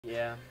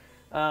Yeah.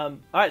 All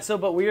right, so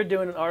but we are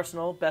doing an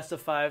Arsenal best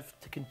of 5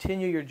 to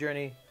continue your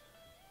journey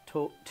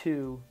to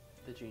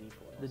The Genie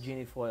foils. the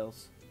Genie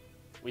foils.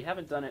 We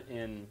haven't done it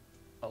in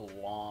a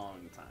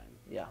long time.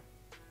 Yeah.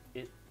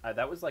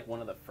 That was like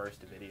one of the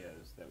first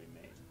videos that we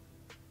made.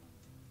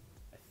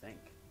 I think.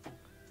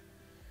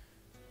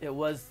 It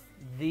was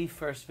the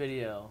first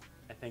video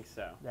I think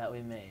so. that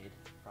we made.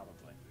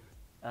 Probably.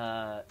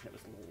 It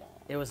was long.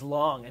 It was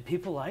long, and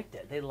people liked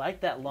it. They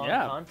liked that long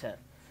content.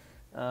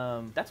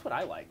 That's what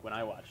I like when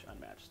I watch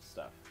Unmatched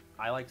stuff.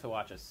 I like to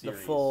watch a series.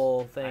 The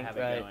full thing, I have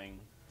right? it going,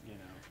 you know.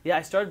 Yeah,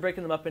 I started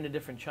breaking them up into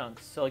different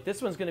chunks. So like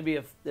this one's gonna be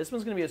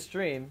a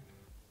stream,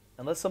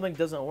 unless something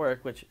doesn't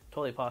work, which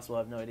totally possible. I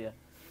have no idea.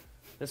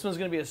 This one's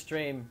gonna be a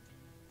stream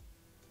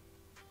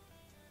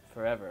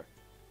forever.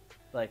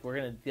 Like we're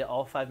gonna get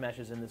all 5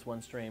 matches in this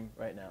one stream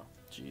right now.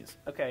 Jeez.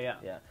 Okay, yeah.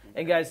 Yeah.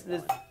 And guys,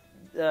 this,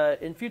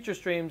 in future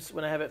streams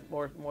when I have it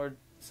more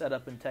set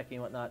up and techy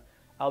and whatnot,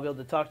 I'll be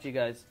able to talk to you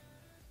guys,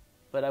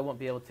 but I won't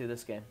be able to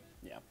this game.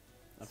 Yeah.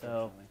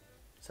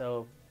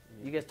 So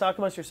you guys talk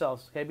amongst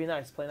yourselves. Okay, be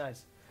nice, play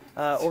nice.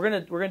 We're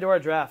gonna do our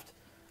draft.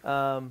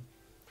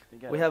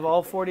 We have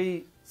all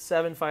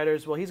 47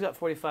 fighters. Well, he's got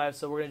 45,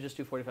 so we're gonna just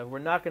do 45. We're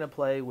not gonna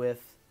play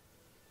with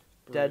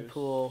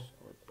Deadpool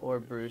or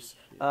Bruce.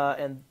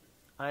 And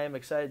I am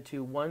excited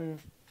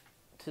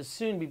to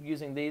soon be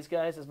using these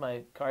guys as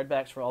my card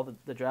backs for all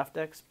the draft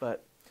decks,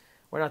 but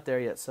we're not there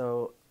yet.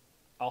 So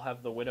I'll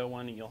have the Widow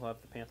one, and you'll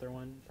have the Panther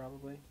one,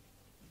 probably.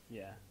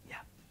 Yeah.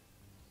 Yeah.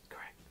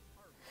 Correct.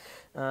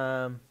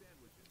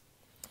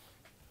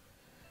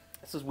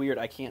 This is weird.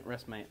 I can't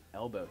rest my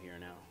elbow here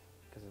now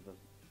because of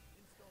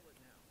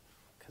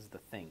the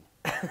thing.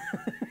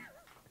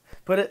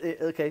 Put it.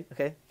 Okay.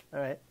 All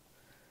right.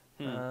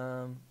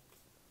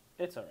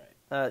 It's all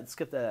right.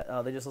 Skip that.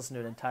 Oh, they just listened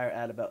to an entire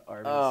ad about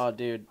Arby's. Oh,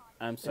 dude,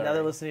 I'm sorry. And now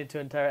they're listening to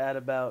an entire ad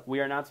about. We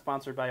are not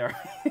sponsored by Arby's.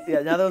 Yeah,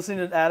 now they're listening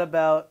to an ad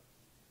about.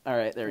 All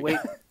right, there we go.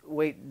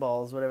 Weight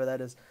balls, whatever that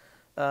is.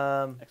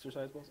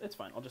 Exercise balls. It's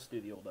fine. I'll just do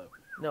the old O.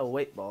 No,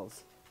 weight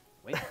balls.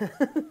 Weight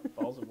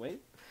balls of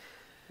weight.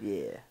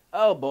 Yeah.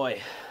 Oh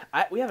boy,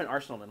 we haven't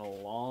Arsenal in a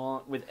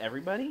long with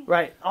everybody.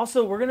 Right.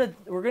 Also, we're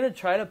gonna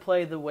try to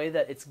play the way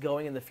that it's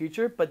going in the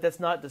future, but that's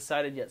not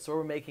decided yet. So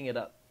we're making it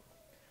up.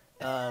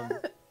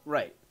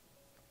 Right.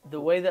 The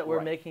way that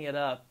we're making it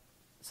up.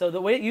 So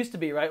the way it used to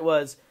be, right,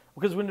 was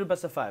because we're gonna do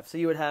best of 5. So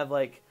you would have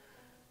like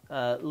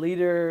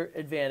leader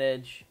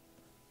advantage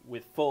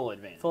with full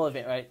advantage. Full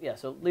advantage, right? Yeah.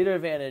 So leader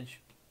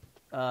advantage.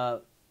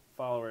 Follower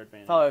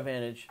advantage. Follower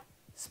advantage.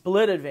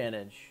 Split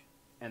advantage.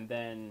 And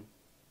then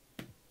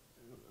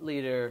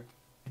leader,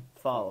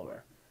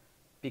 follower.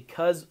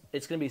 Because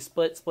it's going to be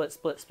split.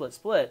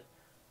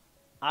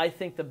 I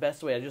think the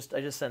best way, I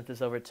just sent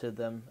this over to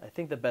them. I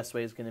think the best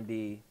way is going to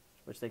be,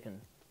 which they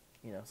can,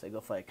 say go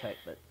fly a kite,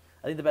 but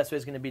I think the best way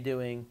is going to be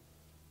doing,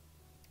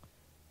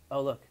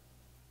 oh look.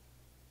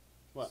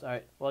 What?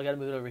 Sorry. Well, I got to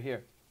move it over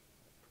here.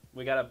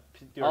 We got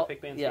to do our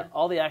pick bands here? Yeah,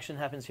 all the action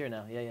happens here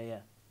now. Yeah.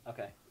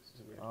 Okay. This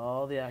is weird.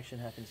 All the action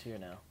happens here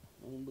now.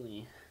 Oh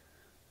boy.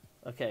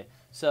 Okay,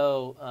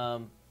 so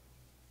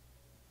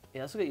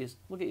yeah, let's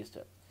we'll get used to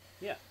it.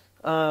 Yeah.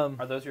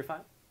 Are those your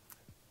 5?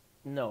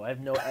 No, I have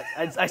no.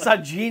 I saw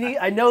Genie.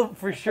 I know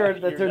for sure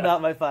that they're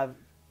not my 5.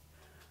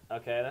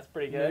 Okay, that's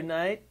pretty good. Moon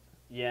Knight.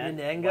 Yeah.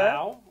 Yenanga.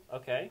 Wow.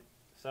 Okay.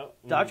 So.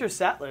 Dr.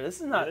 Sattler. This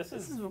is not. This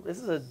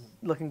is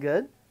looking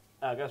good.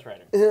 Ghost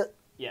Rider.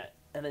 Yeah.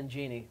 And then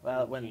Genie.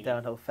 Wow, it went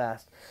downhill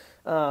fast.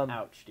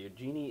 Ouch, dude.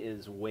 Genie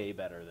is way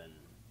better than.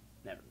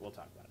 Never. We'll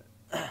talk about it.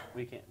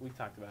 We've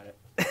talked about it.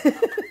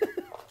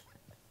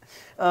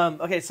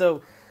 Okay,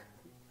 so,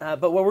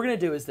 but what we're gonna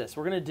do is this: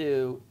 we're gonna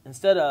do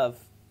instead of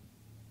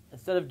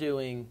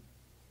doing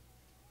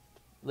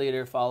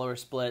leader, follower,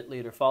 split,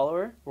 leader,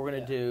 follower, we're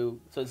gonna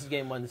do. So this is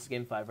game 1. This is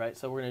game 5, right?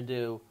 So we're gonna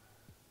do.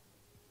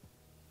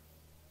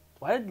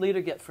 Why did leader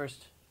get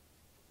first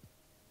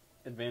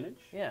advantage?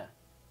 Yeah,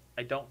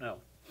 I don't know.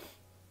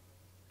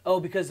 Oh,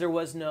 because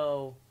there's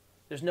no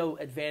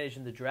advantage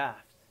in the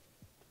draft.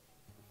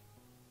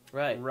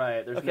 Right.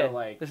 There's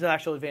no There's no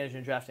actual advantage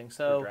in drafting.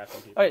 So, all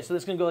right. So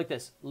this is gonna go like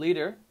this: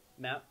 leader.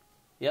 Map.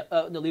 Yeah.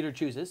 The leader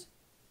chooses.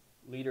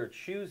 Leader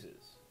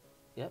chooses.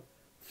 Yep.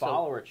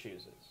 Follower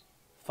chooses.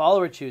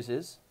 Follower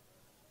chooses.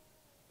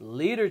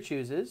 Leader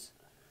chooses.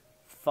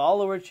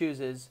 Follower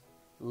chooses.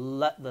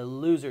 The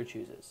loser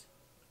chooses.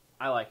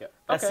 I like it.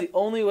 That's the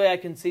only way I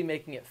can see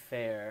making it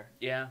fair.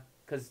 Yeah,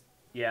 because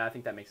I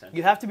think that makes sense.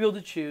 You have to be able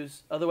to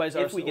choose. Otherwise,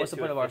 what's the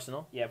point of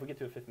Arsenal? Yeah, if we get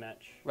to a 5th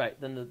match. Right.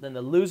 Then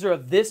the loser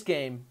of this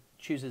game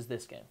chooses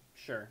this game.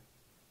 Sure.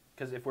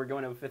 Because if we're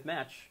going to a 5th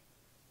match,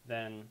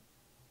 then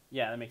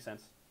that makes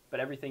sense. But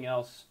everything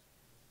else,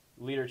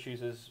 leader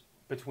chooses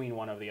between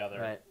one of the other.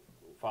 Right.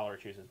 Follower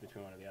chooses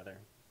between one of the other.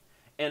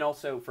 And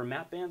also for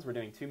map bans, we're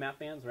doing 2 map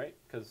bans, right?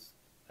 Because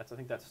I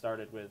think that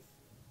started with.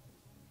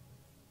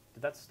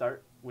 Did that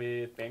start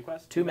with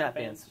BanQuest? 2 map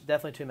bans.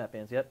 Definitely 2 map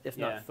bans. Yep. If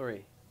not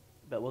 3.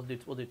 But we'll do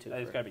 2.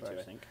 It's got to be 2,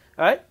 I think.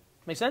 All right.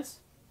 Make sense?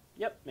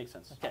 Yep, makes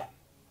sense. Okay.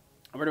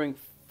 And we're doing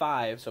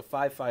 5, so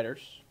 5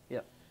 fighters.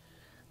 Yep.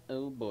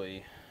 Oh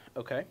boy.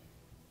 Okay.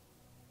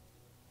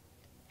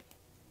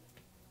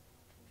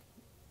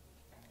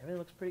 Everything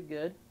looks pretty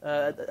good.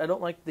 I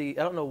don't like I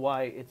don't know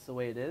why it's the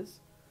way it is.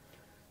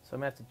 So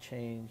I'm going to have to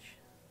change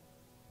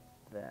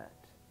that.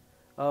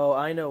 Oh,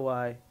 I know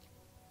why.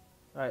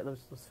 All right,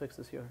 let's fix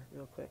this here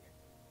real quick.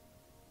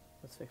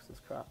 Let's fix this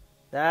crop.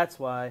 That's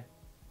why.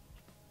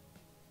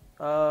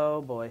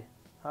 Oh, boy.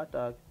 Hot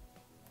dog.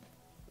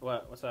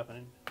 What's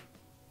happening?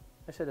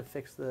 I should have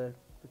fixed the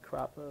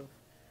crop of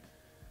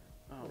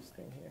this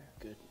thing here.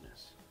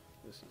 Goodness.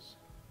 This is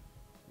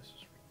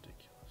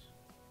ridiculous.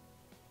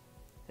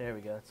 There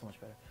we go. That's so much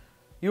better.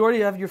 You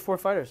already have your 4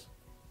 fighters.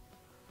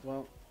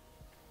 Well,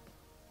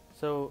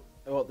 so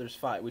there's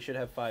 5. We should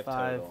have 5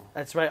 total.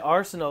 That's right,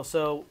 arsenal.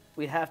 So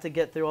we have to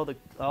get through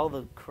all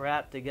the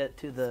crap to get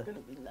to the. It's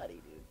gonna be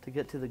nutty, dude. To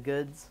get to the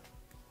goods.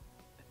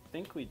 I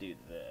think we do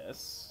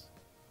this.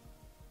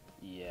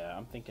 Yeah,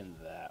 I'm thinking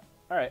that.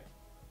 All right.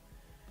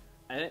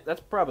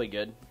 That's probably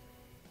good.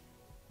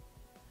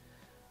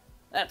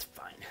 That's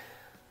fine.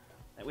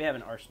 We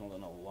haven't arsenaled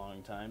in a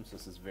long time, so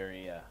this is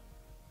very. I'm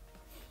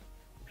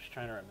just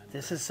trying to remember.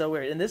 This is so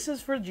weird, and this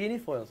is for Genie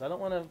foils. I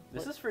don't want to.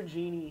 This is for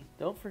Genie.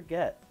 Don't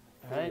forget.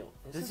 All right.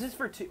 This is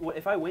for 2.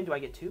 If I win, do I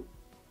get 2?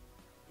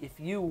 If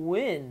you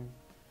win,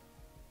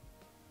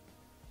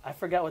 I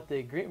forgot what the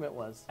agreement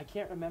was. I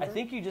can't remember. I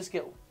think you just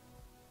get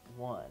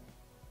 1.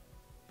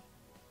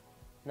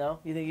 No,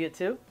 you think you get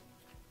 2?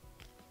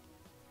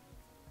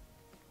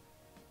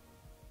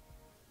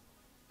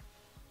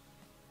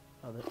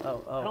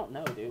 Oh. I don't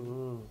know, dude.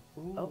 Ooh.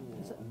 Oh,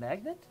 is it a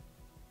magnet?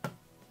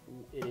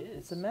 It is.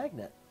 It's a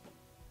magnet.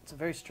 It's a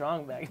very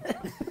strong magnet.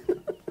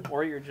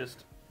 Or you're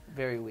just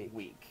very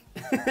weak.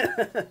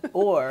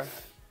 Or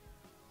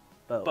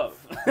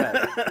both.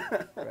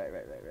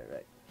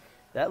 Right.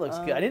 That looks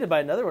good. I need to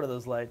buy another one of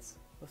those lights.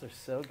 Those are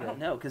so good. I don't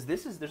know, because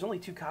there's only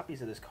 2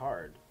 copies of this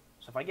card.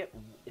 So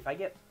if I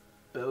get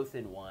both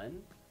in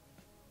one,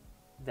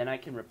 then I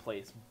can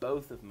replace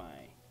both of my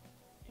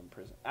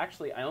imprison.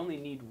 Actually, I only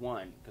need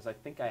 1 because I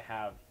think I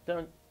have.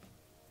 Don't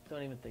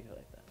even think of it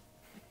like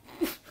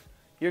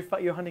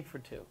that. You're hunting for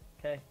 2.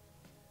 Okay.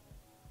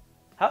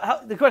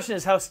 How the question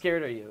is, how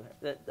scared are you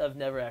of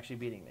never actually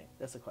beating me?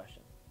 That's the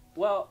question.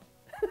 Well,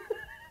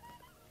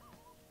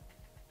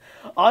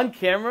 on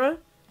camera,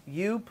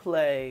 you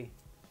play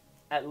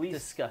at least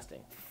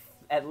disgusting.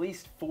 At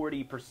least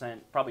 40%,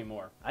 probably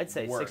more. I'd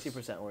say worse.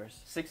 60% worse.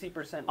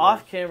 60%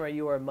 off camera,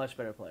 you are a much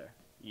better player.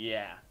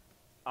 Yeah,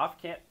 off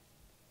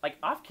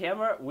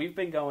camera, we've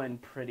been going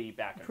pretty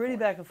back and forth.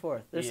 Back and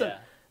forth. There's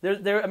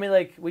yeah. I mean,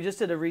 like, we just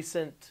did a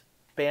recent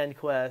band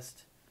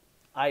quest.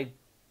 I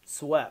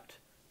swept,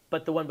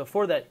 but the one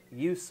before that,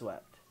 you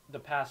swept. The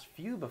past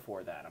few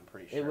before that, I'm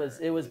pretty sure.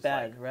 It was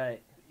bad, like,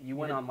 right? You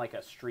went on like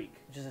a streak.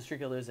 Just a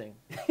streak of losing.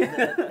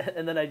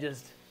 and then I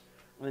just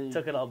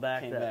took it all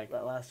back,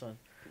 that last one.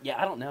 Yeah,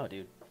 I don't know,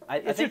 dude.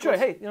 It's your choice.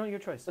 Hey, your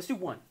choice. Let's do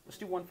 1. Let's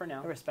do 1 for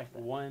now. I respect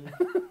that. 1.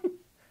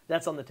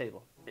 That's on the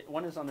table.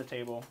 1 is on the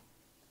table.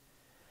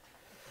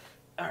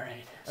 All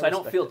right. So I I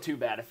don't feel too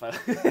bad if I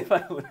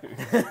lose.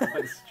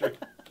 One streak.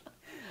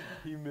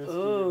 You missed.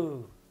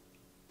 Ooh.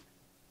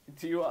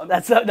 Do you?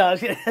 That's no.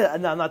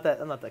 I'm not that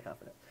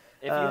confident.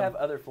 If you have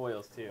other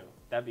foils too,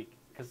 that'd be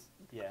because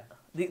yeah.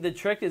 The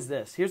trick is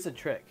this. Here's the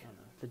trick.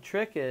 The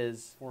trick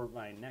is for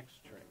my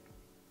next trick.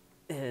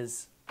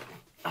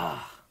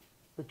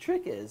 The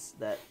trick is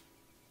that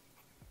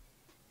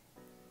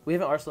we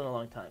haven't arsenaled in a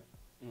long time.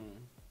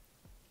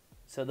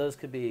 So those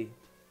could be.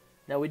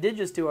 Now we did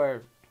just do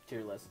our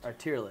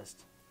tier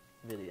list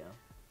video,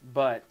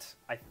 but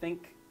I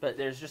think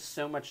there's just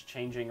so much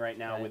changing right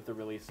now with the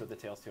release of the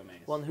Tales to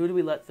Amaze. Well, and who do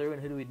we let through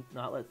and who do we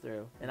not let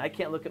through? And I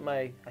can't look at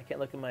my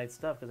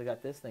stuff because I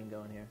got this thing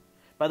going here.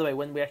 By the way,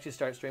 when we actually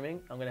start streaming,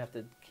 I'm gonna have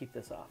to keep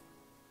this off.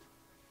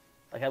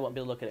 Like I won't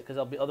be able to look at it because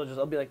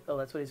I'll be like, oh,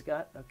 that's what he's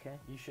got. Okay.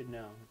 You should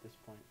know at this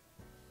point.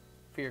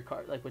 For your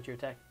card, like what your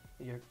attack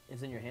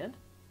is in your hand.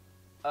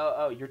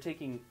 Oh, you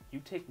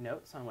take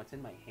notes on what's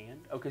in my hand?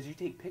 Oh, because you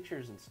take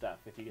pictures and stuff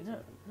if you get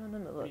something. No.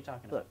 Look, what are you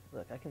talking about?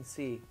 Look, I can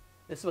see.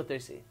 This is what they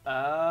see.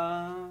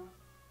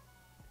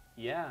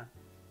 Yeah.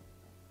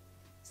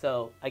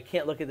 So I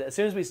can't look at that. As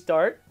soon as we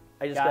start,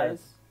 I just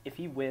Guys, if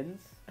he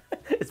wins,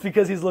 it's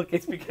because he's looking.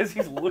 It's because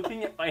he's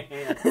looking at my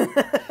hand.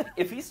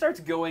 If he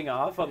starts going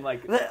off, I'm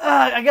like,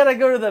 I gotta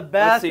go to the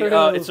bathroom.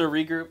 Let's see. It's a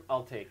regroup.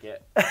 I'll take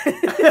it.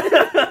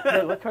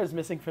 Wait, what card's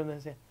missing from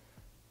this?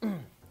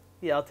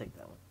 Yeah, I'll take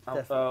that one.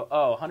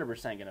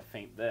 100% gonna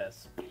faint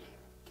this.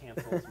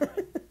 Cancels my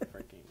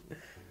freaking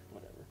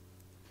whatever.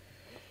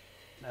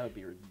 That would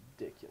be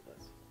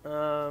ridiculous.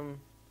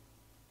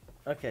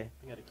 Okay.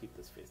 I gotta keep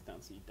this face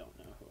down so you don't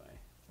know who I.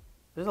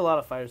 There's a lot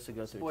of fires to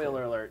go through.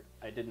 Spoiler alert!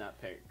 I did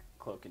not pick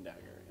Cloak and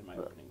Dagger in my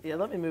opening. Yeah,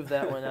 let me move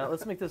that one out.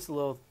 Let's make this a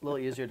little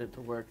easier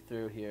to work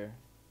through here.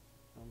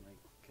 Oh my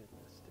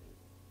goodness, dude!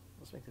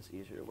 Let's make this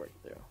easier to work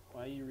through.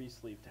 Why you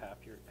re-sleeved half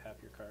your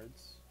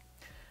cards?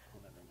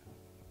 I'll never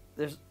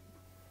know.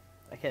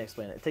 I can't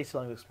explain it. It takes too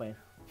long to explain.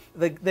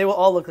 They will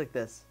all look like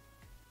this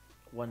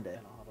one day.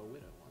 And I'll have a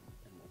widow one,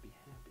 and we'll be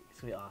happy. It's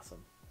gonna be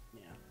awesome.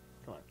 Yeah.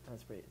 Come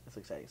on, that's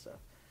exciting stuff.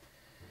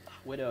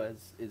 Widow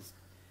is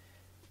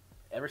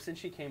ever since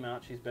she came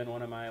out, she's been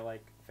one of my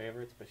like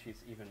favorites. But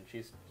she's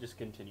just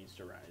continues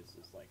to rise.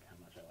 Is like how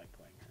much I like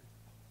playing her.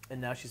 And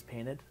now she's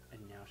painted.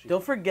 And now she's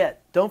don't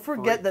forget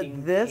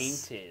that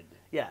this. Painted.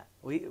 Yeah,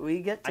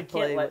 we get to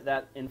play. I can't let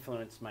that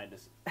influence my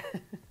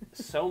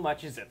so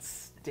much is at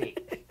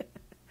stake.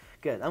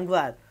 Good. I'm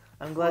glad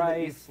that you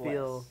Priceless.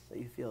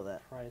 feel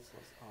that.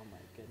 Priceless. Oh my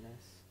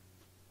goodness.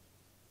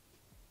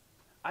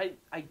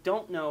 I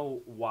don't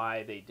know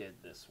why they did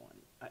this one.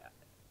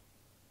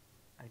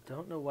 I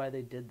don't know why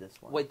they did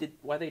this one.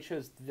 Why they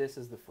chose this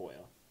as the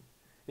foil?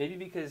 Maybe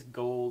because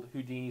gold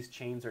Houdini's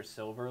chains are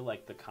silver,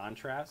 like the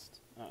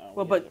contrast.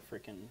 Well,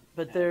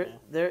 but there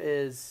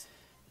is.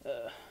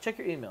 Check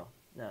your email.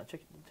 No,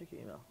 check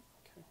your email.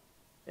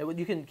 Okay.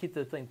 You can keep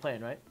the thing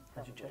playing, right?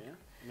 Probably, check. Yeah.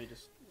 Let me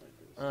just.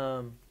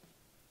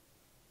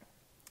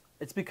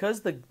 It's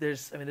because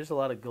there's a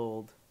lot of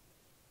gold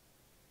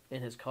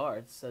in his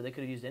cards, so they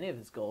could have used any of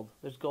his gold.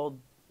 There's gold.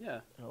 Yeah.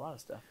 In a lot of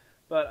stuff.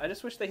 But I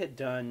just wish they had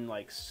done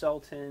like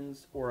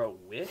Sultans or a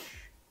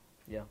Wish.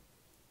 Yeah.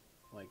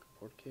 Like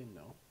Portke,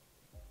 no.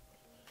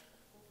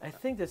 I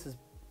think this is.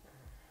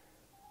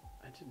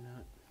 I did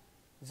not.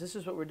 Is this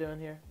just what we're doing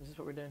here? Is this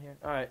what we're doing here?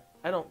 All right.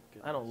 I don't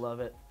love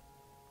it.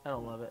 I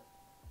don't love it.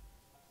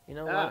 You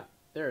know what?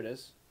 There it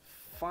is.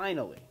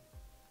 Finally.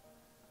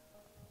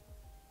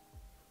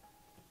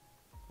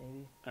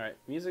 Maybe. All right.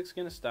 Music's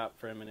gonna stop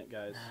for a minute,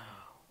 guys.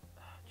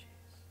 Oh,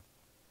 jeez.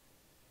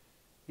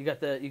 You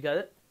got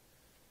it.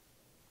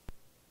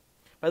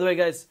 By the way,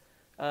 guys.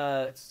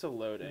 It's still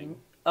loading.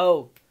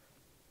 Oh,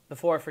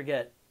 before I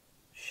forget,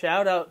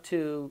 shout out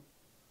to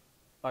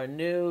our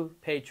new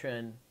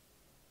patron,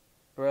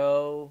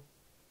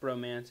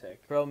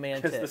 Bromantic.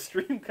 Because the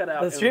stream cut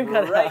out. I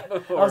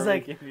was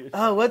like,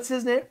 oh, what's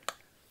his name?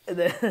 And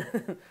then,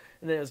 and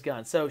then it was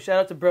gone. So shout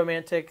out to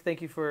Bromantic.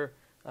 Thank you for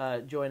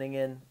joining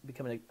in,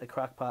 becoming a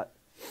crockpot.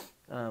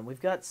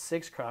 We've got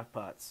 6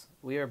 crockpots.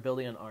 We are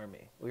building an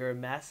army. We are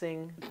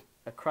amassing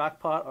a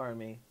crockpot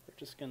army. We're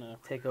just gonna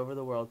take over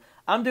the world.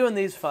 I'm doing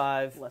these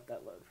 5. Let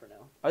that load for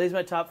now. Are these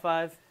my top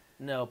 5?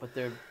 No, but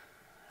they're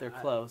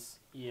close.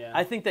 Yeah.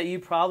 I think that you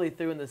probably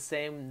threw in the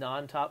same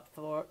non-top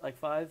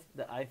 5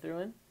 that I threw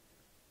in.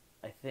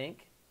 I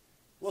think.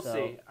 We'll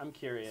see. I'm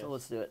curious. So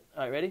let's do it.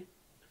 All right, ready?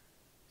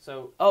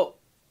 So. Oh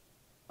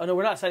no,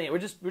 we're not signing it. We're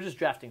just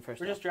drafting first.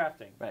 We're just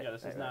drafting. Right. Yeah,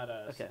 this is not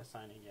a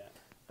signing yet.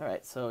 All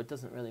right, so it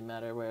doesn't really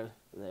matter where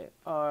they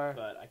are.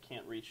 But I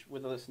can't reach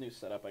with this new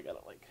setup. I gotta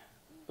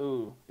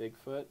ooh,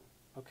 Bigfoot.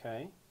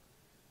 Okay.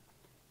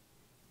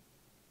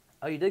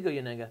 Oh, you did go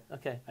Unanga.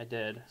 Okay. I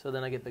did. So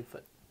then I get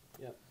Bigfoot.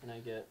 Yep, and I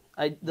get.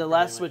 The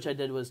last switch I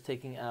did was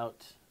taking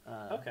out.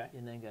 Okay.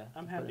 Unanga.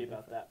 I'm happy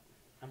about that.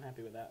 I'm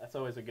happy with that. That's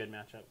always a good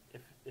matchup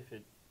if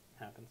it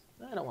happens.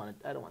 I don't want it.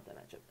 I don't want that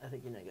matchup. I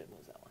think Unanga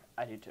wins that one.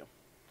 I do too.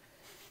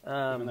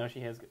 Even though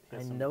she has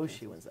I know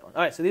she wins that one.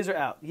 All right, so these are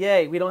out.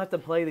 Yay! We don't have to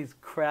play these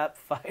crap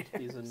fighters.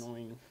 These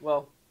annoying.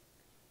 Well,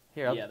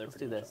 here. Let's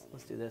do this.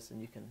 Let's do this,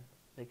 and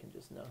they can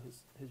just know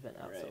who's been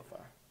out so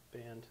far.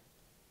 Banned.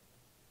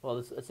 Well,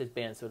 it says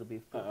banned, so it'll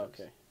be.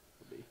 Okay.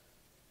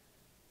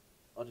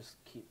 I'll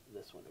just keep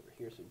this one over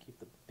here, so we can keep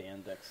the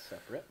band decks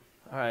separate.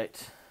 All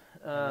right.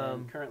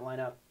 Current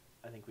lineup,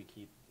 I think we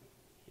keep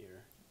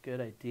here.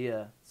 Good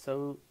idea.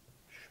 So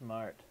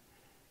smart.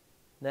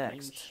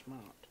 Next.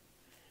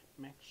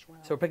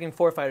 So we're picking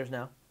 4 fighters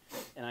now.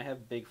 And I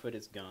have Bigfoot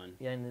is gone.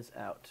 Yen is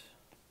out.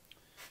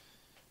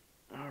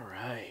 All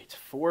right.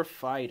 4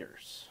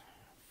 fighters.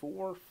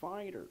 4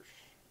 fighters.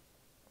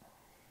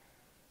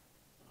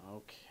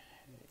 Okay.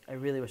 I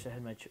really wish I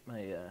had my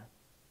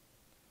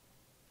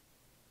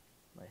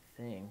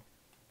thing.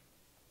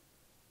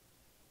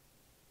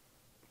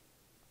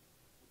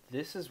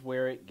 This is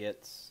where it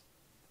gets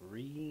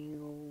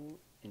real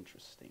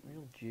interesting.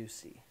 Real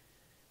juicy.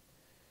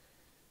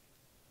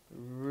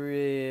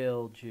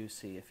 Real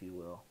juicy, if you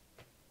will.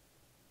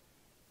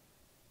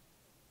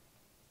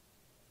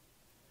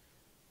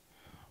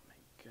 Oh my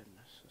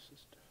goodness, this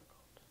is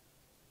difficult.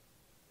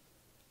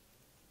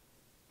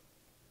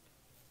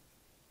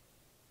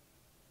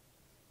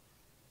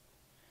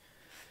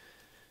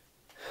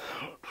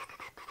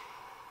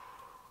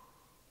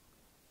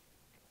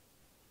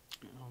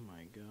 Oh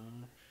my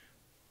gosh.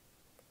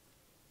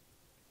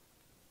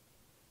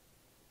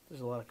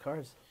 There's a lot of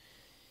cards.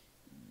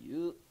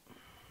 You.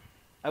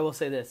 I will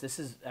say this. This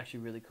is actually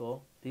really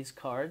cool. These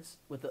cards,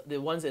 with the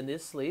ones in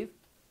this sleeve,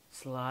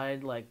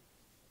 slide like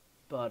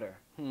butter.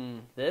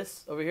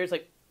 This over here is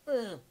like,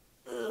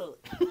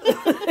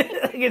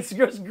 it's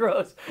just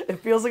gross. It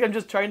feels like I'm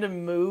just trying to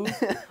move,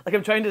 like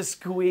I'm trying to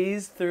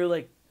squeeze through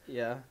like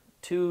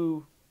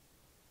 2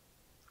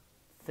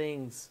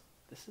 things.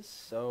 This is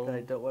so that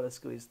I don't want to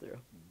squeeze through.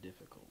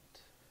 Difficult.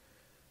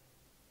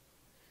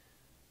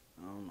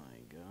 Oh my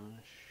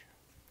gosh.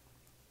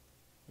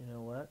 You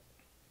know what?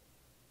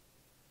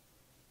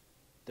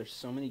 There's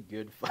so many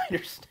good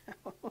fighters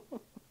now.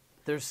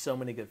 There's so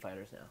many good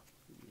fighters now.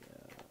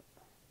 Yeah.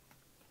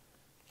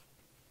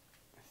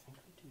 I think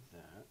we do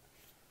that.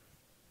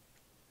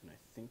 And I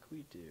think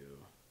we do.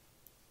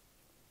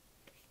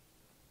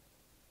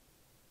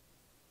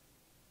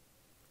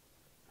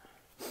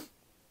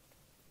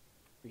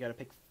 We gotta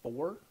pick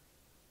 4?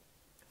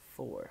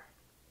 4.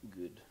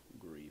 Good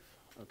grief.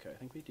 Okay, I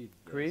think we do this.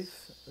 Grief?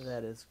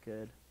 That is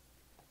good.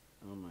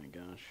 Oh my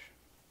gosh.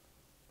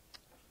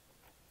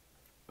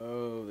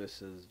 Oh,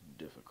 this is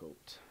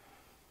difficult.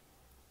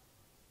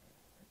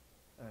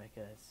 Alright,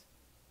 guys.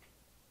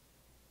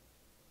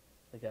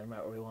 We got him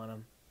right where we want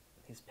him.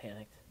 He's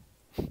panicked.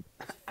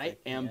 I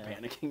am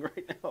panicking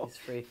right now. He's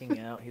freaking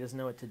out. He doesn't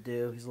know what to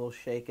do. He's a little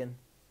shaken.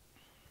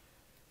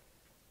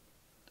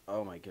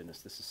 Oh my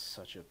goodness, this is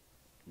such a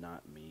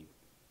not me.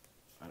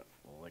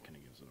 Well, that kind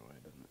of gives it away,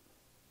 doesn't it?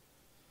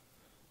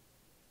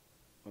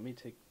 Let me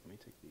take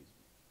these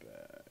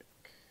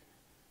back.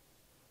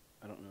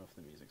 I don't know if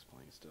the music's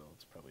playing still.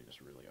 It's probably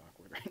just really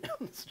awkward right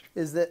now.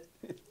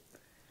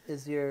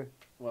 Is your...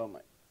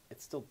 Well,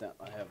 it's still down.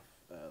 I have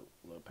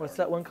low power. What's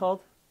that one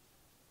called?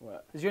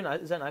 What? Is that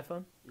an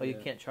iPhone? Oh, you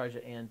Yeah. can't charge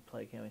it and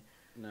play, can we?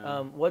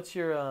 No. What's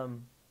your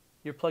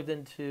you're plugged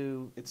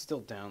into... It's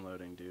still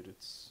downloading, dude.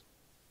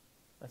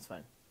 That's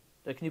fine.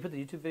 Can you put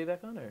the YouTube video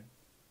back on, or?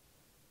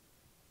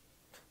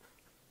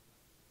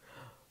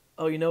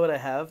 Oh, you know what I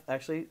have?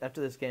 Actually,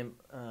 after this game,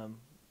 I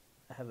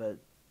have a...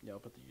 Yeah, I'll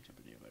put the YouTube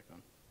video back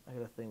on. I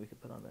got a thing we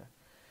could put on there.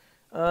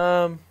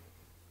 Alright,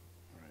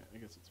 I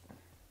guess it's fine.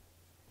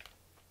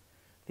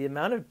 The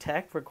amount of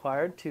tech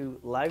required to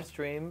live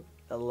stream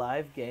a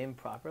live game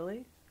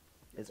properly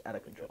is out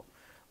of control.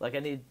 Like, I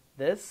need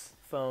this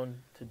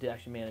phone to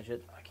actually manage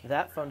it,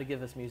 that phone to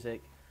give us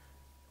music,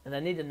 and I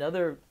need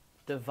another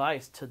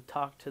device to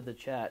talk to the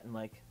chat, and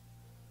like,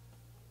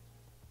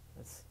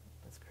 that's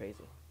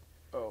crazy.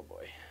 Oh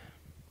boy.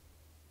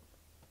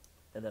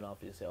 And then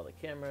obviously all the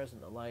cameras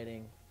and the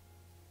lighting.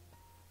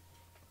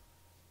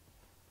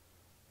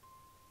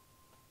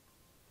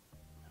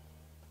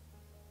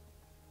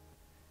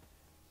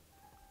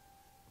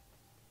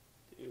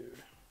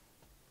 Dude.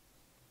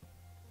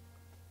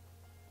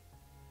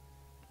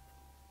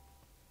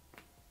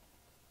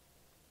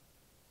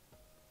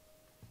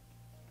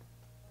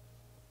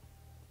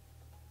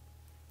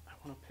 I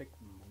want to pick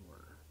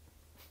more.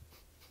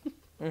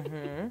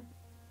 Mm-hmm.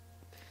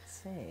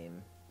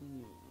 Same. Same.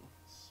 Yes.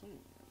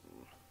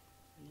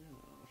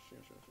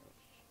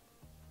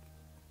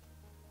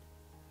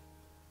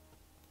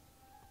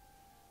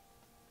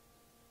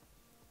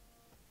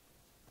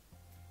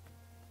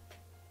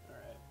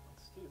 Alright,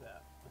 let's do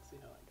that. Let's see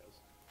how that goes.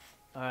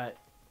 Alright.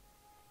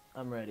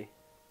 I'm ready.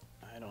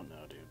 I don't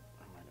know, dude.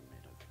 I might have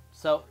made it.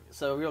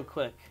 So real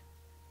quick.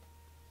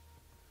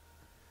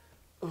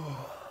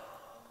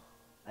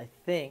 I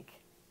think...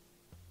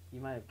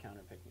 You might have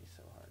counterpicked me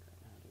so hard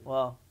right now, dude.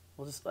 Well,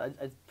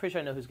 I'm pretty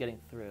sure I know who's getting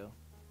through.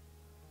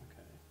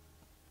 Okay.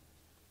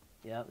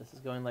 Yeah, this is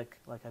going like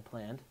I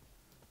planned.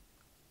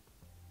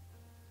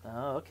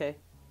 Oh, okay.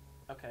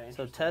 Okay.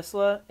 So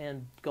Tesla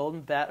and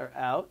Golden Bat are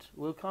out.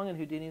 Wukong and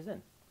Houdini's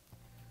in.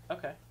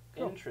 Okay.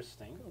 Cool.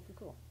 Interesting.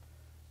 Cool.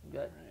 We've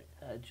got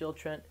Alright. Jill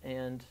Trent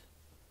and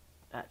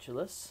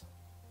Atulus.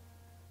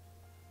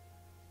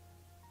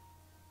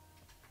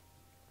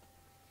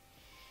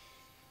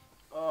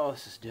 Oh,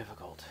 this is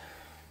difficult.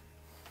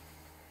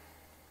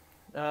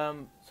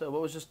 So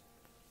what was just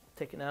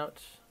taken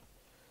out?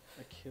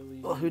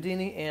 Achilles. Well,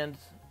 Houdini and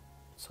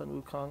Sun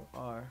Wukong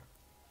are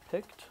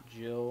picked.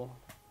 Jill.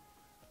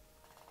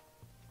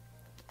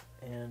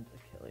 And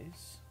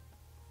Achilles.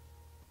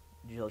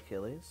 Jill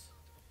Achilles.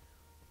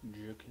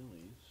 Achilles.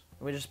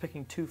 And we're just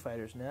picking 2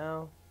 fighters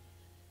now.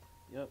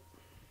 Yep.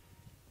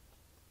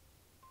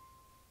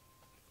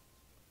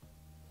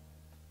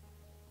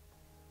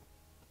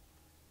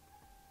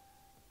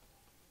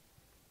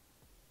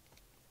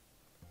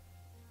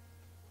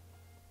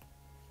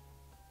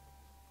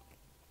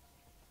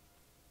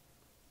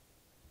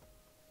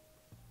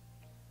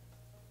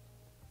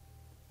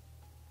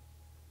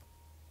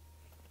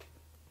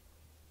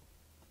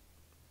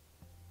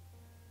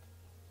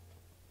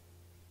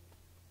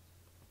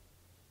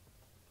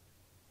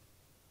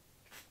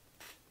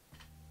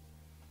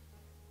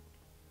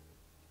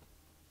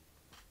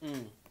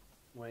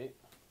 Wait.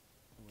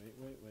 I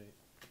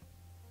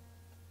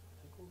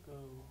think we'll go...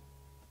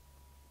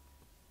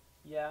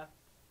 Yeah.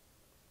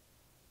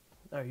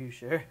 Are you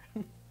sure?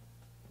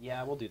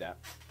 Yeah, we'll do that.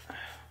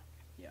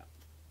 Yeah.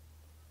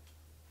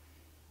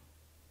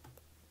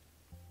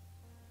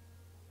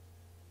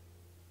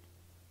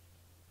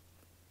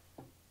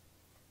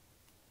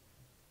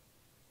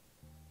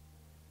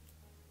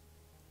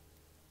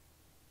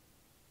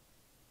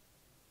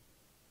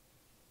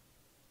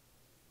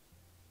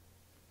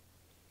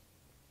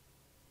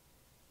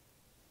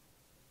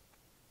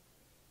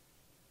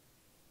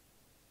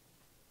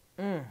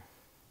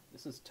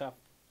 This is tough.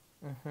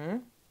 Mm-hmm.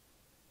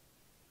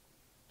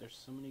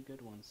 There's so many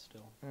good ones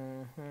still.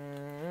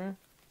 Mm-hmm.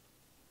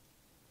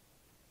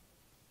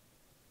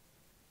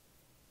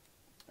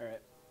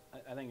 Alright.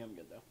 I think I'm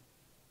good, though.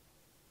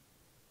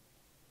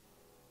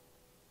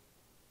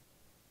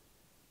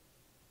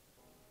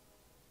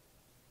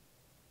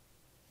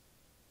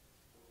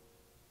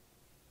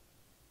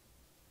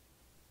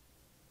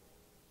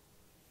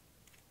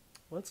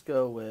 Let's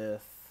go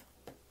with...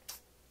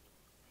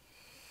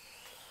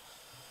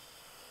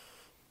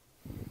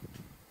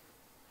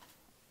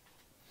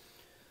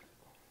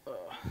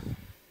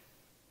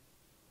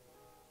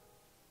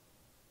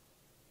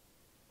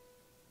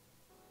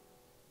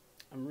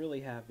 I'm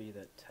really happy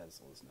that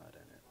Tesla's not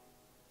in it.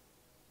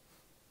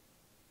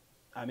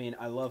 I mean,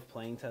 I love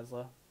playing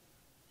Tesla,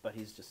 but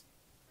he's just...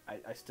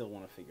 I still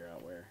want to figure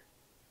out where,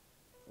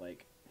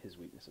 like, his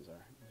weaknesses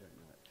are.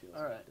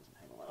 All right.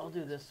 I'll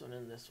do this one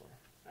and this one.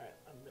 All right,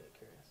 I'm really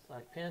curious.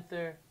 Black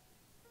Panther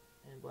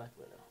and Black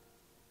Widow.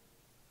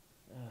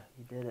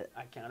 You did it.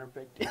 I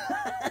counterpicked it.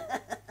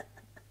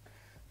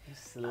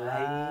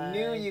 I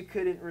knew you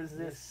couldn't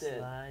resist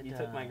it. You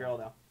took my girl,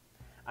 though.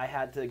 I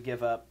had to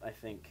give up, I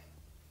think...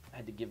 I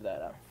had to give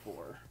that up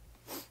for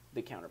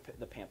the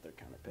Panther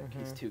counterpick. Mm-hmm.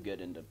 He's too good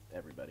into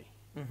everybody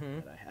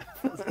that I have.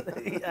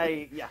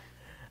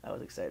 I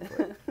was excited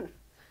for it.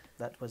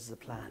 That was the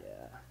plan.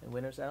 Yeah. And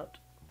winner's out?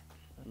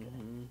 Okay.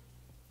 Mm-hmm.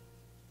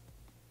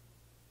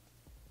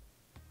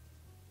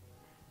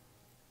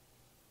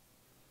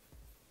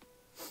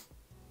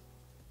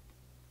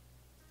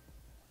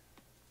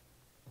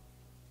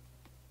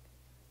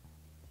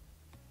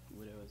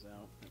 Widow is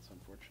out. That's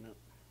unfortunate.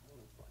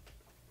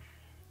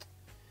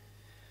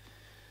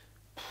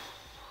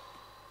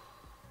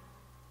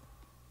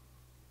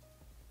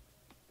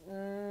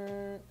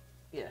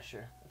 Yeah,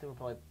 sure. I think we're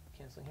probably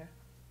canceling here.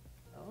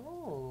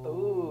 Oh.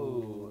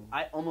 Ooh.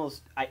 I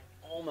almost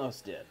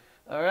did.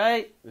 All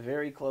right.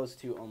 Very close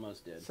to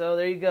almost did. So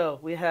there you go.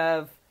 We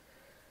have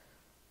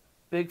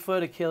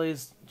Bigfoot,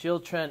 Achilles, Jill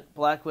Trent,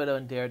 Black Widow,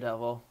 and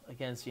Daredevil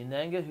against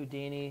Unanga,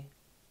 Houdini,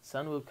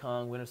 Sun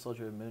Wukong, Winter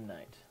Soldier, and Moon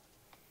Knight.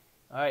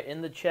 All right,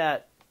 in the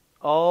chat,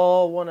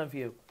 all one of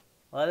you,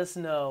 let us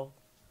know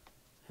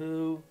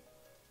who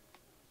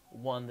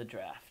won the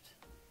draft.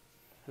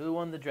 Who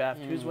won the draft?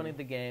 Who's winning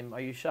the game? Are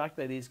you shocked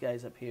by these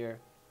guys up here?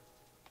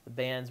 The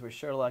bands were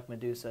Sherlock,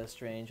 Medusa,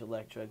 Strange,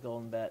 Elektra,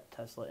 Golden Bat,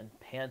 Tesla, and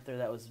Panther.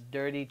 That was a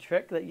dirty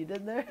trick that you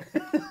did there.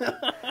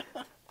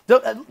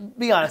 Don't,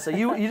 be honest.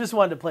 You just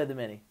wanted to play the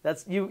mini.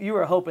 That's you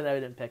were hoping that we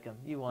didn't pick him.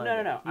 You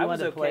wanted. No. I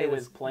was okay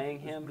with playing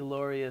him.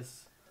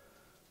 Glorious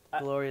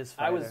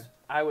fighter.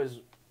 I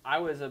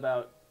was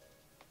about.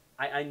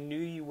 I knew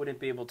you wouldn't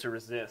be able to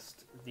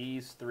resist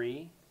these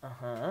three.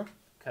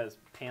 Because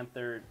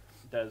Panther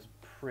does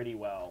pretty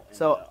well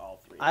in all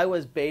three. I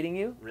was baiting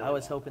you. Really I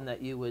was hoping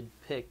that you would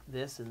pick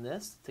this and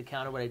this to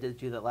counter what I did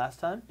to you that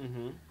last time.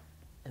 Mm-hmm.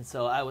 And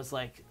so I was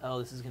like, oh,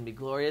 this is going to be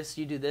glorious.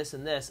 You do this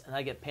and this, and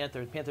I get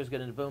Panther. Panther's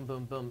good into boom,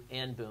 boom, boom,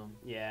 and boom.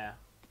 Yeah.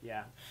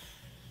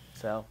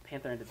 So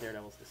Panther into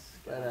Daredevil's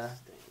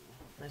disgusting.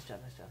 Nice job.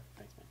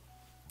 Thanks, man.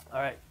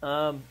 All right.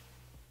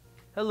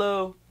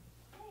 Hello.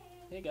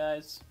 Hey,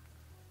 guys.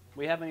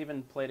 We haven't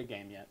even played a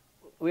game yet.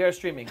 We are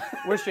streaming.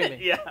 We're streaming.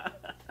 Yeah.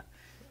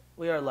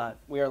 We are live.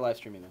 We are live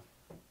streaming, though.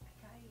 I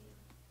got you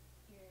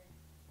your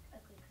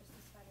ugly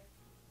Christmas sweater.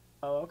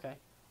 Oh, okay.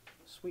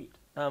 Sweet.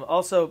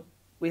 Also,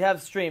 we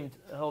have streamed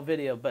a whole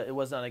video, but it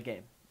was not a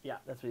game. Yeah.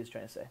 That's what he's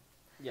trying to say.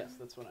 Yes,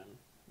 that's what I'm...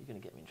 You're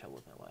going to get me in trouble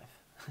with my wife.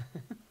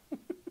 Oh,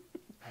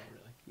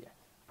 really? Yeah.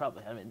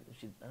 Probably. I mean,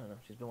 I don't know.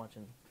 She's been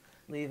watching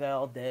Leave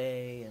all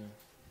day and,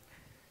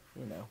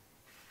 you know.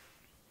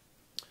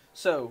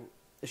 So...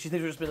 She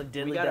thinks we're just been like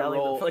diddly gotta dally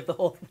roll- for like the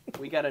whole thing.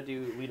 We got to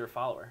do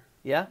leader-follower.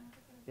 Yeah?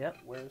 Yep.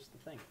 Where's the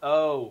thing?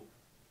 Oh,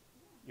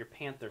 your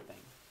Panther thing.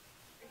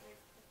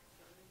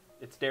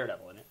 It's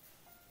Daredevil, isn't it?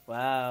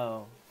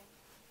 Wow.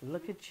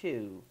 Look at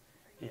you.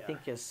 You think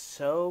you're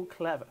so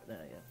clever. No,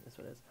 yeah, that's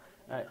what it is.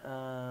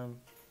 All right.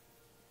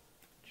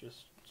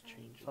 Just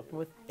change it. Something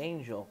with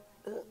Angel.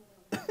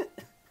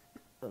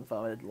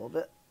 Vomited a little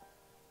bit.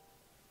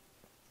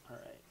 All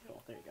right,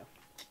 cool. There you go.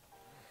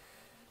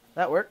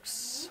 That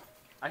works.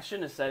 I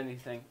shouldn't have said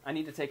anything. I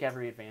need to take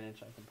every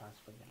advantage I can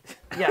possibly get.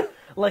 Yeah,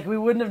 like we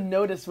wouldn't have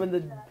noticed when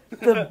the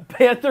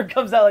Panther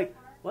comes out. Like,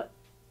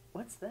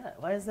 what's that?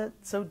 Why is that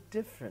so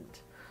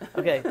different?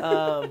 Okay.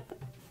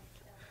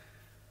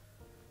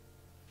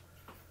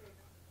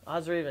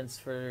 Odds or evens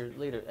for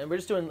leader, and we're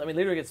just doing. I mean,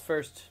 leader gets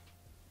first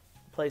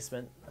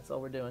placement. That's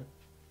all we're doing.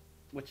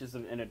 Which is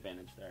an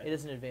advantage there. It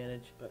is an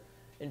advantage, But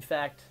in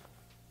fact,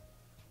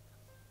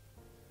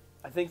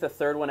 I think the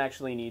third one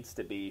actually needs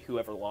to be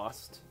whoever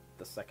lost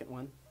the second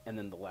one, and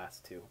then the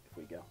last two if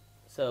we go.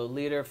 so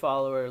leader,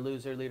 follower,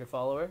 loser, leader,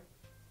 follower.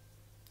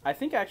 I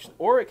think actually,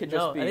 or it could just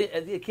No, be.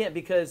 it can't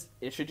because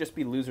It should just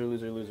be loser,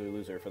 loser, loser,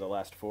 loser for the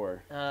last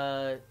four.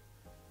 no,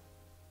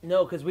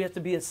 because we have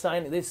to be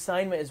assigned. The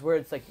assignment is where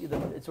it's like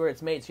it's where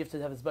it's made. So you have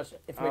to have as much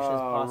information as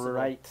possible.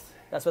 Right.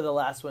 That's why the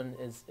last one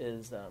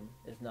is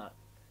not.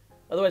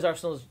 Otherwise,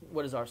 Arsenal is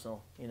what is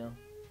Arsenal? You know.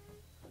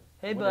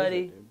 Hey, What is buddy.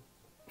 it,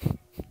 dude?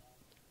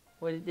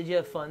 What did you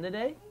have fun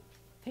today?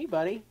 Hey,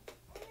 buddy.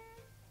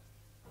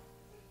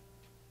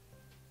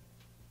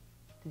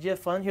 Did you have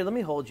fun? Here, let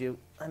me hold you.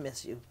 I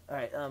miss you. All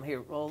right.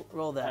 Here,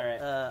 roll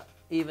that. All right.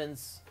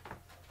 Evens,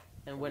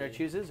 and winner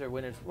chooses or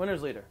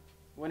winner's leader.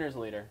 Winner's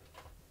leader.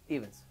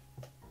 Evens.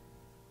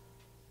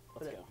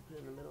 Let's go. Put it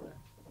in the middle there.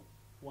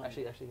 One.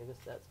 Actually, I guess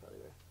that's probably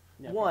right.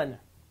 Yeah, One.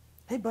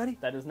 Hey, buddy.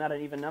 That is not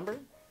an even number.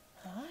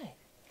 Hi.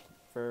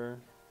 For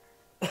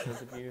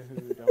those of you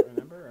who don't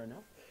remember or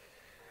know.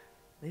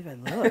 Levi,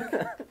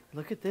 look.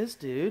 Look at this,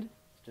 dude.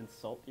 Just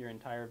insult your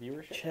entire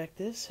viewership. Check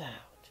this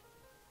out.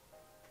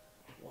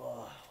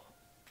 Whoa.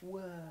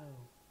 Whoa.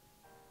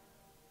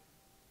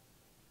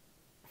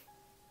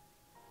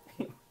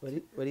 What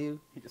do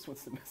you He just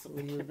wants to mess up what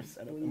the do you, camera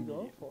setup. what are you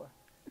going for?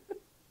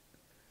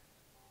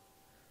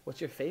 What's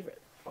your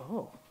favorite?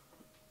 Oh.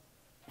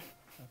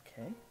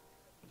 Okay.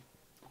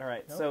 All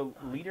right, Nope. so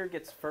leader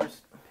gets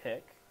first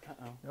pick.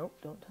 Uh-oh. Nope,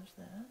 don't touch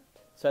that.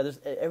 Sorry, there's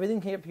everything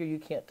up here you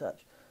can't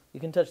touch.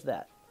 You can touch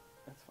that.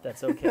 That's fine.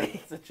 That's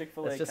okay. It's a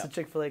Chick-fil-A That's just cup. a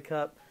Chick-fil-A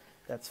cup.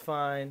 That's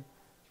fine.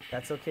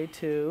 That's okay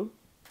too.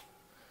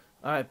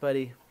 All right,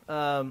 buddy. What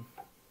are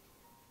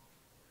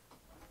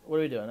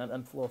we doing? I'm a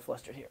little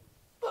flustered here.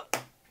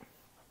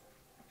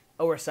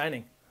 Oh, we're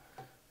signing.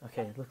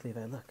 Okay, look,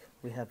 Levi, look.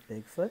 We have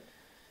Bigfoot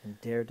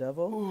and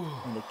Daredevil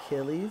and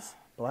Achilles,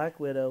 Black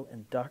Widow,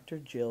 and Dr.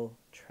 Jill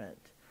Trent.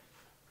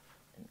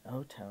 And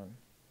O-Town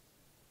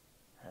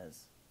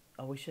has...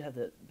 Oh, we should have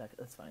the back.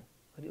 That's fine.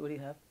 What do you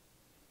have?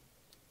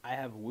 I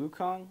have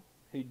Wukong,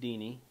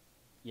 Houdini,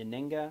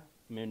 Yanenga,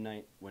 Moon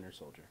Knight, Winter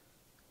Soldier.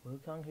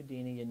 Wukong,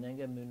 Houdini,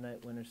 Yanenga, Moon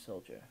Knight, Winter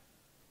Soldier.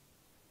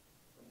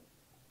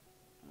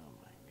 Oh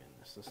my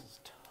goodness, this is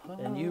tough.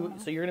 And you,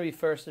 so you're going to be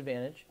first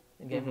advantage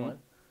in game Mhm. one.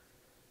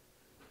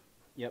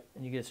 Yep.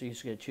 And you just get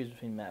to choose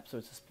between maps, so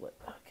it's a split.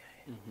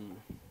 Okay. Mm-hmm.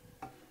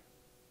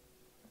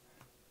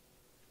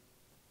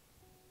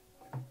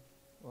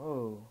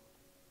 Whoa.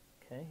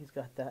 Okay, he's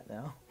got that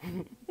now.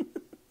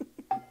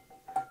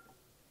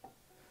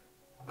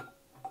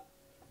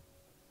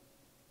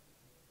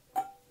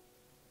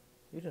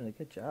 You're doing a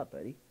good job,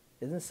 buddy.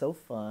 Isn't this so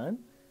fun?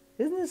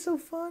 Isn't this so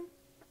fun?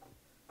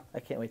 I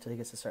can't wait till he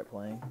gets to start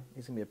playing.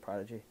 He's going to be a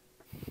prodigy.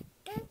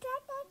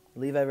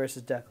 Levi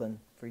versus Declan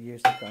for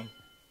years to come.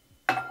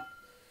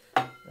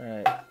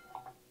 Alright.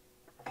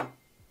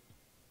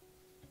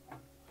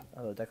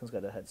 Although Declan's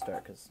got a head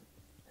start because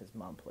his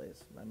mom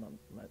plays. My mom,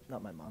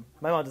 not my mom.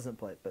 My mom doesn't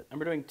play, but And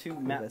we're doing two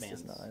map Levi's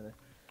bands. does not either.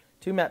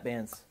 2 map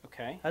bands.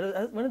 Okay.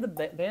 When did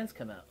the bands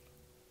come out?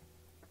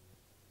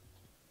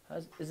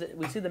 Is it?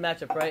 We see the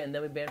matchup, right, and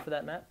then we ban for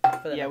that map.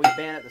 For that Yeah, matchup?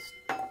 we ban at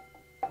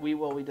the.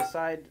 We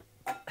decide.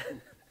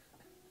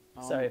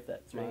 Sorry if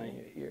that's my ringing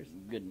in your ears.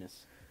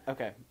 Goodness.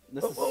 Okay.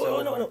 This is Oh,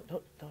 so. no, hard.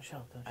 don't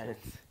show. Don't I show.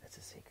 didn't- That's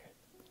a secret.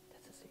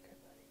 That's a secret,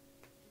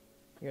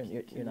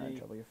 buddy. You're not in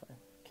trouble. You're fine.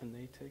 Can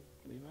they take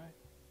Levi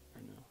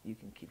or no? You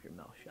can keep your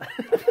mouth shut.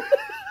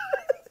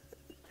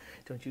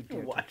 Don't you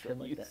dare Watch touch him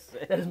what like you that.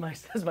 say. That is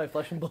my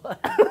flesh and blood.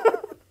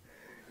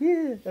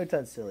 Yeah,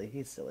 O-Town's silly.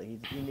 He's silly.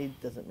 He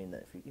doesn't mean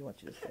that. He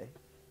wants you to stay.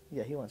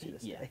 Yeah, he wants you to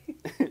stay.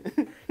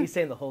 Yeah. He's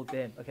saying the whole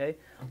game. Okay,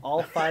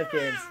 all 5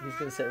 games. He's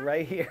gonna sit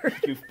right here.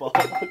 Goofball.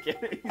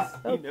 Okay.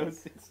 He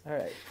knows this. All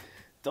right.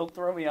 Don't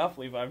throw me off,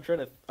 Levi. I'm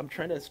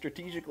trying to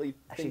strategically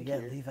Actually, think yeah,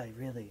 here. Levi,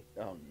 really.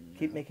 Oh no.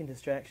 Keep making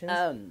distractions.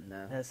 Oh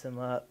no. Mess him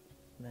up.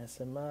 Mess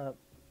him up.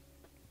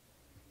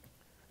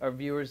 Our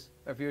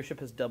viewership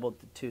has doubled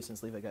to 2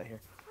 since Levi got here.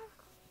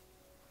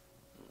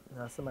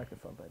 No, it's the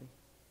microphone, buddy.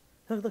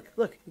 Oh,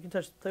 look! You can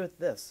play with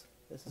this.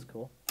 This is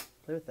cool.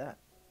 Play with that.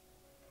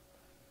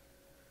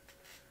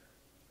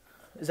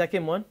 Is that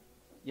game 1?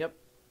 Yep.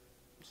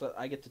 So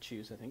I get to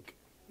choose, I think.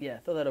 Yeah,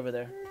 throw that over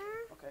there.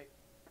 Okay.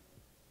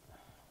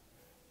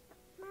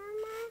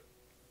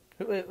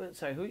 Wait,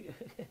 sorry, who you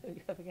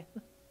have again?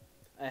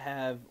 I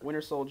have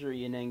Winter Soldier,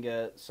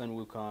 Yanenga, Sun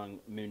Wukong,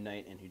 Moon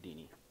Knight, and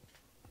Houdini.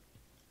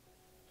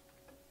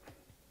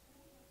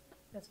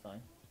 That's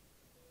fine.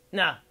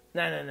 No.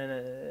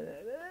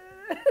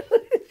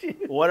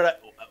 What did I?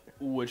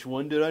 Which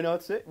one did I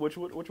not say? Which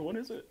one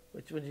is it?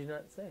 Which one did you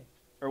not say?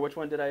 Or which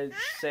one did I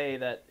say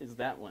that is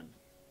that one?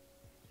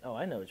 Oh,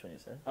 I know which one you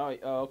said. Oh,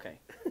 okay.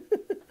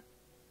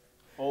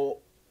 Okay.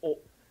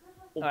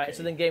 All right,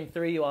 so then game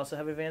 3, you also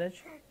have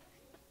advantage.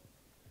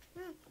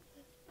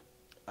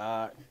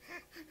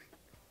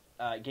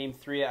 Game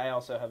 3, I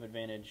also have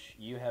advantage.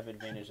 You have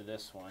advantage of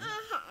this one.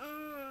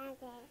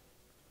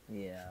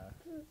 Yeah.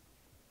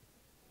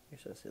 You're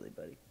so silly,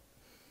 buddy.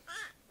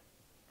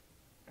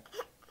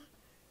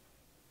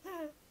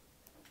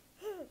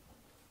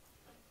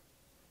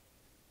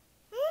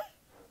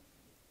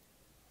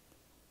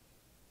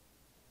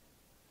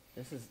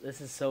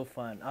 This is so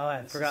fun. Oh,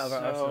 I forgot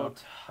about Arsenal.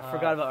 I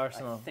forgot about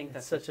Arsenal. I think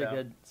It's that's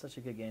such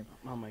a good game.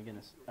 Oh my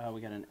goodness. We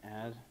got an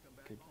ad.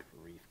 Good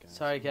grief, guys.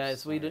 Sorry, I'm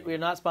guys. sorry. We're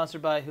not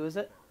sponsored by who is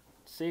it?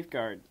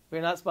 Safeguard.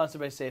 We're not sponsored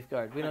by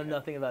Safeguard. We know Okay.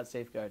 nothing about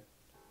Safeguard.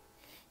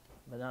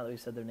 But now that we've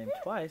said their name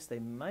twice, they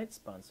might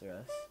sponsor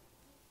us.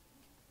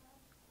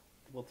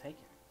 We'll take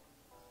it.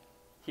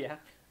 Yeah.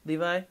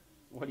 Levi,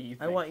 What do you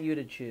think? I want you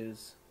to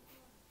choose.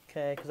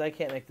 Okay, because I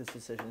can't make this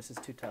decision. This is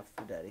too tough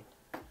for Daddy.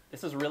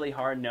 This is really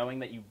hard knowing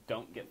that you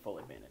don't get full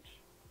advantage.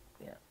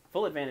 Yeah.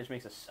 Full advantage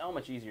makes it so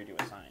much easier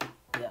to assign.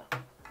 Yeah.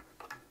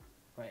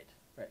 Right.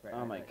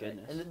 Oh my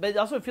goodness. But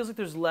also it feels like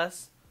there's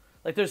less,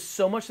 like there's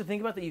so much to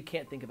think about that you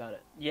can't think about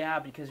it. Yeah,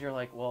 because you're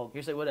like, well, You're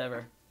just like,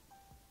 whatever.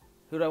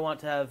 Who do I want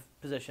to have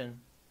position?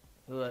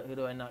 Who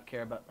do I not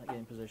care about not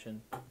getting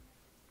position?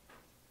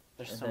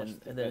 There's And so then-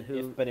 much. and then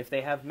who- But if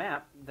they have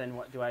map, then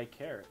what do I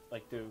care?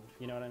 Like, you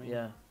know what I mean?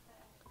 Yeah.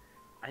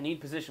 I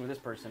need position with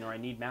this person, or I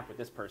need map with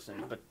this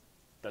person. But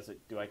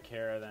do I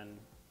care then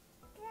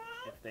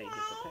if they get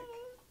the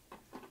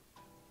pick?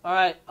 All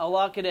right, I'll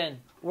lock it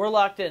in. We're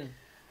locked in.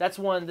 That's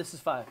 1. This is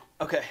 5.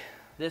 Okay.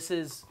 This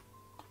is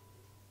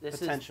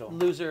Potential.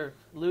 loser.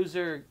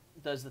 Loser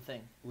does the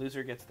thing.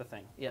 Loser gets the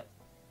thing. Yep.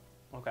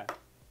 Okay.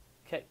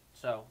 Okay.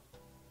 So,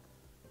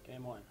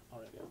 game 1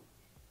 already.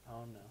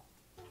 Oh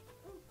no.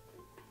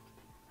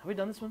 Have we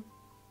done this one?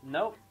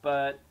 Nope,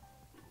 but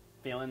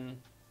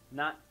feeling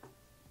not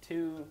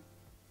too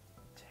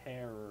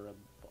terrible.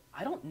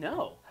 I don't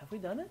know. Have we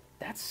done it?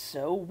 That's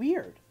so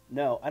weird.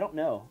 No, I don't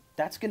know.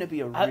 That's going to be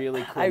a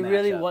really cool I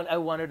really matchup. I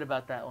wondered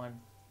about that one.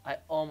 I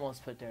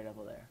almost put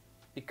Daredevil there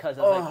because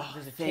I was like, Oh,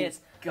 there's a thank chance.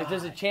 If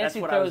there's a God. chance That's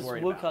he what I was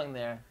throws worried Wukong about.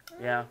 there.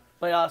 Yeah.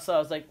 But also I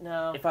was like,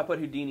 no. If I put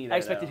Houdini there, I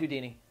expected though,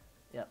 Houdini.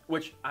 Yeah.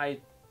 which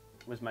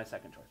was my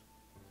second choice.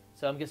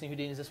 So I'm guessing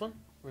Houdini's this one.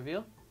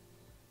 Reveal.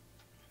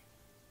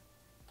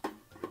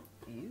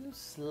 You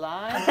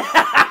slide.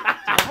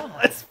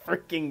 Let's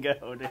freaking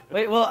go, dude.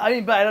 Wait, well, I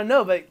mean, but I don't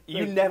know, but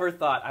You like, never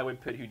thought I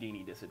would put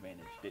Houdini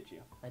disadvantage, did you?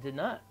 I did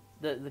not.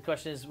 The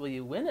question is, will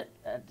you win it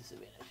at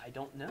disadvantage? I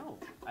don't know.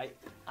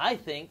 I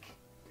think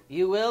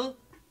you will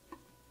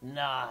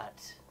not.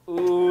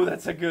 Ooh,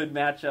 that's a good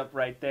matchup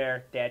right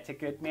there. That's a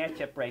good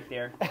matchup right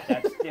there.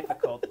 That's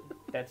difficult.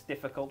 That's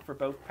difficult for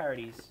both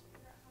parties.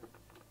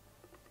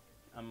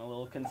 I'm a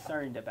little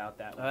concerned about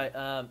that All one.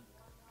 right.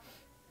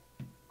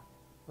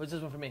 What's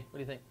this one for me? What do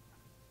you think?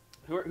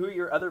 Who are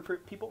your other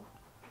people?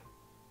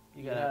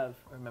 You You gotta have-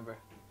 remember.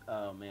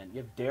 Oh man, you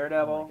have Oh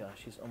Daredevil. my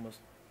gosh, she's almost.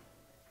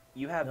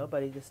 You have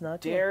Nobody. That's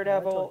not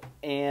Daredevil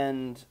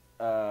and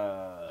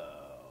oh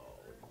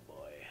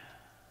boy,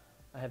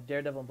 I have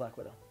Daredevil and Black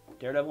Widow.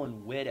 Daredevil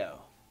and Widow.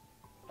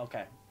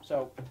 Okay,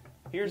 so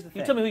here's the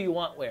thing. You tell me who you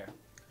want where.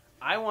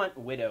 I want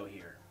Widow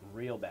here,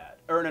 real bad.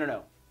 Or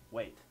no.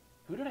 Wait,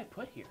 who did I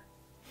put here?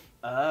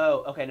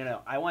 Oh, okay,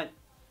 no. I want.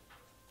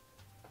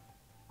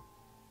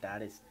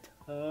 That is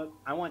tough.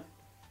 I want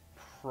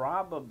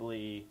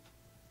probably.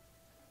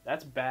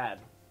 That's bad.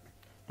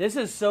 This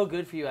is so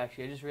good for you,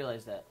 actually. I just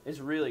realized that. It's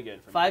really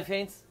good for me. 5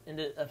 faints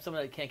into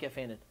someone that can't get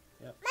fainted.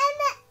 Yep.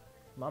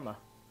 Mama.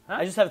 Huh?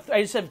 I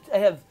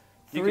have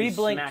You 3 can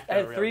blink. smack I that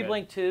have real 3 good.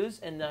 blink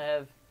 2s, and I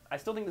have. I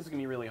still think this is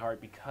gonna be really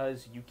hard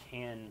because you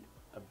can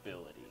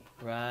ability.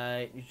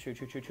 Right. True.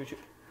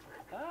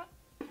 Ah,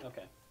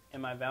 okay.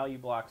 And my value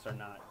blocks are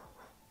not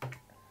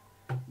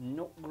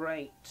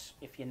great,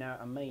 if you know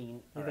what I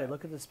mean. Levi, Alright.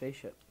 look at the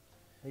spaceship.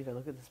 Levi,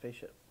 look at the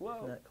spaceship. Whoa.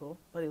 Isn't that cool?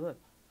 Buddy, look.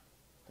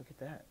 Look at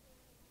that.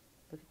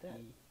 Look at that.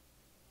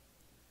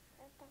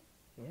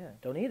 Yeah,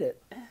 don't eat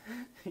it.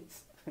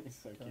 It's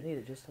so Don't cute. eat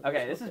it. Just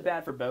Okay, just this look is at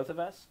bad for both of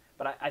us,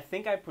 but I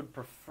think I would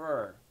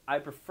prefer. I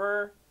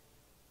prefer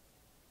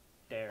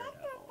Daredevil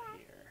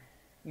here.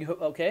 it. You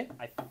okay?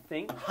 I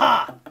think.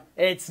 Ha!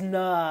 It's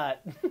not.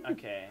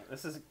 Okay,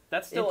 that's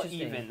still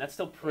Interesting. even. That's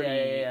still pretty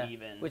Yeah.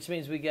 even. Which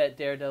means we get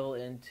Daredevil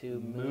into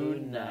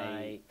Moon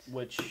Knight.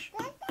 which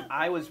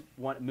I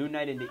Moon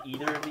Knight into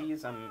either of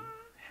these. I'm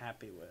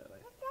happy with. I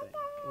think.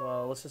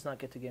 Well, let's just not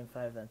get to game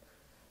 5 then.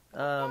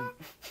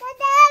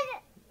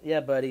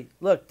 Yeah, buddy.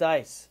 Look,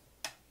 dice.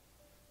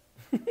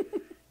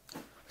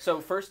 So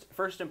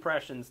first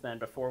impressions then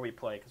before we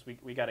play because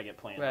we got to get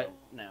playing Right.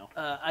 now.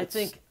 I It's-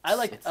 think I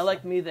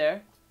like me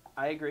there.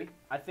 I agree.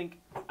 I think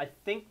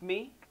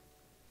me,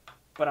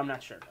 but I'm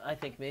not sure. I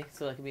think me.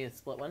 So that could be a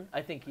split one.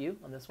 I think you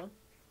on this one.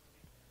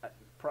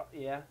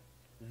 Yeah,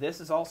 this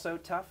is also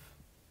tough.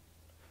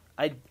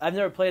 I've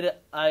never played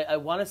it. I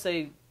want to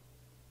say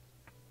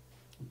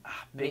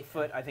me-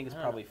 Bigfoot, I think is I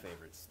don't probably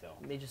favored still.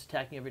 me just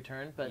attacking every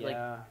turn, but Yeah.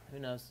 like who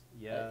knows?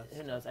 Yeah.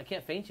 Who knows? I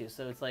can't feint you,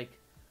 so it's like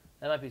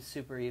that might be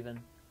super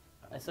even.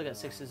 I still got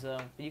 6s though.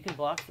 But you can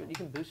block. You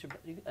can boost your.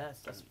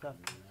 That's tough.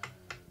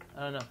 I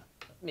don't know.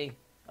 Me.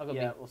 I'll go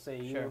Yeah, me. we'll say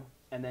you. Sure.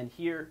 And then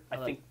here, I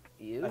like think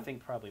you. I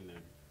think probably Moon.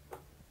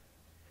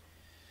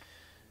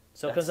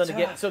 So it comes That's down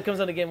to game. tough. So it comes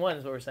down to game 1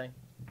 is what we're saying.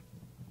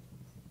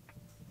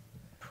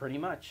 Pretty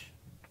much,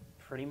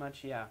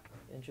 yeah.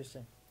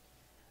 Interesting.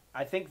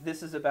 I think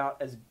this is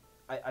about as.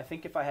 I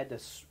think if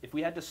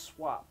we had to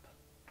swap,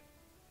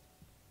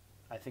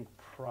 I think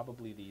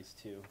probably these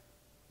two,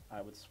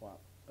 I would swap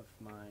of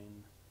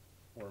mine,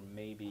 or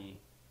maybe.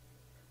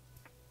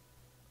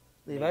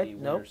 Levi? Maybe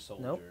Winter Nope.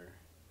 Soldier. Nope.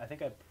 I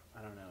think I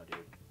don't know, dude.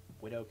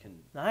 Widow can.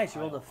 Nice.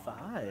 You rolled a pile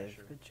on 5.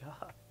 pressure. Good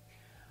job.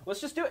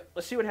 Let's just do it.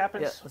 Let's see what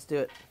happens. Yeah. Let's do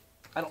it.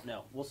 I don't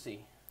know. We'll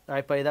see. All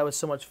right, buddy. That was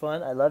so much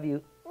fun. I love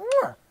you.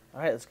 Mwah. All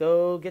right, let's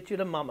go get you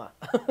to mama.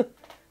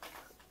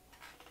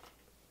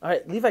 All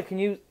right, Levi, can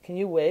you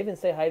wave and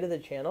say hi to the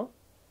channel?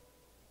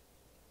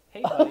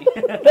 Hey, buddy.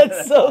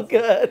 That's so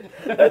good.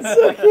 That's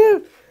so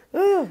cute.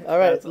 All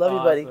right, That's love you,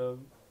 buddy.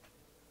 awesome.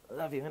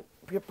 Love you.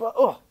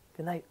 Oh,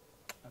 good night.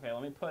 Okay,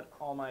 let me put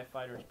all my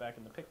fighters back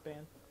in the pick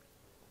band.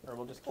 Or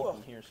we'll just keep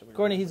them here. So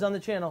Courtney, he's on the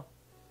channel.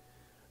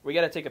 We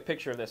got to take a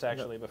picture of this,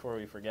 actually, before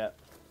we forget.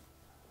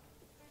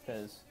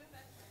 Because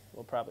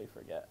we'll probably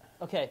forget.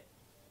 Okay.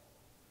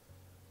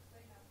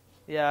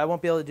 Yeah, I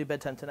won't be able to do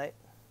bedtime tonight.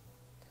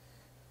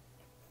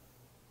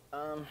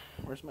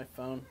 Where's my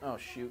phone? Oh,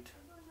 shoot.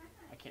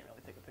 I can't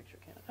really take a picture,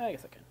 can I? I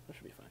guess I can. That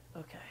should be fine.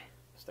 Okay.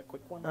 Just a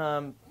quick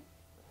one.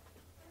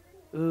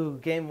 Ooh,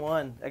 game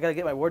 1. I gotta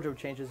get my wardrobe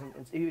changes.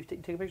 You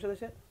take a picture of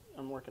this yet?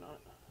 I'm working on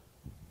it.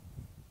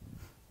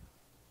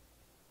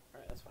 All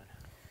right, that's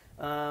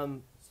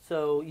fine.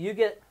 So you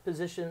get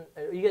position.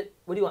 You get.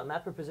 What do you want?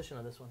 Map or position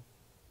on this one?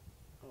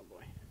 Oh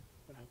boy,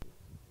 what happened?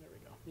 There we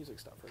go. Music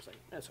stopped for a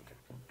second. That's okay.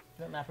 You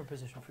want map or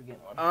position for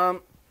game 1?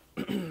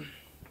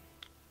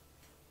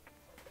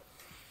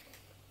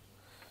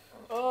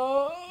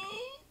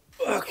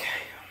 Okay.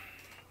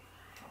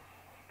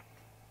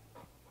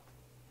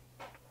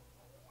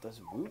 Does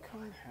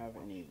Wukong have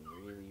any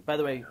really... By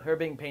the way, her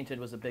being painted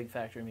was a big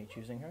factor in me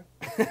choosing her.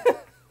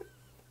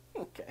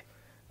 Okay.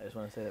 I just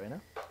want to say that right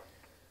now.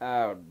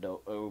 Oh,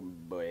 no. Oh,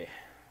 boy.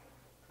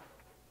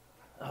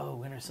 Oh,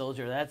 Winter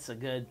Soldier. That's a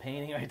good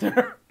painting right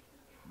there.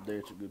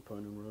 That's a good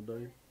painting right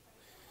there.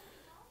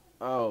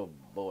 Oh,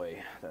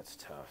 boy. That's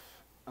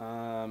tough.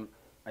 I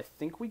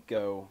think we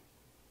go...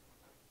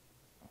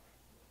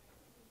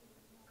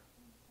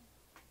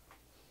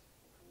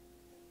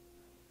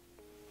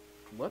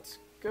 Let's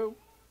go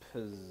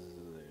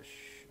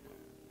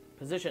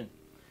Position.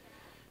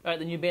 All right,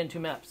 then you ban 2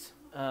 maps.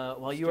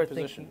 While you do are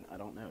position. thinking, I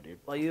don't know, dude.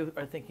 while you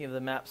are thinking of the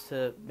maps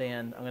to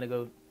ban, I'm gonna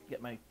go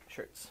get my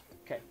shirts.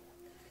 Okay.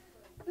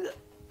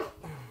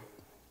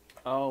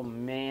 Oh,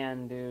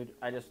 man, dude.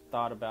 I just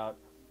thought about...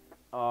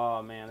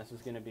 Oh, man, this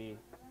is going to be...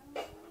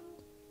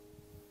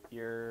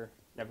 Never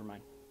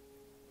mind.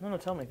 No,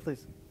 tell me,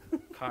 please.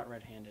 Caught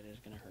red-handed is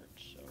going to hurt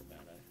so bad,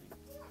 I think.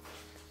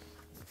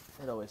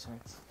 It always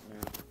hurts.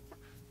 Yeah.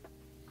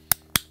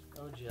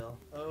 Oh, Jill.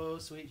 Oh,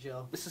 sweet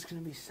Jill. This is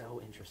going to be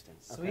so interesting.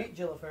 Sweet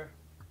Jillifer.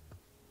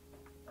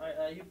 All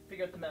right, you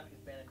figure out the map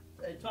you're banning.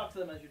 Talk to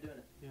them as you're doing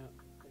it. Yeah.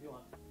 If you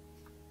want.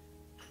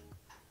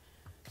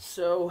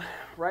 So,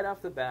 right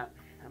off the bat,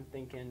 I'm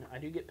thinking I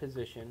do get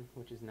position,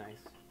 which is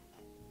nice.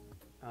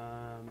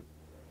 I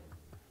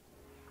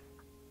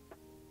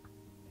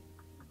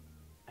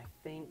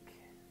think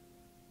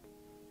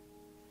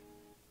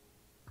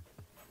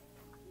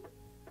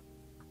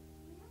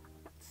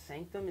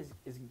Sanctum is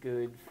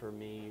good for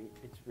me.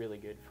 It's really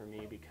good for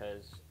me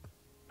because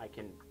I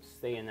can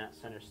stay in that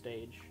center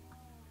stage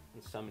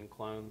and summon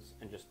clones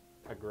and just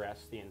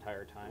aggress the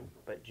entire time.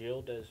 But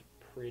Jill does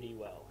pretty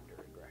well under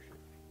aggression.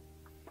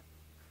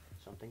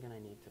 So I'm thinking I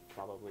need to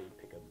probably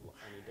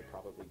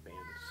ban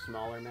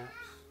smaller maps.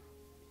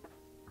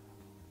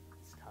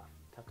 It's tough.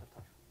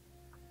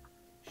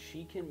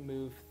 She can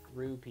move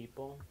through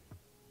people.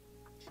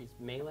 She's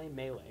melee,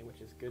 which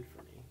is good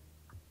for me.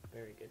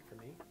 Very good for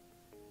me.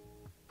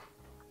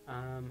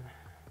 I'm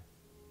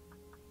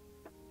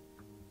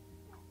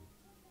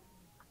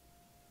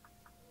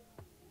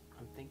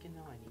thinking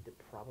though I need to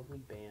probably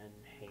ban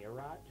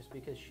Hayarot just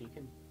because she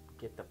can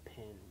get the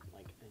pin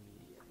like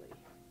immediately.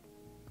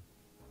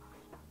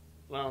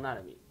 Well, not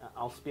immediately.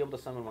 I'll be able to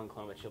summon one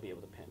clone, but she'll be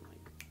able to pin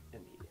like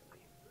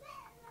immediately.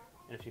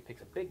 And if she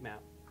picks a big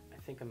map, I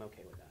think I'm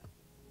okay with that.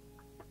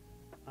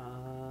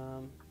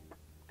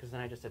 Because then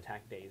I just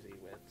attack Daisy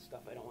with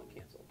stuff I don't want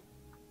canceled.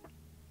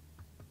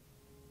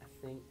 I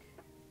think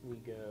we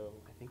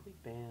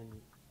ban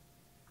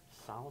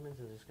Solomon's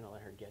is just going to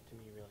let her get to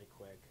me really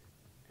quick,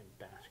 and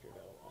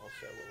Baskerville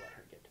also will let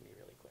her get to me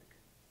really quick.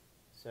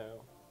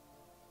 So,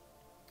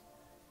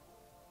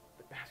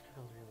 but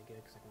Baskerville's really good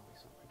because I can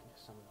just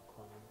summon a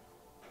clone,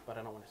 but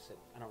I don't really want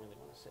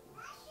to sit in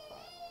this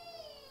spot.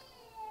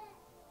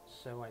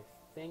 So I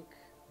think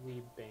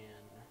we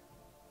ban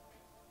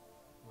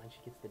when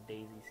she gets the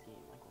Daisy scheme,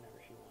 like whenever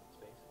she wants,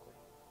 basically.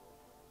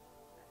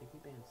 I think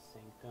we ban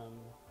Sanctum.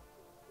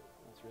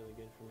 That's really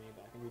good for me,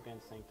 but I think we ban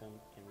Sanctum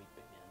and we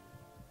ban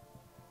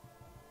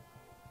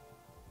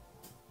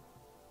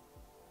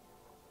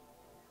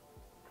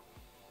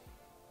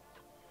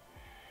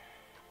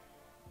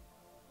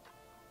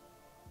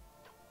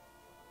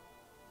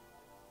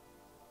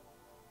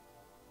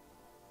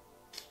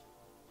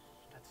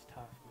That's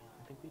tough, man.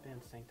 I think we ban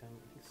Sanctum.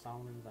 I think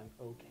Solomon's I'm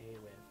okay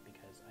with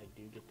because I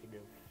do get to go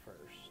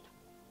first.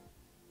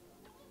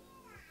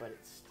 But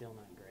it's still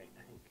not great,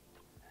 I think.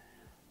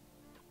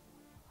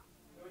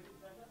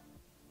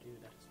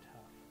 Dude, that's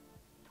tough.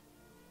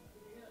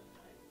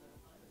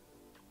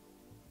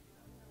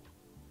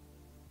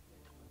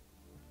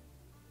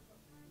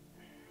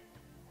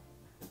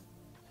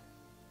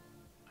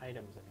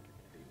 Items, I think,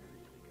 are going to be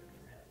really good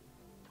for him.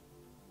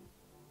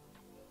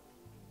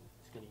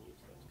 He's going to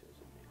use those to his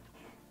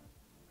advantage.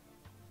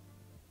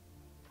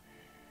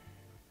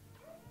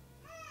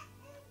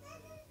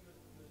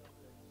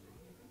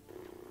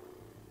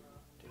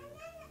 Dude,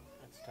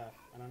 that's tough.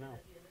 I don't know.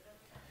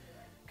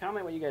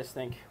 Comment what you guys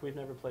think. We've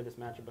never played this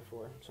matchup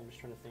before, so I'm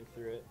just trying to think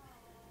through it.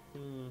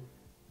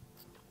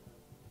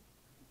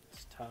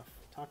 It's tough.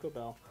 Taco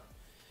Bell.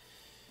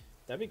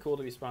 That'd be cool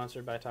to be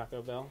sponsored by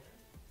Taco Bell.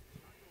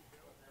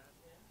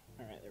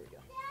 Alright, there we go.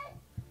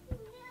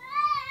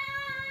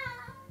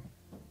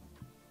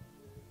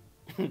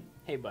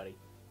 Hey, buddy.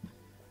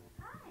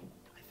 Hi.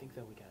 I think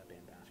that we gotta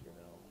ban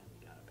Baskerville, and we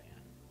gotta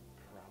ban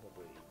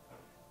probably.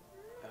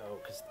 Oh,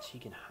 because he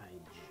can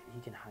hide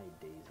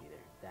Daisy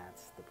there.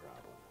 That's the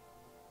problem.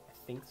 I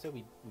think so.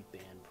 We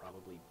ban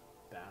probably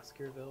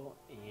Baskerville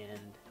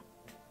and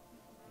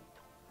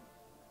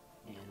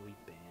we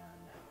ban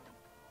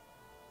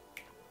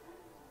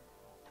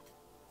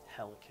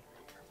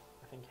Helicarrier.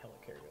 I think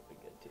Helicarrier will be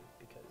good too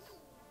because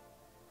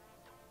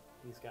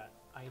he's got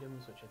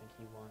items which I think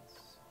he wants.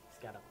 He's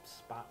got a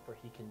spot where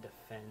he can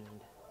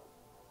defend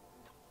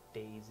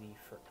Daisy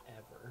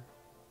forever.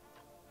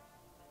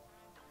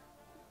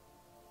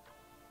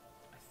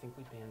 I think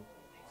we banned.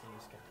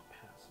 He's got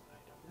passive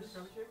items.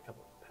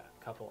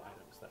 Couple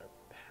items that are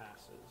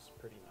passes,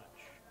 pretty much.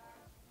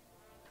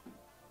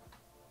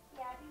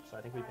 Yeah, So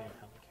I think we banned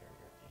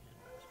Helicarrier and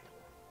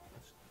Baskerville.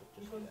 Let's just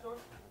do that. I don't know.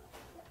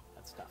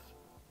 That's tough.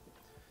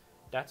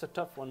 That's a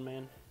tough one,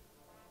 man.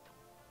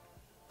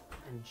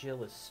 And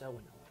Jill is so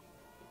annoying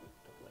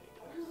to play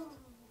against.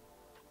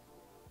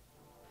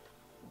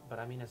 But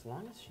I mean, as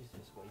long as she's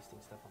just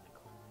wasting stuff on the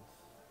clones,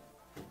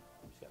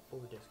 she's got 4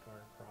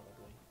 discard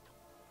probably.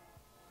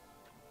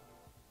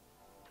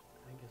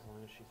 I think as long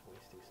as she's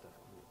wasting stuff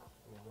on the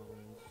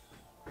clones,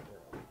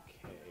 we're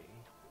okay.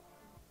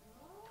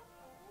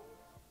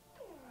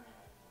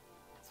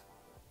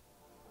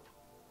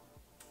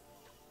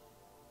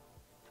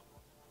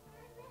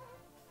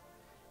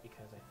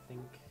 Because I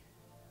think I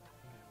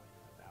win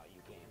the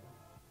value game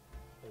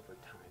over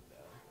time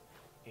though,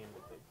 and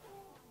with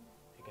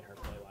making her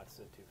play lots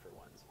of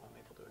 2-for-1s if I'm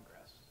able to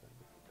aggress. So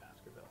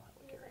Baskerville,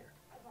 Helicarrier.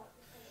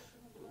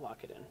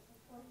 Lock it in.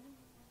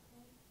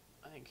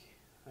 I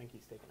think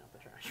he's taking out the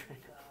trash right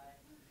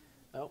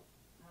now. Oh,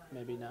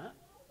 maybe not.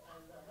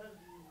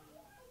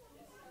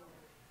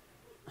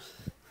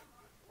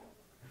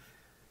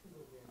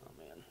 Oh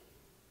man.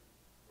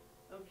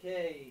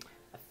 Okay.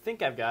 I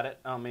think I've got it.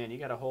 Oh man, you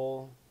got a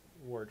whole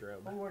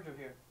wardrobe. One wardrobe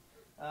here.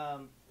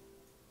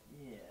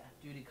 Yeah,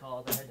 duty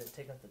called. I had to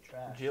take out the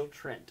trash. Jill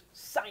Trent,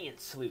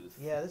 Science Sleuth.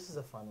 Yeah, this is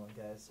a fun one,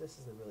 guys. This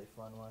is a really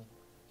fun one.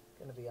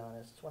 Gonna be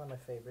honest, it's one of my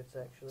favorites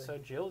actually. So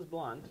Jill is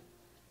blonde.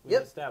 We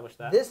Yep. established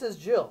that. This is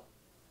Jill.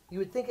 You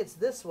would think it's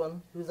this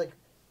one who's like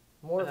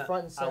more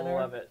front and center. I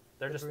love it.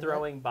 They're The just brunette.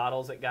 throwing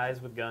bottles at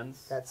guys with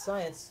guns. That's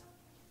science.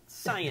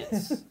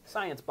 Science.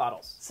 Science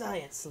bottles.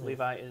 Science.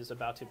 Levi is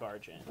about to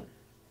barge in.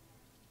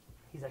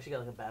 He's actually got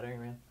like a battering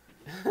ram.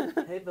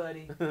 Hey,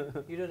 buddy.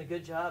 You're doing a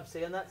good job.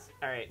 Stay on that.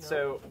 All right, No.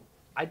 so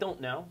I don't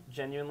know,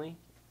 genuinely.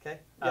 Okay.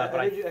 Yeah, I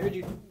heard you. I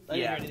didn't yeah,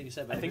 hear anything you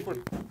said. But I think heard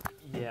we're.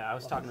 Yeah, I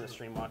was talking to the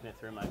stream, walking it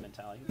through my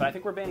mentality. But I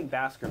think we're banning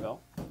Baskerville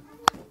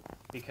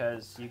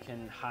because you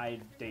can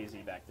hide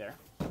Daisy back there.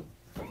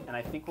 And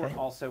I think we're Okay.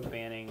 also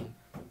banning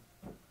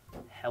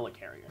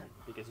Helicarrier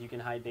because you can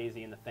hide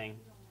Daisy in the thing.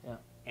 Yeah.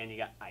 And you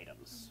got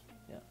items.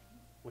 Yeah.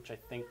 Which I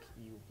think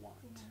you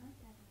want.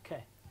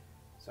 Okay.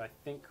 So I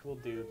think we'll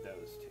do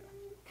those two.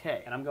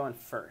 Okay. And I'm going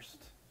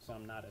first, so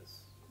I'm not as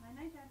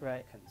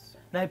Right.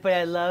 concerned. Night boy,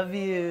 I love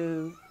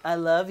you. I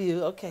love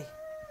you. Okay.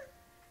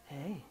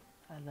 Hey,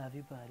 I love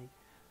you, buddy.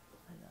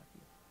 I love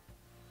you.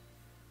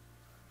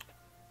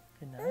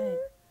 Good night.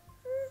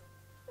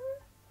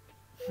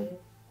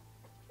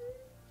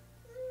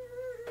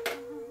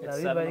 It's Love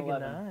you, buddy. Good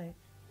 7-11. night.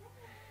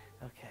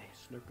 Okay.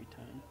 Slurpee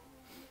time.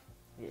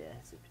 Yeah,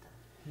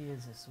 he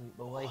is a sweet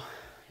boy.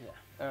 Yeah.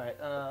 All right.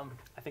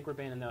 I think we're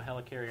banning though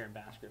Helicarrier and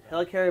Baskerville.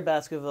 Helicarrier,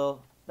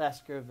 Baskerville.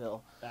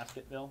 Basketville.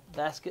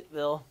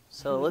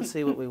 So let's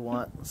see what we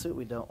want. Let's see what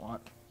we don't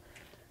want.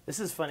 This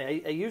is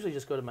funny. I usually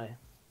just go to my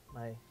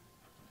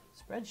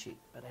spreadsheet,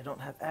 but I don't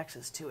have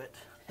access to it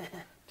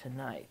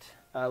tonight.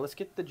 Let's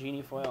get the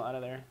Genie foil out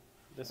of there.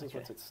 This is Okay.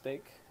 what's at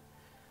stake.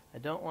 I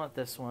don't want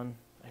this one.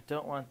 I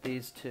don't want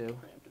these two.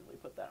 Preemptively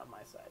put that on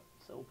my side.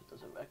 So we'll put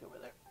those back over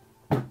there.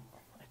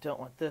 I don't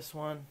want this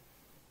one.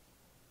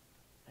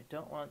 I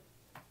don't want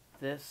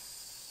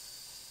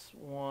this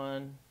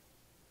one.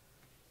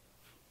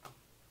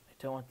 I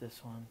don't want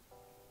this one.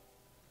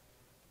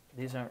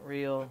 These aren't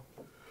real.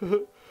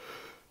 And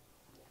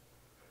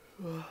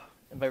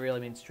by real, I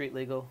mean street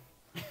legal.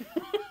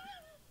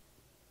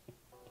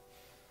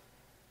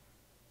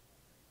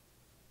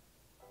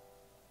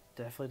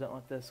 Definitely don't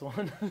want this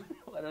one.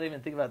 I don't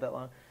even think about it that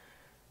long.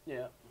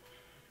 Yeah.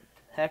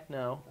 Heck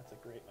no. That's a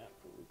great map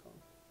for Wukong.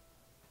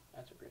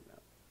 That's a great map.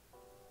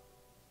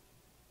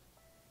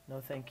 No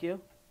thank you.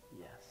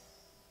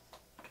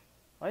 Yes.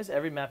 Why is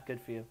every map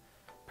good for you?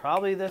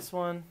 Probably this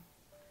one.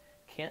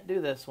 Can't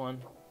do this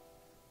one.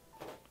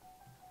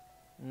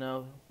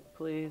 No,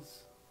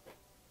 please.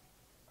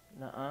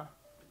 Nuh-uh.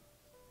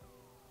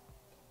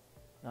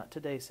 Not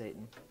today,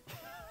 Satan.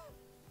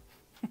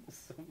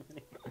 So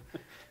many.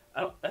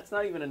 That's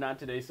not even a not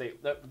today say.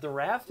 The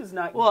raft is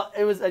not. Well,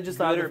 it was. I just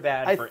thought Good or of,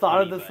 bad I for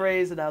thought of the anybody.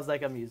 phrase and I was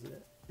like, I'm using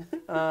it.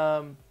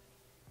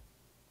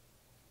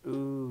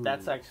 Ooh.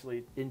 That's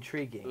actually.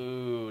 intriguing.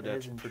 Ooh, That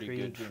that's is pretty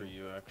good for intriguing.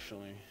 you,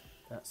 actually.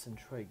 That's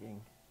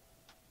intriguing,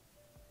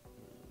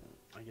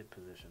 I get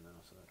position though,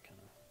 so that kind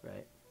of.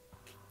 right?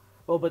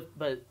 Well, but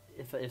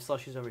if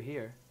Slushy's over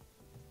here,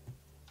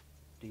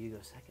 do you go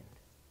second?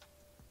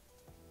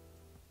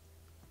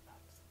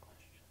 That's the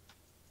question.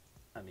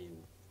 I mean,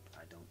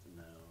 I don't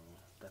know.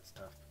 That's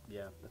tough.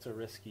 Yeah, that's a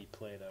risky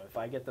play, though. If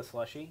I get the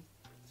slushy,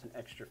 it's an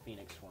extra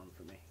Phoenix Swarm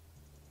for me.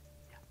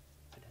 Yeah,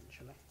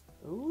 potentially.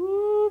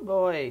 Ooh,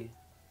 boy.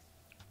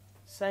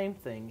 Same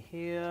thing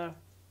here.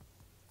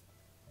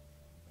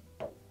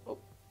 Oh,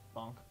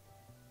 bonk.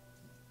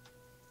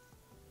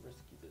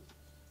 Risky business.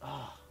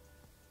 Oh,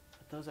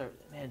 but those are,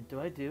 man, do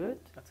I do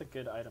it? That's a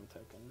good item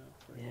token, though.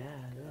 For you.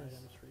 Yeah, it Good is.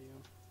 items for you.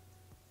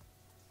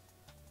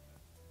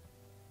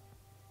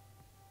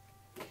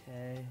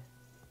 Okay.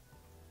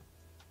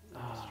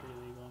 Mystery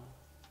Legal.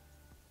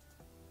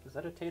 Is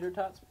that a Tater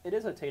Tots? It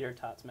is a Tater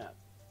Tots map.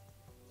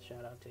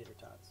 Shout out Tater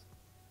Tots.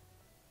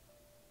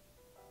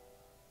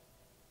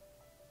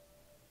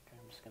 Okay,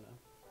 I'm just gonna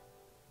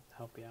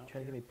help you out.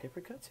 Trying to give me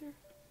paper cuts here?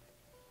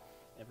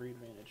 Every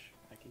advantage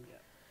I can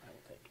get, I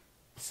will take.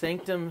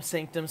 Sanctum,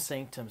 sanctum,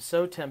 sanctum.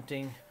 So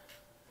tempting,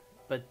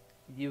 but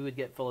you would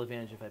get full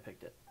advantage if I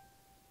picked it.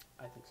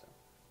 I think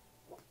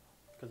so.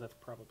 Because that's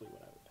probably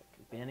what I would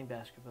pick. Banning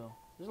Baskerville.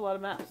 There's a lot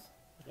of maps.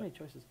 There's many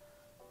choices.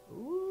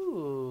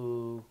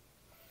 Ooh.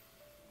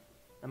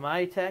 Am I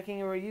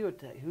attacking or are you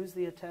attacking? Who's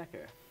the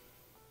attacker?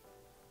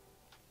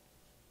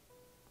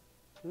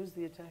 Who's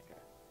the attacker?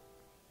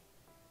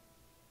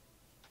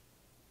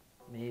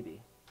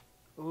 Maybe.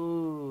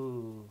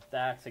 Ooh.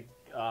 That's a,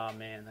 oh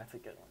man, that's a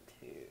good one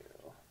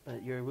too.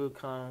 But you're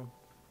Wukong,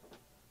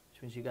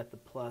 which means you got the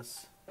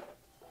plus.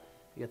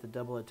 You got the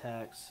double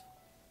attacks.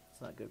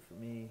 It's not good for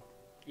me.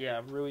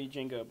 Yeah, Rui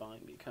Jingo Bang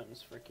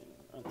becomes freaking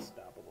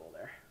unstoppable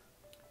there.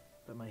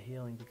 But my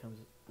healing becomes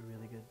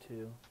really good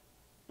too.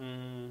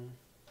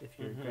 If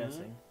you're Mhm.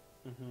 aggressing.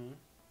 Mm-hmm.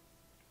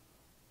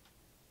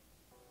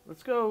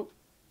 Let's go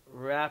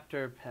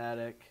Raptor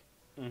Paddock.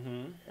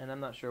 Mm-hmm. And I'm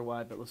not sure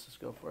why, but let's just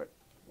go for it.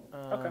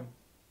 Okay.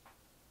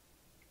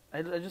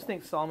 I just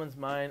think Solomon's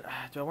Mine.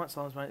 Do I want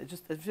Solomon's Mine?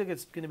 I feel like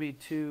it's going to be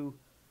too.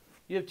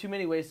 You have too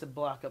many ways to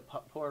block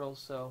up portals,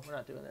 so we're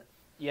not doing it.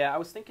 Yeah, I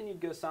was thinking you'd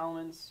go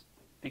Solomon's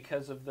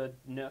because of the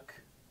Nook,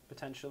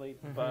 potentially.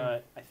 Mhm.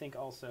 But I think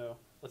also,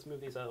 let's move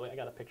these out of the way. I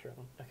got a picture of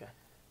them. Okay.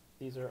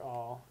 These are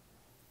all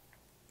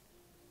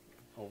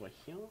over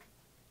here.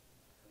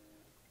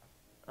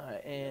 All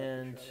right, Yeah,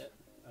 and picture of it.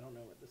 I don't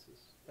know what this is.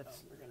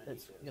 it's We're gonna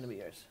it's need going to be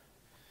this.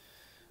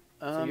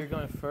 yours. So you're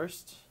going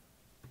first.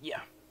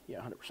 Yeah. Yeah,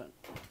 100%.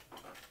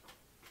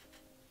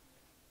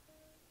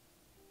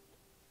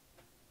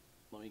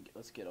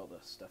 Let's get all the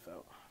stuff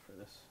out for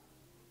this.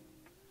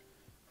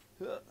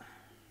 I'll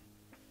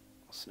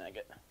snag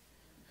it.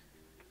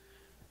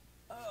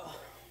 Oh.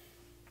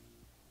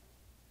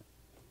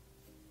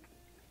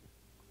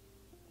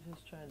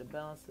 Just trying to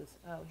balance this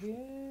out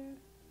here.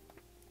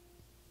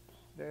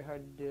 Very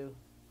hard to do.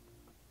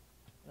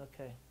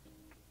 Okay.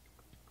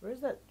 Where's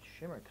that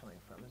shimmer coming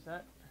from? Is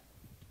that...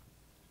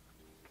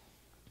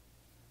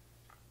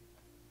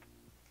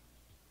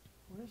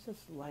 Where's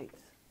this light?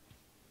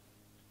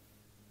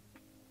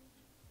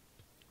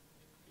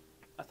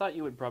 I thought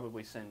you would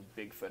probably send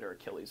Bigfoot or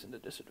Achilles into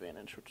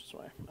disadvantage, which is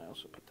why I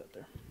also put that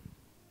there.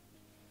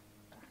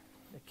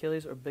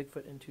 Achilles or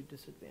Bigfoot into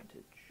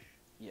disadvantage.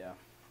 Yeah.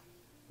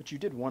 But you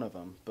did one of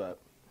them, but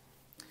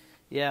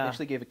Yeah. you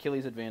actually gave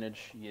Achilles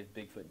advantage, you gave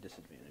Bigfoot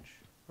disadvantage.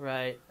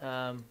 Right.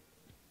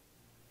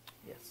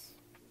 Yes.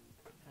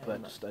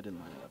 But I didn't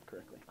line it up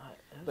correctly.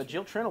 That's But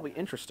Jill Trent will be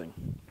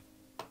interesting.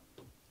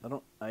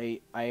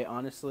 I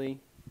honestly,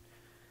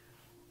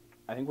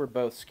 I think we're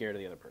both scared of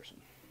the other person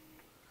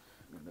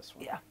in this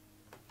one. Yeah.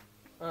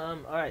 All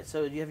right.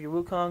 So do you have your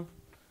Wukong?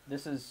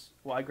 This is,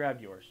 well, I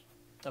grabbed yours.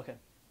 Okay.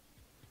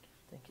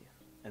 Thank you.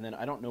 And then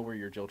I don't know where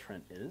your Jill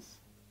Trent is.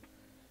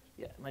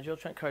 Yeah, my Jill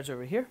Trent card's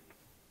over here.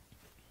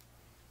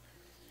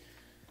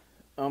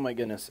 Oh my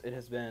goodness, it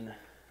has been,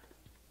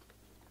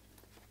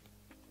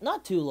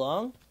 Not too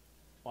long.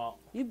 well,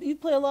 You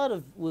play a lot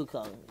of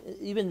Wukong.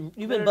 You've been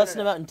no, busting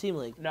no. them out in Team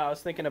League. no, I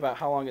was thinking about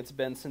how long it's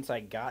been since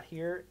I got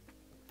here,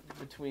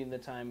 between the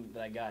time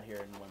that I got here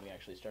and when we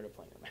actually started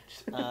playing the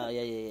match.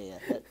 Yeah.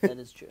 That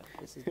is true.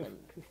 This has been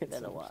It's a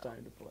so while. much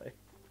time to play.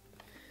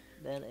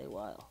 Been a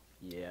while.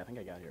 Yeah, I think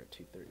I got here at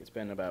 2:30. It's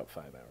been about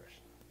 5 hours.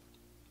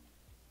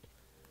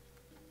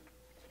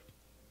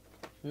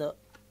 No.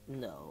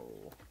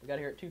 I got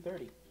here at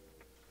 2:30.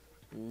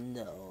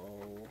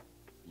 No.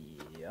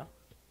 Yeah.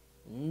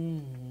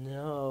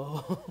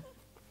 No.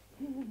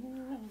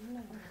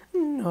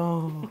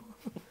 No.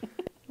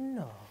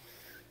 No.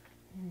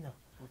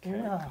 Okay.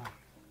 No.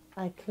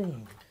 I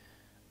clean.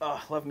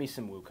 Oh, love me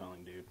some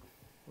Wukong, dude.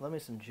 Love me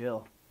some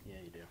Jill. Yeah,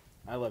 you do.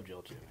 I love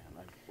Jill too,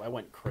 man. I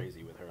went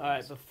crazy with her. All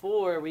right,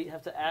 before we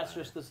have to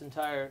asterisk this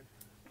entire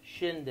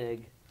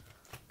shindig,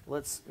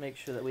 let's make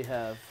sure that we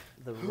have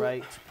the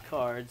right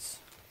cards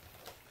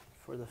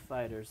for the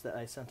fighters that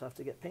I sent off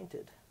to get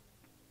painted.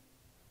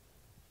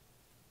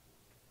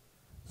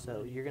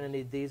 So you're going to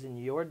need these in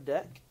your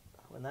deck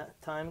when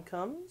that time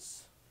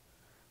comes.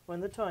 When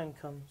the time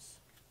comes.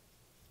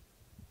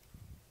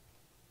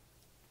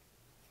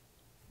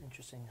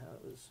 Interesting how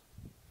it was.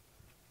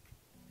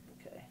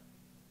 Okay.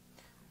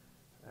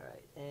 All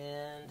right.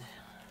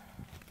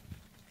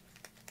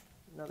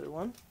 another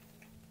one.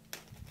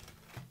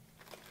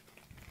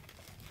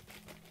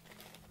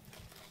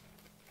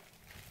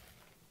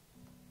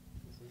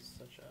 This is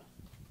such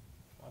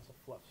a lots of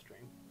fluff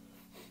stream.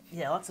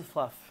 Yeah, lots of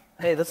fluff.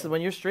 Hey, this is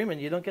when you're streaming.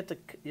 You don't get to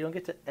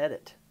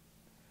edit.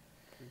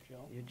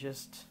 You're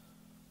just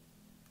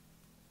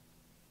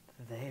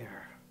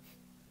there.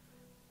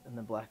 And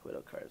the Black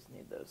Widow cards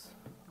need those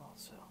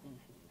also.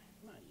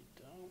 Mm-hmm. No, you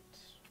don't.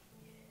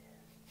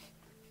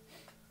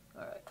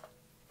 Yeah. All right.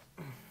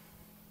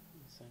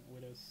 Saint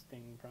Widow's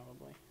Sting,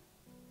 probably.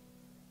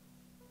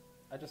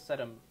 I just set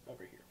him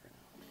over here for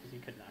now because you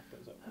could knock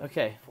those over.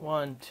 Okay.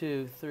 1,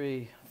 2,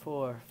 3,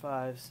 4,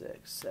 5,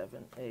 6,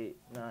 7, 8,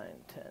 9,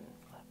 10, 11.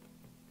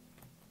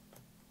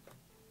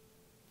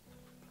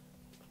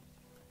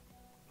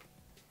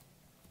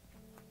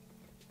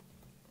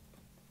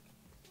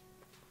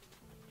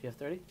 Do you have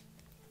 30?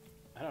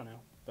 I don't know,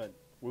 but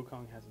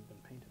Wukong hasn't been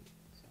painted,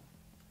 so.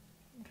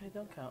 Okay,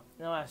 don't count.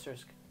 No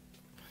asterisk.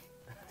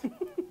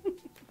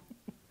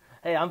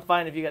 Hey, I'm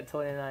fine if you got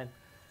 29.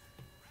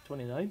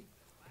 29?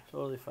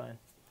 Totally fine.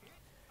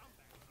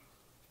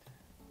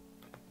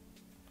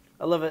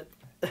 I love it.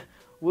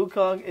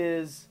 Wukong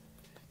is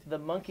the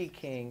Monkey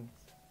King,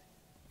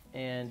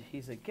 and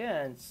he's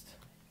against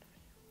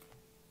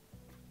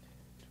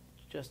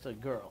just a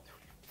girl.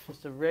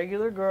 Just a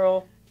regular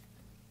girl.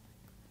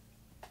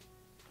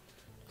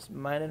 Just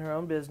minding her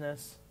own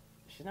business.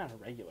 She's not a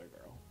regular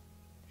girl.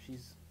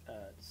 She's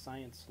a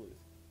science sleuth.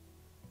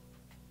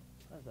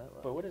 How does that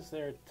look? But what is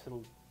there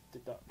to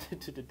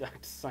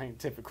deduct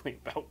scientifically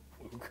about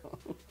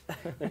Wukong?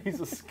 That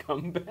he's a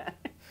scumbag?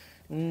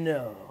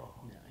 No.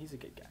 No, he's a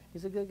good guy.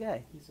 He's a good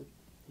guy. He's a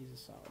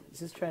solid.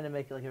 He's just trying to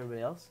make it like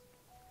everybody else.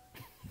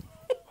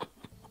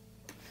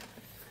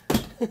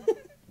 Okay.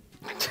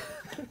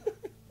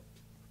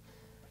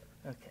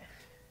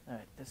 All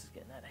right, this is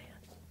getting out of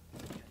hand.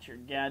 You got your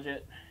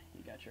gadget.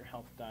 You got your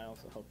health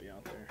dials to help you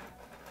out there.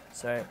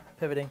 Sorry,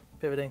 pivoting. We're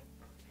pivoting.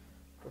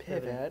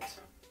 Pivot.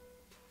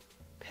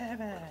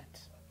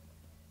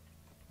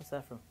 What's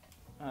that from?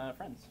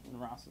 Friends. When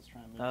Ross is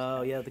trying to move.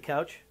 Oh, yeah, the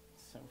couch.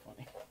 So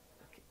funny.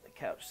 The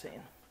couch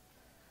scene.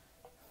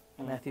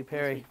 Mm, Matthew this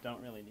Perry. we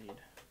don't really need.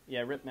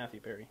 Yeah, rip Matthew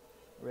Perry.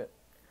 Rip.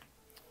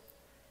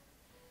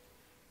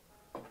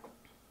 All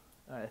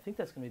right, I think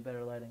that's going to be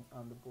better lighting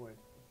on the board.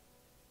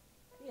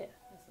 Yeah,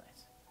 that's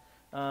nice.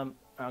 I'm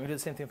going to do the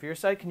same thing for your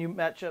side. Can you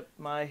match up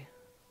my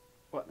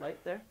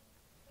light there?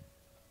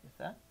 With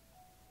that?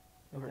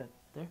 With that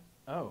there?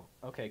 Oh,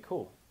 okay,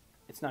 cool.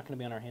 It's not going to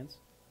be on our hands?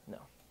 No.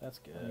 That's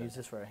good. I'm going to use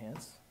this for our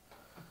hands.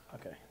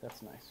 Okay,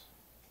 that's nice.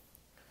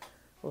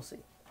 We'll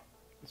see.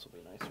 This will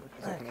be nicer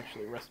because I can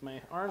actually rest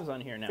my arms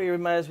on here now. Figure we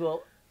might as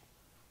well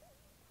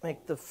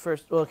make the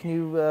first... Well, can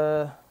you...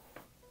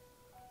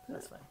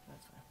 That's fine.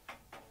 That's fine.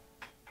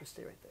 Just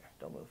stay right there.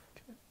 Don't move.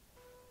 Okay.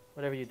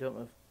 Whatever you don't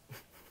move.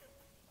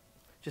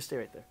 Just stay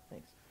right there.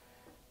 Thanks.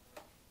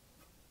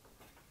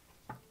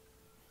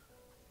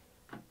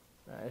 All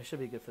right, it should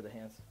be good for the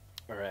hands.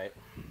 All right.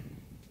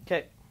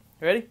 Okay,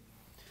 you ready?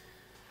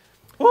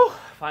 Woo!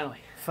 Finally.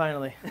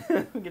 Finally.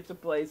 We get to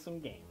play some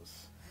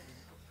games.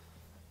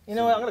 You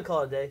know what? I'm going to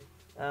call it a day.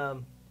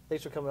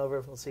 Thanks for coming over.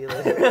 We'll see you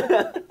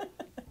later.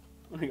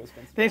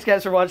 Thanks,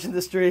 guys, for watching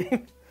the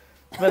stream.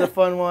 It's been a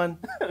fun one.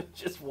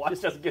 Just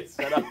watch us get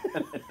set up.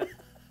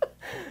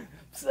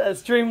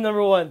 Stream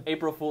number 1.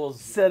 April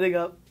Fool's. Setting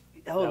up.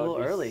 Oh, a That little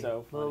would be early.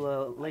 so a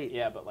little late.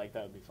 Yeah, but like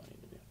that would be funny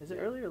to do. Is it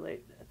early or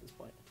late at this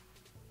point?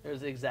 Or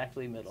is it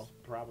exactly middle?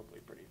 It's probably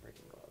pretty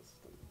freaking close.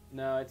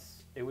 No,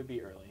 it would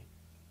be early.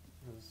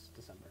 It was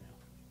December now.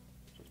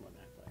 So it's more than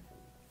halfway from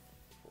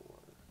 4.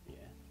 Yeah,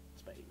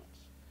 it's about 8 months.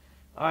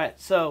 All right,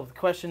 so the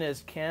question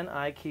is, can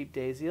I keep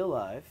Daisy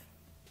alive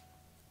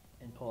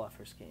and pull off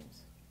her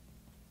schemes?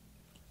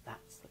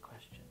 That's the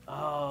question.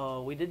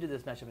 Oh, we did do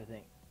this matchup, I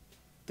think.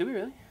 Did we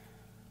really?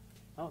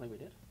 I don't think we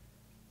did.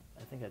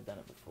 I think I've done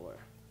it before.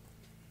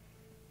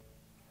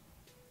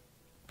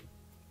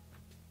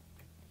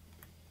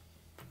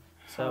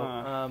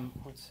 So,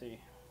 let's see.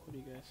 What do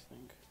you guys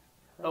think?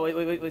 Oh,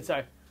 wait,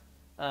 sorry.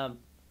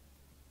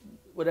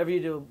 Whatever you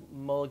do,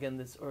 mulligan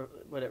this, or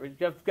whatever.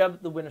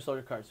 Grab the Winter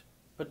Soldier cards.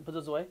 Put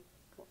those away.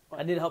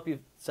 I need to help you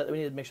set. We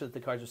need to make sure that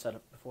the cards are set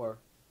up before.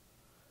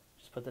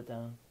 Just put that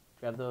down.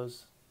 Grab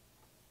those.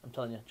 I'm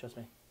telling you, trust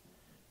me.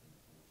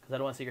 Because I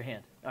don't want to see your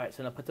hand. All right,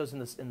 so now put those in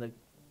the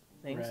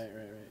things. Right.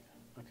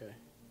 Okay.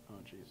 Oh,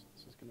 jeez.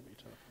 This is going to be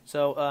tough.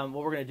 So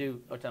what we're going to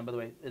do, O-Town, by the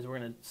way, is we're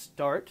going to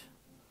start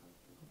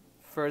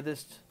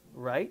furthest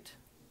right.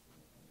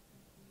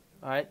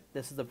 All right,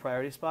 this is the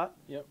priority spot.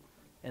 Yep.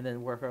 And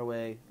then work our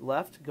way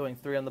left, going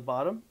 3 on the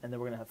bottom, and then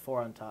we're going to have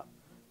 4 on top.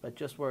 But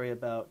just worry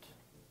about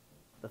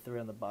the 3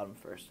 on the bottom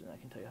first, and I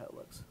can tell you how it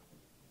looks.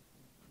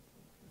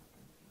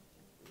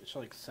 Should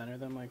I like center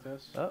them like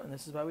this? Oh, and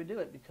this is why we do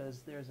it, because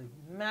there's a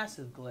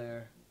massive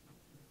glare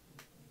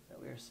that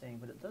we are seeing,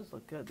 but it does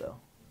look good, though.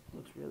 It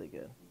looks really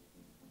good.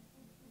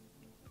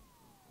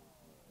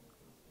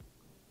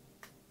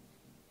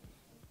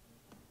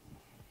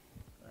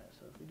 All right,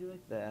 so if we do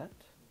like that.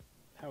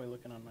 How are we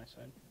looking on my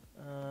side?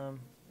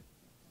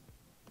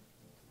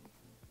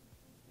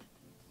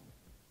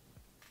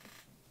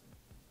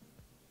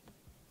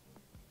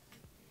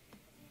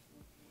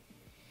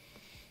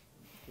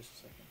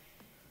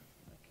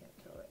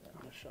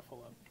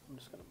 shuffle up. I'm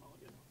just gonna mulligan.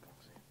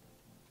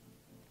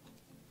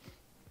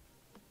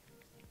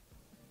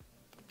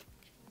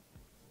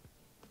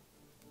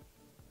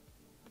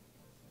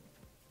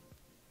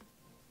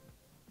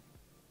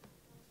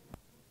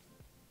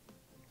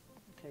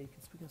 Okay,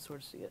 we can sort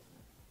of see it.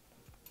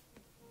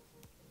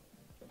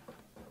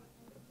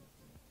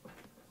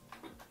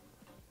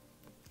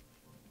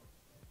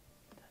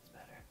 That's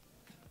better.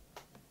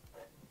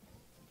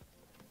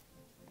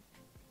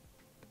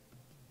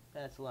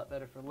 That's a lot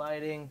better for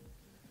lighting.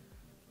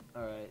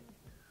 All right.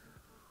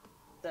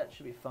 That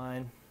should be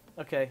fine.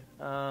 Okay.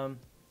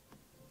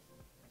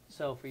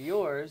 So for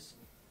yours,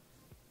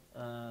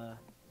 I'm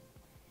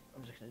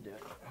just gonna do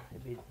it.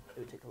 It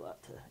would take a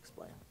lot to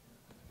explain.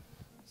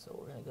 So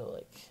we're gonna go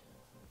like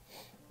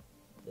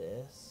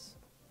this,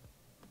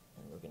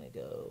 and we're gonna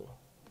go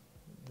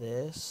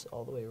this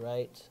all the way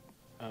right.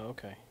 Oh,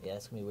 okay. Yeah,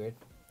 it's gonna be weird.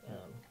 And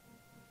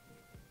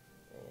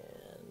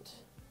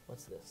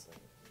what's this thing?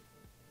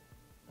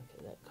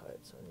 Okay, that card.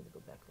 So I need to go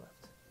back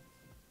left.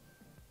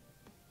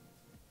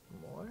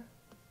 More.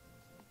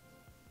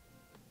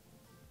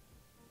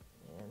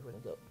 And we're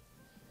gonna go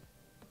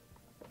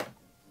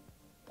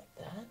like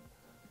that.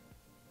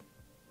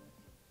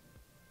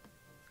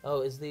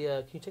 Oh, is the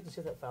can you check to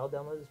see if that file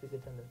downloaded? It's a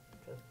good time to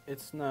try.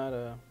 It's not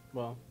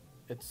well,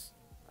 it's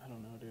I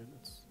don't know, dude.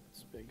 It's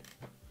big.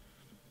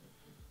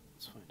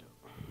 Let's find out.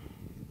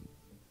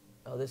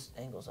 Oh, this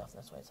angle's off.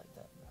 That's why it's like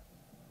that.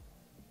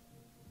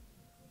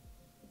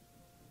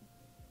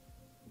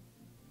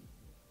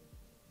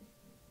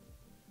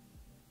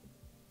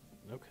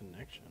 No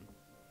connection.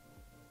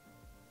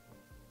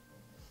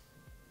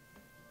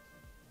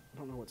 I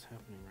don't know what's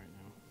happening right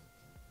now.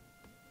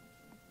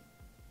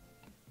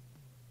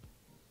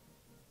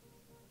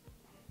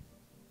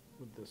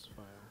 With this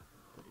file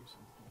that you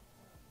sent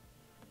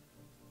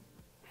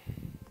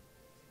me.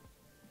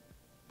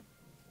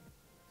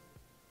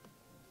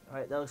 All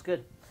right, that looks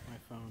good. My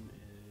phone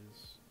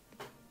is...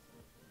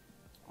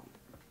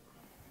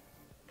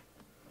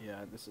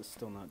 Yeah, this is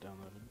still not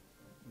downloaded,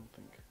 I don't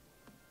think.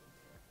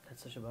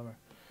 That's such a bummer.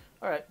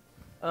 All right.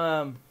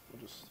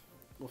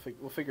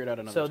 We'll figure it out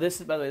another So time. this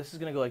is, by the way, this is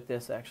gonna go like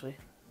this. Actually,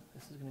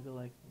 this is gonna go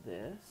like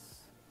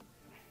this.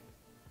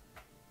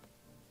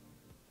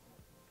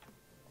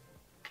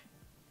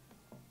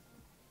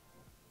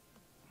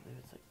 Maybe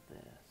it's like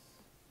this.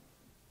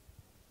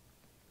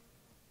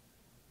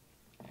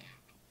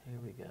 Here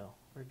we go.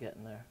 We're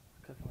getting there.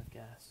 We're cooking with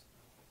gas.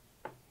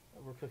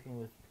 We're cooking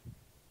with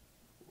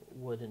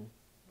wood and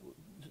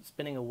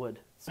spinning a wood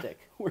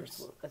stick.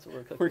 That's what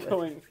we're cooking. We're with.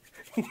 going.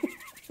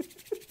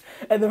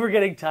 And then we're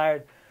getting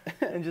tired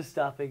and just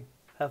stopping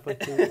halfway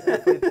through.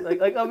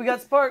 Like, oh, we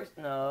got sparks.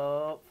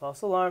 No,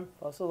 false alarm.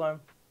 False alarm.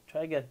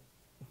 Try again.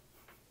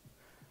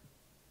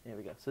 There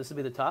we go. So this will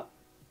be the top.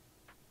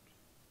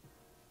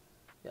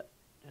 Yep,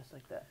 just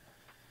like that.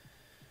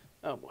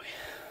 Oh boy.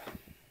 I'm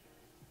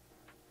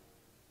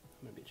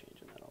gonna be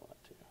changing that a lot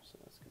too, so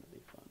that's gonna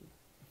be fun.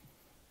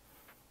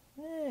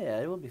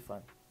 Yeah, it will be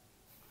fun.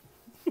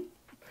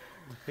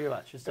 Here,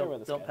 watch. Just Bear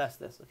with don't us, pass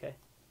this, okay?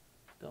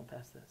 Don't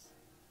pass this.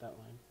 That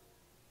line.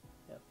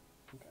 Yep.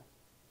 Okay.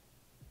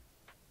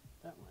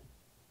 That line.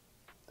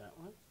 That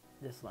one.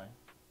 This line.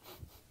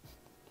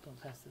 Don't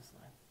pass this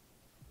line.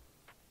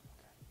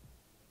 Okay.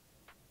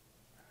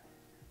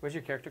 Where's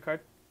your character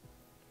card?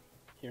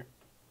 Here.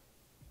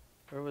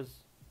 Where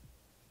was...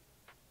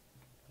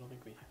 I don't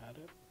think we had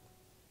it.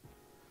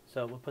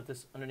 So we'll put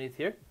this underneath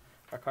here.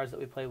 Our cards that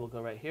we play will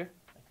go right here,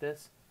 like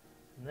this,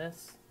 and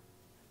this.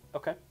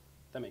 Okay.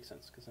 That makes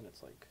sense, because then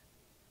it's like...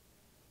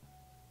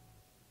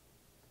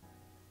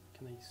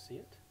 Can they see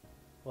it?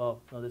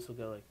 Well, no, this will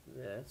go like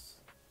this,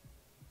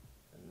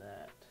 and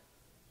that.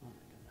 Oh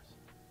my goodness.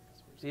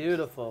 That's where it's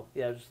Beautiful.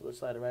 Yeah, just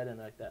slide it right in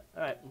like that.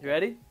 All right, you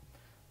ready?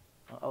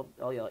 I'll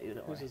yell at you,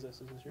 don't worry. Whose is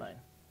this? Is this yours? Mine.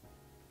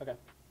 Okay.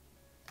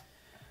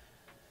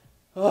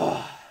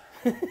 Oh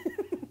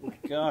my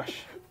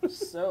gosh.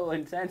 So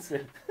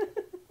intensive.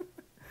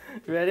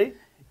 Ready?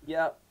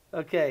 Yep.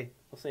 Okay.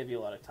 We'll save you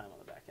a lot of time on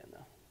the back end,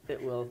 though. It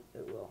will.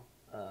 It will.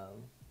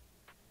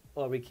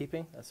 Oh, are we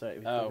keeping? That's right.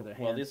 We Oh, with our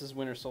well, hand. this is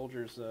Winter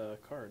Soldier's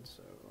card,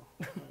 so...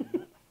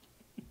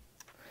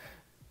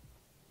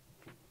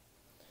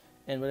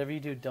 And whatever you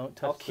do, don't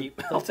touch. I'll keep.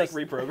 Don't I'll take touch-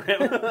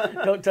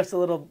 reprogram. Don't touch the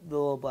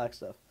little black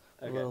stuff.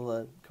 Okay. The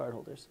little card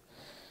holders.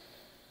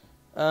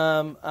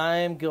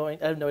 I'm going.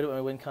 I have no idea what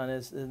my win con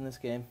is in this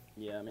game.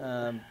 Yeah, I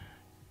mean...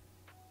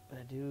 But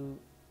I do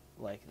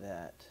like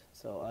that,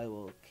 so I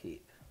will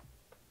keep.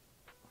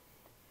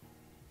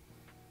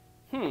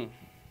 You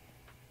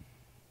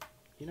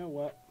know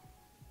what?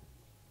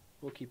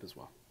 We'll keep as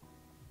well.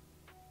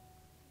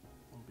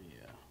 We'll be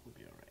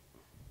all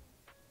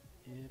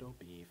right. It'll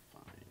be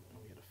fine. Oh,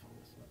 we gotta fill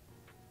this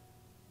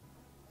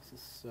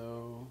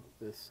up.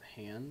 This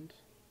hand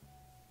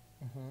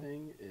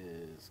thing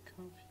is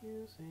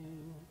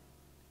confusing.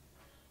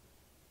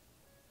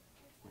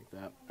 Like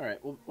that. All right,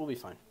 we'll be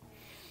fine.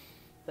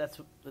 That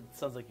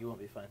sounds like you won't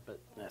be fine, but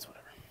That's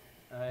whatever.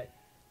 all right,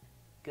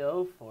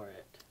 go for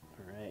it.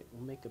 All right,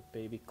 we'll make a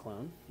baby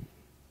clone.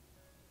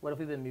 What if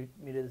we've been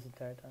muted this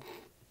entire time?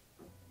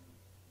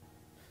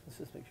 Let's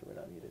just make sure we're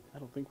not muted. I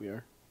don't think we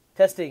are.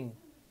 Testing.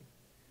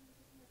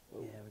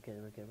 Whoa. Yeah, we're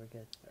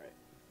good. All right.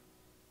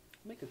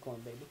 Make a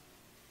clone, baby.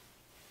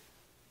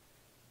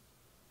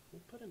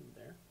 We'll put him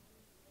there.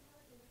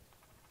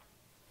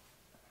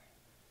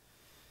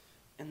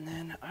 And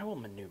then I will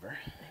maneuver.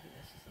 Maybe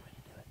this is the way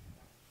to do it.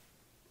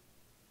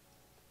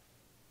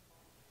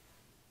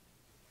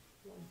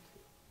 1, 2,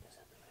 Is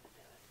that the way to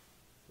do it?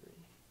 3,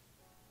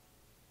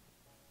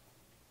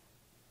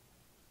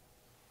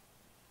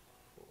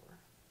 4.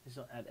 Just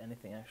don't add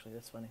anything, actually.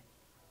 That's funny.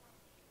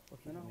 Look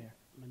at Then them I'll here.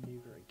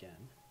 maneuver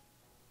again.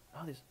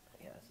 Oh, these.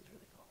 Yeah, this is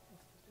really cool.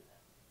 Let's do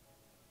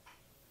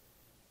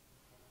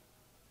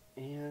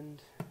that.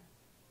 And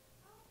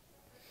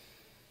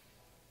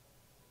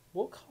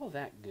we'll call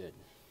that good.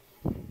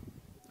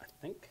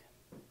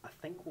 I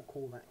think we'll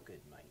call that good,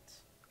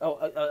 mates.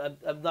 Oh,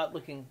 I'm not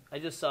looking. I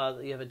just saw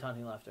that you have a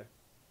taunting laughter.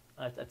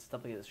 That's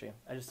stop looking at the stream.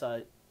 I just saw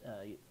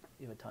you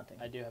have a taunting.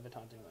 I do have a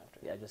taunting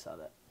laughter. Yeah, I just saw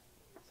that.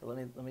 So let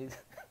me. Are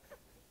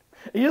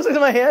you just looking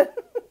at my hand?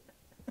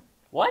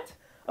 What?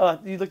 Oh,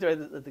 you looked right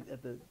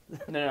at the.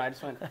 No, I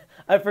just went.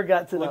 I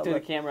forgot to Looked not at the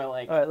look. camera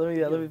like. All right, let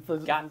me.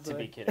 Flip Got this to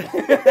away. be kidding.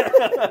 Would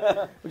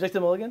you like the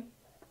mulligan?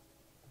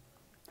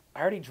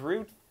 I already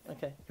drew.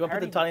 Okay. You want to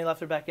put the taunting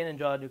laughter back in and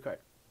draw a new card?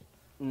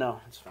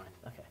 No, it's fine.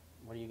 Okay.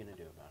 What are you gonna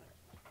do about it?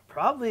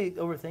 Probably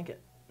overthink it.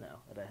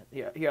 No.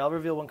 Here, I'll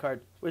reveal one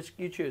card. Which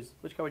you choose.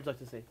 Which card would you like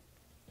to see?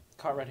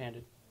 Caught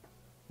red-handed.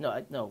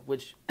 No.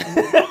 Which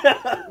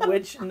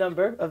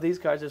number of these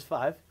cards? There's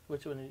 5.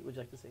 Which one would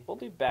you like to see? We'll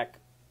do back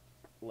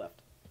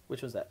left.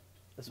 Which was that?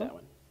 This That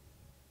one? one.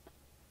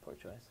 Poor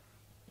choice.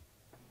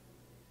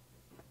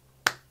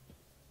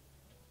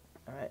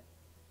 All right.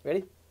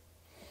 Ready?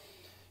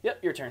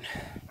 Yep, your turn.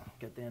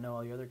 Good thing I know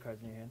all your other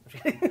cards in your hand.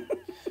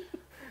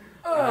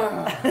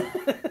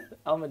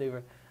 I'll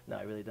maneuver. No,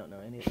 I really don't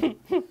know any of them.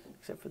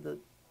 Except for the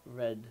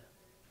red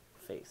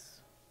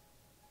face.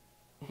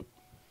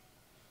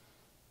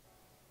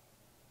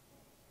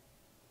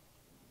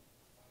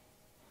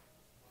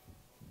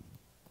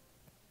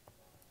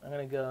 I'm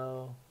going to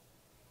go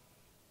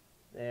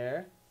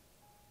there.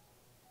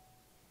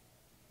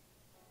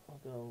 I'll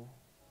go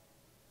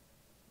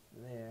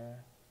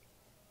there.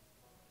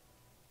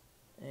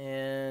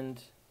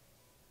 And,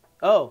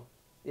 oh,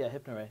 yeah,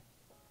 Hypnoray.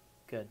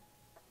 Good.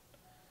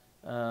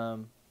 I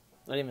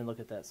didn't even look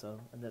at that, so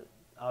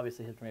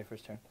obviously Hypnoray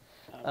first turn.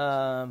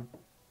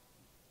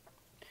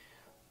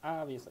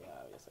 Obviously.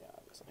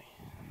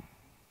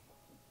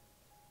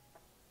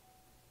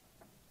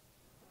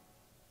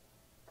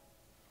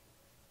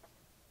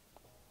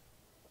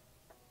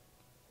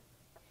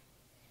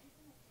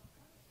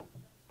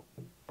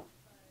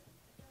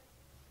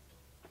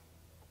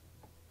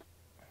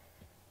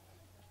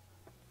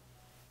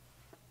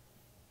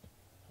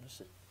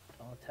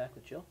 I'll attack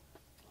with Jill.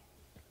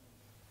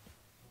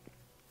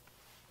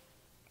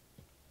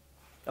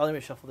 Oh, let me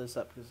shuffle this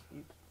up because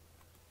you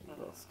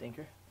little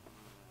stinker.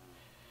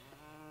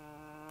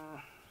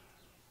 I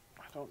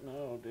don't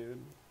know, dude.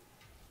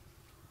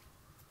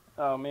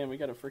 Oh man, we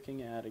got a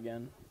freaking ad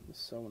again.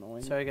 It's so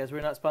annoying. Sorry guys,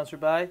 we're not sponsored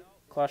by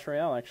Clash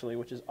Royale, actually,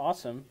 which is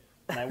awesome.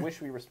 And I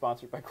wish we were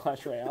sponsored by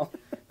Clash Royale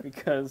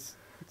because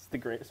it's the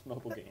greatest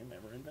mobile game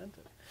ever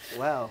invented.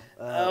 Wow.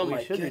 Oh we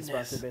my should goodness. be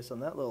sponsored based on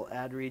that little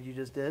ad read you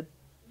just did.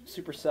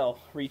 Supercell,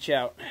 reach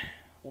out.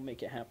 We'll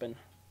make it happen.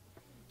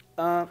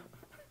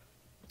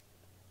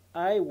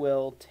 I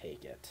will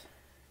take it.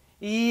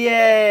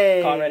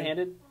 Yay! Caught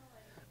red-handed?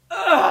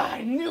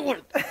 I knew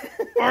it!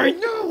 I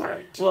knew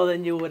it! Well,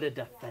 then you would have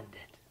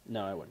defended.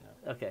 No, I wouldn't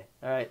have. Okay,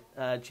 all right.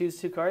 Choose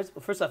 2 cards.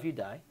 Well, first off, you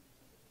die.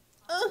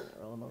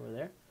 Roll them over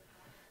there.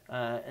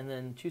 And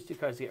then choose 2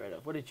 cards to get rid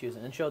of. What are you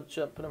choosing? And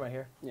put them right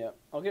here. Yeah,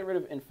 I'll get rid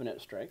of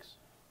Infinite Strikes.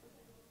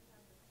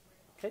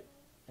 Okay.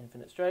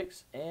 Infinite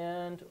Strikes.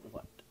 And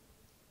what?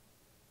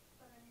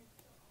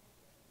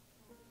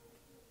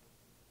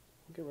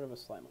 I'll get rid of a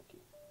Slime Monkey.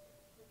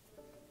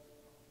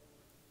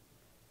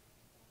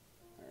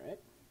 Alright.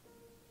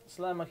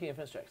 Slime Monkey,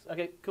 Infinite Strikes.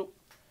 Okay, cool.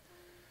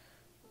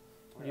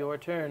 Your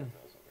turn.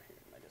 Those over here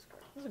in my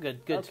discard. This is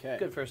a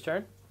good first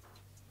turn.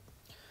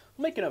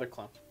 We'll make another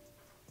clone.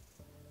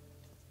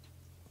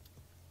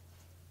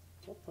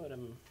 We'll put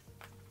him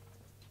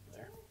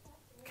there.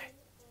 Okay.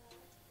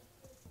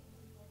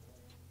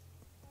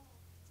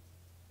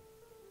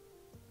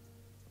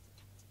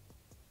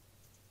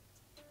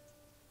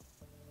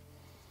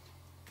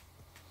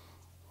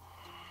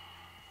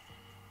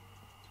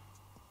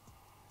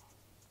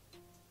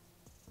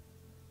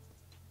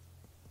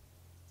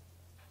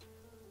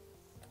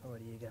 What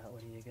do you got?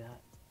 What do you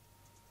got?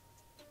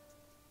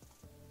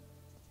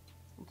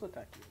 Let's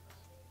attack you with this.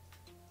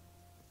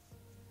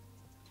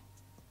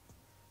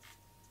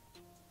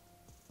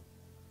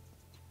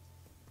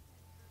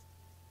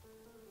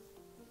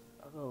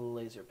 I'll go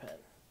laser pen.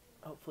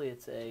 Hopefully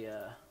it's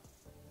a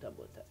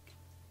double attack.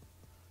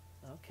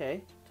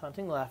 Okay,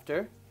 taunting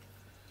laughter.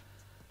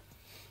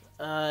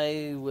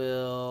 I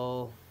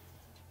will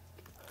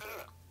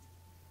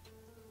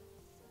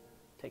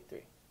take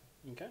 3.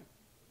 Okay.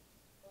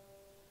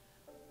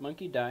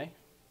 Monkey die.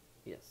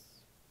 Yes.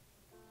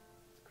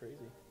 It's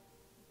crazy.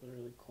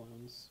 Literally,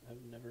 clones have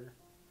never...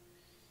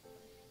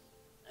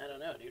 I don't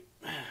know, dude.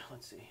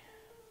 Let's see.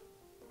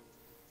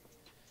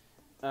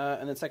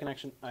 And then second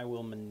action, I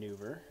will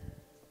maneuver.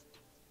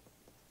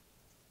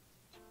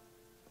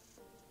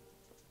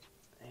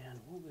 And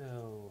we'll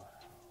go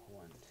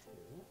 1,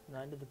 2.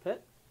 9 to the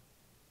pit.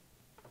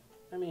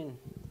 I mean...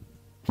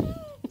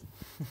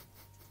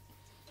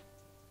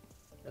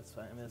 That's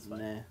fine. I mean, that's fine.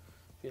 Nah.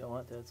 If you don't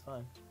want to, it's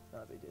fine.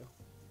 Not a big deal.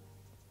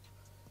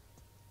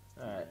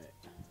 Alright.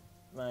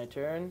 My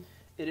turn.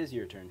 It is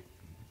your turn.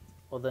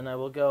 Well, then I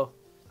will go.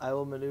 I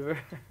will maneuver.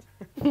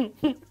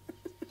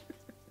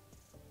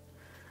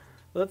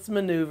 Let's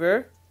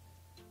maneuver.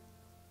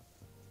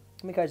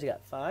 How many cards you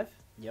got? 5?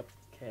 Yep.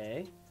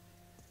 Okay.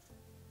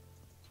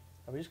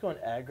 Are we just going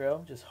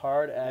aggro? Just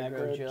hard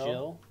aggro,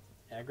 Jill?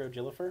 Aggro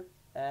Jillifer?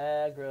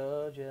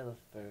 Aggro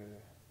Jillifer.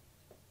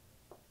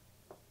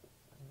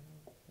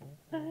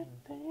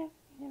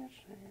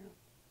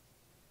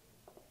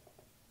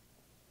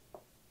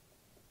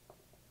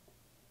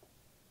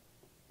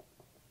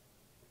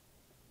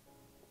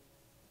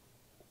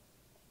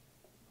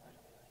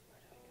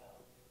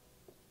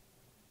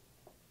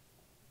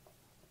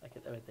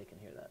 I bet they can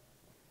hear that.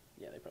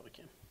 Yeah, they probably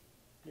can.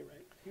 You're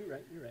right. You're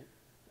right. You're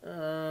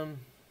right.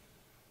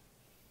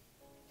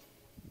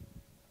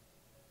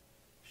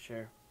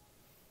 Sure.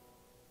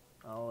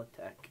 I'll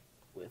attack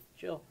with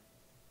Jill.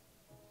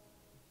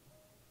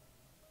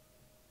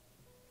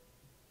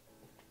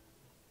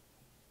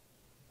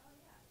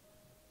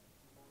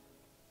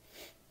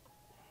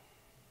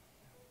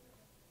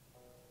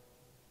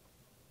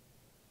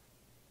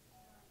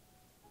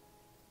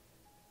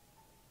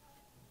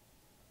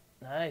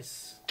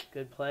 Nice.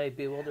 Good play.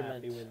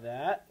 Bewilderment. Happy with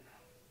that.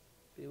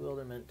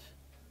 Bewilderment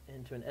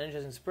into an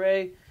energizing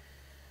spray.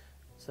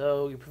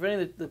 So you're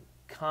preventing the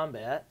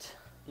combat.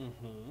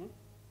 Mm-hmm.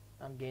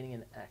 I'm gaining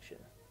an action.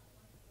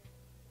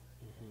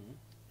 Mm-hmm.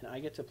 And I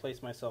get to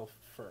place myself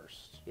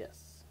first.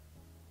 Yes.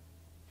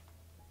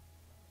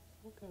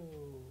 We'll go...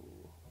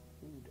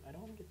 Ooh, I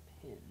don't want to get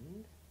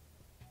pinned.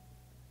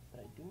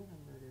 But I do want to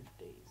murder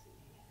Daisy.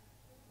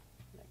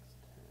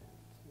 Next turn.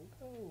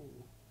 So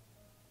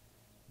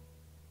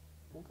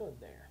we'll go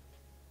there.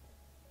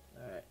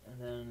 Alright, and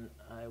then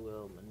I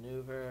will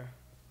maneuver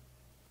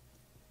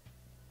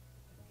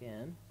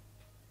again.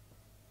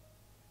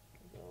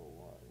 Go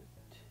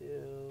 1,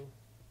 2.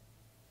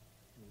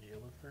 And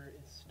Jillifer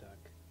is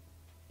stuck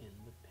in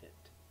the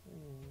pit.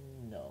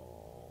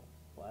 No.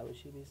 Why would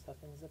she be stuck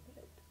in the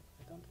pit?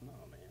 I don't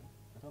know, man.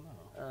 I don't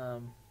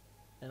know.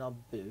 And I'll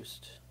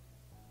boost.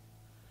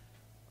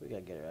 We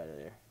gotta get her out of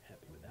there.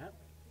 Happy with that?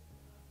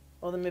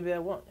 Well, then maybe I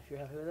won't. If you're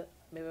happy with it,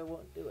 maybe I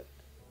won't do it.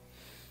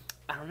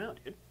 I don't know,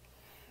 dude.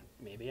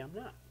 Maybe I'm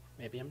not.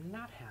 Maybe I'm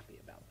not happy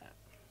about that.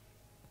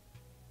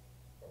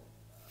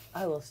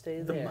 I will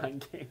stay The there.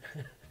 mind game.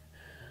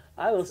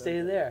 I will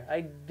stay there.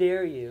 I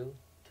dare you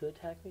to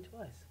attack me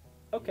twice.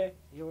 Okay.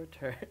 Your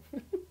turn.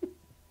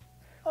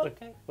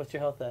 Okay. What's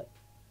your health at?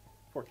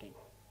 14.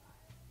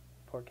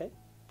 Porke?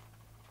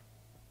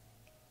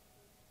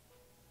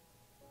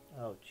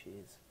 Oh,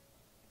 jeez.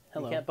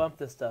 Hello. You can't bump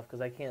this stuff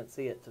because I can't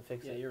see it to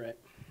fix Yeah, it. you're right.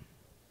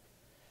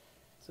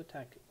 Let's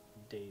attack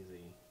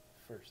Daisy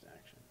first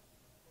action.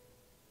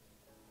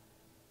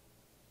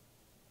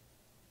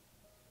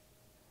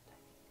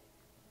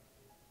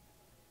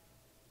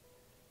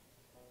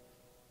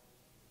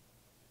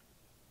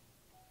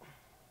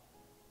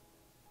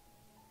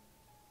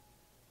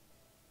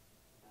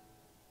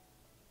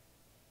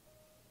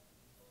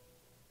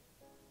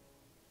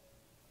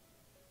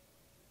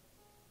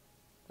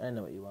 I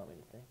know what you want me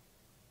to think.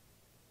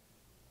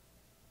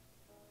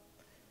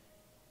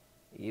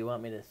 You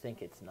want me to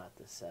think it's not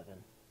the 7.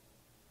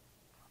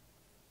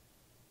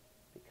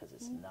 Because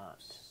it's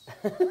not.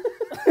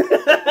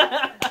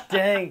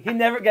 Dang, he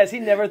never throws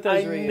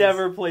reuse. I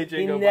never play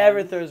Jingo He never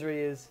Bombs. throws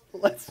reuse.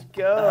 Let's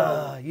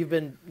go.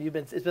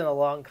 It's been a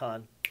long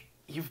con.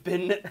 You've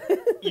been had,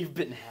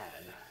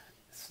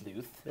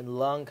 sleuth. Been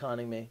long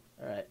conning me.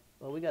 All right.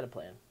 Well, we got a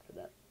plan for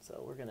that.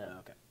 So we're gonna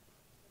Okay.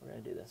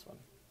 do this one.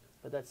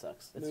 But that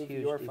sucks. That's Move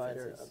huge your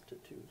defenses. fighter up to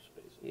 2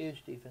 spaces.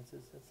 Huge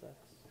defenses. That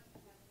sucks.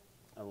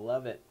 I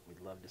love it.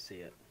 We'd love to see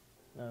it.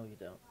 No, you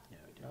don't. Yeah,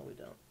 we do. No, we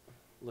don't.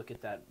 Look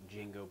at that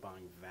Jingo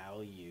Bong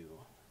value.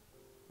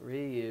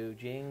 Ryu,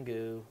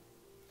 Jingu.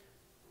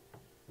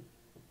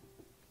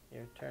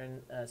 Your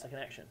turn, second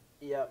action.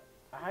 Yep.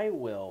 I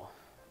will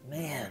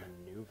Man.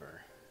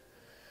 maneuver.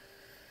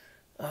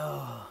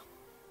 Oh.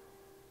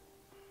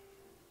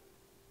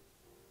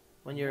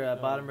 When your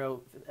bottom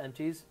row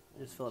empties,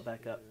 just fill it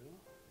back up.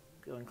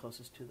 Going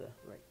closest to the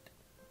right.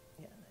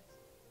 Yeah, nice.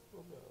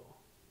 We'll go.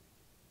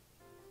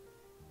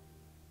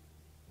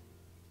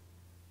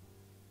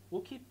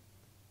 We'll keep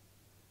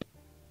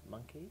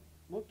Monkey.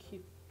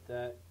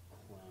 that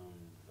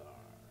clone czar.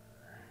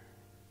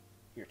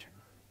 Your turn.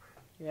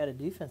 You're out of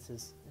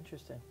defenses.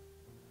 Interesting.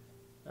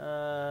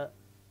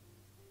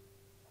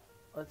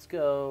 Let's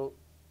go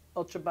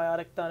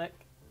Ultrabiotic Tonic.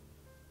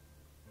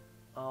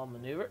 I'll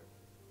maneuver.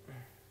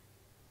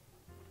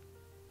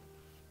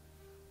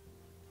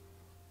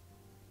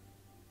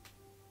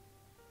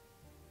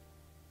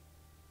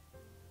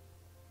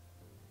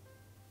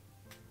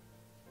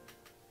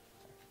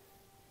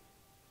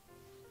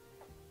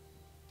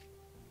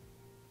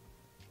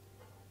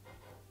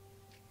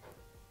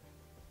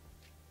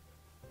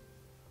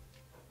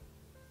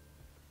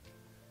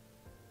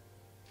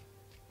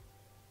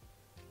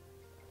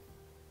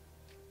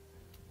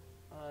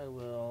 I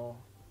will.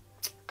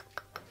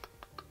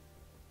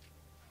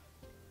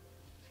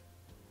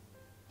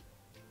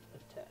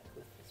 Attack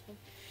with this one.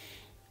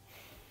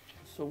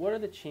 So what are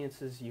the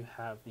chances you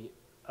have the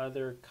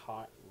other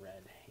caught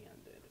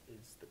red-handed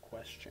is the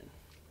question.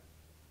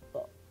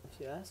 Well, if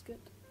you ask it,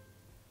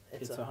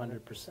 It's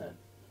 100%.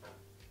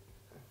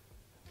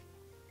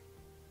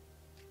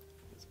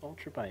 It's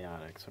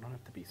ultrabiotic, so I don't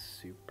have to be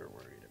super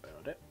worried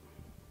about it.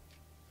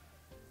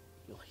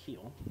 You'll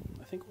heal.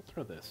 I think we'll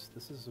throw this.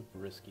 This is a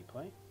risky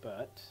play,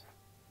 but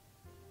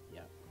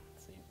yeah,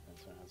 see,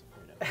 that's what I was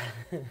afraid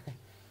of.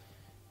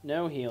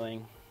 No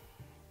healing,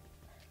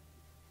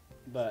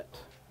 but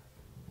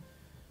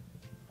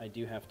I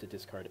do have to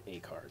discard a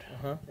card.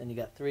 And you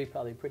got 3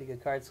 probably pretty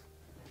good cards.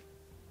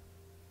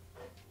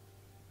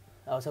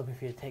 I was hoping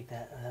for you to take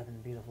that. That would have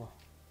been beautiful.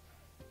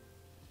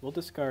 We'll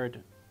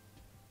discard.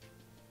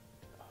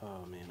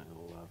 Oh man,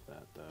 I love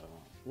that though.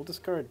 We'll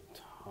discard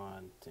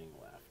Taunting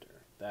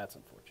Laughter. That's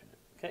unfortunate.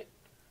 Okay.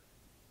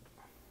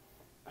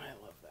 I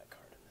love that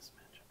card in this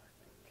matchup, I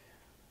think.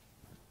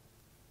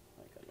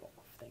 Like a lot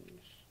of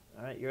things.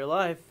 Alright, you're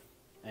alive.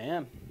 I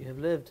am. You have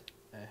lived.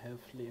 I have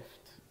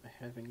lived. I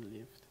having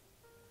lived.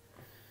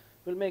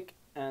 We'll make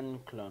an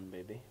clone,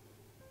 baby.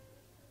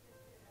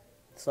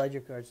 Slide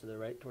your cards to the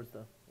right towards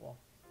the wall.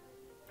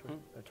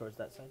 Or towards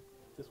that side.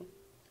 This one?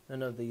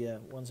 No, the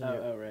ones in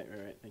your... Oh, right.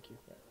 Thank you.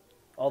 Yeah.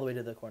 All the way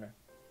to the corner.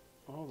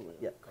 All the way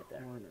to Yep, the right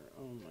there. corner.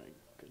 Oh my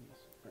goodness.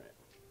 All right.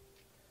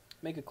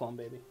 Make a clone,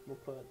 baby. We'll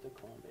put the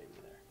clone baby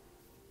there.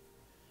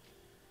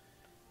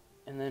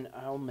 And then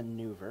I'll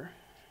maneuver.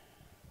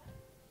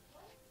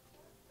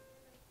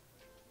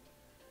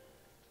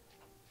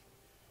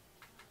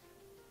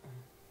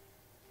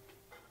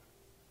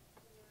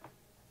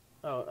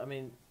 Oh, I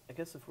mean, I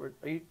guess if we're...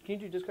 Can you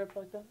do discard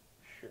like that?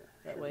 Sure.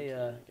 That sure way, we can,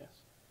 I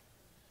guess.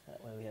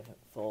 That way we have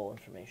full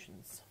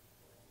informations.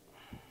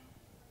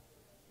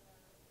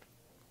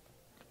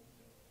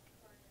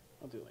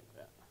 I'll do like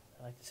that.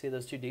 I like to see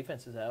those 2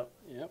 defenses out.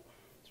 Yep.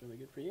 It's really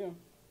good for you.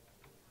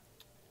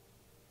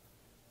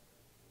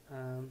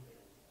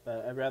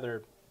 But I'd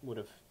rather would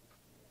have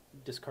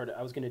discarded...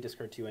 I was going to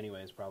discard 2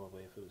 anyways,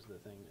 probably, if it was the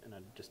thing, and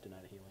I'd just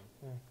denied a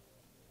healing.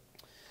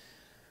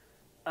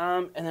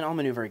 And then I'll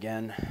maneuver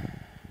again.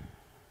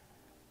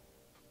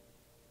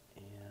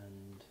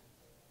 And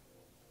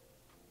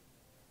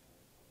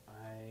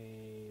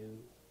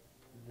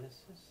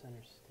this is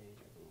center stage,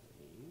 I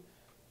believe.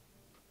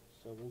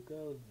 So we'll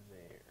go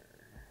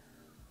there.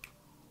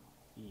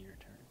 Your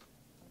turn.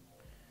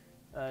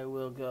 I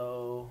will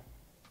go...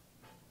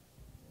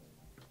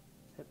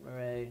 Hit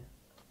Murray.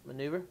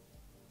 Maneuver.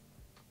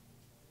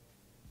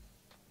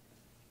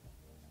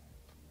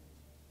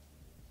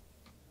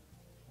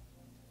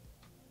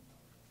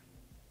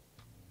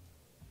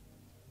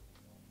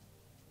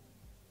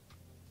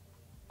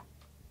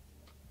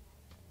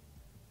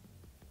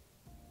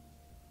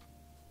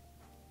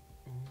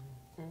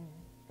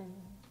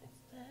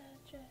 It's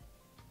magic.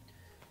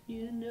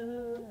 You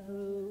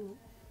know.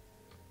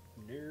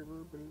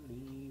 Never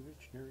believe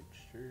it's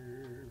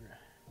nurture.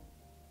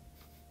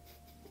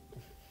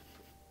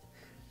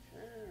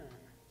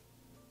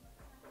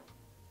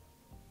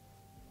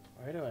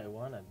 Where do I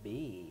want to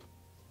be?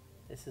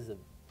 This is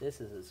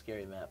a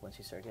scary map once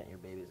you start getting your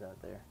babies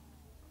out there.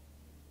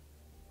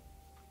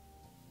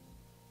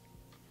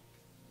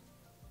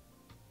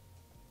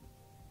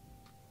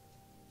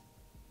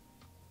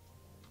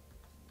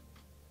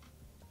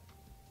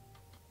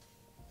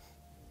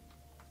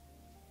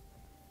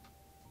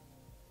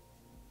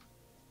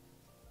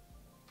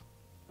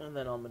 And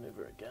then I'll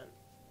maneuver again.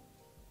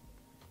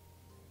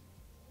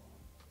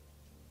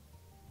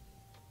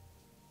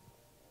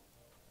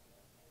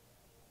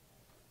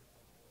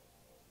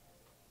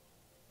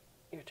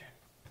 Your turn.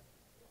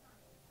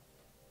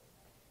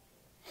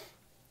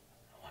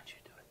 I want you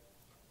to do it.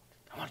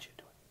 I want you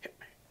to do it. Hit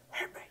me.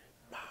 Hit me.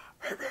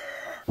 Hit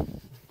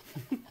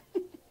me.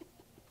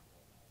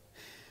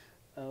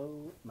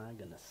 Oh my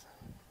goodness.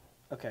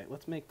 Okay,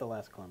 let's make the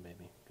last clone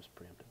baby, just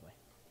preemptively.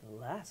 The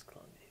last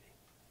clone baby.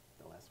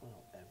 The last one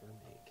I'll ever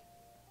make.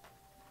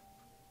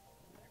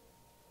 There.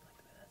 I like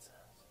the way that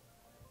sounds.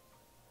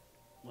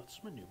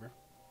 Let's maneuver.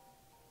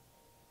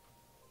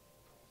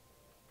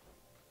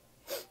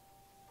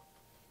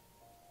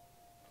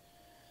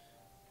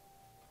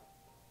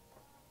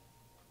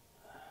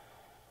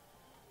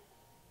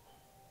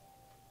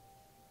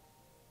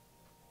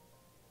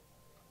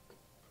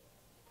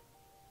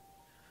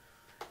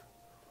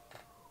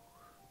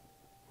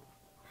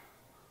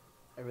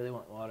 I really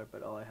want water,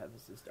 but all I have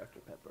is this Dr.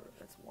 Pepper.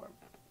 That's warm.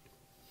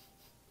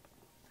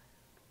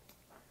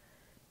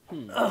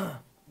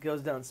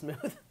 Goes down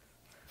smooth.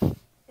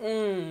 Don't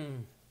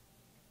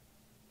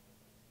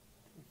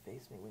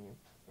face me when you're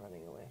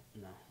running away.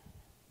 No.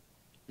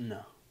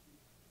 No.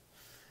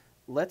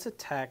 Let's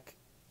attack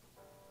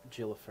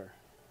Jillifer.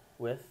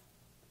 With?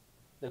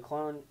 The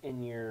clone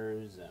in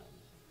your zone.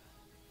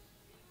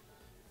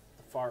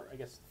 I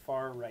guess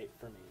far right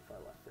for me, far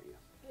left for you.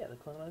 Yeah, the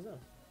clone in my zone.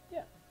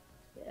 Yeah.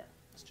 Yeah.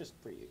 It's just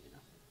for you, you know.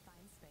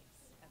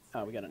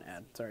 Oh, we got an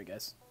ad. Sorry,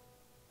 guys.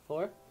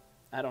 4?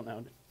 I don't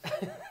know.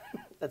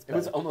 That's It better.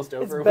 was almost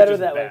over. It's better which is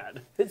that bad.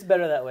 way. It's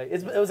better that way.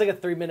 It was like a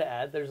 3-minute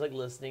ad. There's like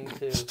listening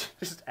to.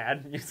 Just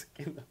add music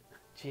in the...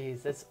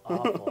 Jeez, that's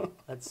awful.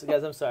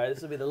 Guys, I'm sorry.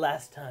 This will be the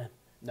last time.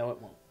 No,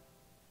 it won't.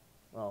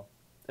 Well,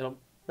 It'll...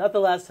 not the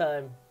last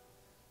time.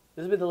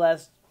 This will be the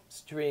last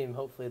stream,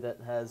 hopefully,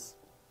 that has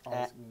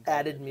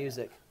added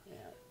music.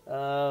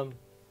 Yeah.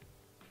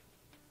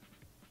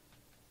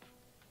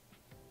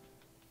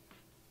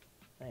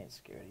 I ain't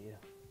scared of you.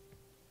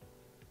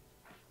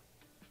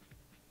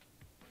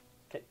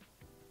 Okay.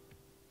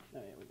 Oh,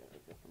 yeah, we gotta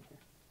go from here.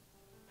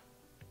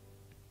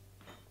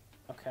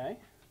 Okay.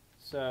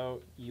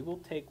 So, you will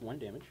take 1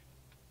 damage.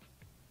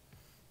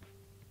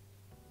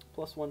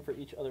 Plus 1 for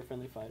each other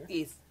friendly fighter.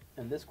 East.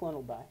 And this clone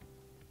will die.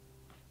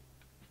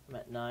 I'm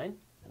at 9.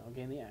 And I'll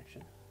gain the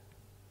action.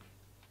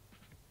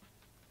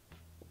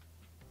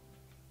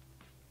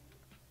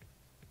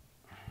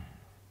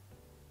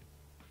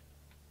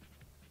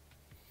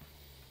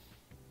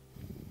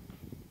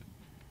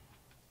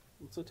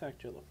 Let's attack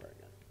Jillifer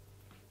again.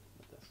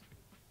 With this.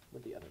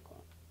 With the other clone.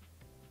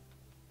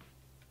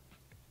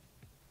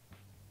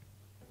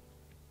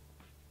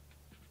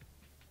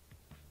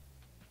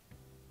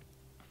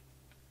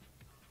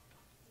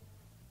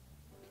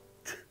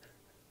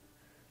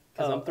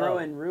 Because I'm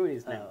throwing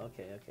Rui's now. Oh,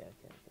 okay.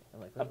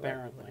 I'm like,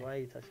 Apparently. why are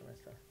you touching my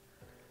stuff?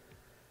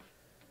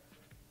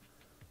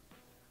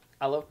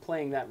 I love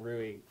playing that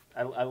Rui.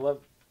 I love...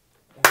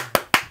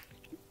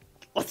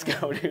 Let's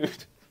go,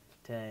 dude.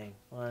 Dang.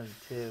 1,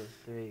 2,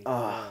 3.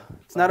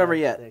 It's not over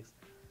yet. 6,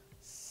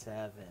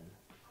 7.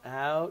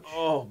 Ouch.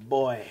 Oh,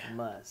 boy.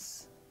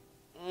 Muss.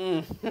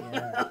 Mm.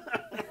 Yeah.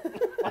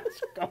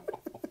 Let's go.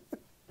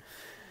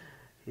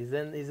 He's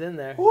in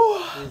there.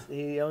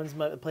 He owns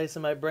a place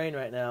in my brain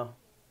right now.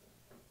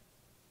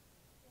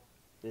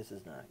 This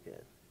is not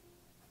good.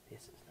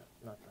 This is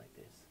not like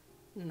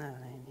this.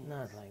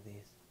 Not like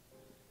this.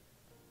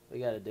 We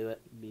gotta do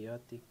it.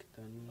 Biotic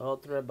tonic.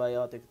 Ultra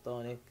biotic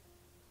tonic.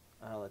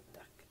 I'll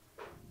attack.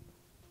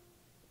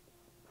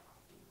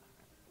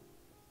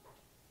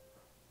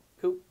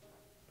 Cool.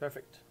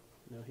 Perfect.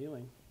 No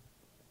healing.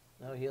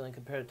 No healing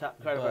compared to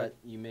top card. But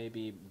you may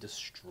be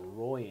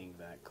destroying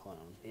that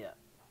clone. Yeah.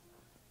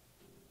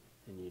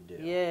 And you do.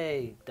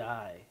 Yay.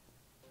 Die.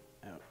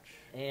 Ouch.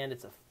 And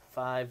it's a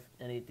 5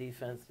 any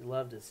defense. You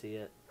love to see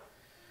it.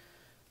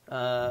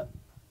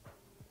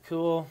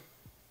 Cool.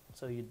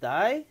 So you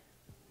die.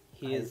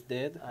 He is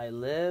dead. I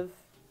live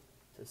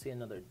to see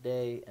another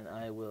day, and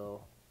I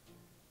will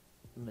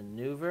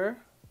maneuver.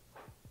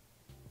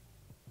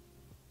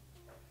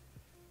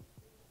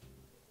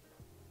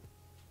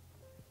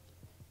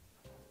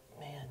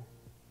 Man.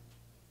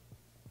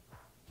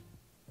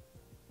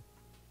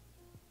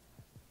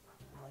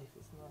 Life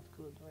is not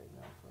good right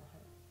now for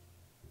her.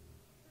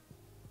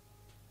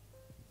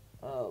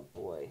 Oh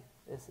boy,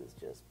 this is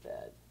just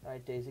bad.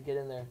 Alright, Daisy, get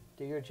in there.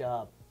 Do your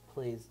job.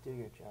 Please, do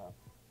your job.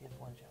 You have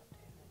one job,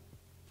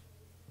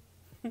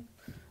 Daisy.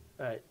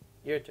 Alright,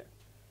 your turn.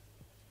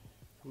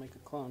 I'll make a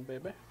clone,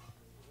 baby.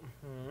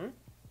 Mm-hmm.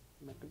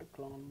 Make it a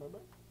clone,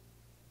 baby.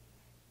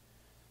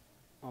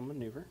 I'll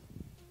maneuver.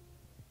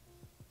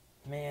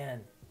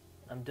 Man,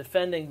 I'm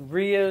defending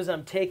Rios,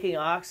 I'm taking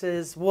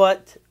Oxes.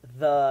 What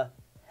the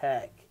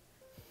heck?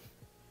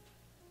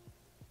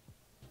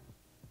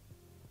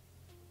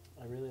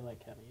 I really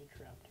like having you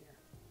trapped here.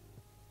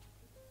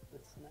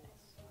 That's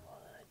nice. Well,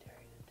 then I dare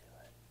you to do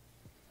it.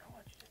 I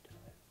want you to do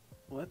it.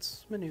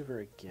 Let's maneuver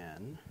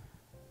again.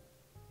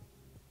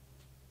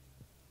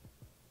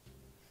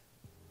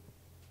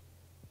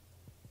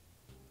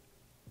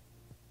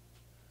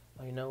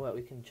 Oh, you know what?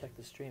 We can check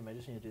the stream. I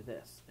just need to do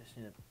this. I just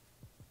need to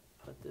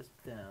put this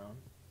down.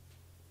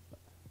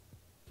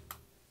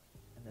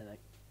 And then I...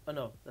 Oh,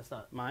 no, that's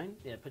not. Mine?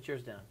 Yeah, put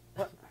yours down.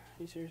 What? Are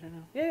you serious right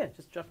now? Yeah,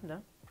 just drop them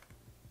down.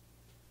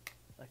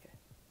 Okay.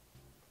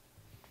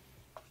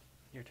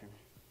 Your turn.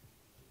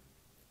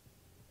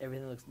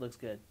 Everything looks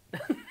good.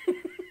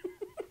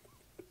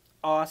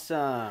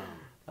 Awesome.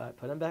 All right,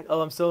 put them back.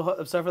 Oh, I'm sorry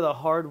for the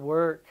hard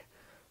work.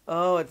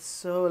 Oh, it's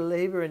so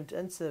labor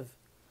intensive.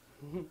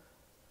 All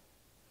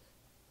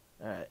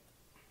right.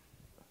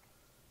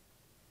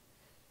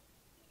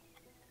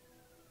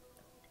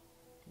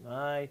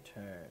 My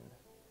turn.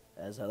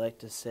 As I like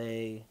to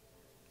say,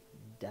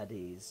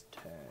 Daddy's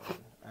turn.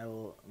 I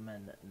will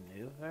maneuver.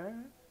 I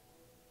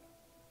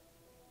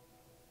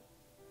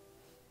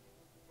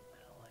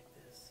don't like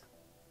this.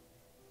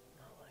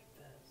 Not like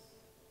this.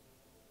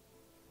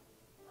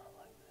 Not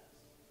like this.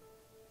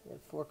 You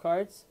have 4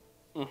 cards?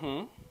 Mm-hmm.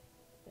 You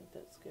think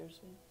that scares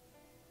me?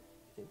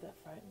 You think that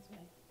frightens me?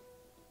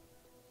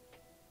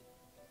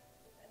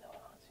 I know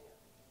it haunts you.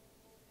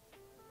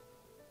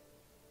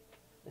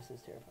 This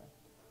is terrifying.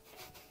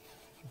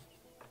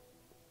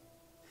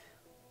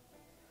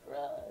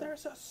 Run.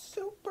 There's a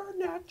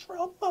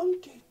supernatural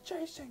monkey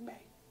chasing me.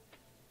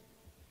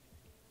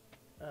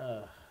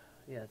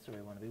 Yeah, that's where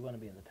we want to be. We want to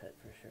be in the pit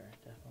for sure,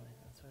 definitely.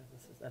 That's where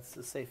this is. That's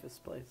the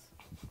safest place.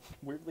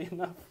 Weirdly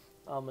enough.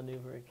 I'll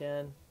maneuver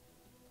again.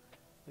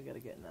 We got to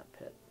get in that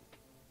pit.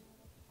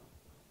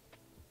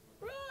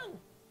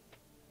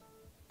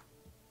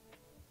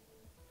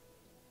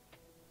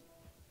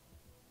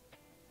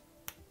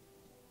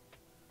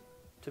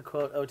 To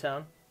quote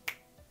O-Town.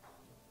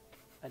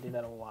 I do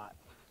that a lot.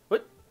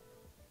 What?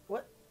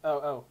 What?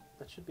 Oh,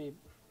 that should be.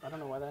 I don't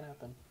know why that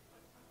happened.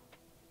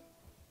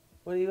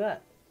 What are you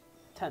at?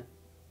 10.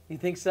 You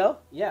think so?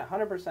 Yeah,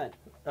 100%.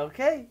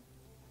 Okay.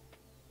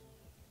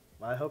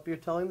 I hope you're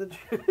telling the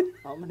truth.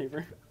 I'll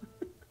maneuver.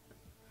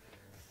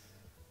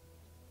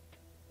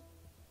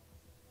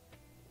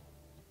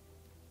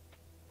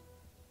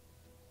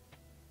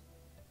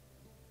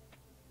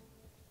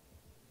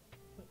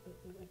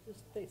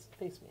 Just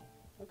face me.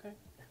 Okay.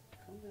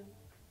 Come in.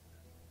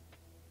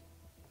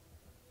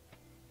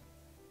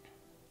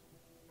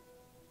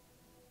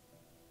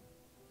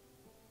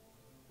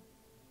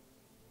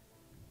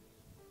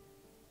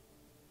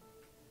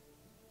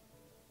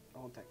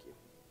 I'll attack you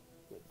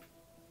with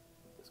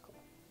this claw.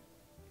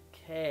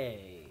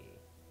 Okay.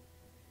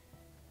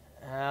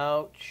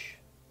 Ouch.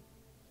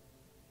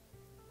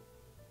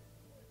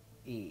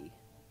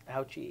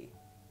 Ouchie.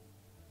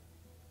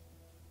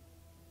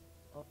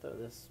 I'll throw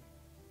this.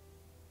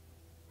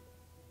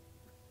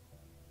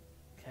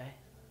 Okay.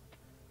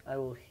 I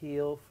will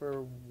heal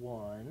for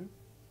 1.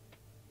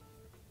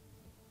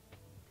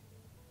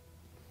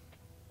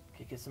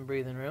 Okay, get some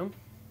breathing room.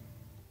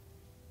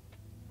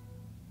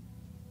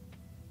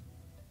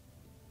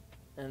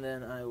 And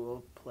then I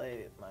will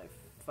play my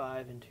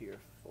 5 into your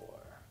 4.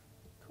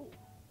 Cool.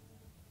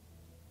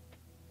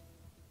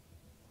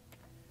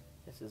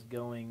 This is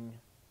going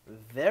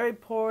very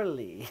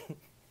poorly.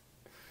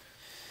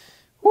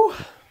 Whew.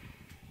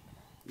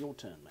 Your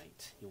turn,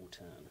 mate. Your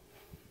turn.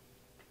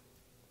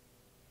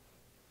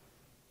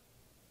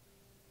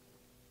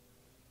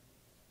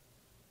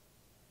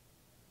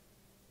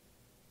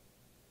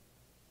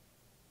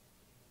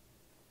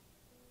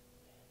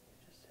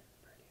 You're just sitting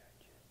pretty,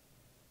 aren't you?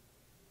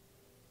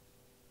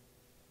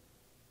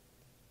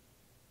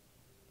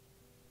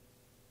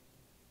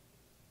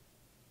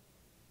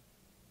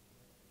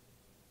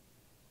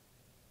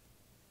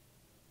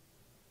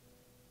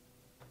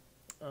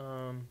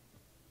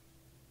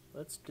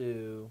 Let's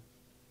do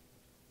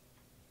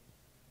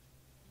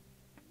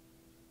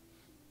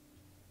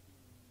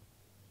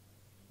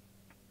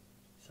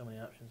so many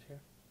options here.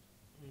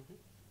 Mm-hmm.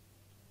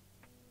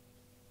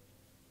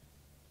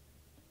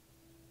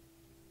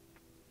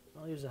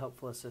 I'll use a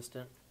helpful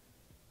assistant.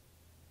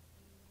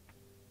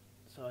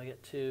 So I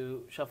get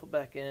to shuffle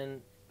back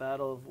in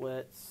Battle of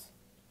Wits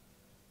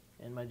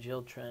and my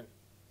Jill Trent.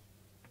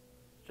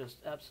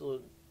 Just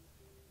absolute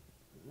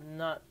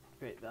not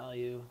great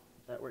value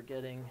that we're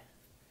getting.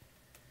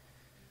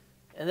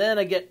 And then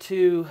I get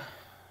to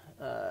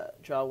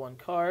draw 1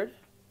 card.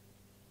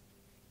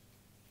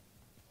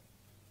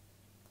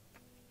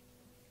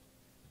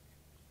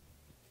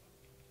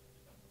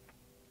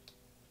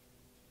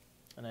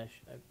 And I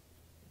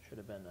should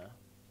have been,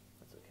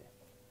 that's okay.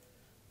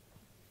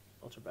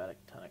 Ultrabatic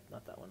Tonic,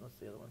 not that one. What's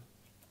the other one?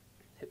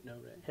 Hypno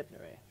Ray. Hypno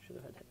Ray. Should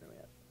have had Hypno Ray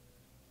up.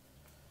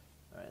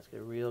 Alright, let's get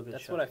a real good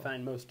That's shuffle. what I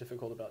find most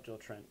difficult about Jill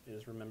Trent,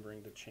 is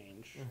remembering to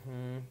change.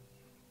 Mm-hmm.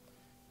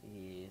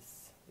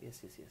 Yes. Yes.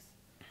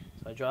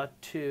 So I draw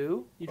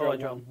 2. You draw I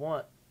draw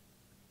 1.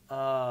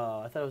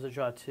 Oh, I thought it was a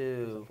draw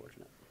 2. That's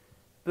unfortunate.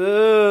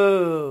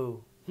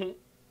 Boo! I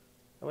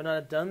would not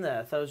have done that.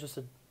 I thought it was just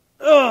a...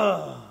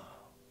 Ugh!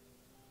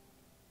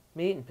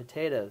 Meat and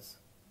potatoes.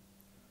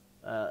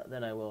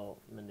 Then I will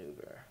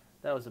maneuver.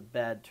 That was a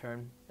bad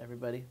turn,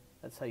 everybody.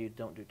 That's how you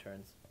don't do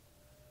turns.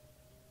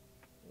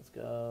 Let's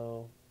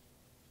go.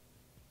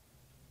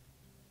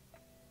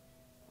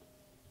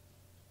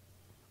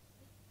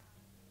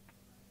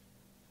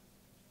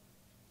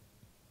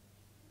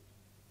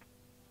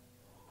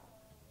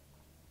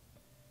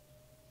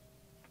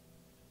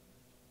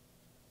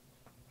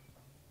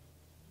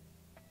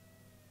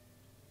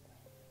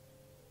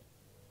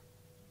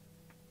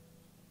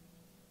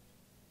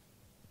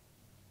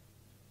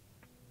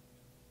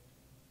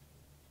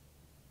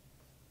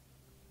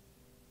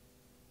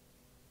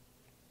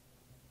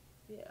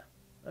 Yeah.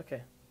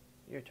 Okay.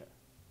 Your turn.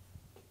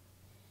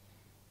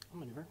 I'll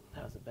maneuver.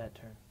 That was a bad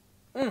turn.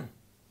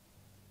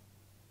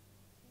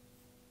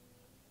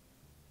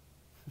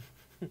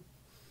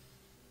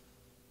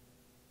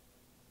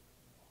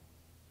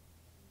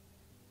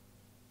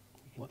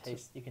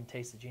 You can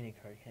taste the Genie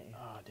card, can't you?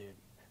 Oh, dude.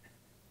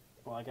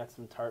 Well, I got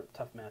some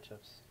tough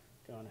matchups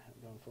going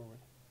forward.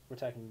 We're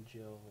attacking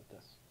Jill with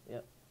this.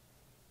 Yep.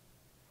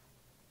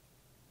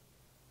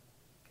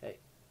 Okay.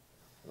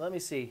 Let me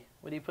see.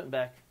 What are you putting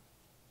back?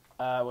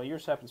 Well,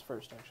 yours happens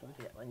first, actually.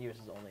 Yeah, and yours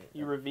is only...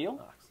 You reveal?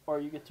 Ox.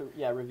 Or you get to...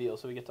 Yeah, reveal,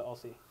 so we get to all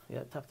see.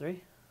 Yeah, top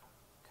 3.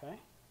 Okay.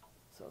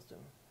 So let's do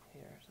them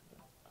here or something.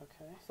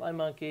 Okay. Slime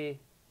Monkey,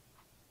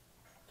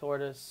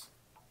 Tortoise,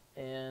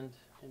 and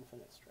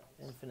Infinite Strikes.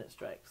 Infinite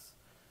Strikes.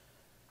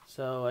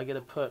 So I get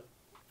to put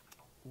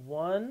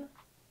 1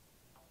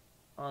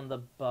 on the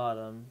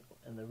bottom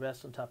and the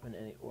rest on top in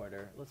any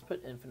order. Let's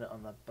put Infinite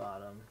on the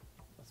bottom.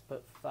 Let's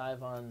put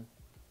 5 on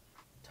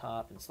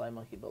top and Slime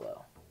Monkey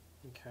below.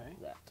 Okay.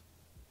 That.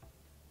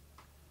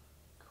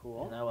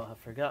 Cool. And I will have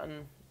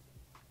forgotten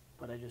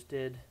what I just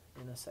did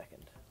in a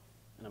second.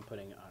 And I'm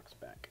putting Ox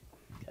back.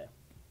 Okay.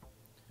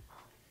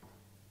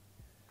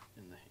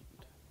 in the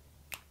hand.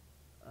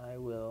 I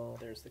will.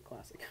 There's the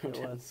classic. We're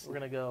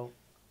gonna go.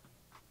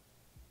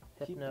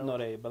 Hypno.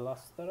 Hypnore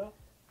Balastera.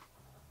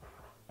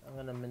 I'm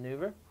gonna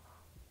maneuver.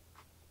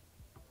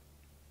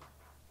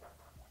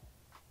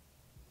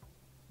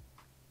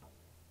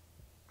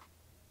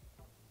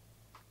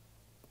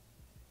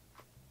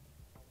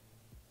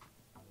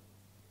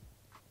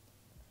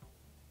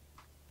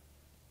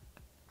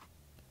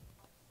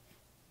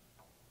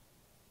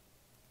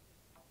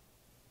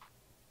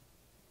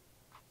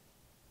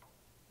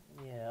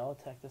 Yeah, I'll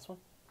attack this one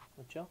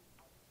with Joe.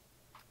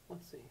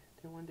 Let's see.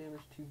 Deal 1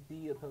 damage to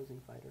the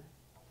opposing fighter.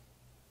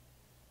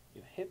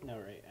 You have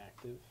Hypnorate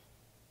active.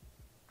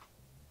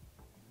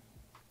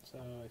 So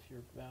if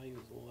your value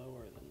is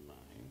lower than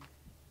mine,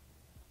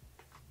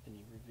 then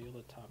you reveal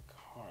the top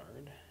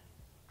card.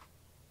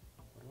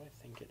 What do I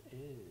think it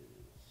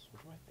is?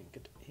 What do I think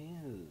it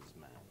is,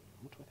 man?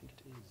 What do I think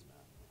it is,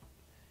 man?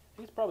 I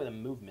think it's probably the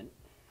movement.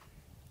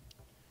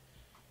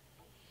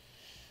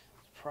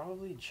 It's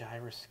probably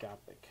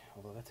gyroscopic,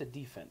 although that's a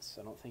defense.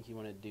 I don't think you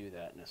want to do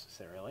that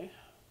necessarily.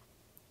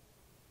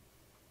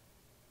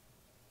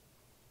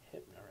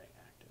 Hypnorate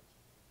active.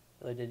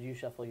 Really, did you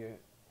shuffle your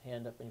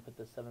hand up and you put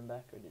the 7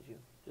 back, or did you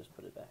just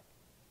put it back?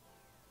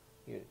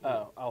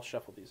 Oh, I'll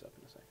shuffle these up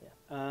in a second.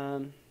 Yeah.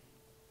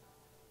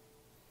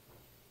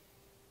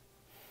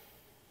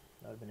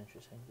 That would have been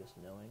interesting, just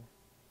knowing.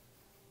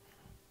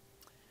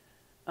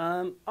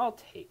 I'll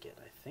take it,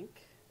 I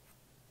think.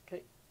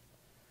 Okay.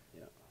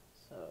 Yeah.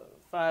 So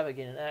 5, I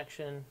gain an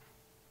action.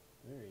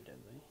 Very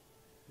deadly.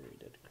 Very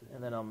deadly.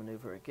 And then I'll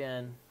maneuver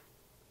again.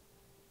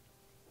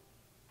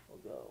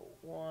 We'll go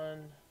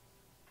 1,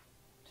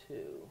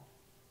 2,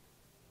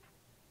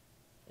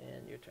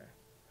 and your turn.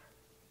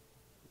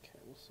 Okay,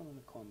 we'll summon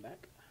the clone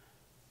back.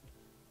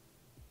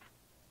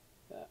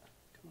 That.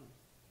 Come on.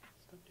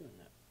 Stop doing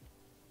that.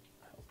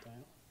 Health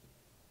dial.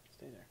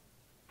 Stay there.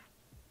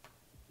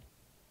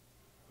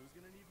 Who's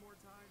gonna need more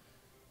time?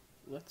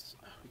 Let's.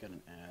 Oh, we got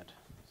an ad.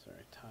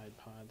 Sorry, Tide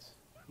Pods.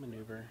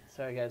 Maneuver.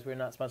 Sorry guys, we're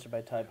not sponsored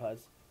by Tide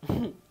Pods.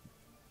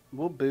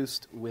 We'll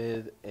boost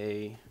with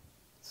a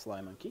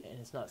Sly Monkey. And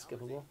it's not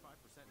skippable.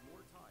 5%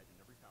 more tide in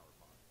every power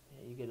pod.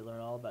 Yeah, you get to learn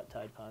all about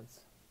Tide Pods.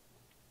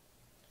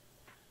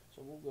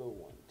 So we'll go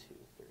 1, 2,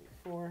 3,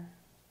 4.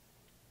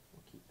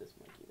 We'll keep this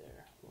monkey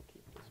there. We'll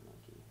keep this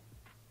monkey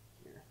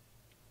here.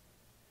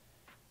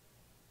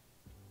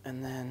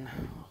 And then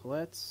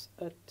let's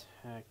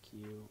attack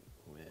you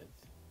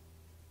with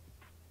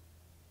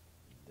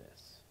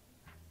this.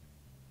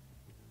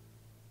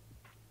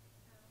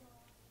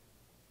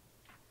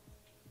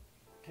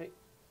 Okay,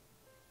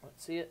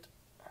 let's see it.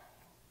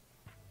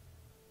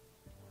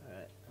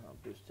 Alright, and I'll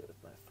boost it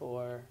with my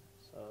 4.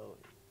 So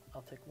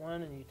I'll take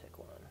 1 and you take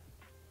 1.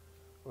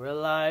 We're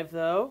alive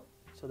though,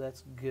 so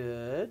that's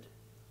good.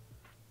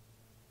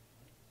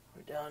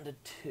 We're down to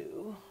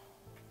 2.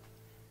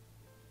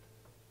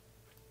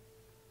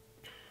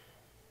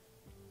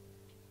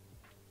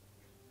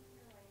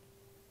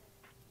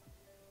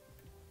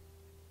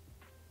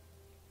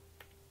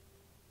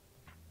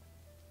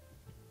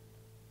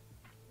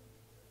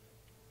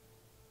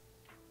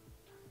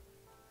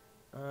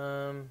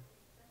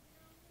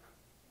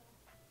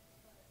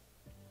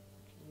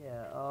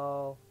 Yeah,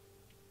 I'll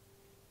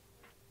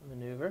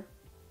maneuver.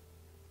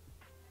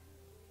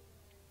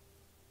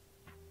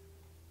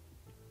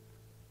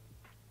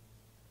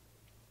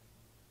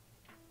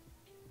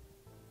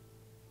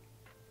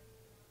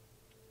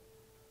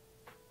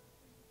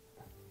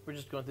 We're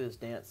just going through this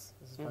dance.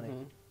 This is funny.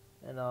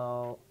 And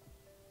I'll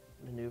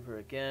maneuver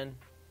again.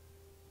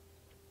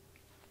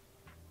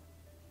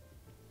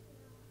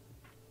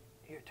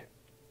 Your turn.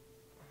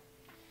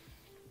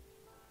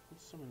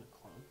 Let's summon a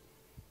clone.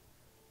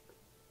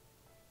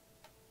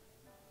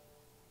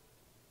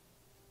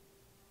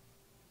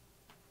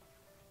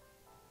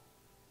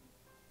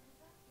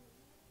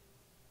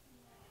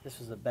 This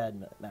was a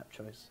bad map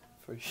choice,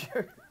 for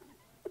sure.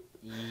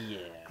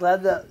 Yeah.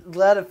 Glad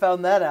I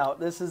found that out.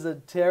 This is a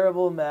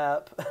terrible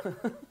map.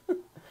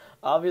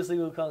 Obviously,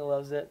 Wukong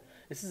loves it.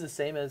 This is the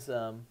same as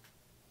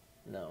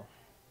no.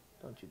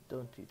 Don't you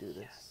do this.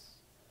 Yes.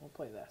 We'll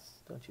play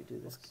this. Don't you do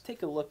this. Let's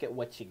take a look at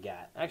what you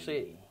got.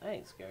 Actually, I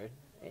ain't scared.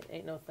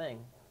 Ain't no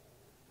thing.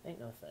 Ain't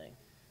no thing.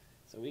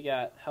 So we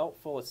got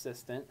helpful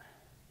assistant.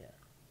 Yeah.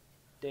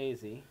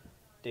 Daisy,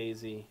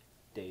 Daisy,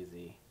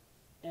 Daisy,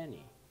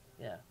 Annie.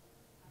 Yeah.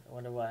 I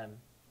wonder why I'm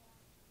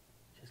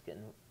just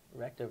getting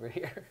wrecked over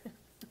here.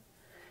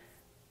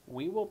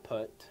 We will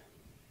put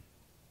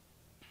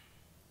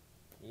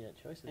You got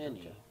choices, don't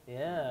Annie you?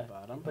 Yeah. on the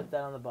bottom. You put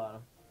that on the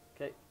bottom.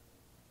 Okay.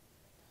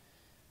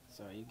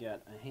 So you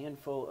got a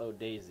handful of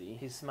Daisy.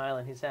 He's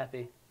smiling. He's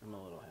happy. I'm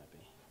a little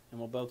happy. And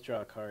we'll both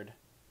draw a card.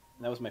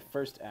 And that was my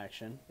first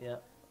action. Yeah.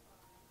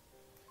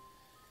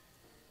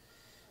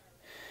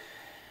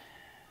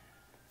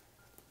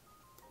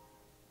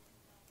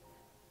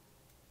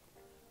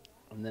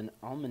 And then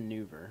I'll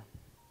maneuver.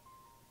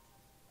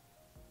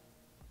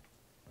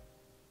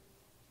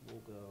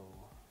 We'll go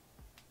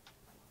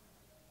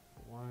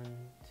 1,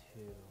 2,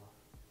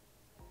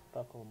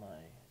 Buckle my.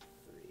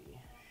 3,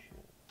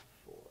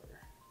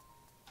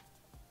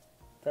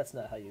 That's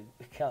not how you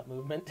count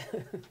movement.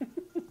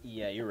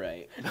 Yeah, you're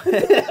right.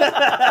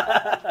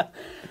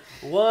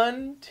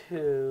 1,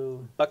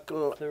 2,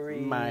 Buckle 3,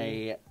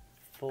 my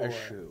 4.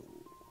 shoe.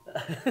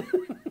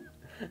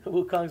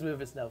 Wukong's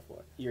move is now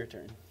 4. Your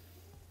turn.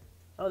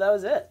 Oh, that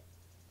was it.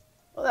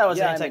 Well, that was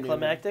Yeah, I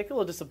anticlimactic. A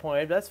little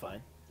disappointed, but that's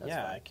fine. That's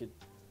yeah, fine. I could.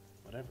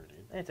 Whatever,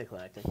 dude.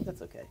 Anticlimactic.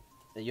 That's okay.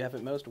 You have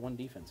at most 1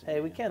 defense. in Hey,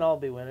 your we hand. can't all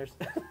be winners.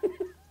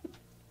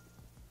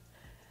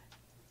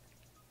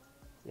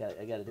 Yeah,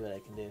 I gotta do what I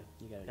can do.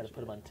 You gotta Gotta do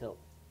put him it. on tilt.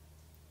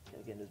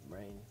 Gotta get in his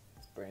brain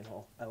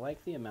hole. I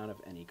like the amount of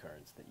any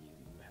cards that you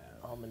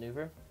have. I'll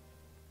maneuver.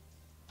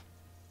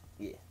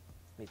 Yeah,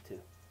 me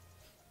too.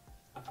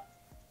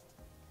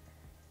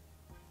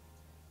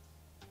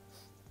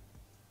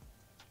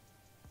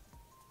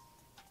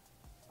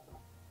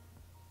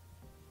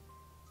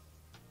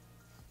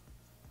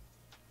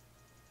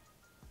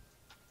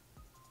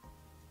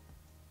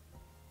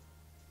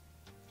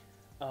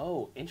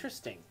 Oh,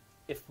 interesting.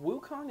 If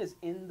Wukong is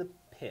in the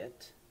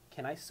pit,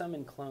 can I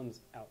summon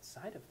clones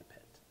outside of the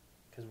pit?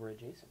 Because we're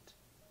adjacent.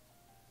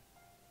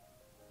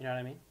 You know what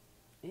I mean?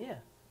 Yeah.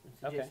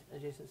 It's Okay.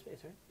 adjacent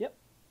space, right? Yep.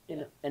 In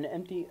Yeah. an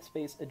empty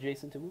space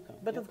adjacent to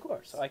Wukong. But Yep. of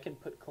course. So I can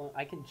put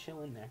I can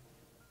chill in there.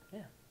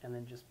 Yeah. And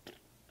then just.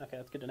 Okay,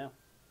 that's good to know.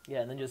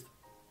 Yeah, and then just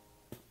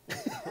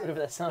whatever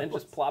that sound And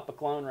was. just plop a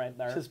clone right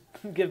there. Just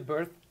give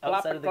birth plop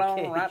outside a of the clone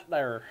cage. right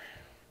there.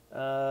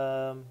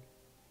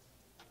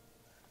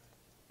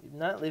 You're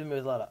not leaving me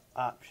with a lot of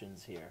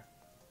options here.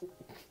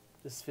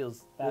 This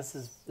feels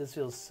this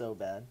feels so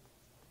bad.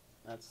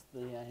 That's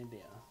the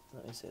idea.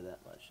 Let me say that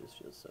much. This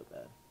feels so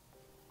bad.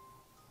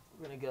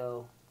 We're gonna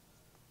go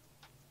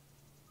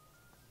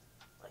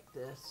like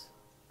this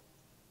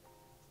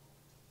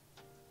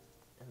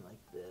and like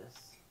this.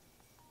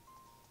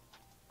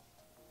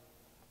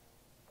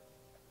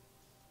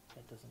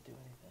 That doesn't do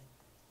anything.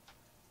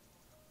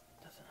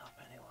 Doesn't help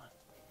anyone.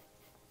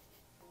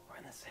 We're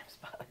in the same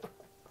spot.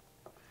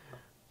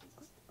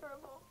 This is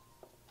terrible.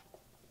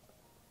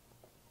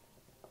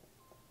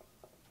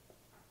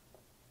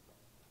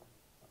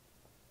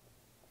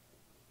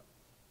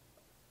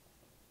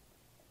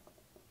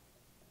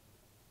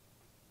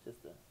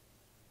 Just a.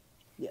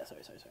 Yeah,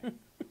 sorry.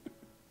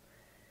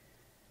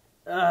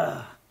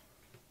 Ugh.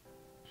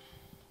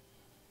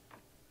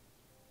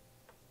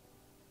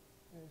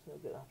 There's no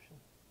good option.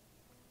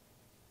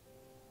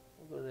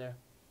 We'll go there.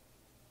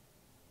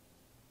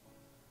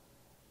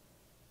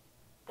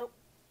 Nope.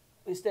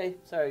 We stay.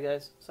 Sorry,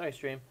 guys. Sorry,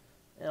 stream.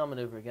 And I'll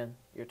maneuver again.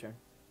 Your turn.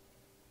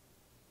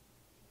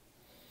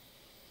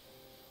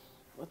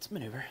 Let's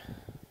maneuver.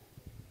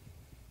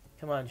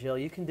 Come on, Jill.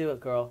 You can do it,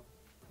 girl.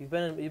 You've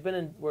been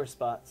in worse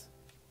spots.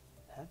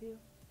 Have you?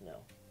 No.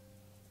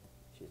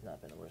 She's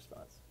not been in worse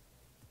spots.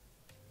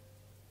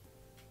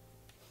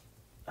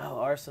 Oh,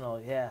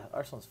 Arsenal. Yeah,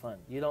 Arsenal's fun.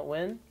 You don't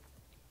win,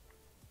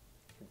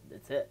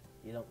 that's it.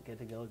 You don't get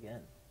to go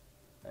again.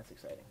 That's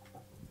exciting.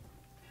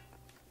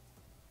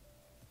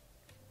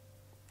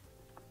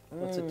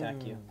 Let's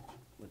attack you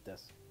with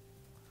this.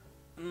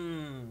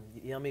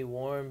 Yummy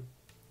warm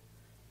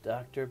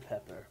Dr.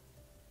 Pepper.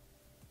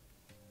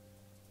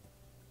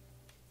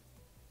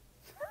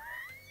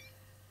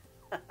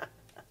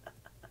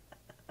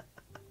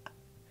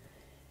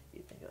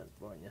 You think I was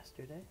born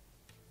yesterday?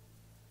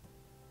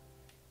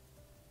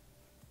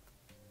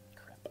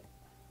 Crap.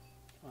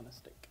 On a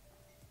stick.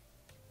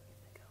 You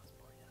think I was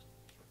born yesterday?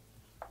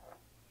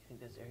 You think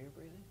that's air you're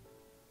breathing?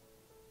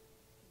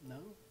 No.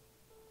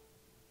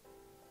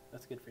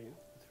 That's good for you.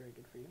 That's very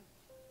good for you.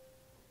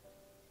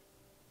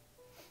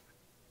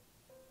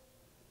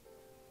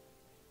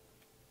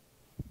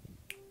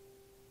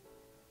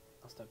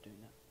 I'll stop doing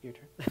that. Your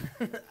turn.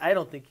 I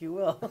don't think you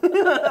will.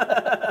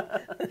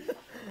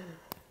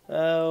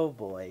 Oh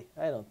boy,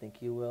 I don't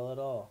think you will at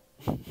all.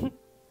 How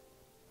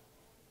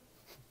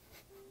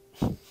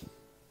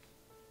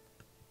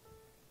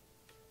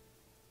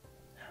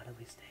do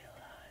we stay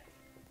alive?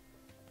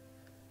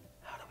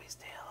 How do we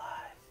stay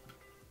alive?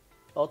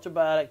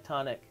 Ultrabiotic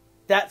tonic.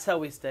 That's how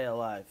we stay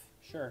alive.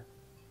 Sure.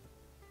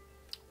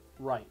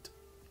 Right.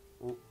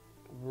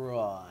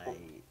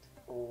 Right.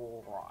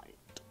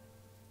 Right.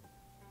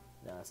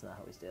 No, that's not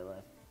how we stay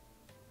alive.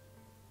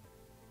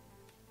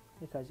 How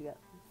many cards you got?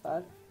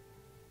 5?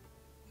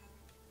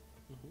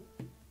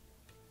 Mm-hmm.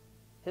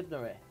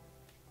 Hypnoray.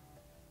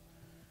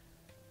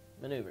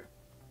 Maneuver.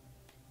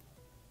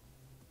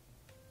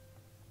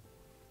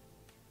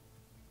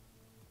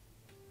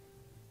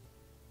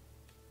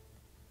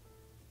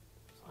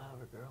 Slow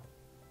over, girl.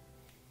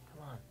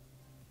 Come on.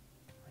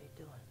 What are you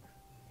doing?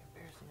 You're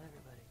embarrassing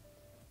everybody.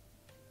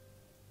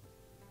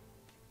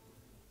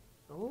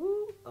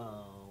 Ooh.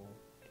 Oh.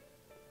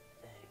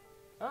 Dang.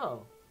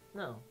 Oh.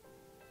 No.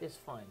 It's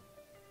fine.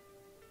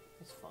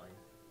 It's fine.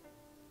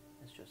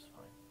 It's just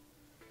fine.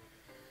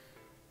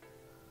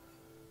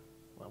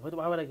 Why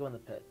would I go in the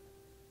pit?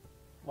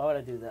 Why would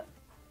I do that?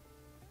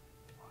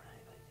 Why would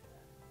anybody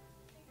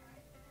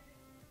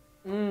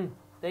do that?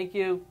 Thank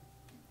you.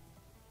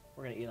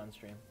 We're gonna eat on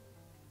stream.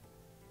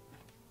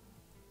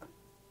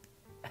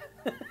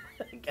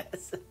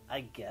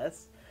 I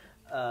guess.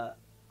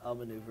 I'll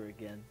maneuver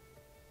again.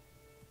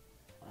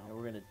 And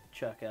we're gonna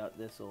chuck out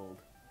this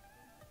old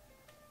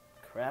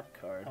crap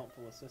card.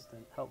 Helpful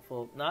assistant.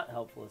 Not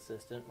helpful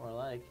assistant, more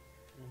like.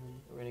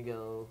 We're gonna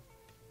go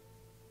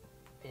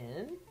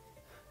in.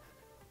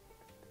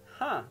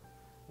 Huh.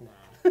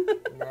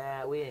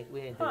 Nah, we ain't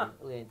doing that.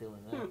 We ain't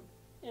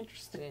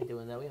Interesting.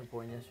 doing that. We went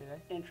born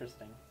yesterday.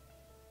 Interesting.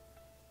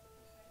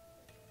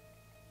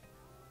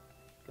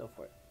 Go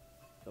for it.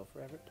 Go for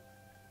it.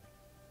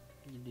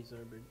 You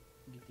deserve it.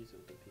 You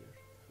deserve it here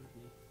for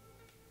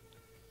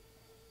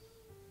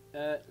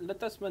me.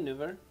 Let us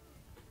maneuver.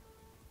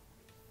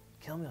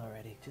 Kill me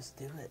already. Just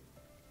do it.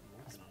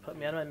 Just put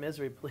me out of my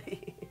misery,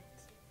 please.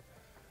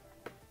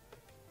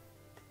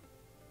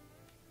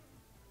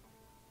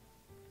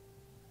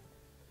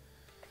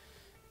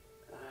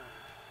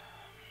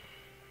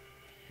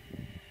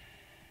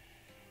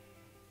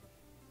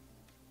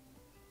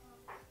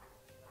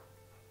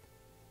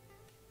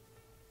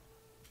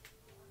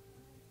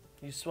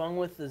 You swung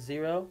with the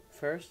 0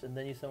 first, and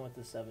then you swung with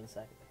the 7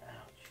 second.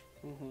 Ouch.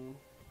 Mm-hmm.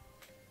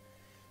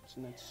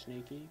 Isn't that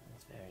sneaky?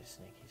 That's very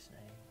sneaky snake.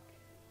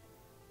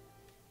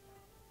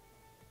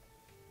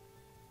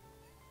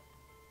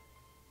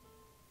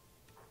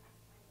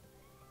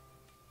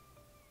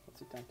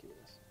 Let's attack you with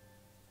this.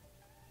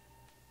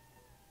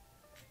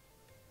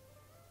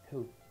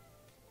 Who?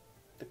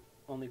 The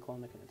only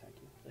clone that can attack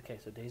you. Okay,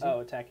 so Daisy? Oh,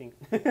 attacking.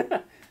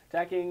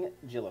 Attacking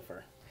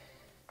Jillifer.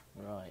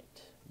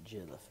 Right.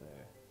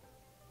 Jillifer.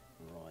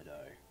 Righto.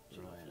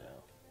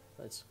 Righto.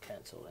 Let's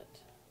cancel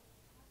it.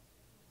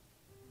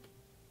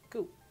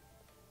 Cool.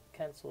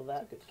 Cancel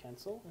that. That's a good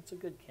cancel. That's a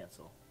good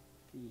cancel.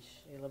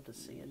 Yeesh. I love to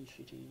see it.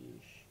 Yeesh,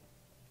 yeesh.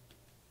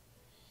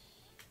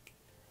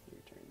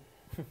 Your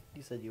turn.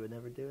 You said you would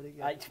never do it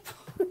again.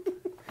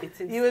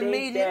 It's You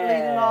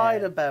immediately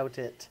lied about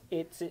it.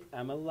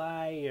 I'm a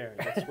liar.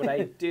 That's what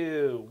I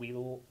do.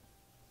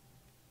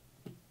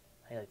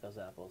 I like those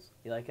apples.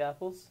 You like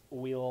apples?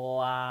 We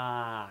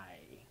lie.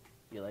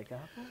 You like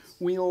apples?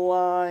 We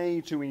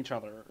lie to each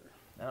other.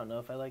 I don't know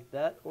if I like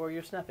that or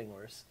you're snapping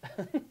worse.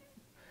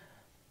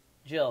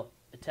 Jill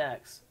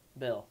attacks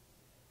Bill.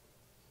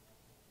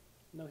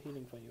 No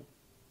healing for you.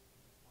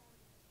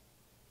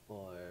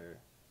 Or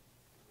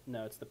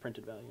No, it's the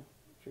printed value.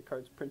 If your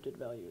card's printed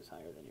value is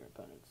higher than your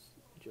opponent's,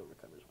 Jill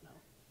recovers 1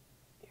 health.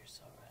 you're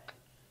so right.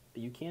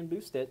 But you can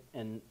boost it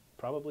and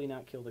probably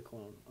not kill the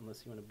clone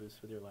unless you want to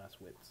boost with your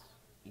last wits.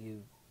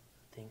 You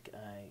think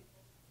I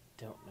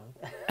don't know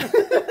that?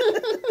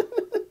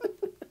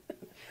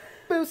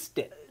 Boost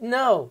it.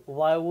 No.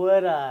 Why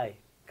would I?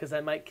 Because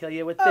I might kill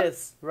you with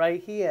this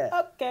right here.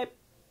 Okay.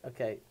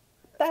 Okay.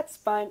 That's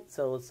fine.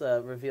 So let's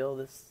reveal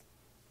this.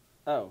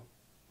 Oh,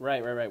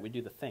 right. We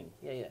do the thing.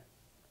 Yeah.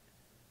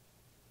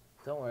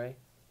 Don't worry.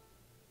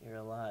 You're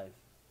alive.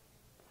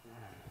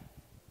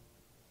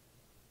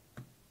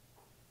 I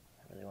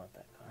really want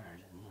that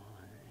card.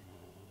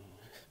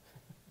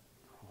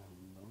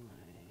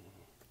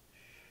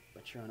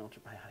 But you're on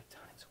ultrabiotic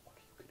time, so what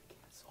are you going to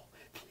cancel?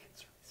 The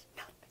answer is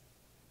nothing.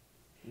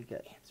 You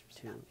get The answer is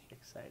too nothing.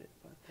 excited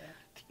about that.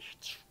 The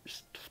answer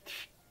is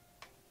nothing.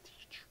 The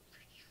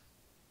answer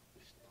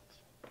is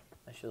nothing.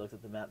 I should have looked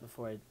at the map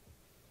before I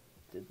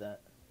did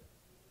that.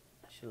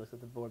 I should have looked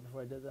at the board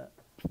before I did that.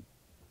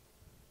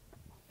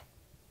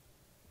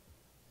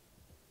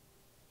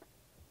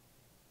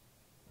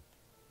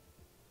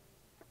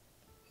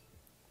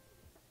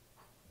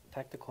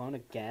 Attack the clone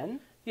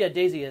again? Yeah,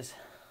 Daisy is.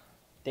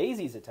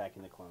 Daisy's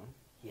attacking the clone.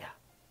 Yeah.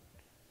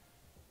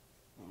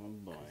 Oh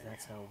boy. 'Cause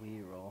that's how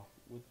we roll.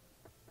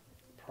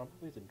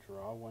 Probably to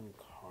draw 1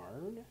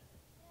 card?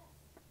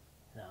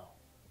 No.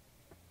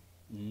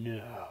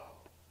 No.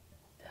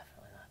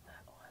 Definitely not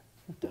that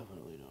one.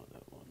 Definitely not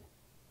that one.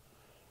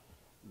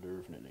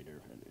 Definitely.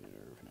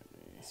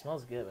 It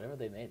smells good. Whatever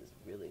they made is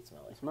really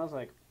smelly. It smells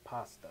like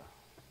pasta.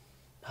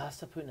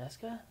 Pasta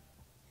puttanesca?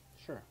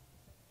 Sure.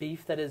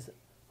 Beef that is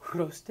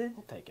roasted?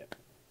 I'll take it.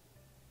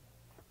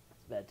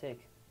 It's a bad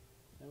take.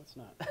 No, it's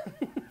not.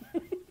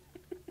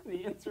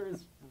 The answer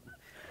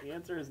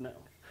is no.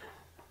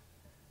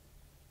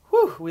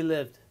 Whew, we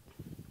lived.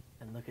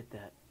 And look at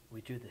that.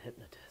 We drew the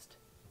hypnotist.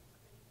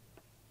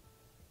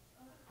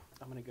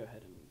 I'm gonna go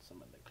ahead and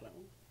summon the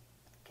clone.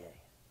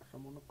 Okay.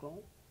 Summon the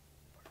clone.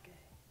 Okay.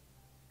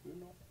 You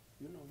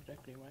know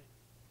exactly why.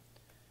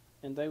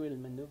 And I will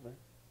maneuver.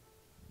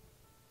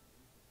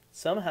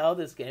 Somehow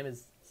this game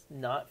is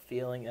not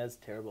feeling as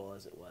terrible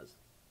as it was.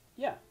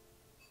 Yeah.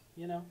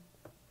 You know.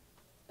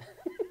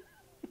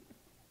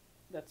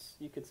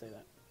 You could say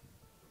that.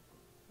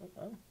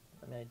 Oh,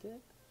 I mean, I did.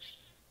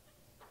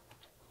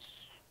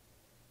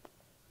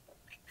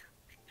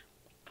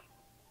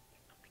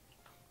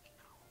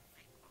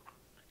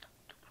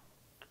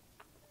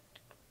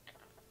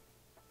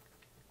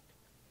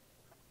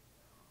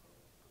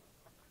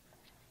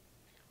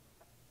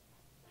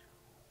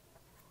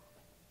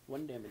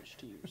 One damage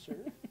to you, sir.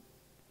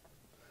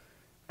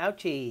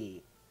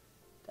 Ouchie.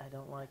 I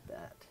don't like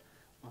that.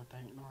 I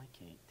don't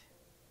like it.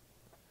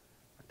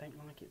 I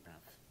don't like it, bruv.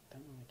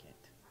 Don't like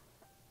it.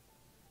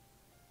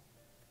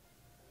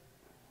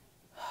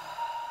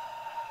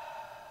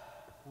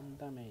 1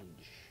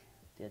 damage.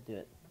 Yeah, do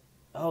it.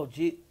 Oh,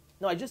 gee.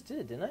 No, I just did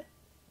it, didn't I?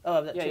 Oh,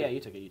 I've got Yeah, two. yeah, you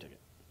took it. You took it.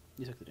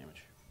 You took the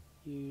damage.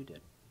 You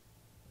did.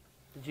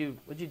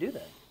 What'd you do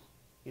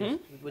then?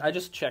 I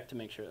just checked to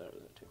make sure that it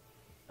was it too.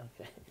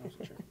 Okay. I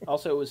wasn't sure.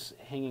 Also, it was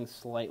hanging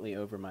slightly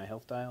over my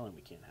health dial, and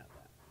we can't have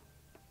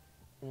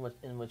that.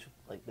 In which,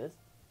 like this?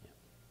 Yeah.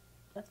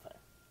 That's fine.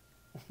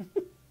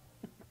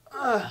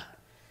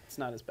 It's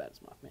not as bad as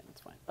Mothman.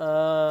 It's fine.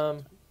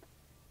 Oh,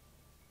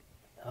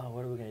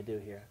 what are we gonna do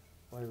here?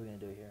 What are we gonna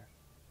do here?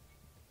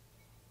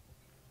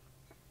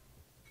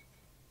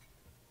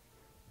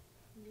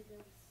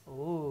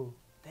 Ooh,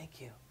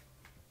 thank you.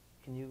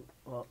 Can you?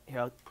 Well,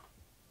 here I'll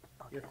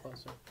You're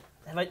closer.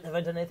 Have I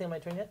done anything on my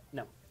turn yet?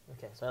 No.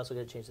 Okay, so I also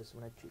got to change this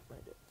when I do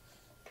it.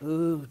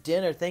 Ooh,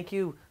 dinner. Thank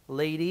you,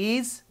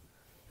 ladies.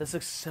 This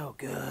looks so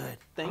good.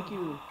 Thank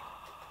you.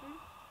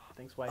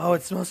 Thanks, wife. Oh,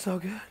 it smells so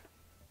good.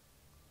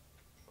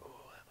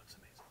 Oh, that looks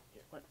amazing.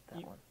 Here, what?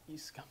 That one. You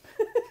scum.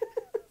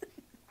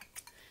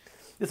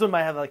 This one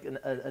might have like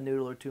a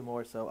noodle or two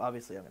more, so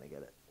obviously I'm gonna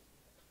get it.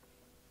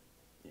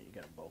 Yeah, you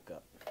gotta bulk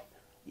up.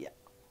 Yeah,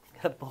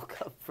 gotta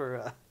bulk up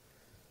for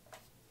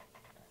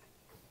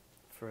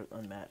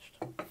Unmatched.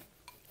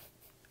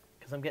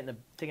 Because I'm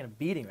taking a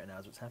beating right now.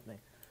 Is what's happening.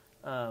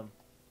 Oh.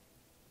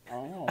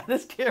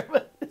 This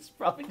camera is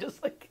probably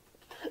just like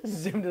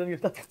zoomed in on your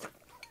thumb.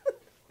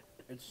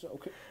 It's so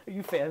good. Are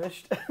you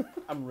famished?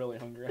 I'm really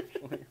hungry,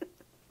 actually.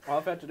 All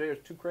I've had today is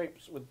 2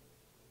 crepes with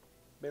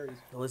berries.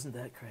 Well, isn't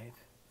that crave?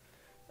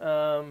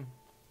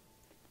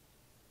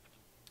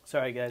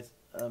 Sorry, guys,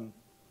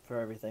 for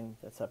everything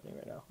that's happening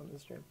right now on the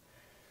stream.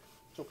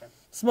 It's okay.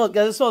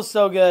 Guys, it smells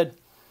so good.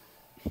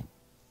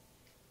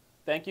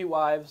 Thank you,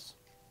 wives.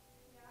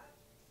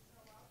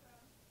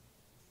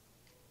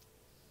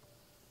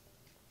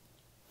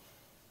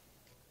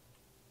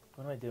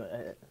 What am I doing?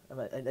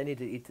 I need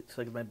to eat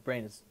so like my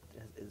brain is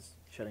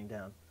shutting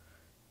down.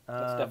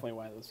 That's definitely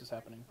why this is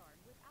happening.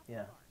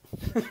 Yeah.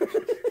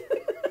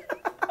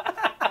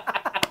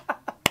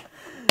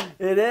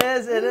 It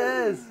is. It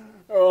is.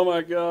 Oh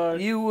my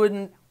god.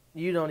 You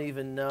don't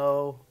even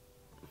know.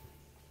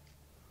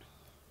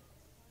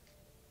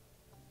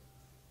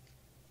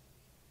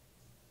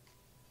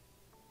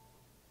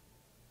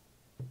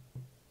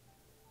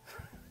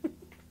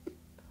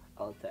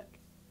 I'll attack.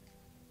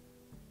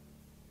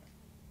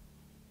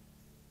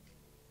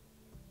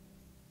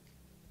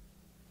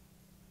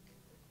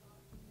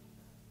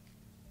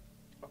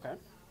 Okay.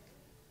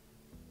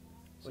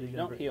 So What are you you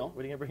don't heal.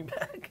 What are you gonna bring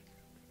back?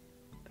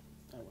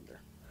 I wonder.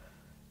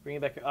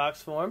 Bringing back your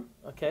ox form.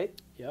 Okay.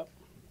 Yep.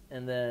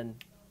 And then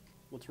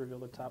Let's reveal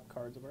the top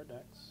cards of our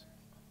decks.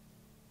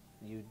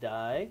 you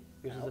die.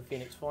 Yours is the Ouch.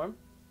 phoenix form.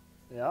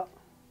 Yeah.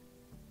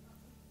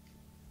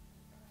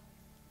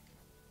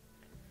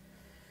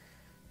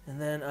 And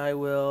then I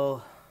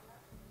will.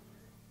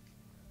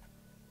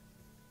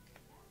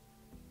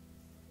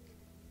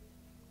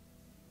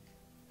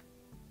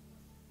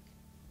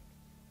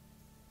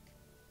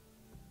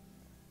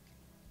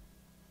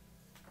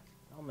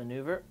 I'll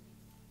maneuver.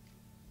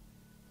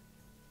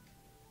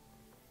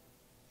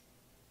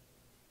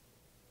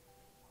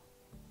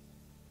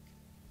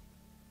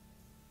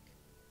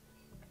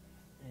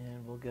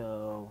 And we'll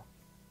go.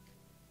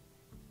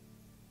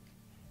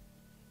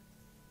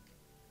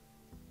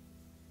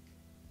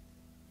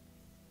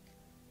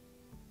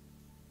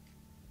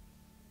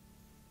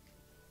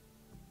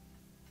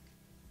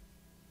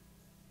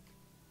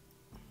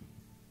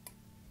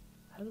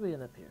 How did we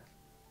end up here?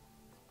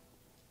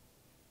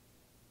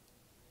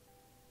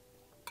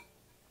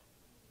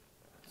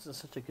 This is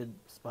such a good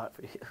spot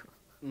for you.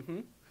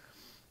 Mm-hmm.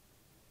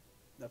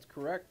 That's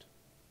correct.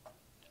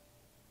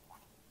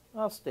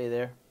 I'll stay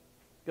there.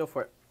 Go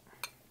for it.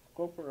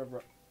 Go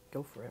forever.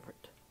 Go for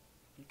Everett.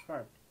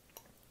 Okay.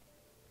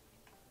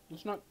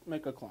 Let's not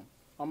make a clump.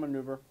 I'll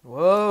maneuver.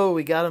 Whoa,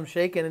 we got him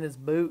shaking in his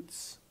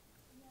boots.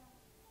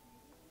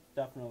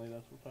 Definitely,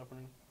 that's what's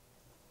happening.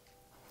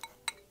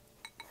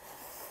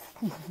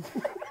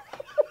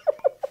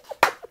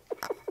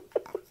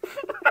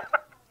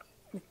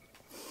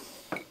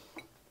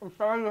 I'm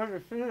sorry you had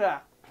to see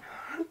that.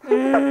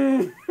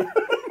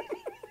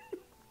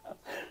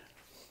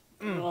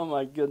 Oh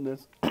my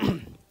goodness.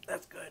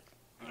 That's good.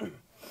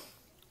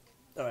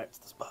 All right, it's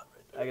the spot.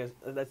 Right there. I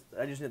guess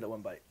I just need that one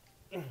bite.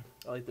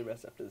 I'll eat the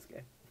rest after this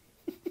game.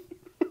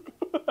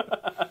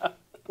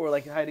 Or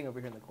like hiding over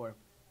here in the corner.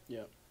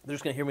 Yeah. They're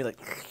just gonna hear me like.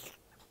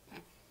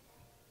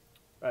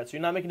 All right, so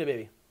you're not making a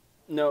baby.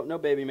 No, no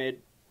baby made.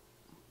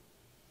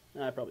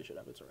 I probably should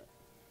have. It's all right.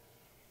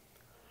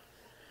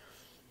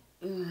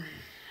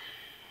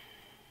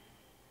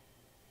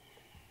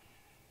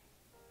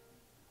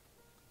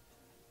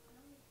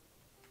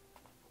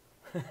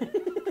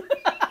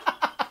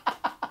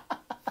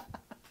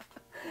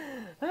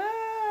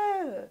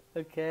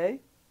 Okay.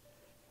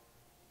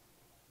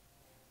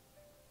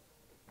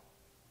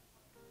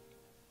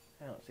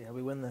 I don't see how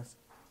we win this.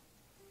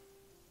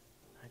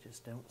 I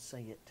just don't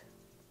see it.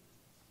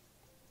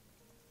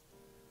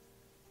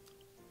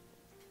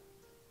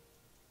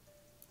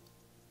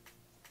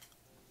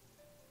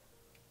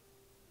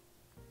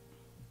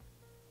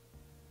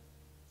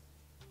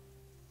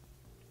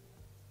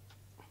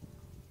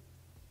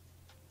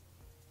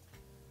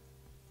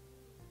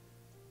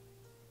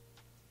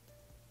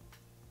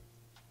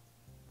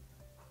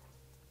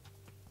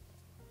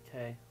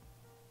 Okay.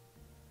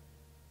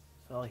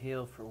 So I'll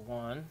heal for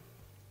 1.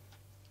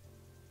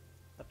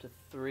 Up to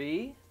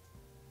 3.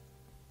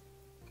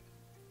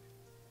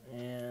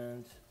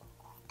 And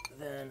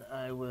then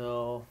I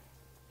will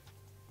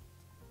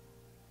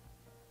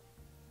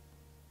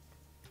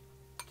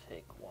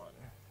take 1.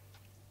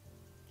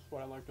 That's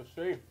what I like to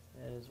see.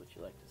 That is what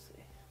you like to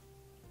see.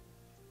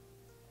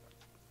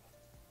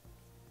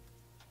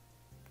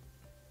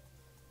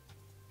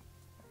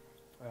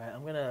 Alright,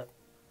 I'm gonna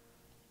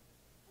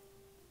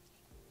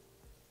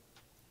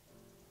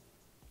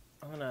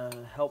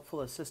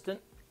helpful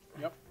assistant.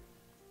 Yep.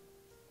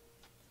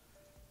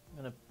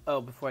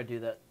 Before I do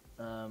that,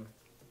 I'm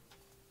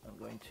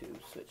going to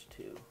switch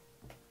to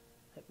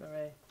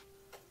Hypnoray.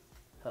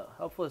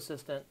 Helpful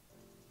assistant.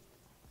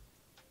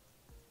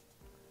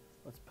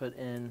 Let's put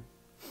in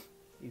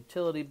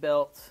utility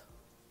belt,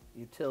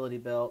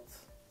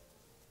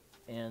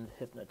 and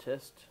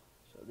hypnotist.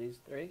 So these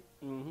 3.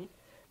 Mm-hmm.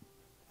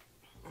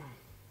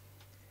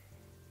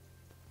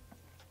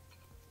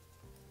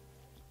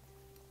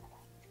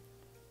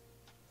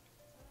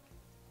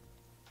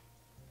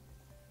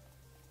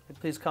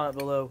 Please comment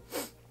below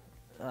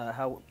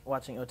how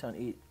watching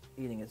O-Town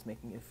eating is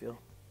making you feel.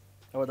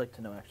 I would like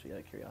to know, actually, out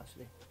of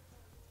curiosity.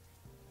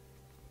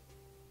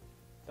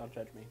 Don't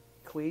judge me.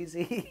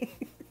 Queasy,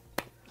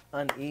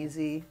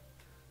 uneasy,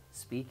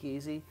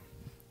 speakeasy.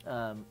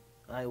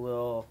 I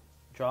will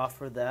draw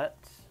for that.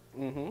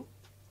 Mm-hmm.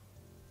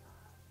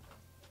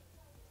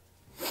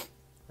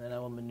 Then I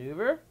will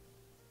maneuver.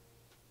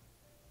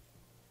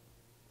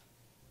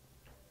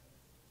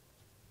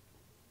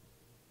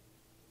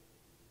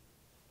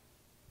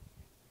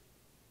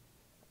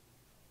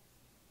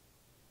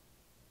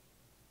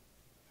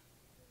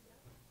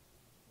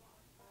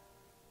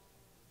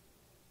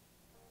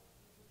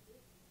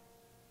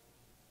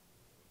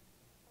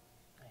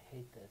 I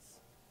hate this.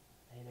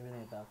 I hate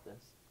everything about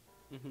this.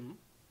 Mm-hmm.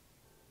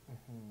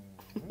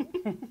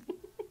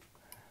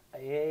 I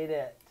hate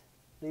it.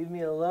 Leave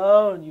me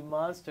alone, you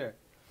monster.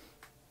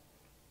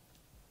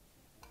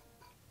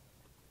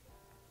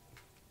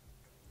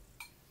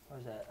 What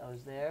was that? I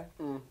was there,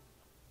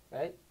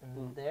 right?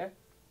 And there?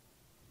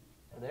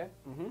 Over there?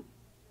 Mm-hmm.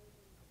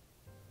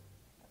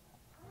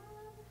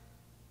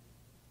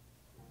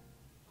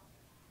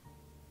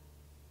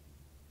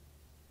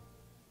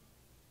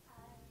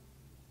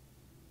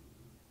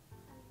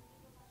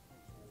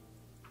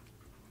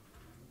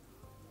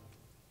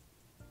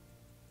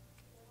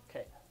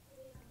 Okay.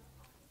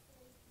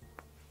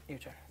 Your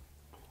turn.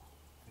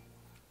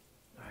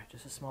 Alright,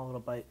 just a small little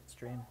bite,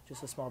 stream.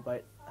 Just a small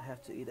bite. I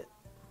have to eat it.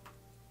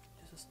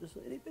 Just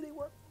a itty bitty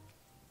one.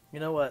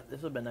 You know what?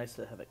 This would have been nice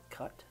to have it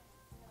cut.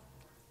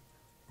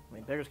 I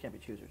mean, beggars can't be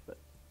choosers, but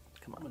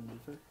come on.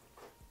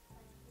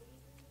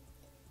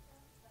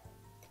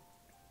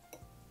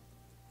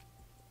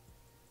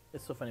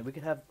 It's so funny. We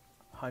could have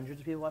hundreds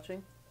of people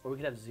watching, or we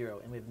could have 0,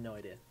 and we have no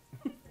idea.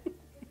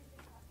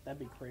 That'd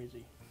be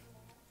crazy.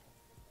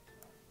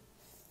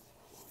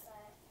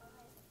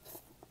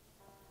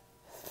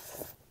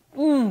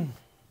 I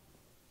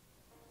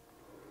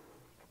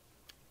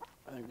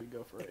think we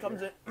go for it. It comes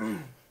here.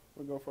 in.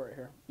 We'll go for it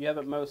here. You have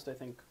at most, I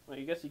think. Well,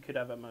 I guess you could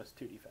have at most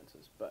 2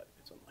 defenses, but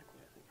it's unlikely.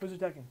 I think. Who's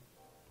attacking?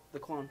 The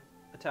clone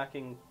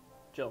attacking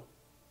Jill.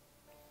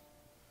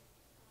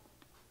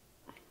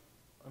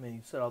 I mean,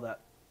 you said all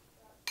that.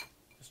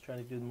 Just trying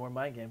to do more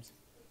mind games.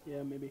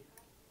 Yeah, maybe.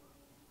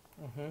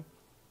 Mm-hmm.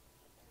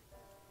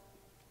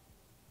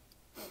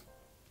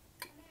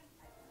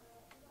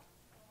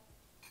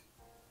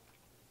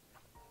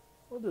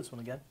 We'll do this one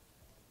again.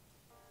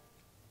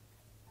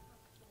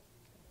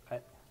 I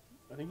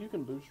think you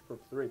can boost for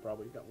 3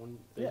 probably. You got 1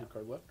 basic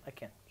card left. I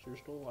can. So you're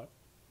still alive.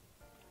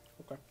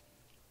 Okay.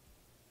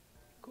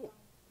 Cool.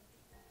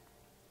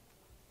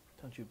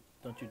 Don't you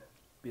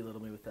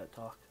belittle me with that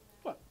talk.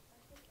 What?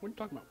 What are you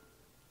talking about?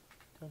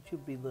 Don't you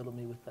belittle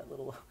me with that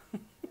little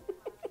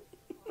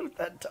with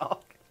that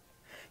talk.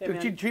 Hey, Don't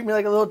man. you treat me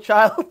like a little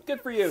child?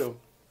 Good for you.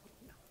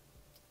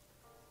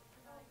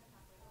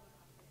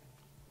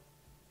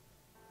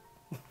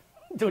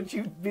 Don't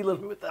you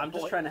belittle me with that I'm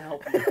just boy. trying to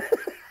help you.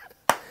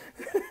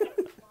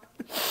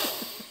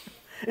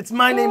 It's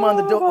my name on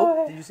the door.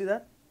 Oh, did you see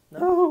that? No?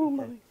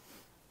 Oh,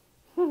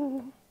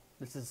 Okay.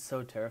 This is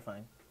so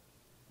terrifying.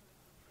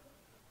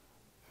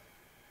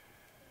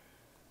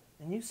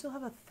 And you still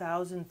have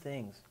 1,000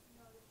 things.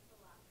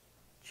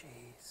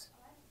 Jeez.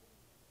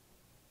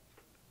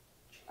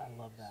 I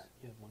love that.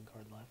 You have 1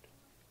 card left.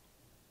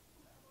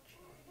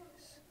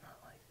 Jeez. Not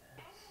like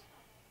this.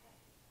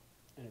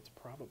 And it's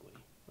probably...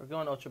 We're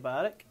going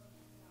ultrabiotic.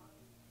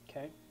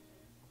 Okay.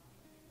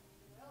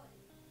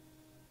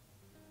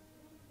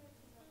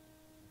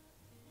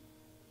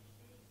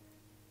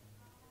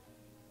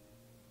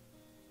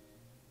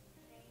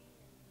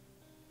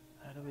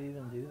 How do we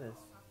even do this?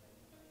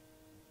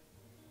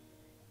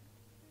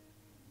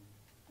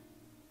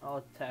 I'll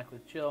attack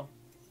with chill.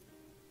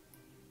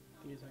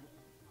 Give me a second.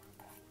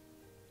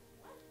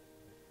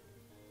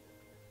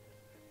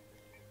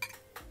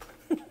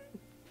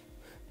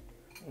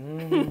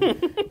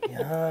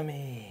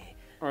 Yummy.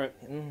 All right.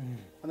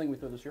 I think we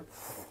throw this here.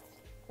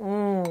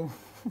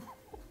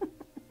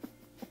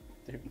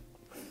 Dude.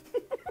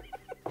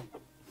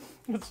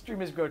 This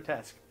stream is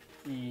grotesque.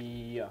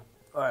 Yeah.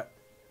 All right.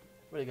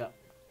 What do you got?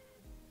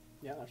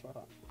 Yeah, that's what I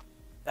thought.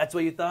 That's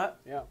what you thought?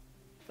 Yeah.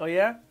 Oh,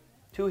 yeah?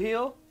 2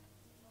 heal?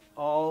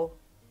 All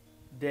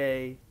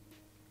day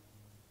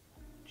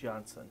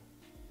Johnson.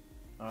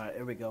 All right,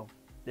 here we go.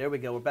 There we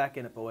go. We're back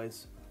in it,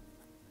 boys.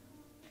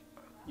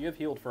 You have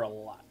healed for a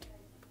lot.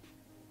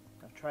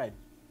 I've tried.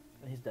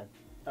 And he's dead.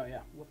 Oh,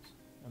 yeah. Whoops.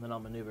 And then I'll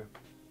maneuver.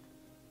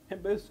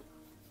 Hit boost.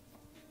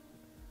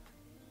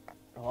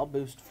 Oh, I'll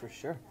boost for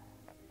sure.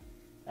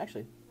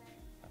 Actually,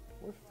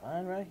 we're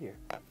fine right here.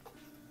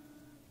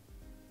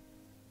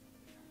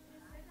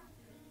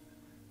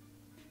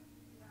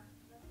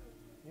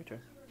 Your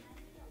turn.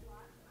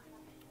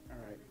 All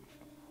right.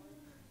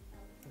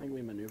 I think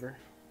we maneuver.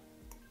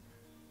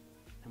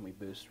 And we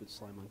boost with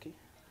Sly Monkey.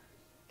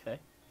 Okay.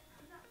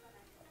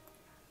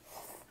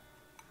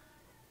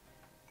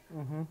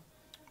 Mm-hmm.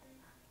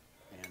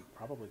 And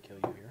probably kill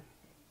you here.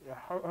 Yeah,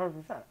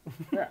 100%.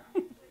 Yeah.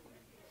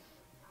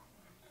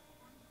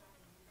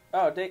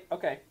 Oh,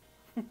 okay.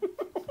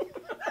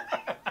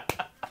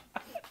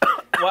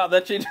 Wow,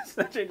 that changes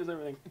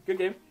everything. Good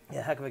game.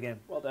 Yeah, heck of a game.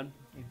 Well done.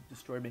 You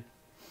destroyed me.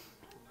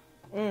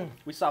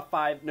 We saw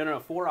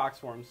 4 ox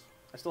forms.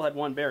 I still had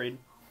 1 buried.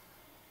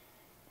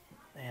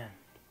 Man,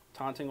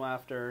 Taunting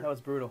laughter, that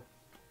was brutal.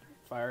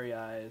 fiery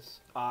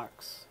eyes,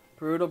 ox,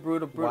 Brutal,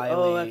 brutal, brutal. Wily,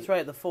 Oh, that's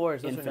right, the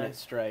 4s. Those are infinite nice.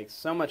 strikes.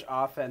 So much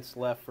offense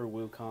left for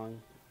Wukong.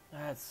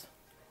 That's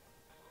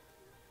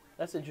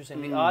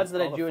interesting. The odds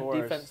that I all the drew a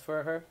 4s. defense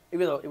for her,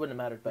 even though it wouldn't have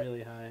mattered, but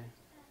Really high.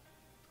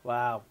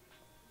 wow,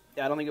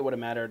 Yeah, I don't think it would have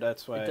mattered.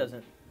 That's why. it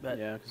doesn't. But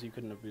Yeah, because you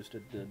couldn't have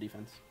boosted the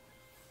defense.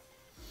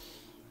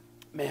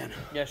 Man.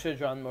 yeah, I should have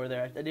drawn more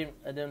there. I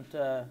didn't.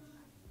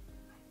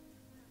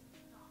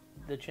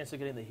 The chance of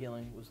getting the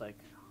healing was like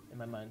in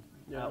my mind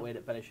outweighed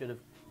it, but I should have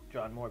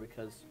drawn more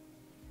because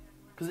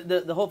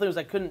the whole thing was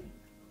I couldn't.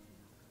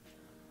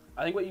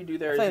 I think what you do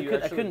there I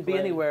is I couldn't be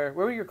anywhere.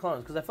 Where were your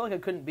clones? Because I felt like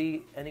I couldn't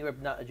be anywhere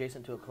not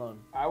adjacent to a clone.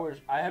 I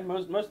had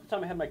most of the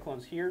time I had my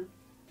clones here.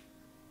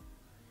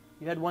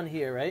 You had 1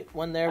 here, right?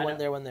 1 there, I 1 know.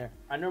 there, 1 there.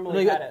 I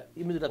normally had it.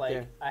 You moved it up like,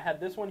 there. I had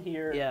this one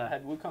here. Yeah. I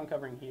had Wukong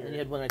covering here. And you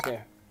had 1 right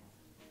there.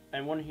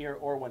 And 1 here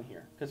or 1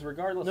 here. Because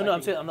regardless. No,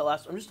 I'm saying on the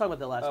last. I'm just talking about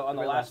the last. Oh, on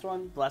the last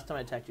one. The last time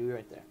I attacked you, you were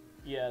right there.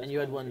 Yeah. And you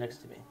had 1 next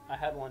to me. I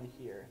had 1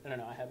 here. No,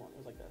 I had 1. It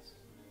was like this.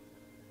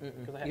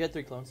 Mm-mm. You had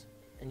 3 clones,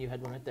 and you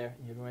had 1 right there,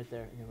 and you had 1 right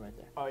there, and you had 1 right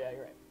there. Oh yeah,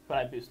 you're right. But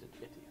I boosted to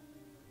get to you.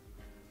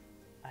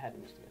 I had to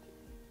boost to get to you.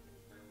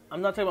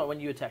 I'm not talking about when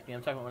you attacked me.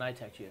 I'm talking about when I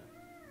attacked you.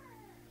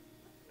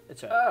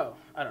 It's right. Oh,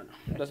 I don't know.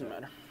 It doesn't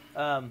matter.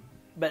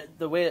 But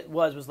the way it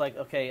was like,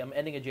 okay, I'm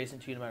ending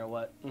adjacent to you no matter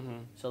what.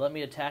 Mm-hmm. So let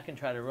me attack and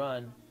try to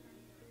run.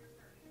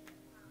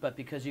 But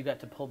because you got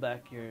to pull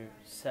back your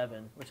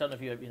 7, which I don't know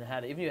if you even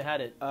had it. Even if you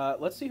had it.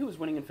 Let's see who was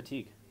winning in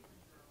fatigue.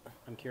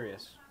 I'm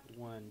curious.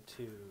 1,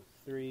 2,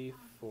 3,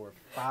 4,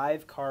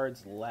 5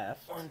 cards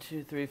left. 1,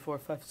 2, 3, 4,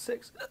 5,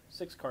 6.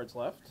 6 cards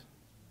left.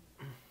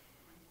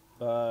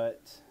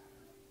 But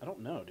I don't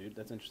know, dude.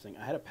 That's interesting.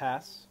 I had a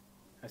pass.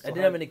 I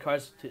didn't have any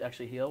cards to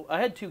actually heal. I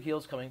had 2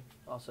 heals coming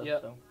also.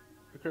 Yep.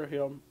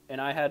 So.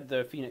 And I had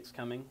the Phoenix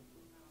coming.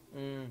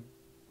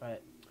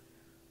 Right.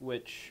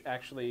 Which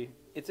actually,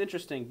 it's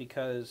interesting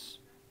because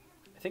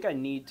I think I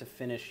need to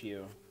finish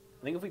you.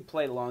 I think if we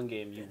play long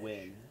game, you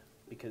win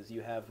because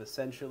you have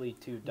essentially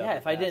 2 double. Yeah,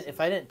 if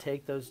I didn't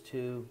take those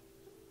 2,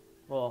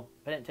 well,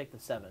 I didn't take the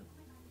 7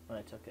 when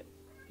I took it.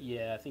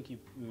 Yeah, I think you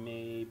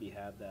maybe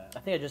have that. I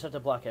think I just have to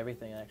block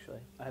everything actually.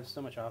 I have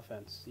so much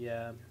offense.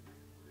 Yeah.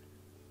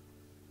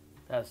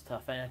 That was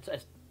tough.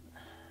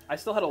 I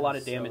still had a lot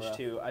of That's so damage rough.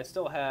 too. I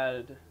still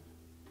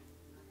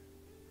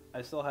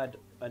had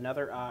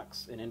another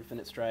Ox, an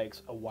Infinite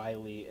Strikes, a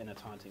Wily, and a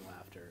Taunting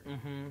Laughter,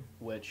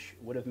 which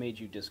would have made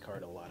you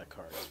discard a lot of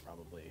cards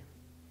probably.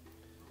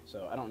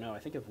 So I don't know. I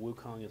think if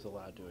Wukong is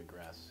allowed to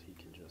aggress, he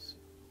can just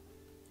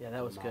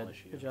that was good.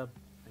 demolish you. Good job.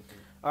 Thank you.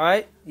 All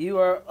right, you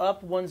are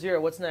up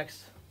 1-0. What's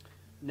next?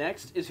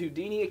 Next is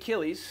Houdini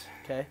Achilles,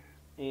 Okay.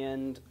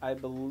 and I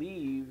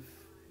believe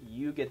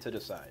you get to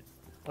decide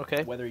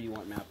Okay. whether you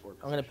want map or.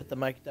 I'm gonna put the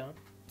mic down.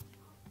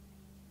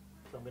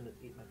 So I'm gonna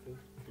eat my food.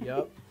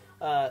 Yep.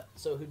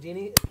 So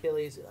Houdini,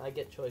 Achilles, and I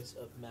get choice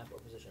of map or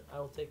position. I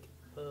will take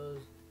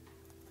pose.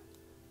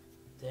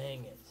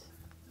 Dang it.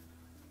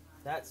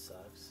 That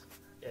sucks.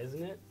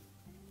 Isn't it?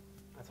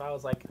 That's why I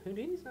was like,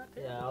 Houdini's not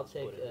there. Yeah, I'll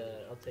take Split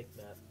it.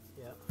 map.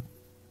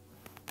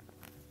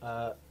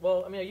 Yeah.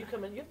 Well, I mean, are you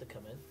coming? You have to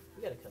come in.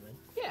 You gotta come in.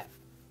 Yeah.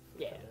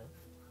 Yeah. Come in.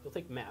 You'll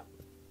take map.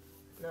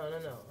 No.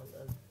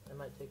 I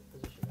might take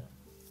position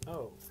now.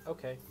 Oh,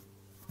 okay.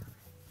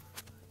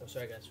 Oh,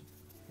 sorry, guys.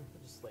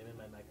 Just slamming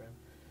my mic around.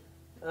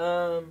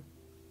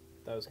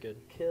 That was good.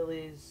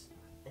 Achilles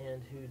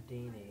and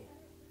Houdini.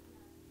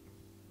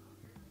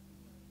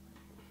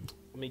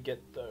 Let me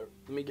get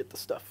the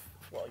stuff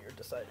while you're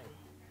deciding.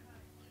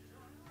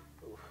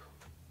 Oof.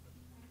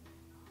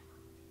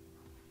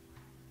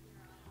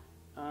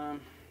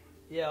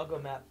 Yeah, I'll go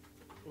map.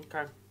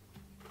 Okay.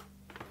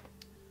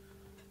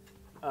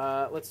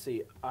 Let's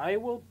see. I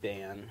will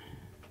ban.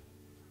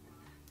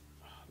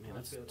 Oh, man,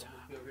 that's tough.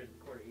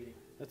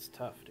 That's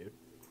tough, dude.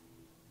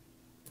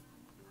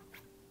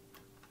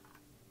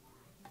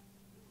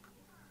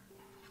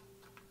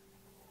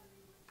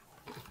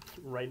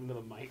 Right into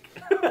the mic.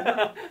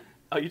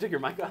 Oh, you took your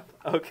mic off?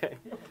 Okay.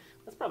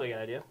 That's probably a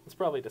good idea. It's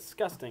probably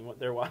disgusting what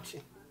they're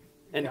watching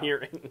and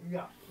hearing.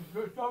 Yeah.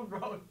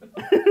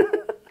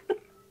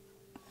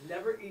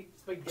 Never eat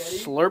spaghetti.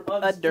 Slurp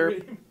on a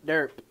derp. stream.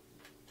 Derp.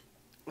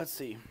 Let's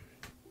see.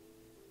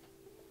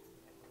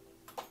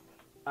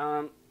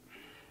 I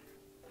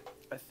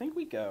think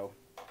we go.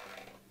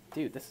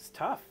 Dude, this is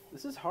tough.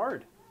 This is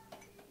hard.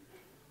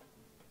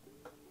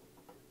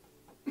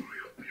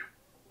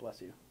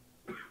 Bless you.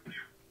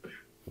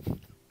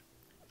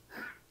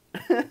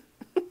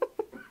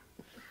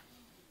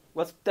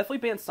 Let's definitely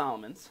ban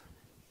Solomon's.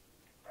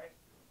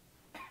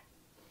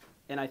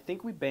 And I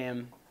think we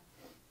ban...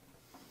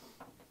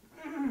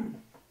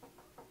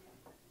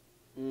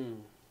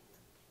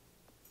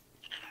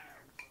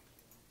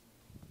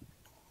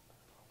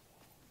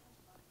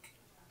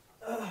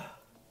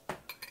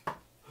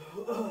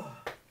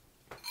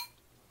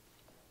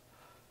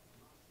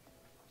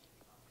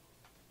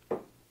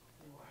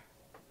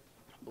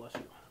 Bless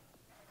you.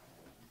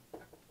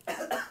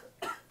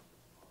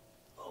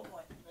 Oh boy,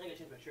 I gotta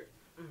change my shirt.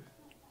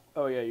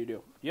 Oh yeah, you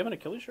do. You have an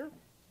Achilles shirt?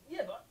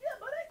 Yeah, buddy.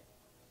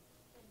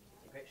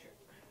 It's a great shirt.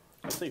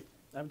 Let's see.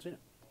 I haven't seen it.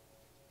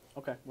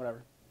 Okay,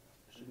 whatever.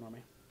 Just ignore me.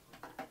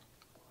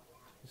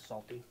 It's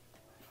salty.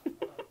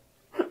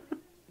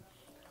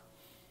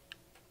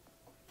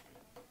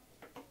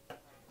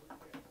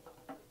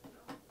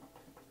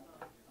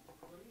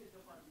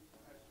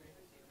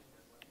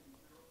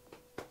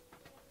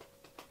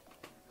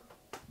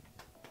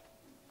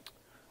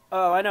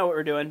 Oh, I know what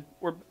we're doing.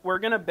 We're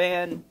gonna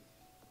ban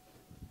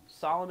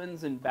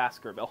Solomon's and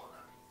Baskerville.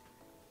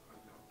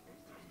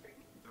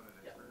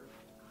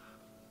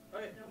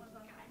 Okay.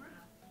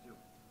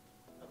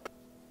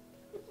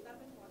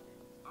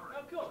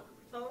 Oh, cool.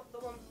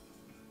 Someone.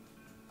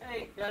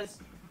 Hey, guys.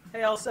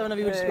 Hey, all 7 of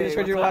you. We just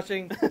heard you're what's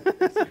watching.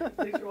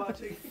 Thanks for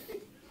watching.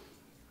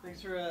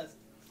 Thanks for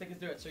sticking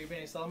through it. So you're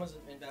banning Solomon's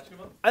and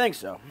basketball? I think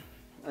so.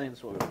 I think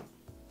that's what we'll do.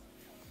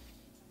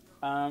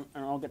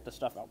 And I'll get the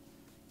stuff out.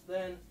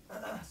 Then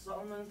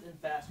Solomon's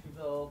and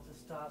Baskerville to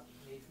stop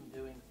me from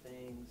doing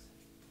things.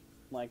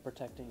 Like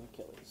protecting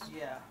Achilles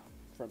Yeah.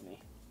 from me.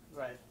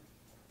 Right.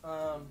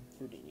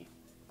 Houdini.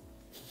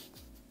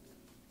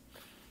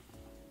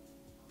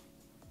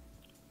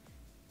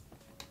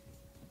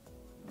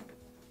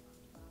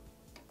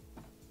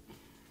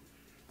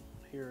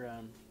 Here,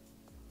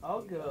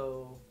 I'll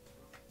go.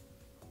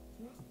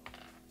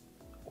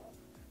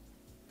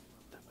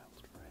 that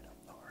bounced right up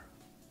there.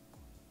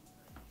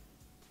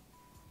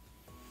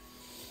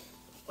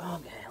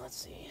 Okay, let's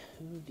see.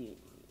 Houdini.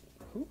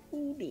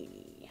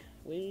 Houdini.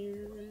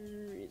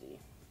 Where is he?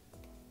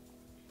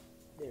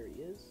 There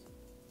he is.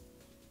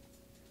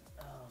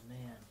 Oh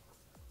man.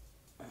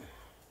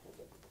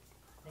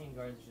 Hanging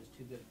guards is just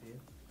too good for you.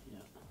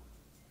 Yeah.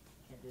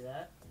 Can't do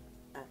that.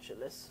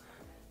 Achilles.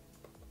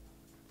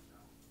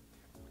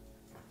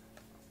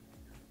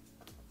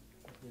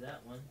 Can't do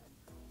that one.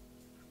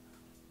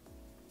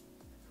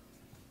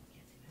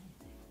 Can't do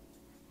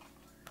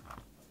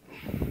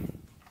anything.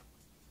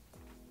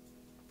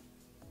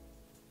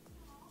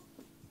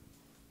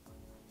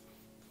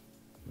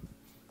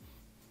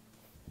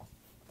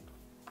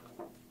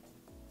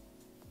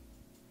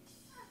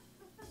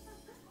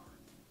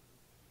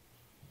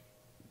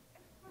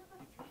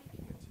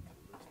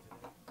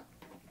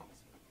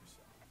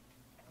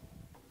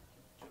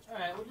 All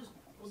right, we'll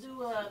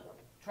do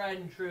tried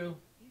and true.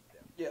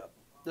 Yeah,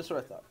 that's what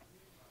I thought.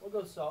 We'll go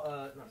not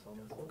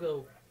Solomon's. We'll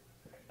go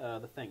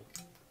The thing.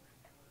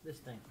 this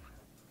thing.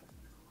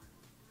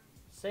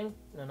 Sing?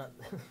 No, not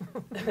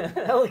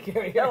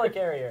helicarrier.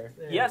 Helicarrier.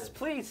 There Yes, it is.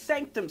 please,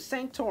 Sanctum,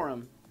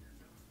 Sanctorum.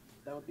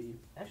 That would be...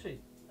 Actually,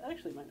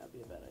 Actually, might not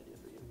be a bad idea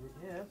for you.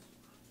 yeah.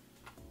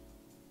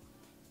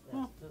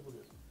 Well. We'll do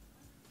this.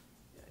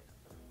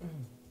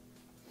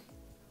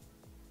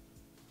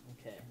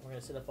 Okay, we're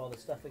gonna set up all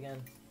this stuff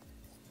again.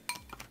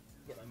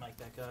 Get my mic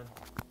back on.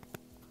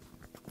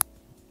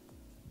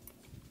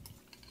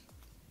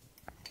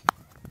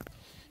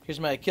 Here's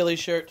my Achilles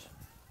shirt.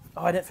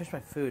 Oh, I didn't finish my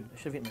food. I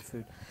should have eaten my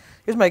food.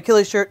 Here's my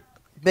Achilles shirt.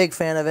 Big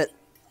fan of it.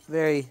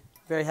 Very,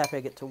 very happy I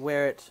get to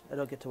wear it. I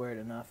don't get to wear it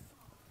enough.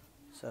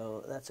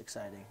 So that's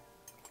exciting.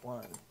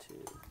 1, 2,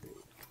 3.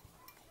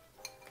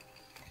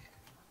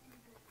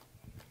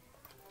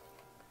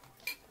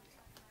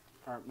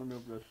 Alright,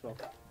 remove this stuff.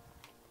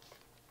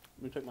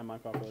 Let me take my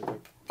mic off really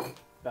quick.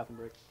 Bathroom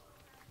break.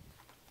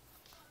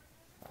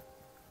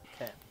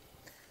 Okay.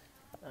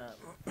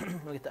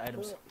 We'll get the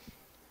items.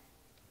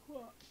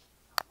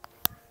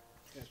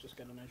 Guys, just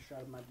got a nice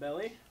shot of my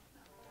belly.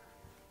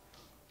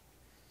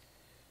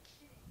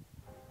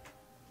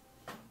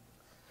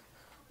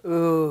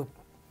 Ooh,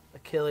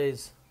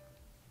 Achilles.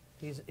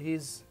 He's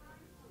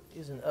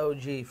an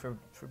OG for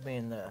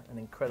being an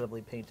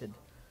incredibly painted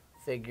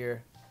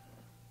figure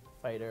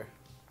fighter.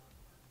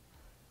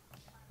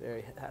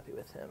 Very happy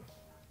with him.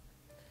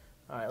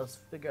 All right, let's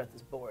figure out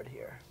this board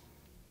here.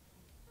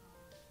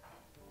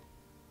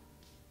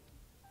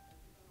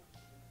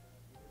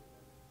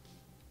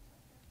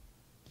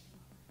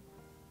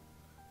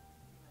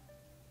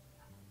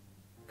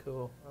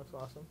 Cool, that's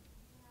awesome.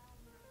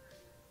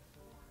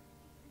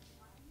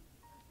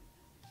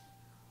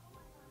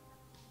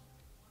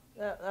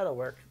 That'll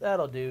work.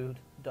 That'll do,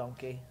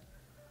 donkey.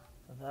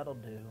 That'll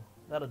do.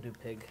 That'll do,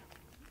 pig.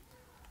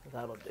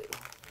 That'll do.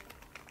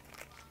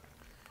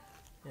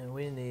 And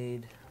we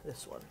need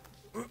this one.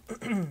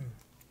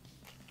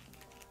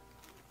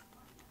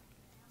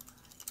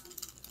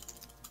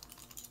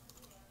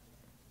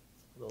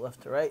 Go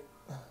left to right.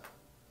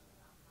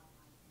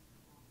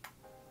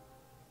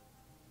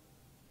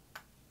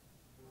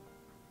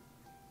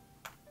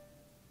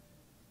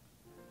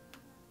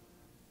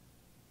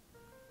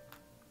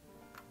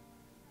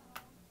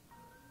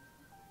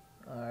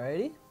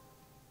 Alrighty.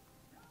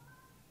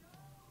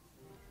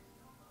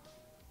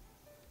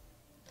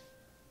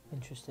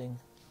 Interesting.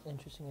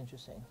 Interesting,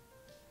 interesting.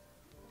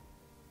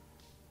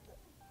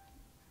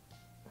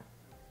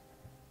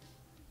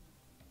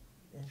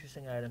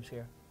 Interesting items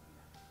here.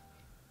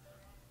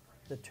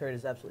 The turret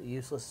is absolutely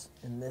useless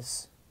in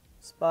this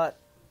spot.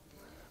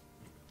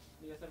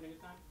 You guys having a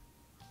good time?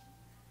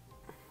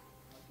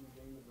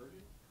 Enjoying the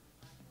virgin?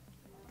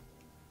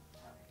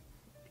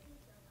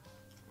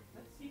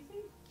 That's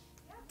Cece?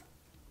 Yeah.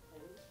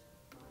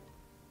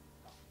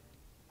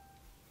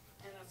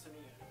 And that's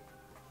Ingen.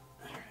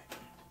 Alright.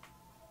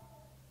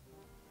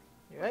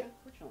 You right?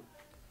 We're chilling.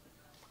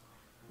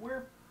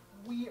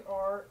 We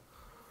are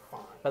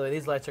fine. By the way,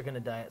 these lights are going to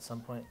die at some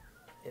point.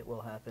 It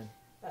will happen.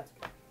 That's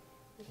good.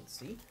 You can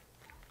see.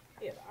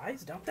 They have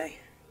eyes, don't they?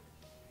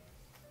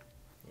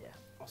 Yeah.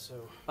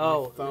 Also,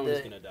 Oh, my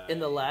phone's gonna die. in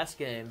the last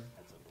game.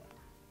 At some point.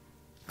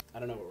 I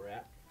don't know where we're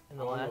at. In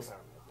the last,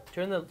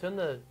 turn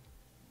the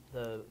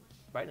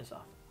brightness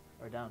off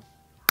or down.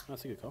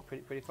 That's a good call.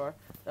 Pretty far.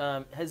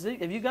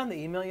 Have you gotten the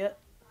email yet?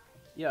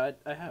 Yeah,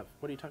 I have.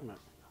 What are you talking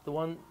about? The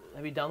one.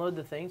 Have you downloaded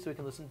the thing so we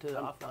can listen to it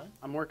offline?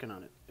 I'm working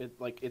on it.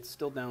 It's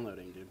still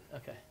downloading, dude.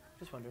 Okay,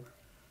 just wondering.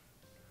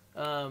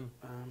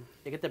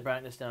 You get the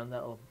brightness down.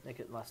 That'll make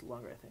it last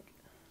longer, I think.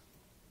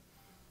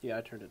 Yeah,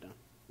 I turned it down.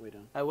 Way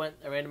down. I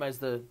randomized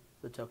the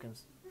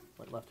tokens,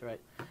 went left to right.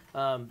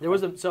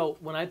 So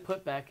when I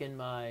put back in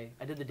I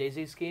did the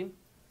Daisy scheme,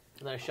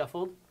 and then I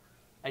shuffled.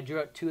 I drew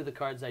out 2 of the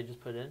cards I just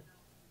put in,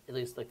 at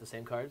least like the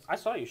same cards. I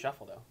saw you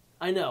shuffle though.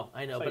 I know,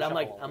 you but I'm shuffle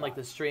a like lot.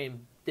 the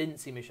stream didn't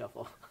see me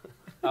shuffle.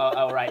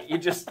 Oh, right. You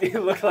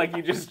look like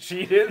you just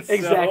cheated so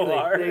Exactly,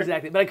 hard.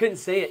 exactly. But I couldn't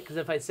say it because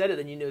if I said it,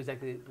 then you knew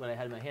exactly what I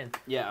had in my hand.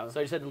 Yeah. So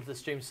I just had to let the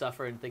stream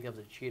suffer and think I was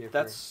a cheater.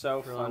 That's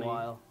so for funny. a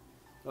while.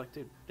 Like,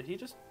 dude, did he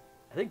just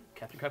I think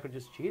Captain Crockpot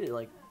just cheated.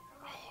 Like,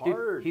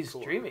 hard? dude, he's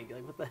streaming.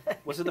 Like, what the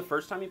heck? Was it the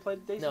first time you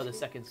played Daisy? No, the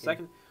second game.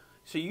 Second.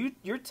 So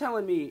you're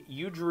telling me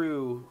you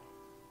drew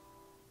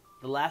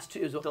The last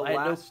 2. the I had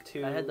last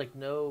 2? I had like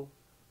no.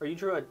 Or you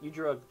drew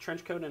a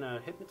trench coat and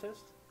a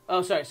hypnotist?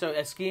 Oh, sorry. So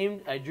I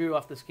schemed. I drew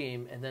off the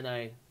scheme, and then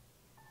I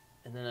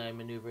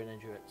maneuvered and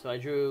drew it. So I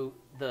drew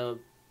the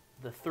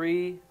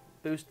 3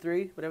 boost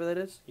 3, whatever that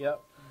is.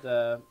 Yep.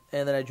 And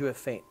then I drew a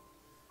feint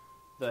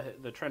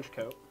The trench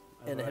coat.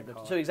 and a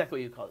hypnotist. So exactly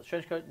what you call it: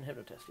 trench coat and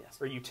hypnotist. Yes.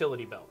 Or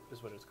utility belt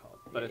is what it's called,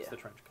 but it's Yeah. the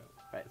trench coat.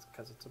 Right. It's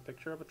because it's a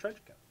picture of a trench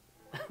coat.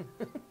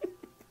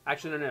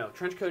 Actually, no.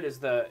 Trench coat is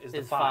the It's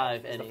 5.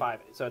 five, It's the any. 5.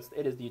 So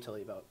it is the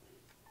utility belt.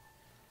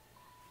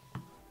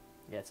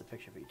 Yeah, it's a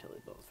picture of a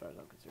utility belt as far as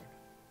I'm concerned.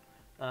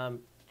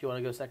 Do you want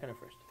to go second or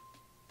first?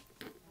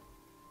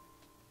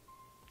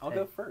 I'll Hey,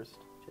 go first.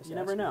 Just You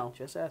never asking. know.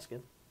 Just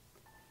asking.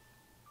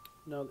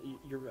 No,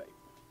 you're right.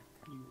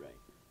 You're right.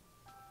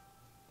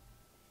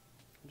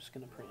 I'm just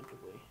gonna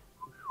preemptively.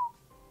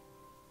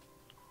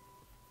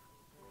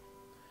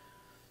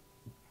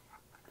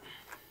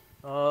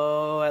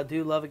 Oh, I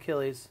do love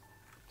Achilles.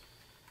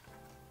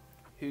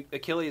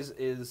 Achilles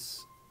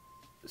is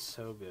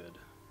so good.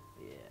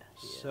 Yeah.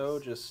 he So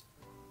is. just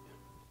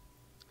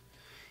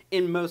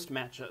in most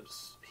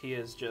matchups, he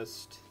is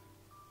just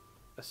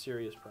a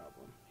serious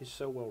problem. He's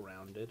so well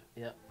rounded.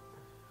 Yep.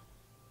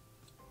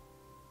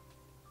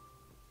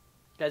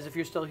 Guys, if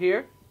you're still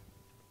here,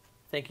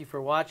 thank you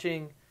for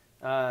watching.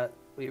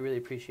 We really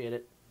appreciate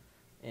it.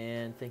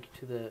 And thank you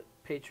to the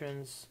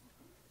patrons.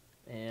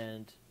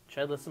 And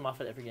should I list them off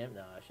at every game?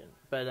 No, I shouldn't.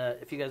 But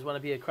if you guys want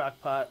to be a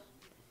Crockpot,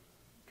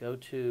 go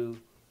to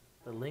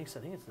the links. I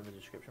think it's in the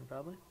description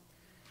probably.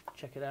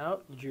 Check it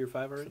out. You drew your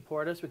 5 already?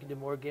 Support us. We can do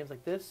more games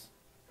like this.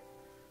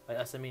 By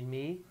us, I mean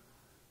me.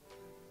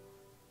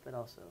 But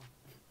also...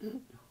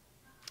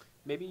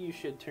 Maybe you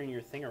should turn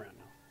your thing around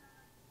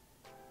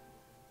now.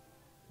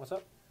 What's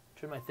up?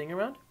 Turn my thing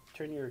around?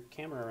 Turn your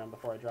camera around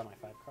before I draw my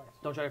 5 cards.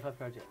 Don't draw your 5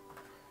 cards yet.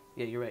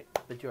 Yeah, you're right.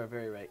 But you are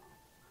very right.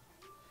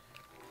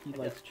 He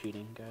likes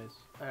cheating, guys.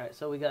 Alright,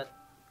 so we got...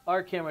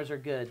 Our cameras are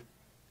good.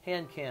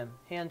 Hand cam.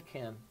 Hand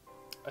cam.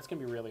 That's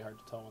gonna be really hard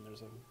to tell when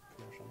there's a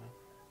commercial now.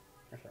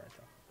 That's alright,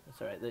 though.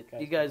 That's alright.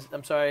 Guys. You guys,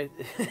 I'm sorry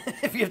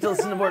if you have to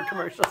listen to more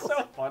commercials.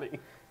 So funny.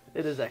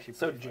 It is actually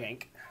So pretty funny.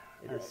 jank.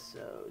 It All is right.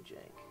 so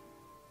jank.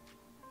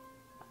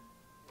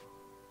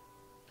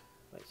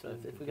 Wait, so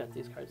if we got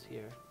these cards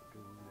here,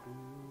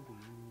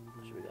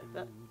 should we like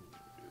that?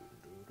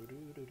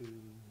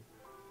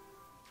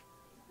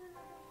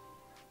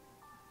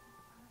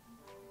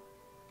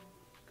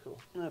 Cool.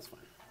 That's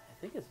fine. I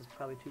think this is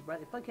probably too bright.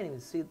 They probably can't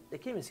even see. They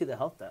can't even see the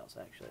health dials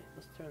actually.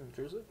 Let's turn.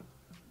 Is it?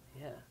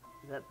 Yeah.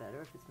 Is that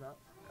better if it's not?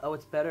 Oh,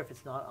 it's better if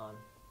it's not on.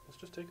 Let's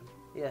just take them.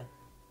 Yeah.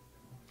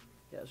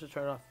 Yeah. Let's just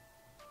turn it off.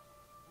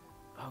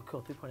 Oh,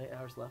 cool. 3.8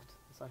 hours left.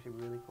 That's actually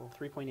really cool.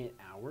 3.8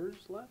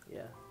 hours left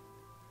Yeah.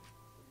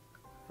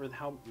 for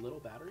how little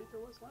battery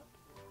there was left.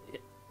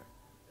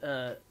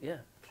 Yeah.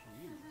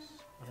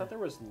 Jeez. I thought there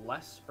was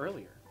less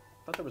earlier.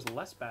 I thought there was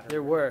less battery.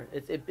 There were.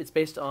 It's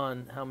based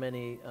on how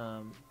many.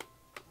 I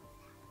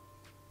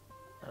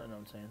don't know what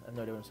I'm saying. I have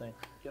no idea what I'm saying.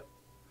 Yep.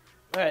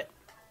 All right.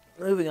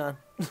 Moving on.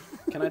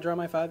 Can I draw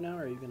my 5 now,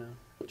 or are you gonna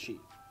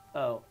cheat?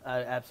 Oh, I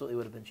absolutely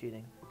would have been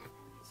cheating.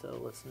 So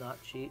let's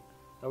not cheat.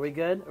 Are we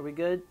good? Are we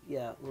good?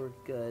 Yeah, we're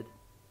good.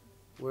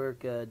 We're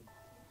good.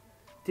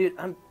 Dude,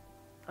 I'm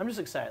just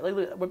excited. Like,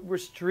 look, we're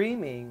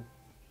streaming.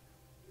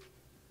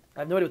 I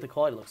have no idea what the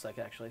quality looks like,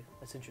 actually.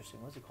 That's interesting.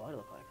 What does the quality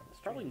look like on this?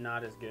 Probably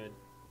not as good.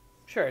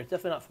 Sure, it's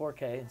definitely not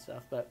 4K and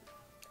stuff, but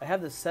I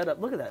have this set up.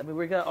 Look at that. I mean,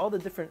 we got all the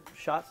different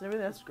shots and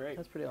everything. That's great.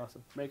 That's pretty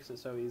awesome. Makes it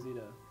so easy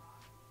to.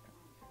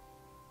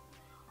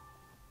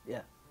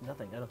 Yeah,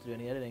 nothing. I don't have to do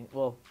any editing.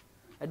 Well,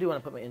 I do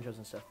want to put my intros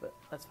and stuff, but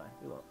that's fine.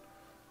 We won't.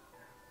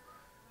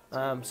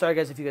 Sorry,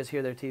 guys, if you guys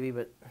hear their TV,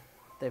 but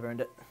they've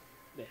earned it.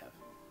 They have.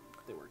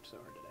 They worked so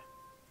hard today.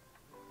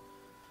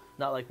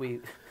 Not like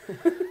we...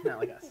 Not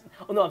like us.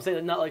 Oh, no, I'm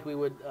saying not like we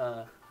would...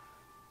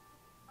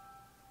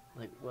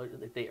 like, what,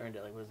 like they earned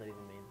it. Like, what does that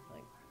even mean?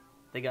 Like,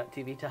 they got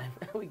TV time.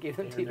 We gave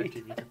them They earned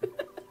TV their time.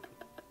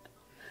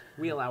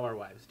 We allow our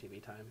wives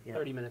TV time. Yeah.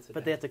 30 minutes a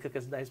But day. they have to cook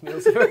us nice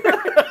meals.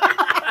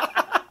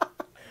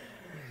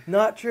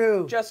 Not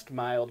true. Just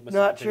mild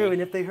misogyny. Not true. And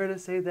if they heard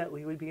us say that,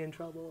 we would be in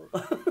trouble.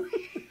 What if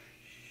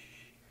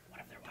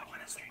they're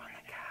watching us stream on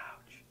the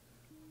couch?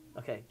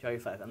 Okay, draw your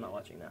 5. I'm not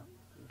watching now.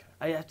 Okay.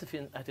 I have to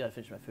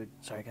finish my food.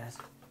 Sorry, guys.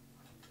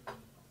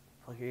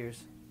 Plug your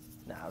ears.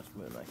 Nah, I was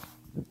moving like.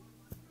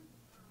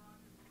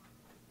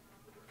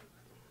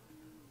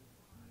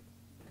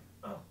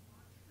 Oh.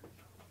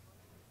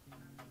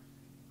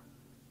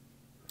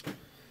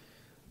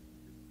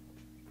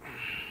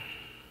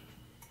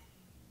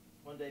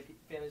 One day,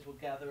 families will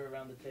gather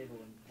around the table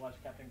and watch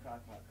Captain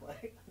Crockpot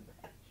play.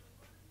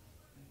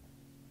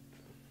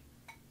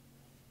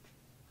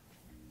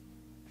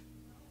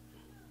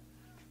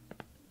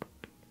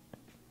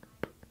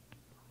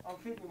 I'm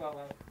thinking about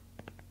that.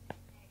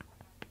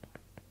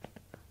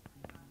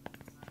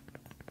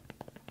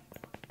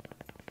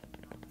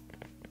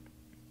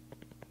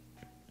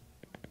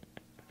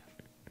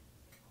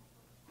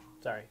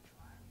 Sorry.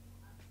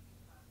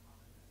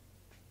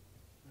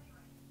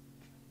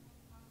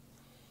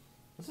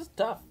 This is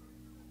tough.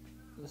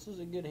 This is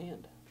a good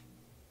hand.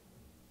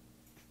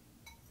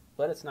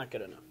 But it's not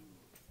good enough.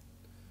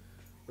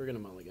 We're going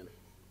to mulligan.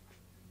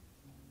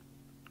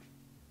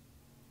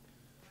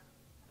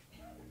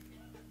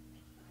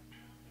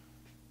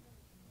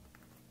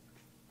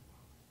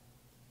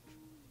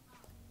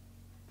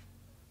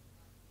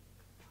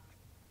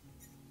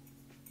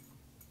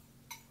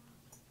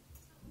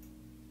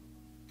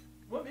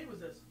 What meat was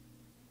this?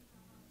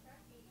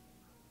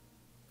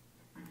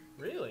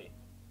 Really?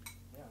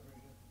 Yeah,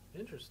 very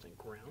good. Interesting.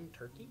 Ground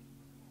turkey?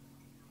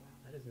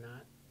 That is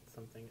not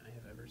something I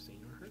have ever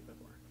seen or heard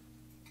before.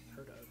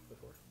 Heard of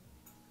before.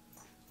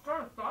 What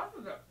kind of sauce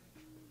is that?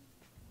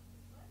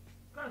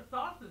 What kind of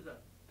sauce is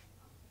that?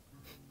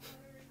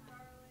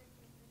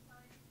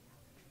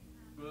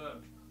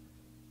 Good.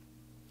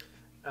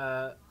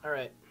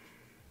 Alright.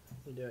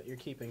 You do it. You're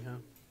keeping, huh?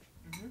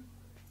 Mm-hmm.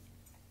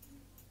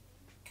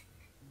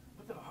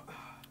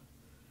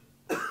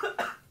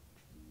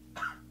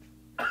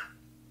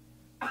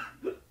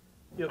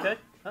 You okay?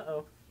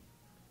 Uh-oh.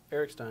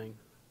 Eric's dying.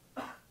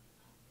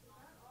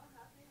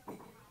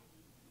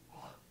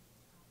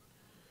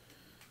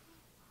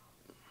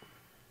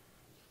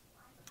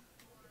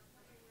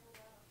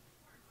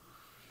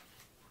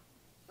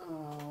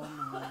 Oh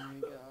my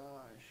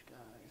gosh,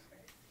 guys.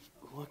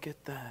 Look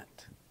at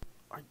that.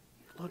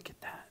 Look at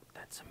that.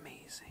 That's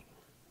amazing.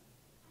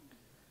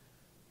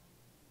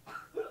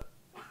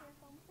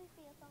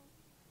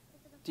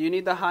 Do you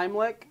need the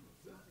Heimlich?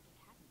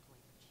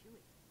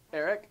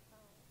 Eric?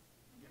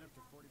 Get up to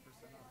 40%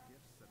 off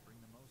gifts that bring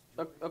the most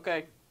joy.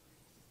 Okay.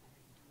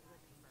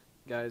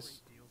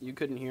 Guys, you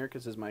couldn't hear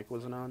because his mic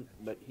wasn't on,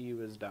 but he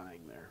was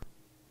dying there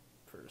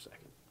for a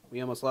second.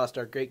 We almost lost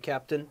our great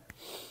captain.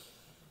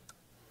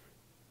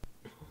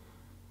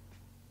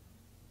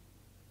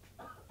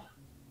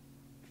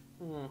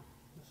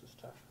 This is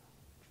tough.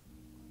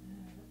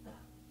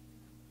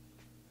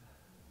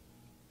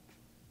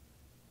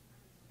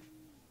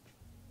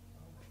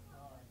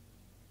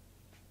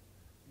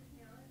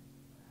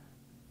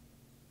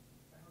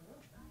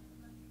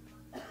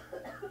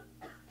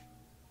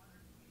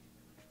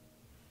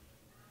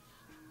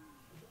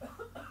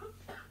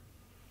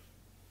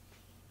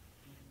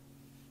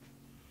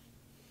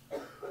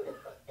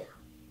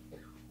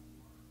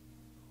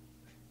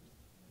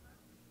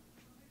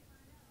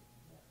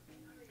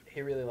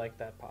 He really liked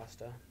that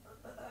pasta.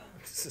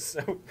 This is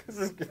so. This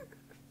is good.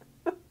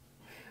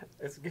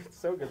 It's good,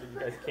 so good that you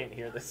guys can't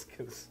hear this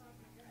because.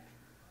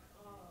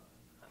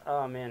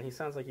 Oh man, he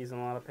sounds like he's in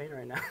a lot of pain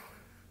right now. When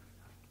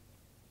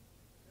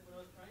I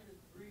was trying to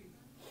breathe,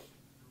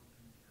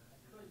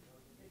 and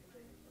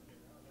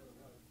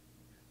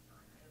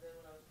then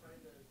when I was trying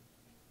to,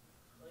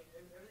 like,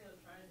 everything I was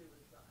trying to do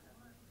was not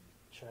happening.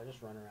 Should I just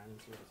run around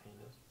and see what his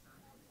hand is?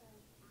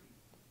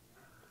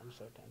 I'm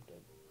so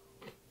tempted.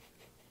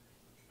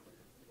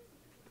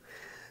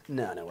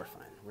 No, we're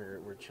fine.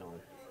 We're chilling.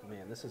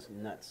 Man, this is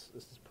nuts.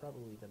 This is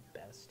probably the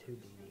best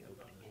Houdini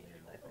opening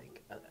hand, I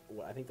think.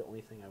 I think the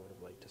only thing I would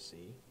have liked to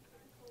see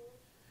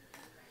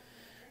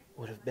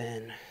would have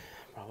been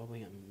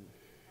probably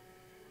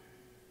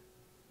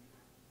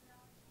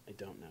I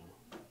don't know.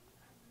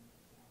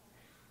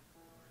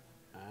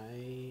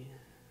 I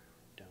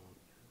don't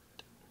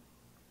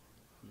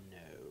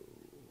know.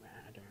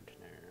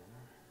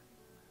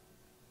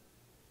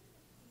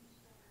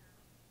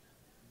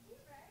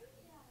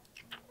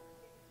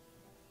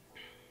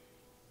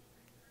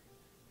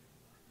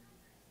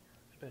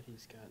 I bet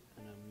he's got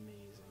an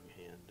amazing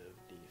hand of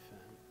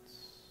defense.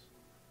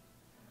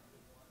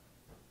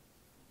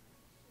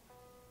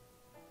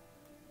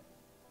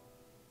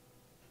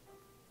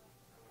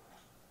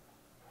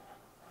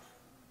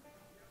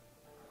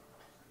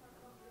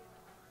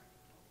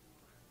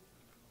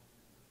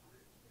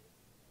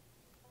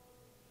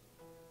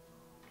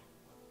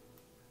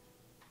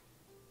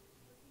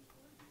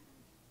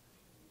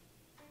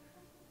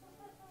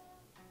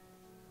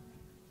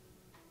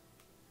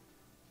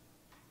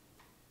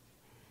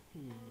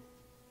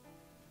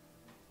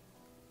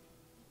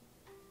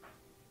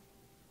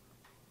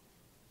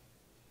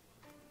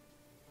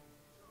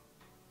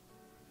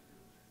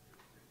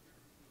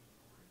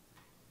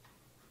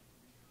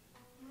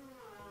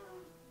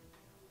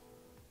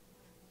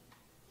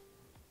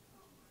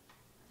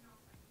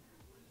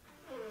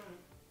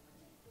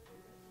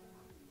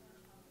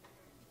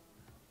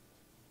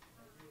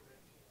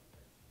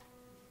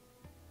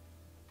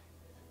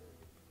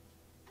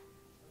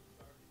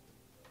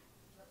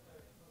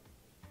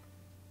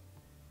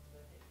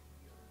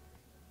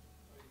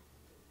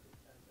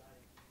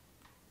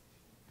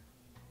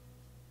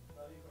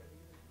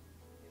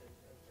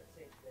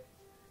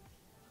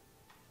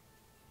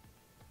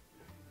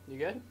 You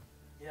good?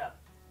 Yeah.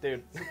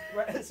 Dude,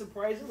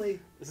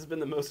 Surprisingly. this has been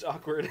the most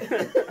awkward.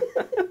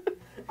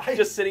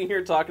 Just sitting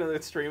here talking to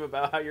the stream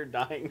about how you're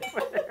dying.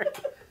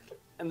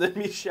 And then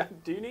me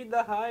shout, do you need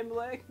the hind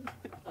leg?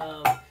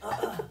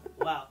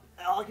 Wow.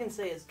 All I can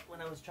say is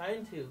when I was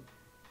trying to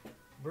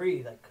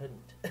breathe, I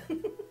couldn't.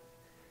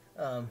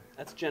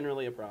 That's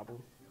generally a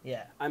problem.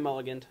 Yeah. I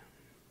mulliganed,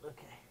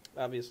 Okay.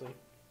 obviously.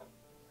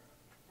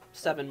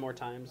 7 more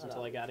times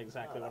until I got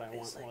exactly what I want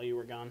obviously. while you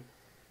were gone.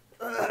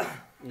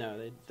 No,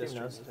 the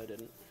stream knows I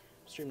didn't.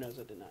 Stream knows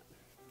I did not.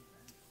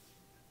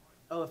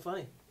 Oh,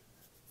 funny.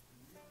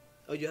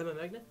 Oh, you have a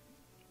magnet?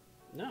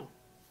 No.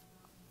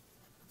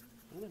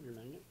 I don't have your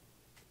magnet.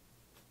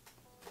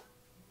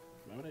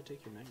 Why would I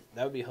take your magnet?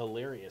 That would be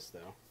hilarious,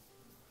 though.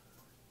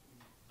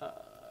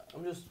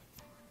 I'm just...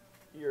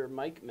 Your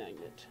mic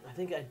magnet. I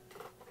think I...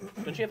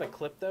 Don't you have a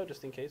clip, though,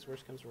 just in case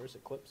worst comes to worst,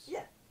 it clips?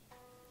 Yeah.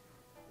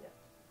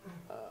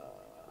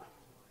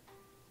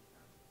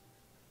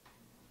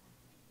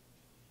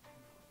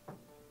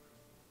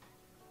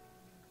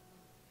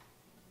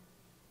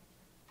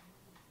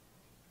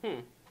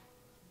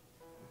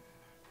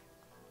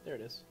 There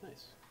it is.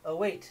 Nice. Oh,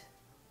 wait.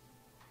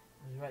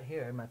 It was right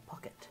here in my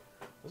pocket.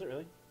 Was it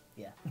really?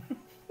 Yeah.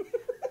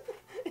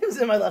 It was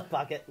in my left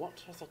pocket. What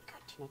has it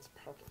got in its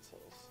pockets?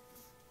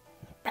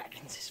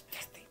 Parkinson's,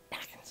 filthy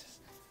Parkinson's.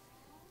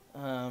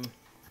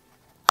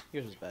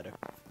 Yours is better.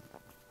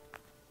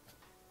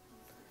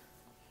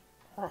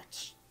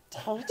 What's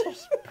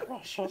Titus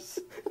precious?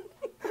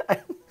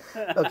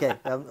 Okay,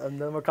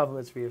 no more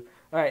compliments for you.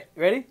 All right,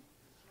 ready?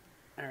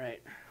 All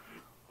right.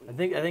 I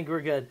think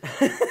we're good.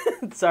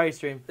 Sorry,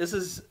 stream. This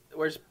is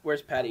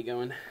where's Patty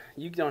going?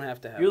 You don't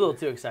have to have. You're a little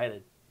too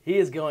excited. He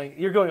is going.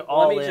 You're going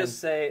all in. Let me just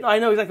say. No, I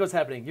know exactly what's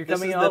happening. You're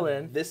coming all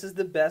in. This is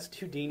the best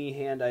Houdini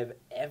hand I've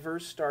ever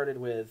started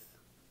with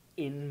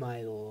in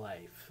my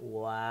life.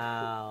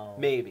 Wow.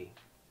 Maybe.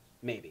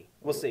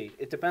 We'll see.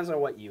 It depends on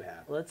what you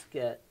have. Let's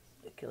get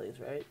Achilles,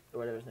 right? Or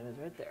whatever his name is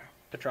right there.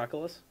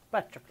 Patroclus?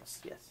 Patroclus,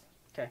 yes.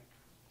 Okay.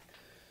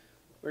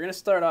 We're going to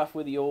start off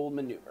with the old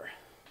maneuver.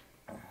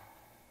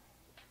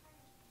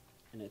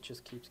 And it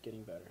just keeps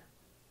getting better.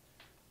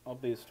 I'll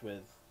boost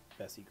with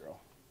Bessie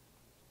Girl.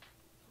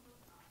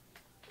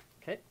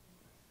 Okay.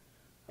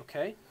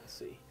 Okay, let's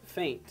see.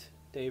 Feint,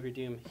 Day of Your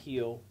Doom,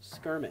 heal,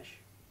 skirmish.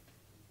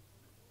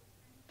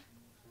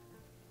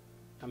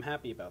 I'm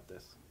happy about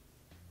this.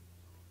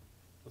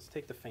 Let's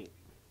take the feint.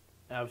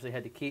 I obviously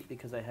had to keep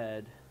because I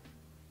had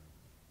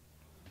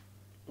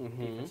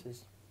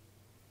defenses.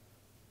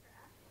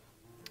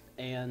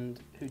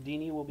 And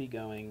Houdini will be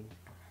going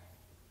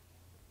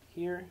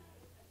here.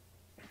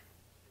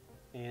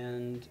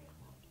 And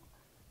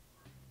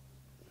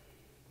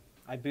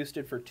I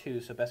boosted for 2,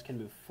 so Bess can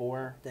move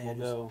 4. Dang,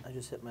 We'll I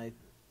just hit my.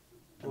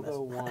 We'll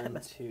go 1,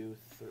 2,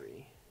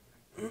 3.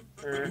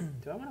 Or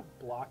do I want to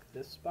block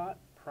this spot?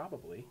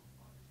 Probably.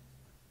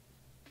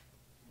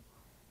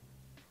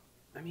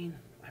 I mean,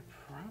 I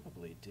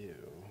probably do.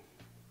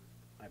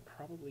 I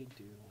probably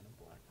do want to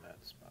block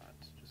that spot,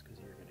 just because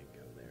you're going to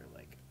go there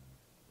like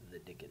the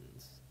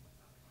Dickens.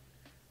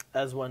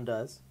 As one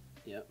does.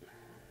 Yep.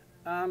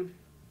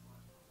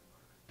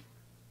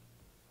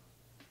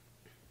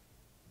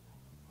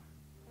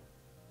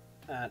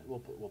 We'll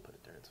put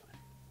it there. It's fine.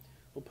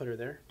 We'll put her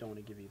there. Don't want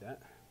to give you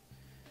that.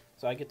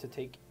 So I get to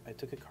take. I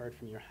took a card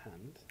from your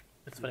hand.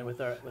 It's funny with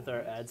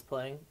our ads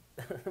playing.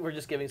 We're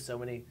just giving so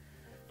many,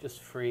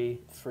 just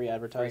free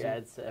advertising. free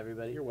ads to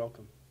everybody. You're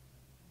welcome.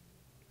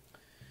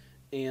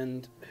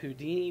 And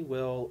Houdini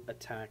will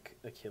attack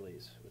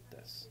Achilles with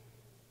this.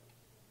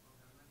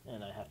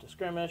 And I have to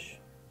skirmish.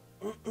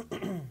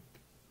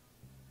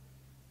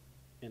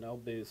 And I'll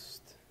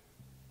boost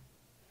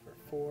for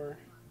 4.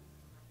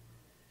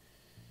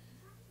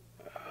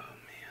 Oh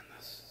man,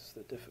 this is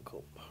the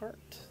difficult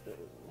part,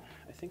 though.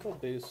 I think I'll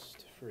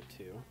boost for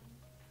 2.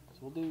 So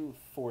we'll do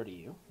 4 to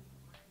you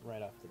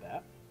right off the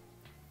bat.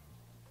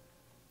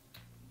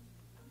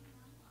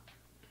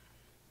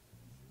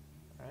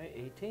 Alright,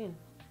 18.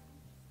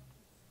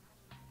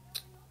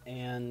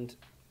 And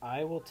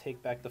I will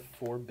take back the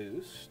 4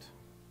 boost.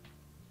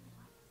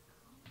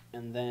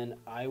 And then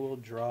I will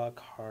draw a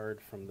card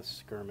from the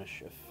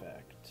skirmish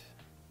effect.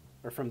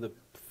 Or from the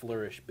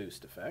flourish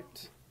boost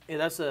effect. Yeah,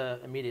 that's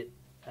immediate.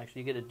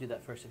 Actually, you get to do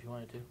that first if you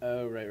wanted to.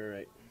 Oh,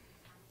 right.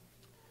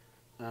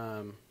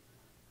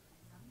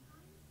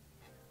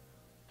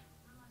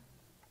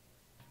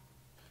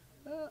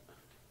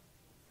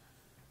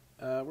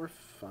 We're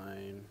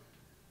fine.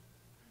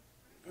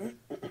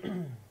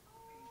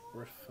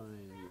 We're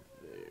fine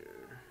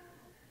there.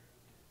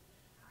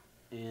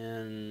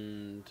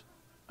 And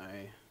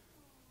I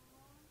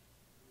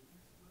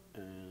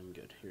am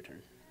good. Your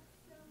turn.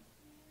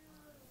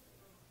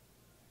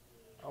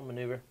 I'll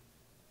maneuver.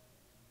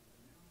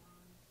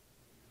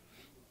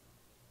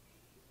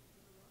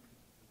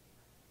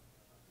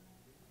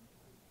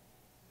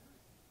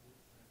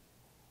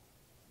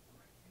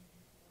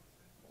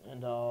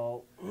 And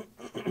I'll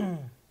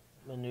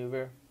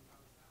maneuver.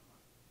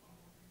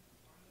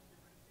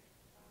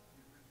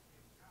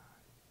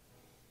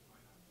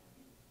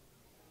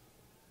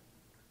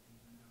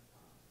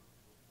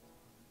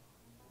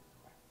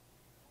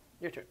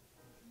 Your turn.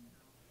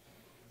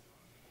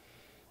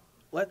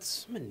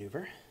 Let's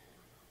maneuver.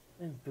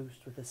 And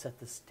boost with a set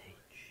the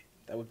stage.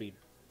 That would be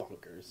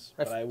bonkers.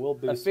 But I will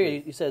I boost.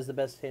 figured you said it's the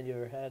best hand you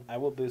ever had. I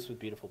will boost with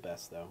Beautiful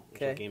Best, though, which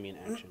will gain me an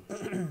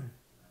action.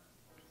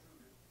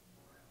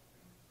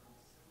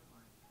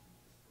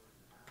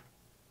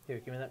 Here,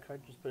 give me that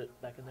card. Just put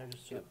it back in there,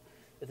 just so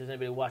if there's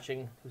anybody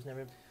watching who's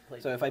never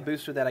played. So if I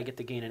boost with that, I get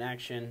to gain an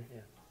action.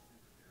 Yeah.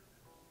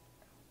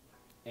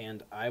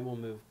 And I will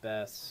move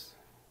Bess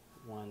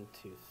 1,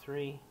 2,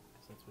 3,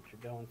 because that's what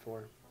you're going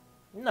for.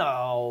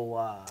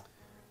 No.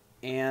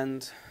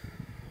 And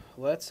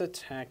let's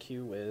attack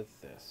you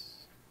with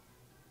this.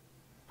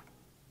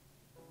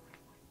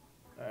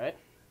 All right.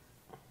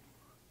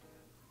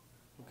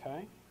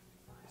 Okay.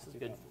 This is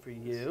good for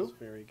you. This is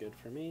very good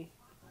for me.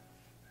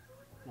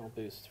 And I'll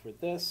boost for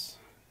this.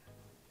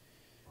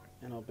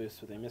 And I'll boost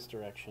with a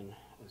misdirection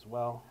as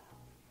well,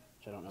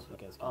 which I don't know if you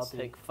guys can see.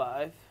 I'll take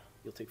 5.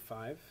 You'll take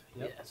 5.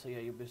 Yep. Yeah, so yeah,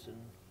 you're boosting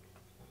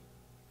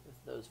with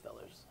those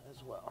fellers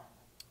as well.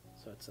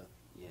 So it's a,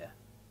 yeah.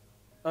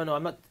 Oh, no,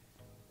 I'm not.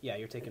 Yeah,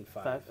 you're taking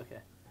 5. 5? Okay.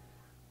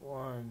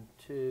 1,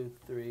 2,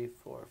 3,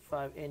 4,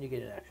 5, and you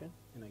get an action.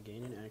 And I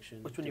gain an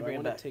action. Which one you bring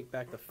back? back? I want to take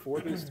back the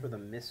 4 boost with a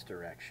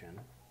misdirection.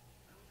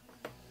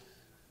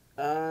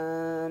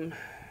 4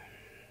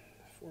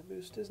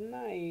 boost is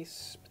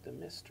nice, but the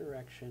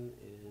misdirection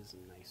is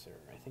nicer.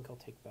 I think I'll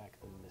take back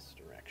the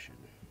misdirection.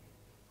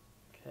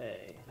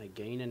 Okay. I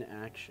gain an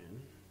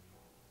action.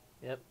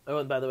 Yep. Oh,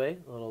 and by the way,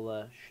 a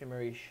little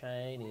shimmery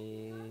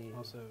shiny.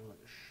 Also,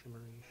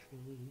 shimmery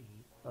shiny.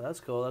 Oh, that's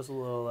cool. That's a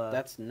little.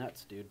 That's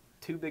nuts, dude.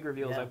 2 big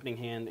reveals, Yeah. opening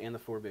hand, and the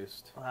 4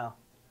 boost. Wow.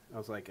 I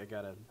was like, I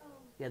gotta.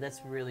 Yeah,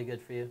 that's really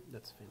good for you.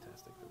 That's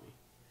fantastic for me.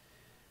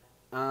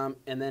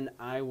 And then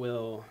I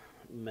will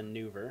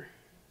maneuver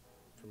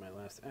for my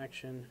last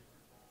action,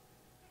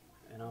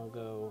 and I'll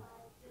go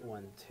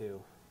 1,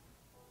 2.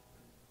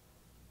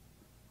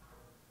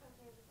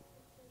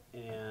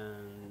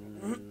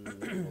 And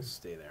we'll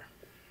stay there.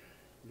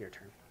 Your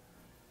turn.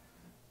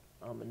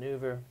 I'll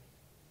maneuver.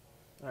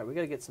 All right, we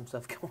got to get some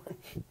stuff going.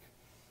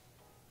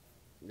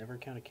 Never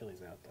count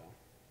Achilles out,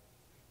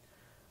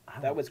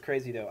 though. That was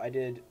crazy, though. I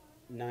did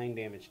 9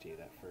 damage to you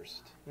that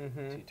first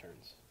 2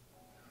 turns.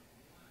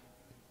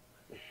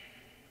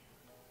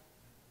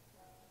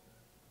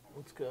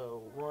 Let's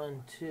go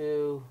 1,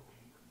 2.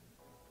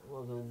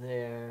 We'll go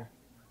there.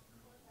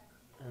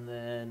 And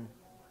then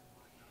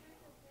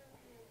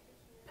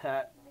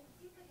Pat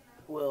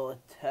will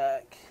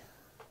attack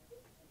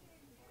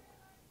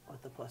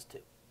with the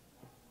 +2.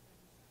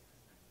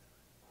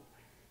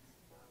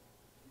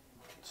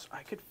 So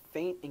I could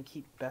faint and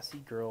keep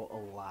Bessie Girl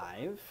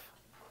alive.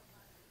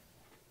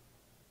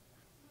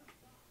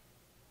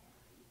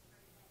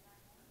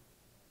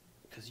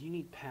 Because you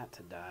need Pat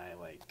to die,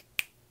 like,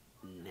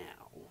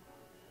 now.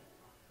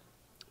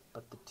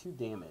 But the 2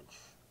 damage...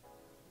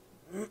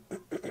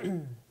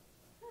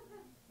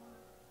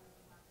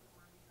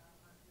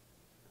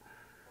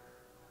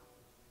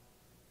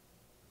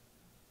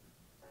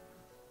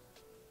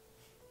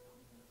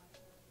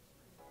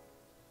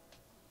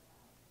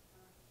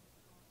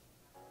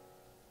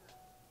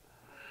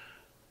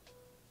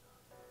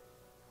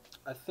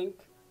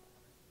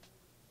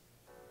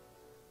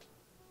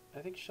 I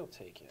think she'll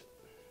take it.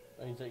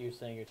 Or is that you're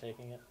saying you're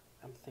taking it?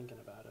 I'm thinking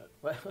about it.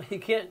 Well, you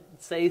can't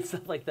say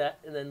stuff like that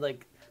and then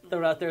like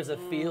throw out there as a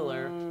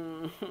feeler.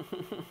 No, I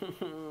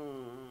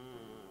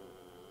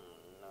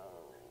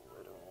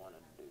don't want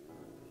to do it.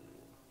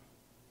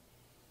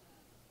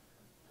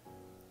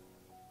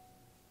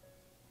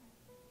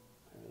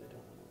 I really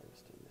don't want to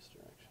waste a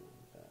misdirection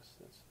on Bess.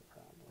 That's the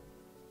problem.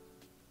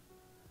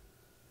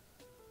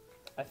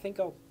 I think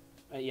I'll...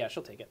 yeah,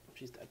 she'll take it.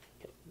 She's dead.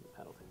 Okay,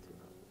 that'll take 2.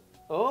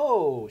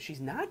 Oh, she's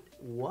not?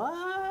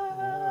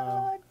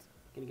 What?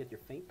 Gonna get your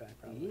faint back,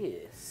 probably.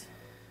 Yes.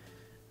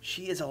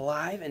 She is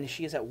alive and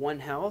she is at 1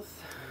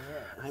 health.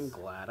 Yes. I'm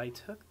glad I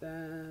took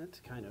that.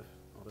 Kind of.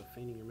 Although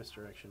feigning your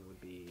misdirection would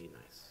be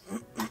nice.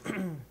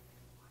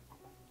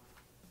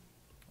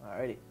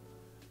 Alrighty.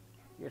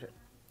 Your turn.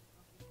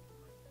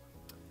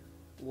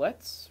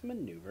 Let's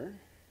maneuver.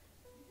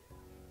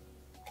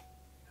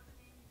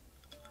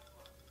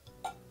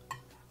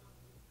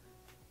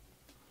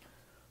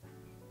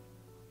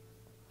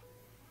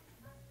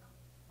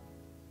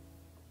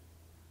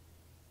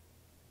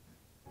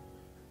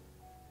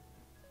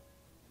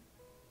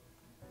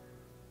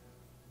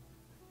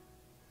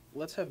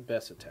 Let's have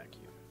Bess attack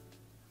you.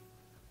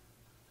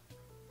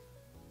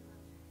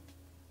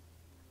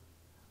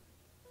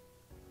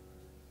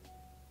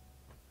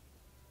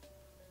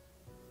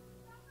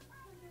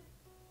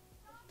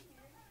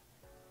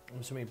 I'm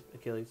assuming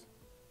Achilles.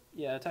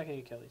 Yeah, attacking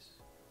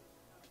Achilles.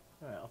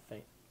 Alright, I'll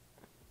faint.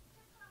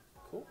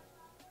 Cool.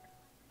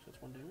 So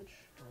it's 1 damage.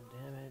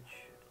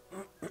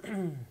 1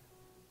 damage.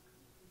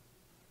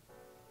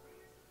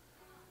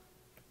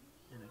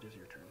 And it is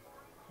your turn.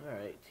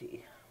 Alright,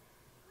 T.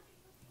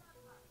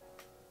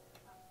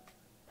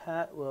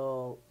 Pat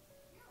will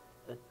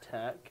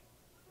attack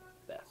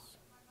Bess.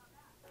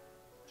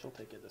 She'll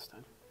take it this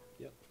time.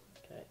 Yep.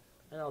 Okay.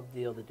 And I'll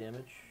deal the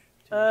damage.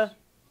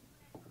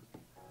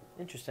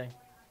 Interesting.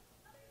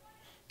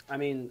 I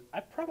mean, I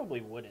probably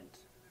wouldn't,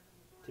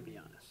 to be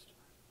honest.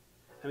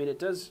 I mean, it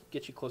does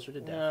get you closer to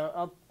death.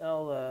 No,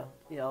 I'll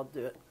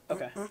do it.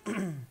 Okay. I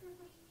mean,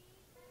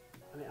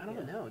 I don't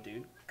Yeah. know,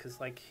 dude, because,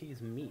 like, he's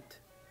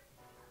meat.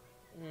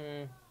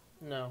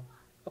 No.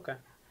 Okay.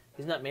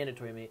 He's not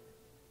mandatory meat.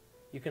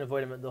 You can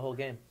avoid him the whole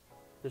game.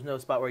 There's no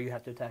spot where you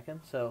have to attack him,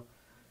 so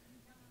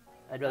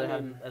I'd rather have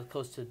him as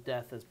close to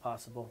death as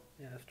possible.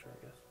 Yeah, that's true,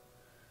 I guess.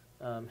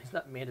 He's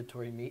not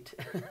mandatory meat.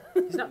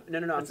 He's not. No.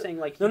 I'm saying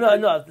like. No.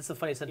 This is a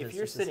funny sentence. If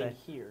you're just to sitting say.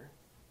 here,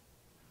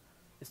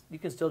 You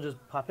can still just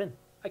pop in.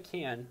 I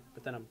can,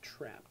 but then I'm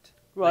trapped.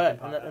 Right, I and, can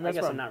pop that, out. and I that's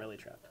guess where I'm not really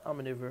trapped. I'll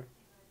maneuver.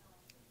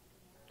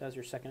 That was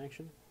your second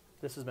action.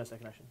 This is my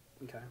second action,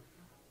 Okay.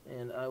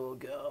 and I will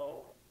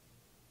go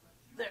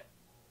there.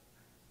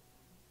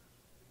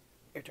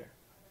 Your turn.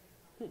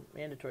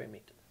 Mandatory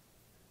meat.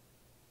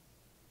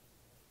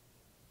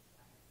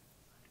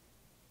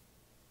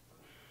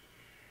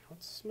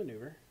 Let's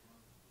maneuver.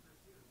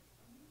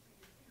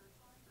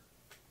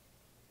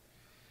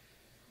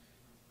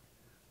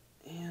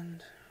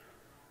 And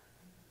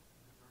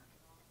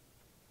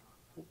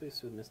we'll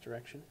boost with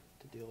misdirection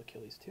to deal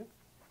Achilles 2.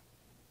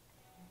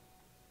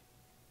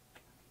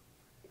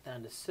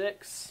 Down to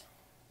 6.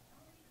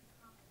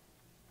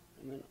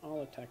 And then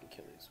I'll attack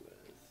Achilles with.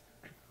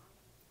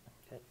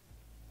 Okay.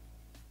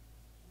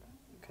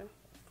 Okay.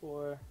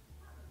 4.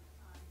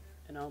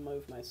 And I'll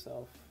move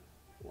myself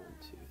 1,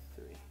 2,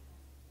 3.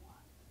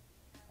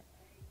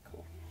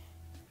 Cool.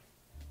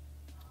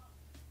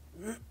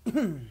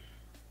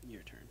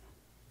 Your turn.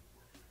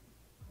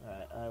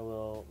 Alright, I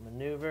will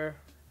maneuver.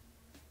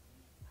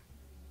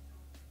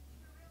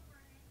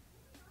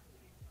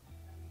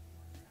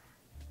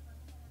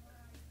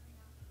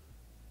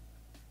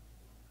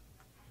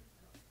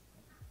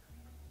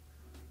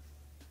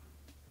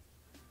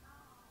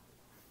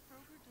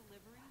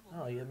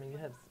 Oh, you have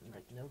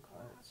like no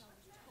cards.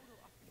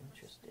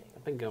 Interesting.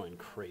 I've been going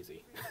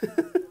crazy.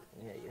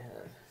 Yeah, you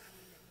have.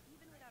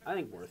 I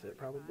think worth it,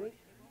 probably.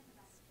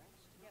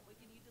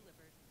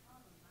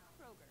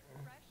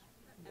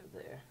 Go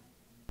there.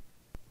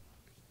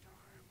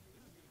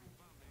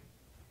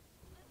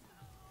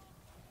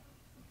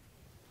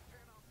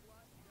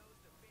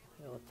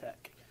 He'll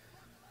attack.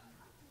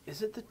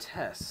 Is it the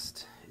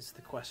test, is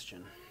the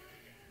question.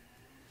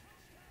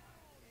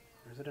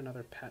 Or is it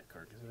another pat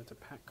card? Because if it's a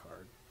pat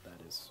card, that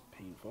is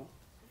painful.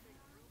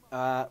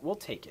 We'll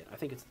take it. I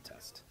think it's the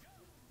test.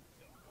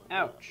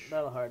 Ouch.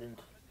 Battle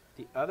hardened.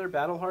 The other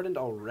battle hardened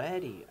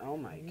already. Oh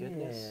my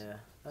goodness. Yeah.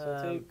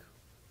 So take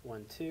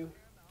 1, 2.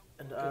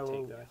 And Good I will.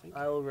 take, though, I think.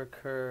 I will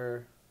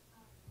recur.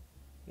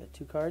 You got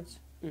 2 cards.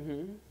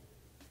 Mm-hmm.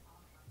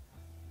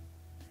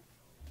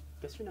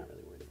 Guess you're not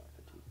really worried about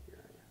fatigue here,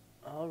 are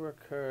you? I'll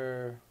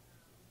recur.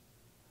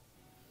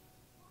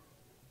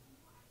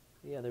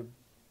 Yeah, they're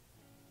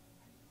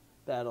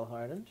battle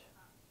hardened.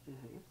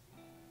 Mm-hmm.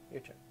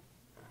 Your turn.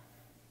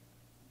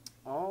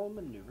 All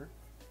maneuver.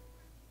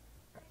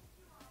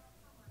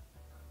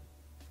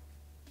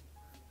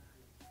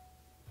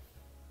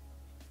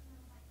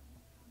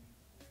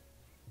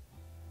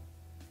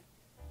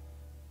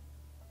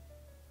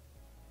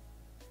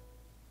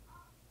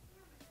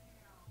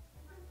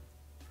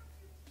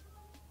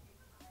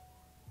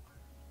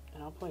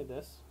 And I'll play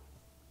this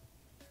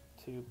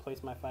to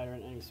place my fighter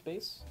in any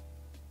space.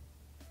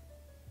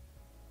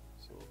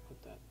 So we'll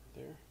put that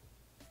there.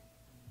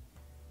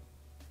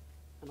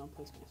 And I'll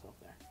place myself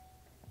there.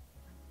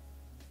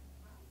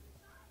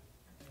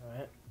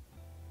 Alright.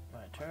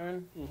 My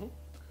turn. Mm-hmm.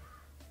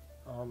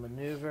 I'll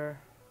maneuver.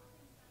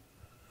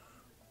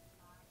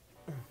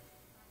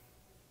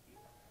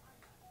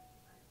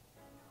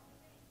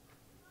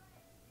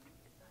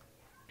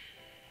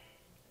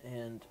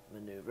 And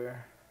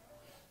maneuver.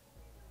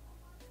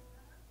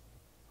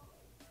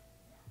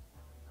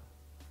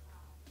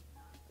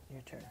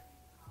 Your turn.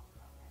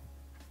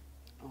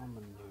 I'll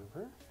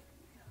maneuver.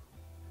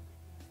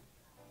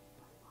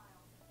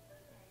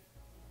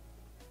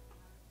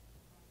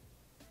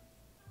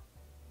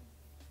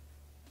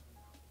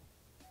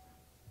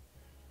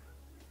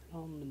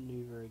 I'll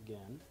maneuver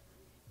again.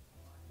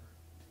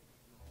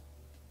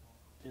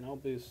 And I'll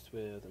boost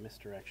with a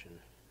misdirection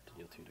to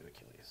deal 2 to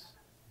Achilles.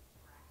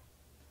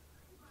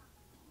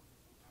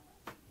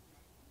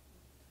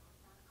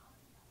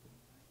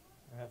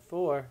 I have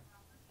 4.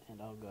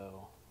 And I'll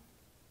go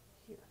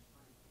here.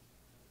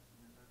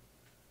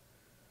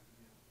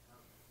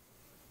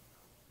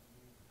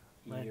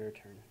 My- Your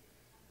turn.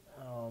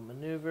 I'll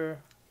maneuver.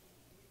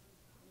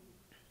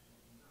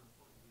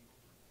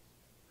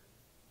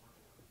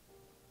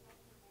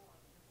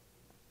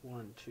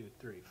 One, 2,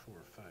 3, 4,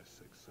 5,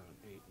 6, 7,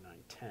 8, 9,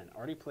 10.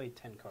 Already played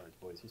 10 cards,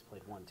 boys. He's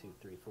played 1, 2,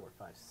 3, 4,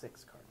 5,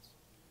 6 cards.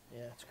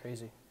 Yeah, it's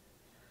crazy.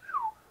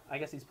 I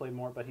guess he's played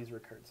more, but he's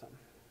recurred some.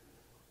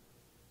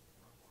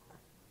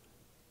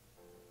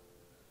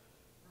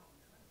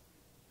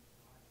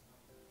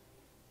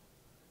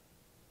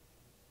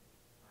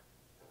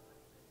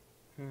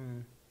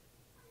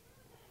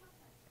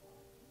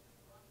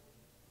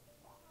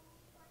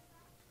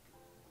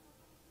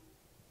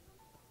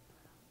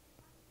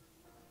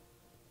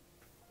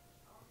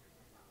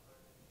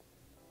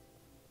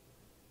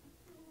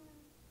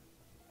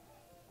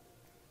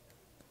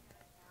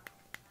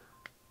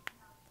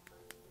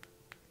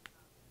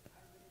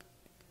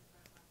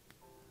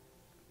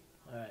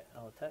 Alright,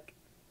 I'll attack.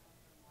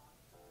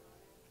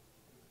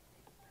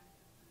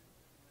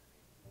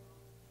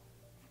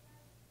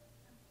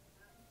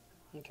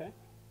 Okay.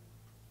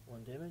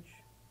 1 damage.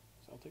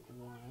 So I'll take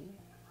 1.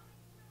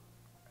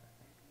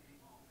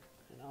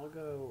 And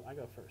I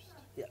go first.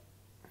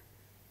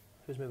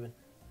 Who's moving?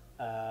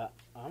 I'm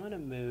gonna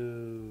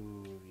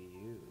move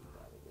you,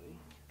 probably.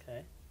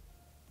 Okay.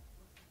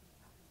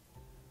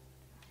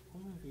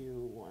 I'll move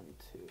you 1,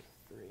 2,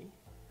 3.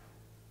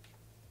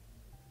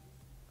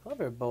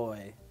 Clever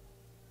boy.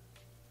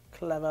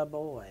 Clever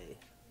boy.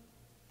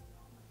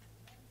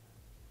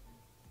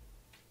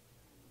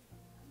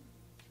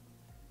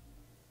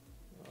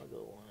 I'll go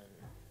 1,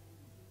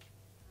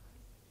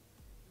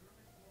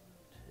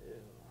 2.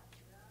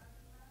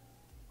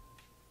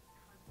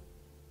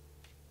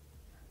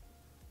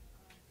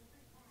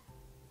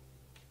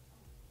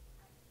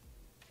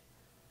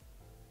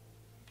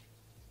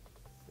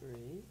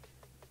 Three.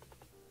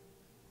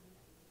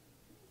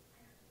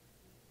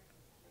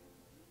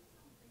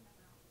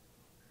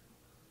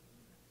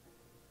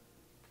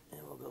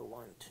 And we'll go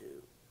 1,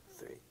 2,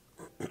 3.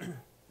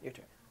 Your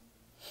turn.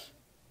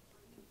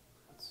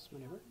 Let's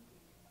maneuver.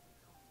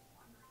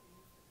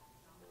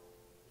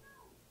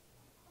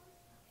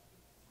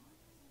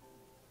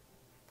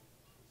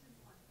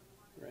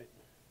 Right.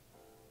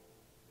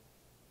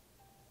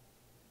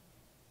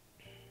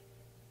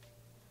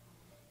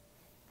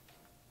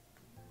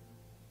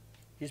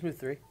 You just move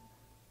 3.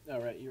 Oh,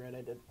 right. You're right.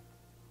 I did.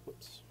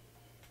 Whoops.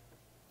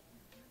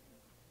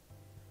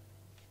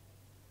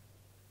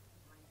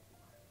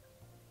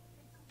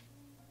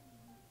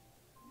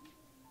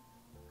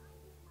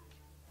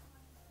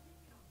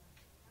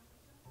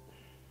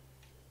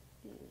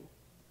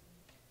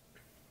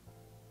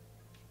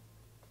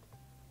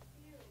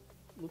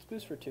 Let's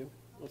boost for 2.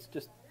 Let's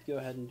just go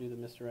ahead and do the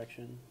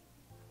misdirection.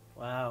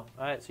 Wow.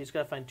 Alright, so you just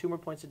gotta find 2 more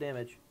points of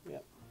damage.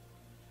 Yep.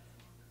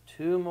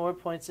 2 more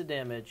points of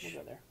damage.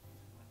 We'll go there.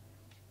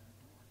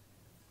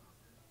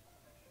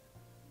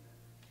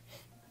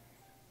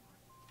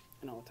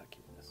 And I'll attack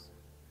you with this.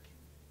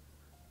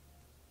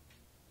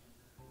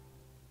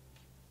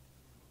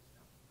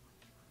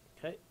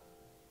 Okay.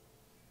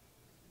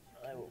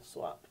 I will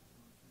swap.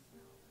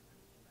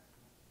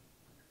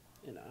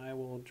 And I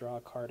will draw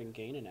a card and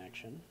gain an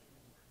action.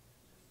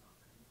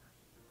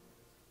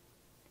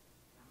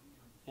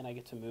 And I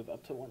get to move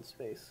up to 1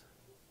 space.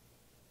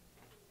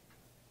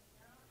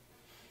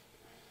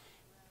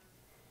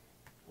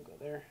 I'll go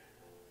there.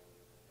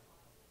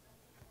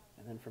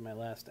 And then for my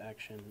last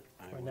action,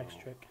 For my next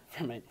trick.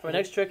 For my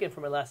next trick and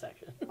for my last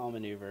action. I'll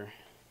maneuver.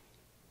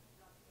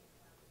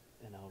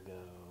 And I'll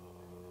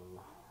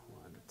go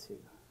 1, 2.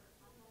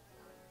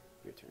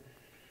 Your turn.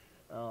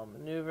 I'll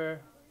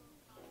maneuver.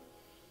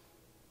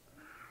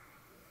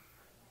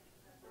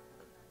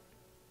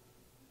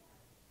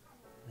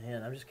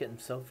 Man, I'm just getting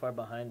so far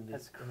behind in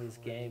these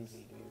games,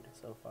 dude.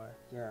 so far.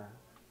 Yeah.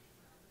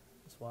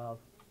 It's wild.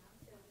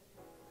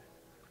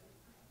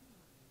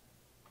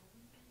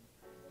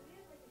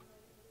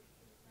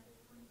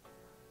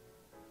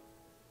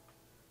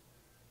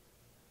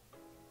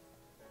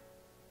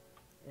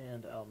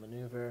 And I'll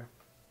maneuver.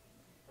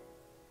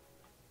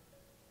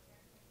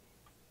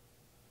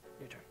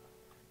 Your turn.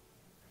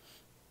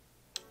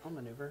 I'll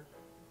maneuver.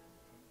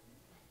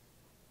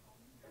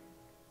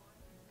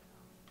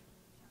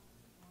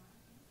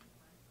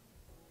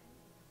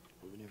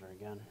 I'll maneuver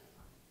again.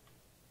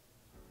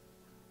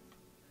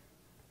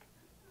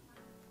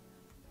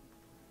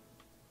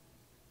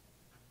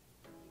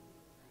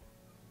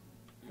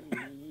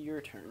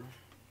 Your turn.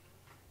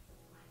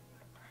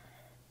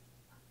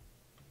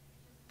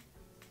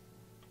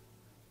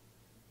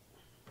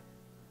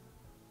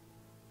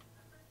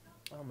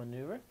 I'll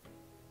maneuver.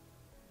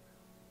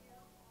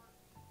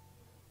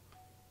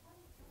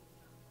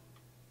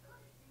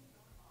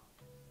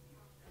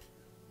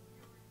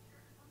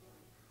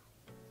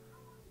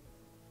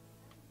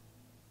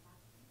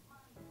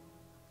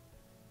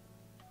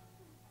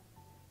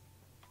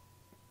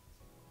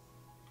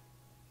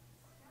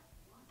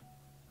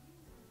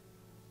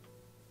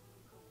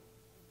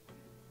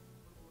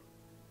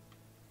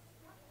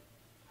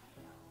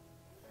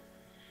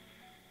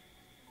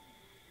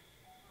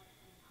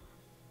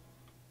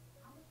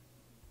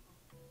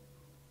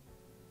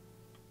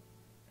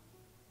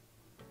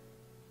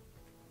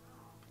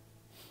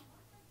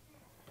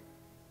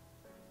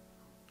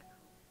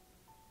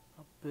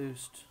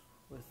 Boost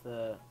with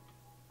the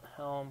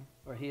helm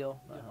or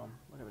heel, not helm,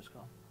 whatever it's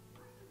called.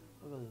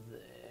 We'll go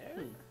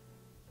there.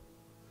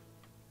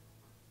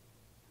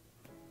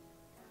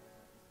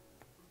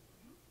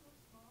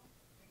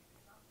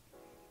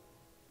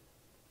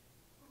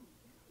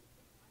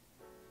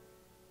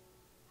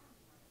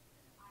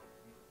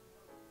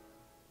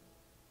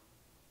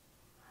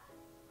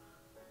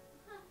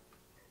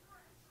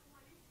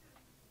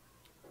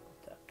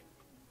 Attack.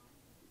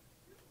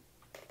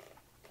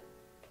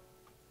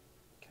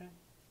 Okay,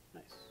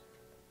 nice.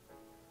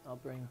 I'll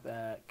bring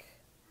back.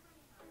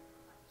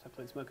 So I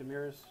played Smoke and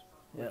Mirrors,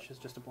 which is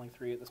just a blank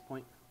 3 at this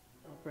point.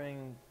 I'll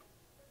bring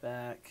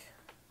back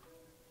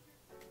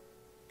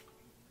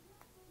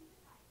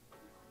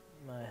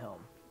my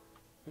helm.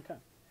 Okay.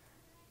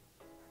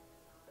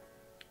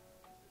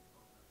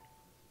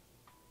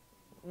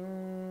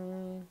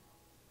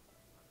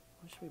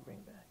 What should we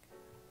bring back?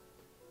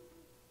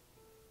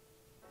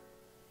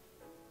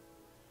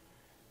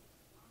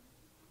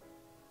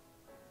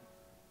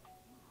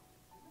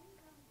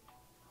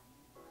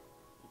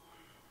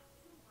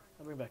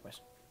 I'll bring back my.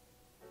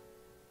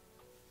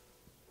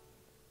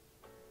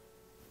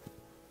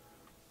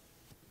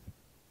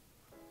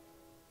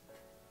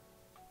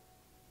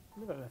 I'll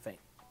bring back my feint.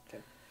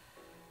 Okay.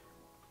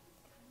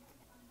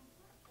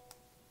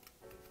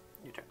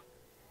 Your turn.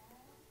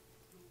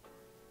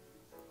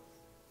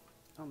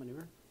 I'll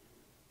maneuver.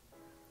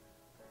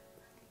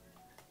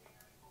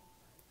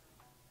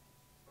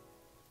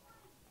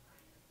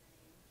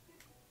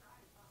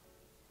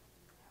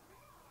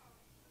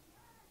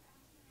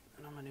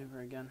 And I'll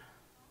maneuver again.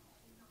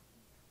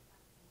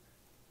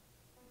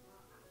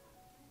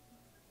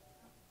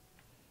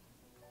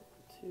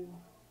 Two.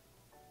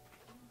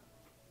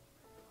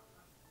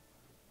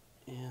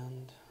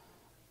 And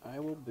I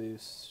will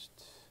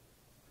boost.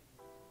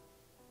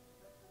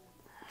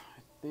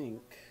 I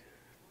think.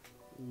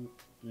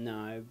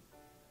 No,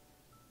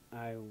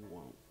 I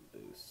won't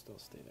boost. I'll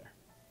stay there.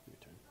 Your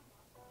turn.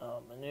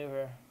 I'll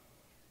maneuver.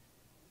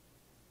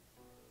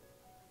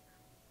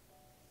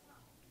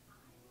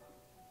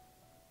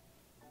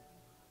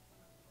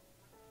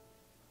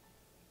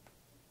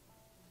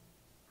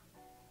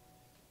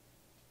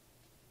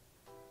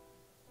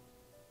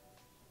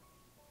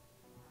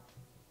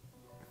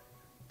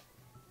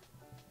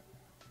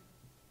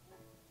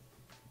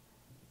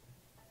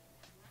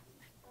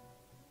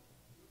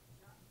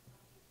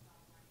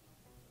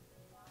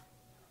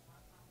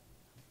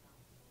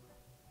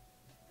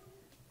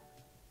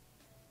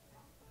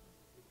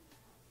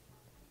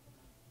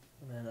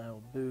 And then I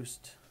will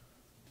boost.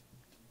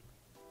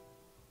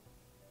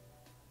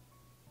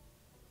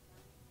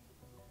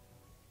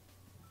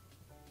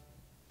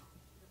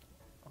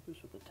 I'll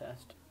boost with the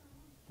test.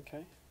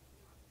 Okay.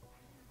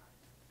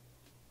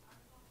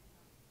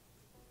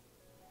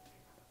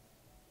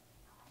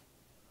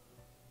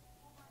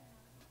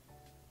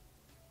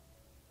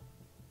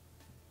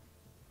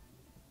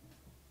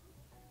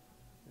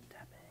 The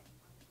tapping.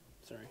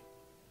 Sorry.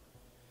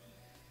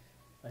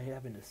 My I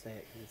happen to say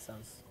it because it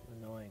sounds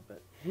annoying,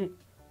 but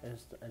I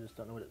just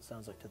don't know what it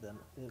sounds like to them.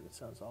 I think it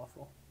sounds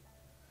awful.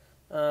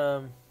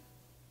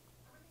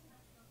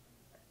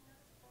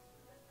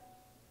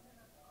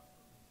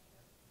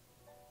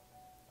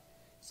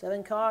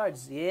 7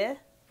 cards, yeah?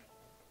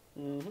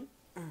 Mm-hmm.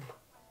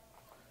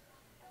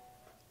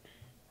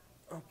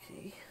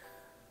 Okay.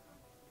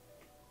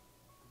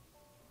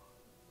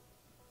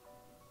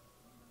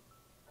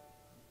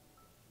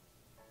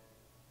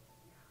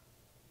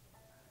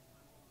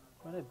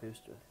 What did I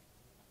boost with?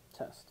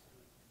 Test.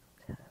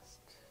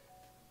 Test.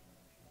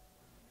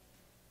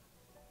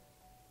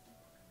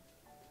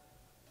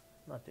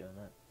 I'm not doing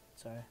that.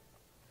 Sorry.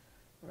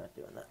 I'm not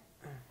doing that.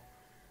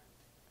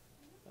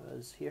 I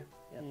was here.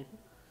 Yep. Mm-hmm.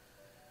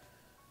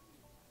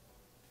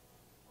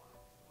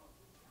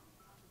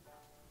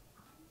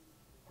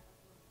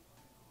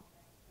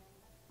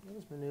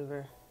 Use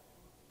maneuver.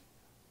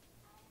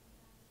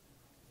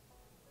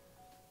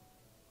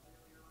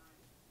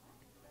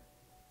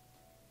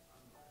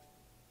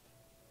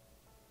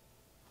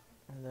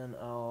 And then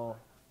I'll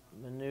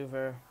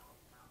maneuver.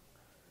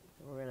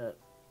 We're gonna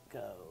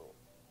go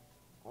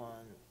 1.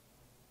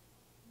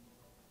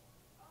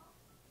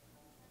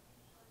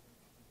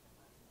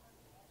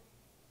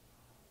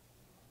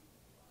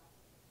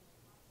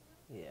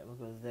 Yeah, we'll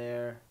go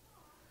there.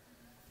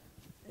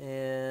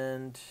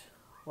 And,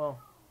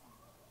 well,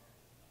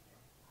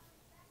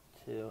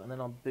 2. And then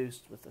I'll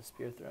boost with the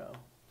spear throw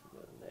to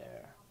go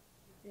there.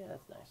 Yeah,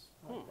 that's nice.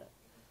 I like that.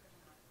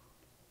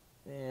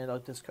 And I'll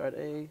discard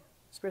a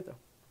spear throw.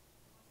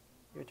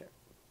 Your turn.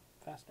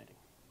 Fascinating.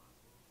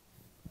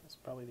 That's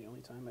probably the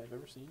only time I've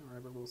ever seen or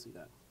ever will see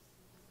that.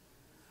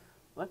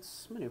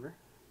 Let's maneuver.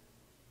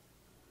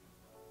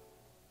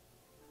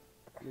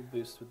 We'll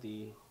boost with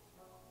the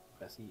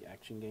Bessie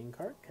action gain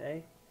card.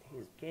 Okay,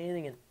 he's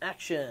gaining an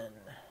action.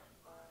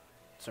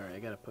 Sorry, I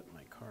gotta put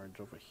my cards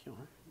over here.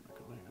 I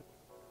could learn it.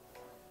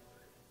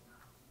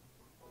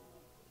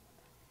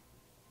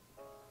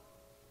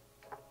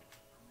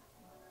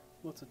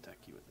 Let's attack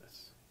you with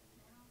this.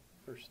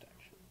 First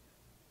action.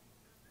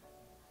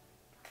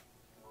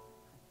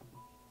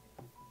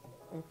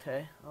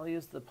 Okay, I'll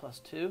use the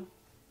 +2.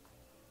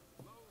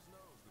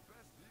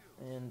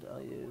 And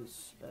I'll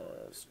use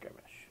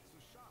skirmish.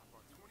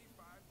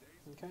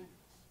 Okay.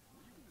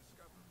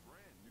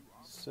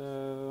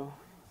 So,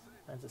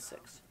 That's a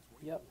 6.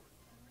 yep.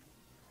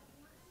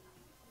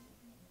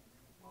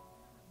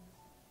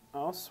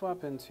 I'll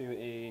swap into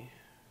a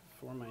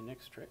for my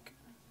next trick.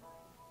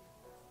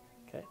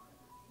 Okay.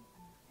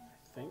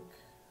 I think.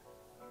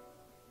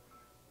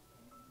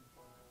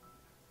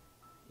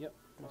 Yep,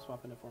 I'll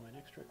swap into for my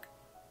next trick.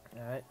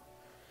 Alright.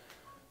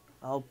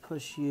 I'll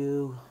push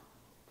you.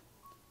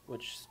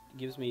 Which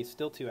gives me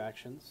still 2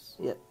 actions.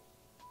 Yep.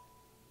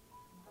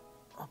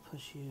 I'll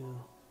push you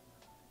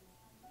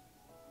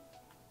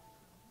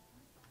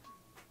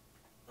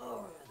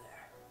over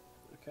there.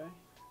 Okay.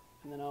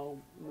 And then I'll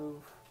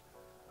move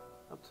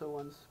up to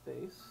 1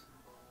 space.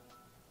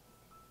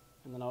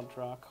 And then I'll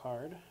draw a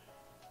card.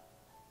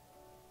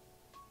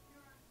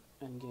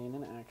 And gain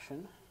an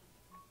action.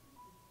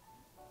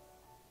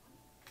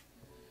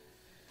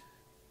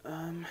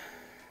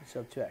 So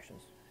I have 2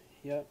 actions.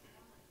 Yep.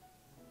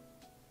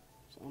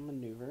 So I'll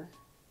maneuver.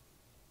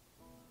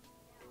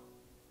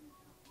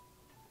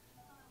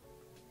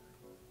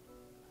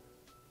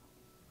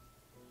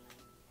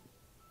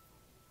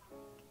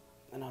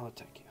 And I'll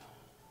attack you.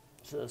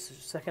 So this is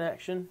your second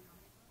action.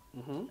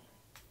 Mm-hmm.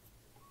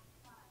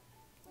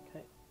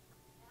 Okay.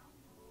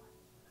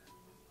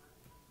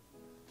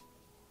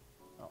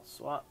 I'll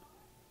swap.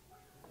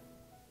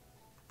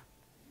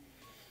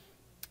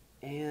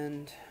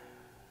 And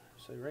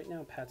so right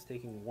now Pat's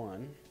taking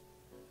 1.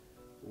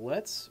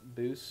 Let's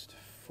boost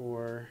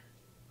for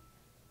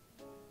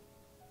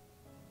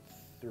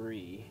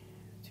 3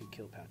 to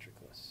kill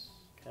Patroclus.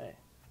 Okay.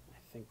 I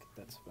think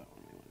that's about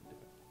when we want to do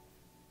it.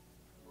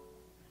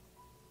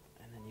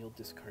 And then you'll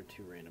discard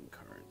 2 random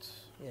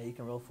cards. Yeah, you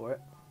can roll for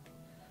it.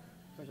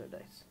 Where's our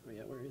dice? Oh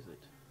yeah, where is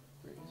it?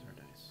 Where is our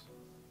dice?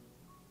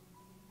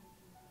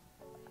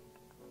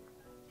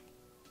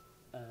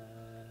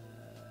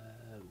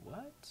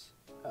 What?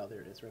 Oh,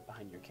 there it is, right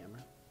behind your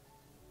camera.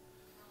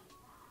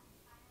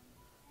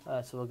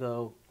 So we'll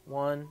go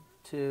 1,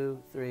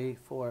 2, 3,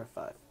 4,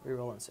 5.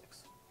 Reroll on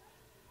 6.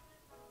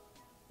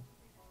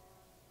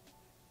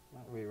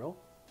 Reroll.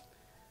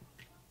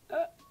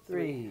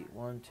 3.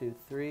 1, 2,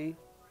 3.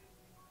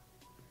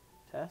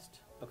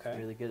 Test. Okay.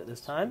 Really good at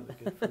this time.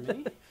 Really good for me.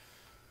 And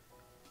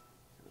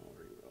I'll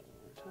reroll one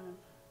more time.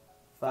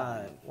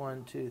 5.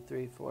 1, 2,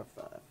 3, 4,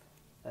 5.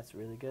 That's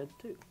really good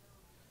too.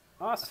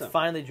 Awesome. I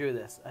finally drew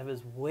this. I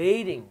was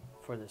waiting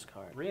for this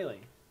card.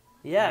 Really?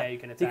 Yeah, Yeah, you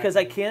can attack because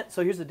I me. can't.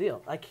 So here's the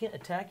deal: I can't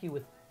attack you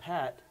with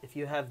Pat if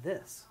you have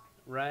this,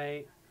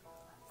 Right.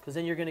 because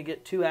then you're going to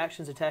get 2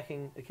 actions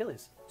attacking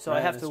Achilles. So I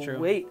Right, have that's to true.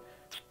 wait.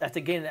 I have to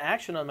gain an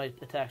action on my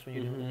attacks when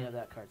you're doing when you have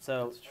that card.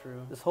 So That's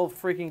true. this whole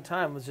freaking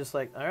time was just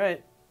like, all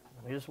right,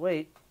 let me just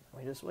wait.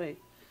 Let me just wait.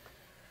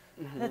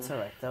 That's all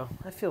right though.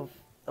 I feel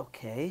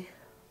okay.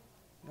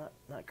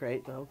 Not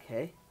great, but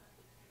okay.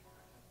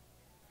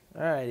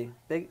 Alrighty,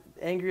 big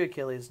angry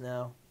Achilles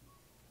now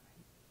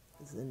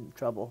is in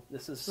trouble.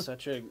 This is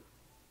such a...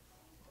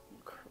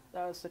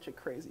 That was such a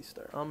crazy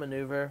start. I'll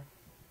maneuver.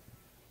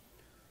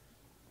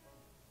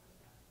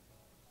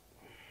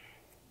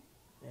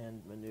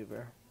 And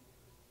maneuver.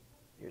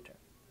 Your turn.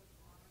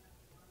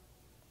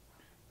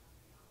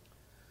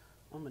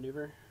 I'll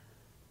maneuver.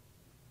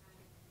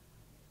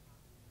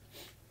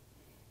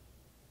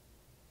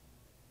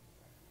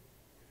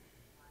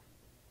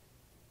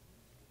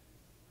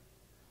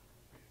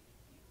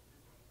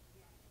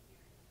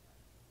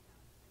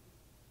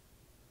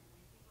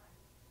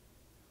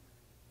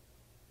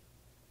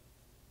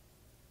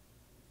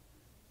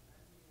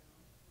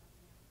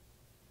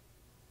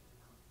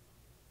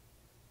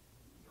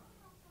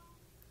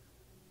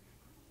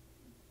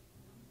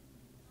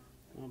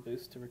 I'll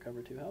boost to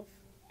recover 2 health.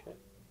 Okay.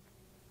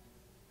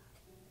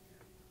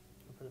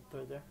 I'll put it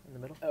third there in the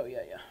middle. Oh, yeah,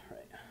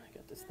 right. I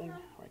got this thing where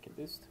I can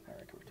boost, where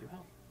I recover 2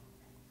 health.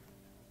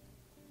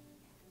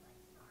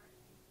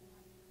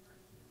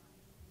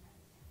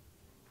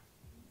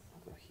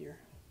 I'll go here,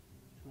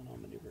 and then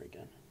I'll maneuver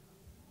again.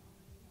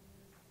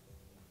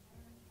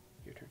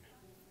 Your turn.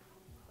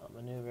 I'll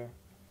maneuver.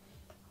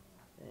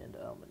 And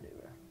I'll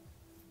maneuver.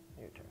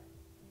 Your turn.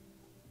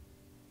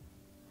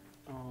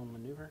 I'll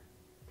maneuver.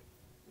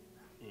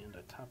 And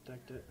I top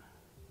decked it.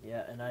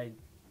 Yeah, and I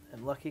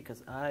am lucky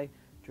because I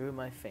drew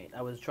my feint.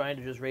 I was trying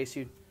to just race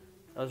you.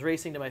 I was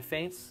racing to my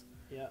feints.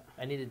 Yeah.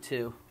 I needed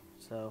 2,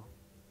 so.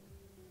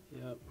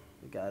 Yep.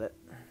 We got it.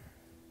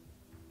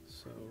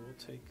 So we'll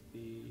take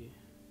the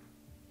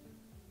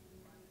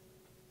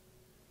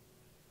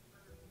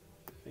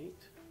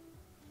feint.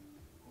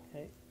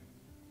 Okay.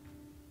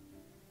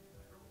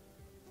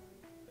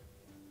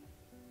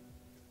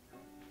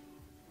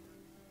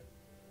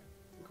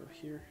 We'll go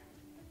here.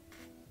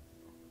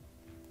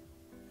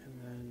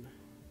 And then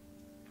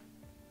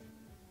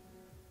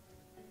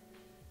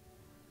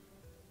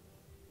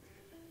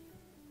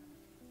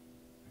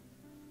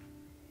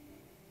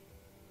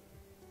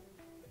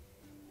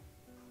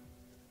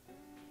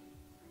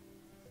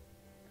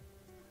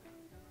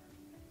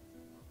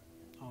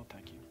I'll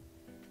attack you.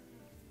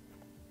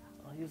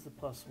 I'll use the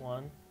 +1.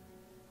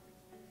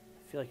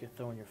 I feel like you're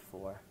throwing your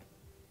 4.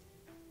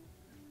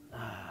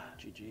 Ah,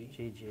 GG.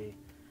 GG.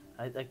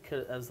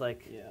 I was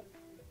like, Yeah.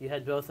 you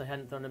had both and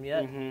hadn't thrown them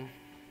yet? Mm-hmm.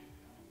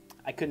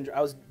 I couldn't. I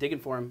was digging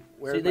for him.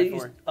 Where's So my they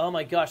 4? oh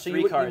my gosh! So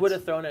 3 you cards. would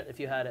have thrown it if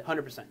you had it.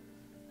 100%.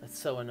 That's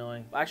so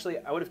annoying. Actually,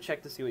 I would have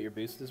checked to see what your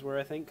boosters were,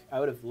 I think. I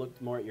would have looked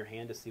more at your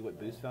hand to see what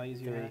boost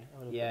values you 3. had. I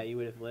would've Yeah, lived. you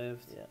would have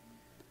lived. Yeah.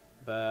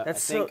 But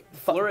That's I think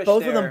so. Flourish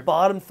Both there, of them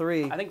bottom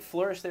 3. I think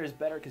Flourish there is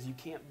better because you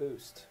can't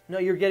boost. No,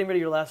 you're getting rid of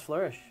your last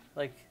flourish.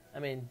 Like, I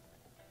mean,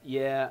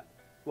 Yeah.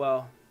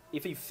 Well,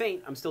 if you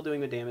feint, I'm still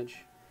doing the damage.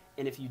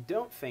 And if you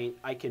don't feint,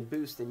 I can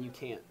boost and you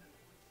can't.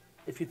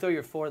 if you throw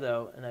your 4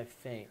 though, and I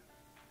feint.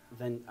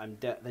 Then I'm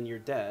dead. Then you're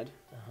dead.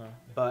 Uh-huh.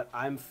 But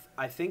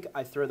I think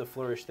I throw the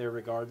Flourish there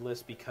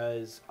regardless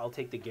because I'll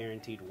take the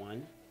guaranteed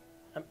 1.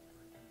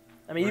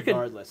 I mean, you can.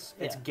 regardless.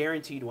 It's yeah.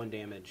 guaranteed 1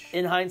 damage.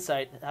 In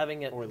hindsight,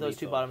 having it Or those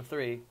 2 lethal. bottom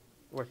 3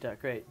 worked out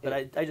great.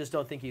 But I just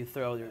don't think you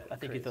throw your. I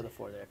think you throw Crazy. the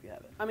 4 there if you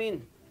have it. I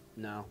mean,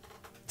 no.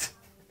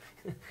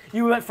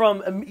 You went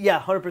from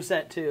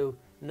 100% to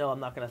no, I'm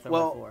not going to throw my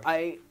 4.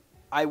 Well,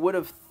 I would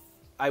have.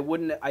 I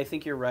wouldn't. I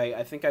think you're right.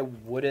 I think I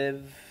would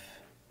have.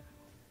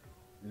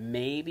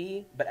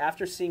 Maybe, but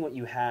after seeing what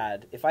you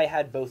had, if I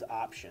had both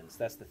options,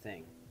 that's the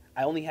thing.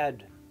 I only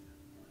had.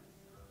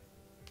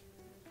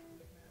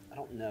 I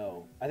don't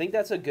know. I think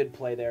that's a good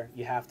play there.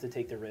 You have to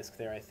take the risk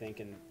there, I think,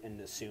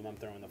 and assume I'm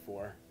throwing the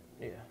 4.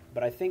 Yeah.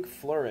 But I think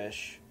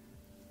Flourish.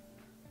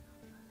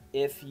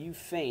 If you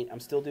feint,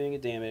 I'm still doing a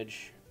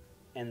damage,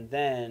 and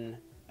then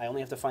I only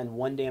have to find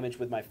 1 damage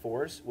with my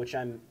 4s, which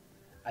I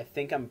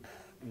think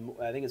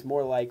it's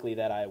more likely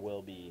that I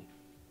will be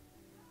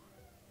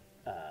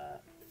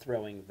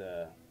throwing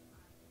the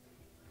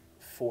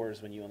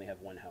 4s when you only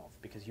have 1 health,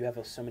 because you have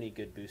so many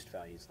good boost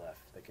values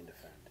left that can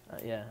defend.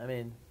 Yeah, I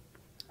mean,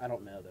 I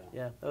don't know though.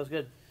 yeah, that was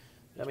good.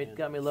 Man,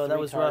 Got me low. 3 That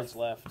was cards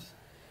rough. left.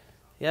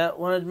 Yeah,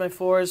 wanted my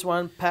 4s,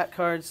 wanted pack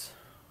cards,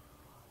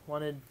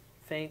 wanted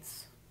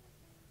feints.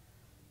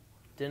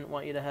 Didn't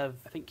want you to have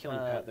I think killing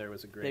Pat there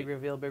was a great. big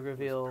reveal, big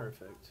reveal.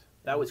 Perfect.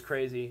 That was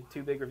crazy.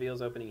 2 big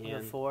reveals opening On the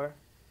hand. 4.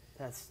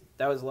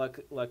 That was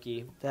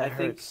lucky. That I hurts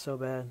think so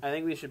bad. I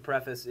think we should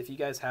preface, if you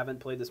guys haven't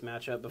played this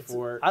matchup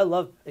before, I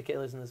love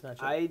Achilles in this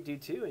matchup. I do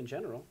too in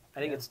general. I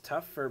think Yeah. it's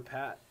tough for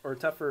Pat, or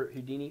tough for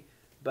Houdini,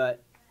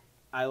 but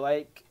I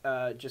like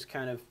just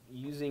kind of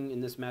using in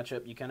this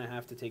matchup, you kind of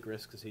have to take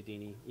risks as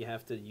Houdini. You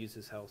have to use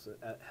his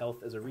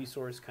health as a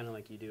resource, kind of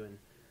like you do in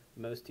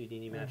most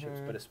Houdini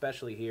matchups, but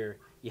especially here,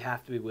 you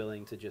have to be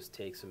willing to just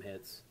take some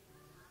hits.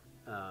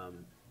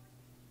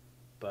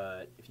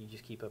 But if you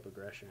just keep up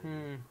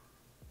aggression...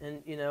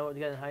 And,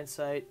 again, in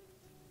hindsight,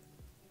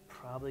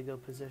 probably go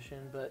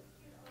position, but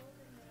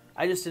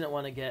I just didn't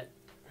want to get...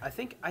 I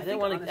didn't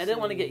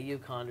want to get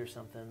Yukon or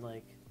something.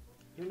 Like,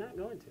 You're not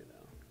going to,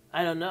 though.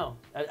 I don't know.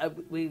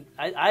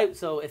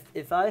 So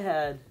if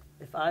I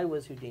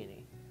was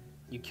Houdini,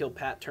 You kill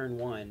Pat turn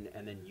 1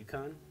 and then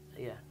Yukon?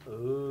 yeah,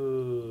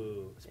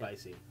 Ooh,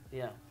 spicy.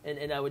 yeah,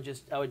 and I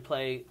would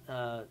play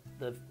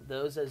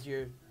those as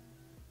your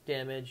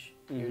damage,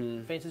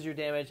 your feints as your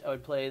damage. I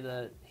would play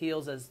the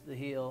heals as the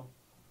heal.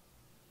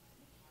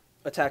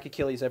 Attack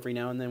Achilles every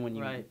now and then when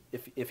you Right.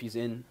 if he's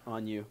in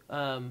on you.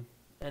 And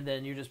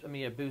then you're just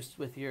a boost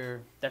with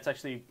your That's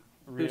actually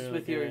boost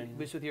with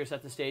your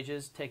set the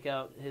stages. Take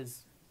out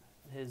his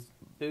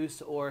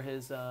boost or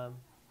his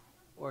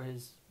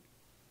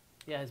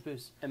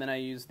boost. And then I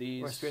use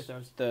these Or spear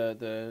throws.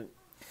 The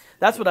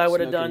That's what I would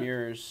have smoke and done.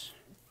 mirrors.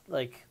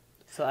 Like,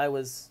 so I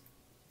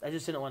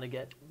just didn't want to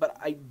get But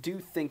I do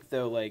think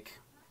though, like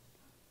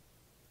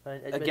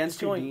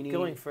against Houdini,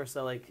 going first.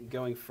 So like,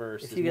 going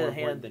first if is you get more a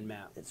important hand, than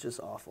map. it's just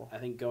awful. I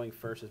think going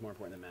first is more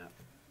important than map.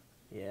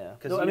 Yeah,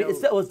 'Cause no, you I mean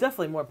know- it's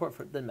definitely more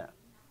important than map.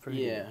 For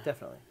Houdini, Yeah.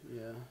 definitely.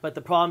 Yeah, But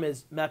the problem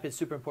is map is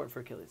super important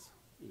for Achilles.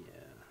 yeah,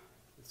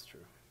 that's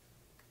true.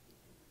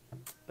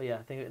 But yeah,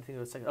 I think it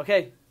was second.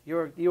 Okay,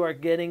 you are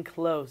getting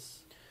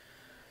close.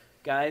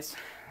 Guys,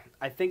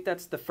 I think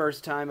that's the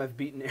first time I've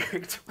beaten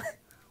Eric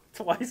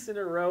twice in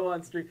a row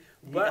on stream.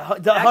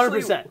 But Yeah,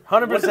 100%, 100%.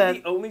 One of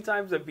the only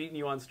times I've beaten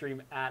you on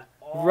stream at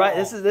all. Right.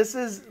 This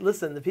is.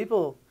 Listen, the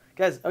people,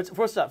 guys.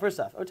 First off,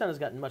 O-Town has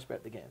gotten much better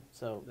at the game,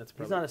 so That's he's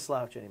probably- not a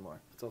slouch anymore.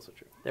 That's also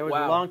true. There was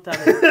Wow. a long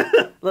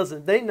time.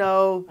 Listen, they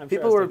know I'm sure I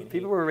people was were taking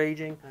people heat. were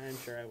raging. I'm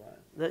sure I was.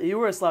 That you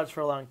were a slouch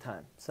for a long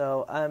time,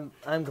 so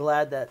I'm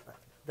glad that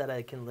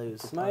I can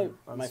lose. It's my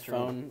on stream.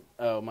 phone.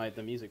 Oh,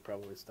 the music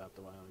probably stopped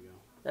a while ago.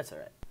 That's all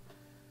right.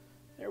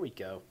 There we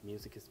go.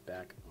 Music is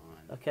back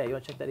on. Okay, you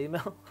want to check that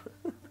email?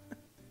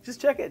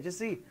 Just check it. Just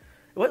see.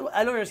 What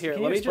I don't understand.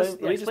 Here, let me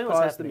just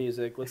pause the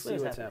music. Let's Explain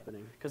see what's what's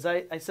happening. Because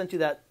I sent you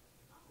that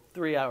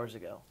 3 hours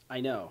ago, I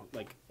know.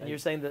 Like, and you're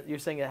saying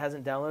it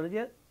hasn't downloaded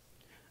yet.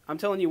 I'm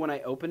telling you, when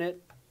I open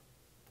it.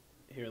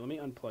 Here, let me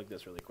unplug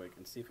this really quick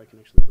and see if I can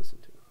actually listen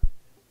to it.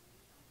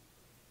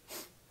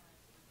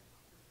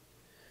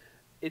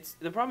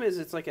 The problem is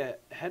it's like a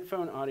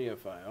headphone audio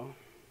file.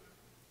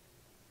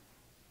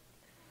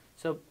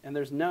 So And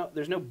there's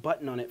no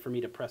button on it for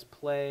me to press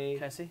play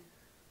can I see?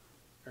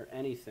 or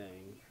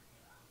anything.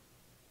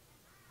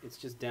 It's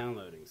just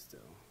downloading still.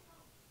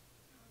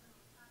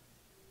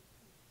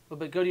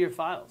 But go to your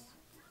files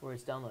where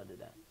it's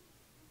downloaded at.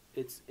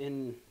 It's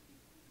in.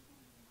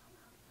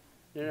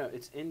 No,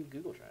 it's in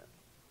Google Drive.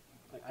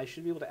 Like, I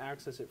should be able to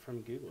access it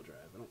from Google Drive.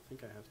 I don't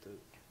think I have to.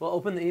 Well,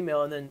 open the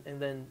email and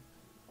then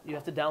you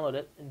have to download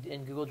it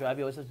in Google Drive.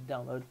 You always have to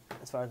download,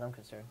 as far as I'm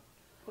concerned.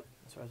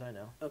 As far as I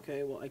know.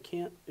 Okay, well I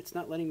can't. It's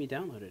not letting me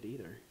download it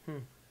either.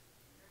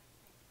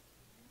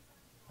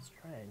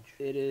 Strange.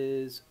 It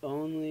is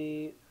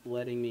only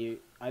letting me.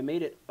 I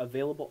made it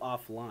available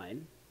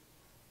offline.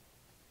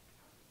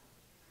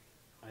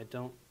 I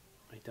don't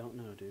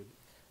know, dude.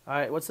 All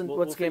right, what's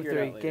We'll game figure it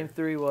 3? out later. Game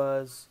 3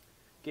 was.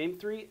 Game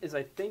 3 is,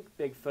 I think,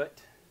 Bigfoot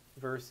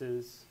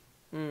versus.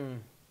 Who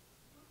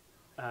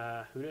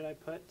did I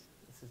put?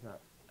 This is not.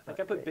 I think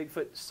I put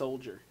Bigfoot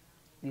Soldier.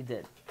 You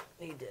did.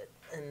 You did.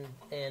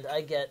 And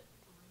I get.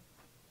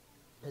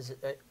 Is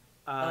it?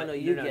 Oh, no,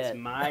 you no, get. It's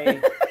my.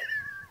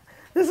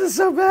 This is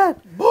so bad,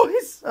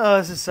 boys. Oh,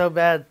 this is so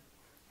bad.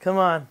 Come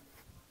on.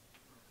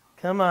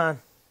 Come on.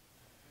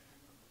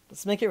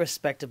 Let's make it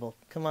respectable.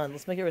 Come on,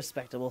 let's make it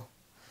respectable.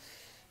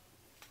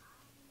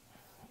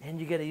 And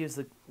you get to use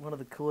one of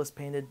the coolest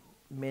painted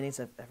minis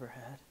I've ever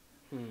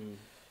had.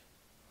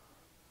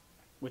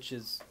 Which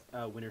is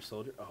Winter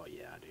Soldier. Oh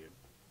yeah, dude.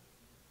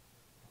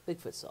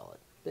 Bigfoot's solid.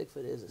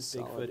 Bigfoot is a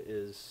solid. Bigfoot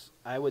is.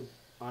 I would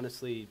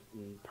honestly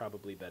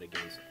probably bet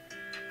against.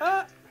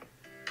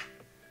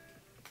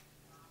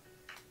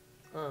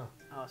 Oh,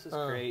 this is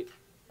great.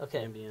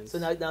 Okay. Ambience. So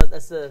now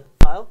that's the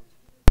file?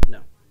 No.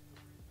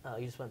 Oh,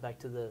 you just went back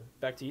to the.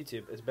 Back to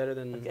YouTube. It's better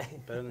than Okay.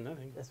 better than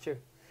nothing. That's true.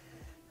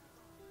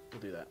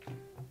 We'll do that.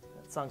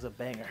 That song's a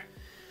banger.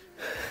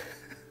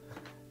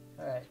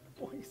 All right.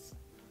 Boys.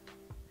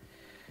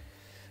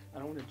 I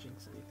don't want to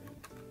jinx anything.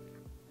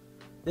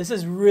 This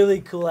is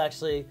really cool,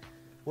 actually.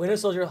 Winter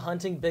Soldier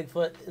hunting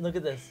Bigfoot. And look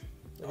at this.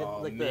 Look at,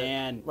 Oh, like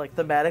man. Like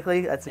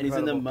thematically, that's And he's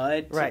incredible. in the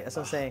mud. Right, that's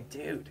what I'm saying.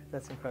 Dude.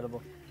 That's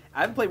incredible.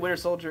 I haven't played Winter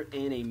Soldier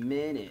in a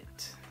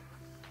minute.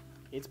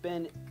 It's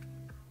been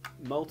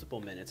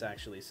multiple minutes,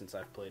 actually, since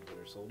I've played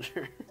Winter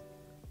Soldier.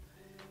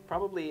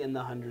 Probably in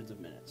the hundreds of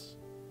minutes.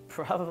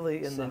 Probably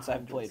in Since the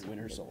I've played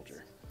hundreds of Winter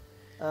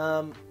minutes.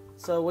 Soldier.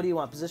 So what do you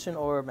want, position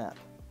or map?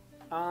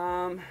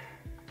 Let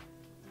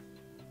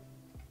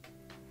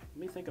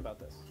me think about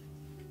this.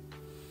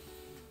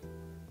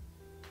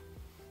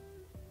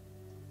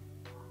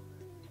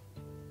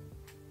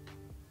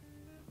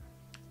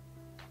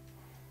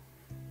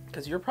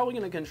 Because you're probably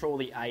going to control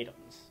the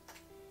items.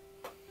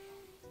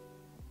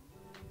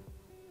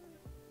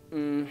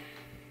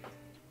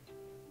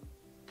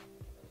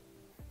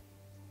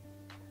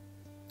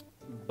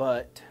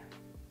 But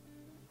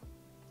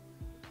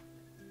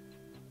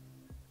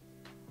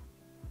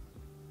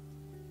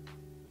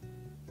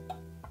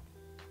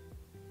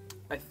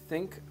I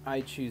think I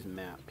choose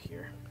map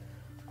here.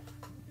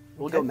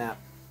 We'll Okay. go map.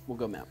 We'll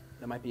go map.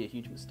 That might be a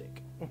huge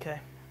mistake, Okay.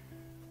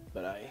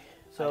 but I.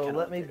 So kinda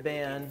let like me there to be a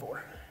game ban.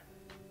 for.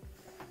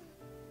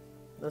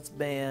 Let's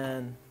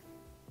ban.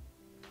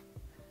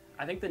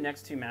 I think the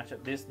next two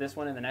matchup, this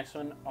one and the next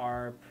one,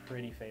 are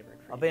pretty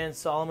favored for I'll you. ban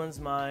Solomon's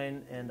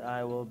Mine, and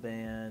I will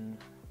ban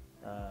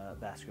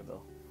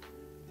Baskerville.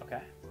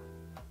 Okay.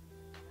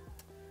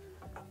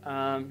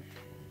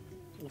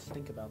 Let's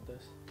think about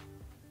this.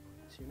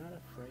 So you're not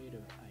afraid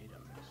of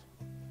items.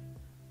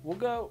 We'll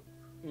go.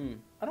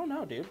 I don't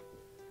know, dude.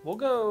 We'll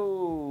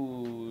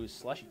go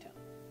Slushy Town.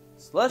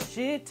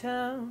 Slushy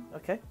Town.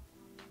 Okay.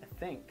 I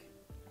think.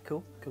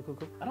 Cool.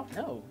 I don't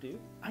know, dude.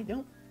 I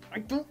don't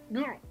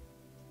know.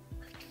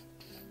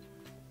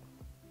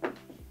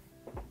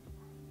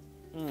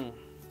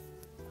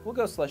 We'll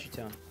go Slushy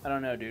Town. I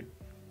don't know, dude.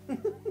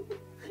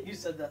 You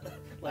said that.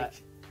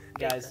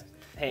 Guys,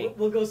 hey,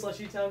 We'll go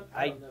Slushy Town.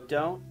 I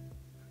don't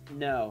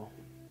know.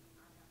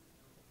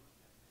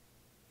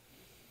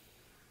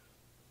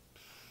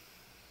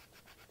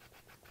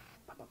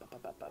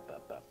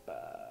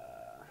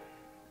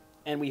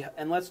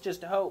 And let's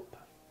just hope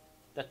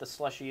that the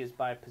slushy is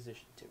by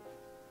position 2.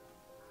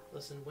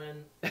 Listen,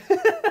 when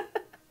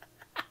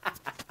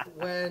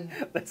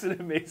That's an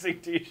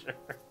amazing T-shirt.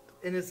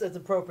 and it's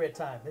appropriate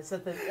time. It's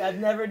at the. I've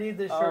never needed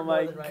this shirt Oh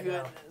my more than right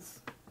now. goodness.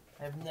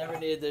 I've never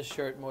needed this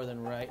shirt more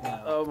than right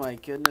now. Oh my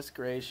goodness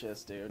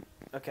gracious, dude.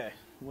 Okay,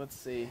 let's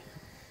see.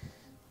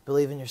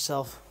 Believe in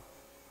yourself.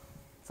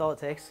 That's all it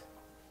takes.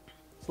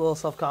 It's a little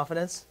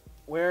self-confidence.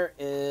 Where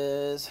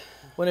is?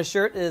 When a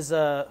shirt is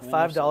 $5 at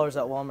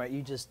Walmart,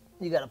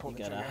 you gotta pull You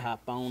the gotta trigger.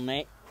 hop on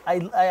that.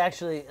 I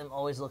actually am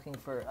always looking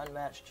for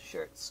unmatched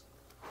shirts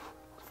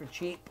for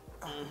cheap.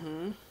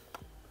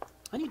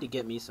 I need to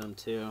get me some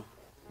too.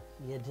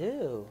 You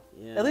do.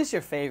 Yeah. At least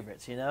your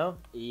favorites, you know?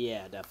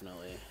 Yeah,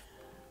 definitely.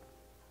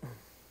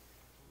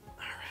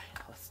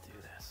 Alright, let's do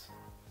this.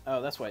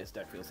 Oh, that's why his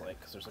deck feels like,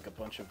 because there's like a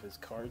bunch of his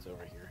cards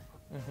over here.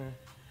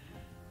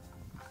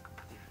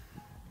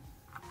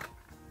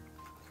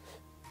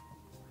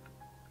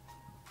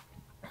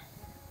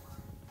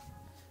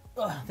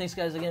 Thanks,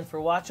 guys, again for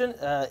watching.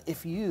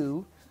 If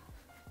you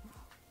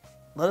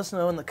let us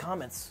know in the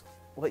comments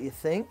what you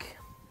think.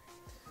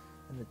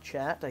 In the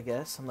chat, I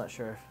guess. I'm not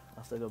sure.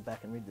 I'll still go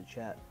back and read the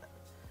chat.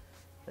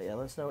 But yeah,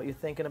 let us know what you're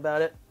thinking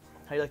about it.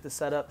 How you like the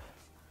setup.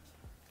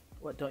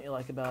 What don't you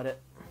like about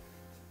it?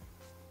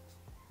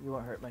 You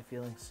won't hurt my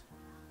feelings.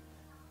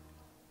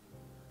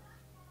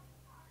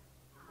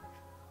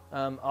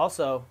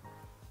 Also,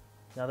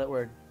 now that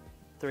we're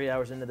 3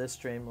 hours into this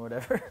stream or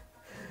whatever,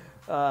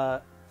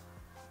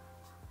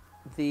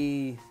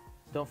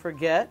 don't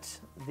forget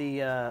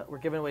we're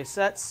giving away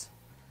sets.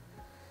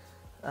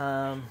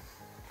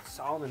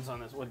 Solomon's on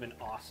this would have been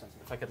awesome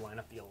if I could line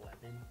up the 11.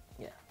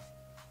 Yeah.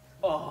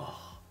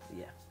 Oh.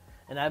 Yeah.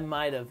 And I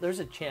might have. There's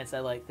a chance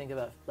I think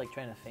about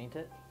trying to feint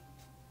it.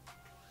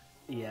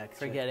 Yeah.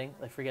 Forgetting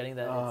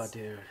that. Oh, it's,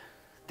 dude.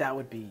 That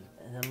would be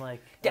And I'm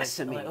like,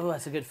 Decimate. oh,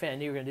 that's a good fan. I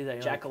knew you were gonna do that.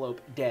 You're like, Jackalope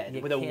dead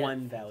you with a can't-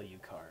 1 value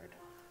card.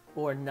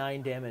 or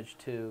 9 damage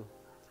to.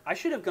 I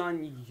should have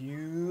gone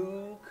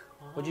Yukon.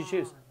 What'd you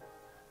choose?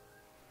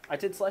 I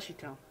did Slushy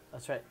Town.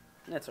 That's right.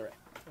 That's alright.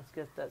 Let's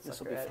get that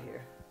This'll sucker be out of fun.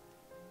 here.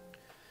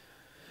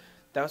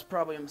 That was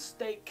probably a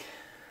mistake.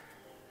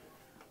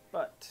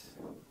 But,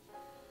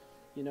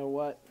 you know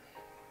what?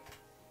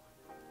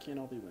 Can't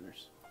all be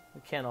winners.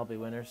 We can't all be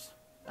winners.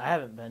 I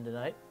haven't been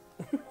tonight.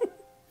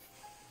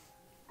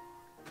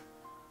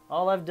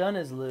 All I've done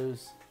is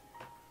lose.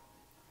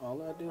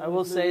 All I do I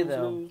will is say, lose,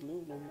 though, lose,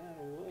 lose, no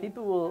matter what.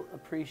 People will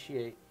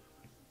appreciate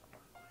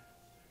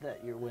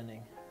that you're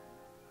winning.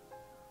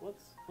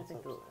 I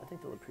think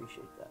they'll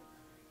appreciate that.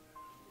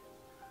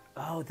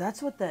 Oh,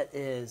 that's what that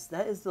is.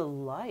 That is the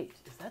light.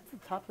 Is that the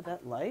top of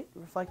that light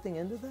reflecting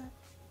into that?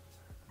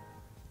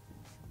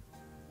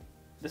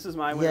 This is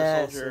my Winter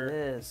Yes, Soldier. it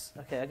is.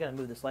 Okay, I gotta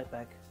move this light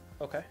back.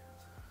 Okay.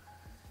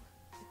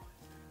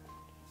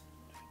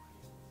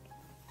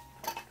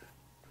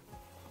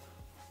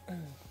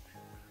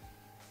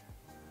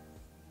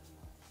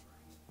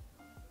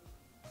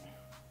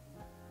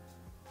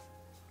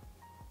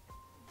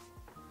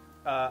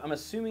 I'm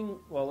assuming.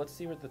 Well, let's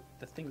see where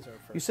the things are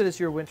first. You said it's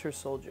your Winter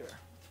Soldier.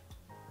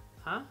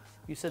 Huh?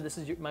 You said this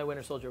is my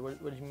Winter Soldier.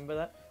 What did you mean by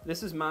that?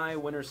 This is my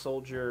Winter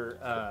Soldier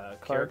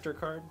character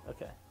card.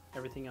 Okay.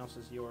 Everything else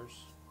is yours.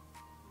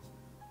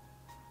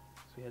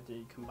 So we had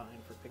to combine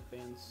for pick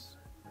bands.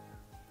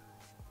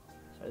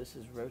 Sorry, this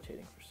is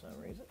rotating for some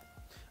reason.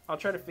 I'll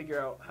try to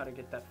figure out how to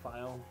get that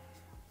file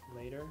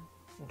later.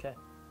 Okay.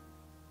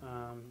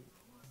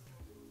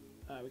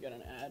 We got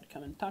an ad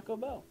coming. Taco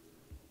Bell.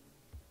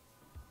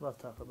 Love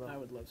Taco Bell. I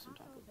would love some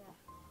Taco Bell.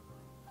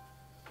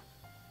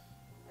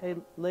 Hey,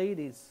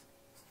 ladies.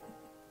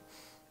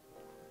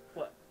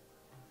 What?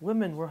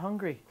 Women, we're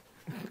hungry.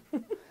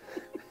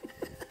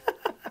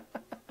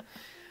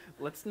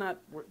 Let's not.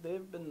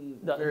 They've been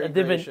No, very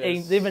they've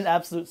gracious. been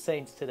absolute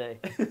saints today.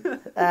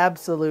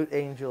 Absolute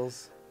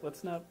angels.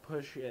 Let's not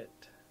push it.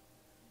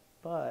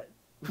 But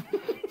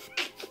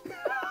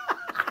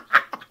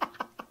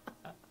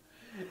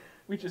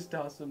We just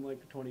toss him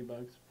like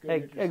 $20.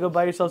 Hey, go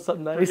buy yourself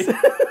something nice.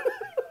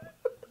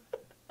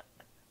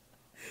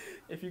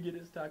 If you get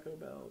his Taco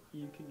Bell,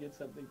 you can get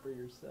something for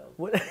yourself.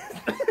 What?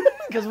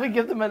 Because we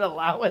give them an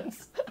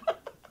allowance.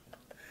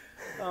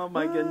 Oh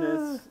my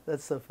goodness.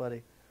 That's so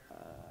funny.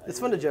 It's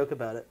fun to joke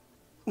about it.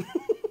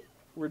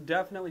 We're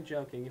definitely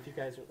joking if you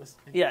guys are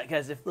listening. Yeah,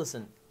 guys,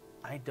 listen,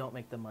 I don't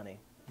make the money.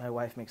 My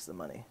wife makes the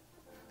money.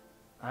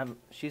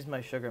 She's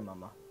my sugar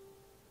mama.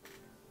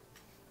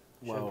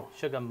 Whoa.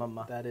 Sugar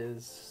mama. That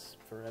is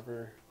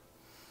forever.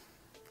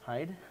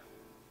 Hide?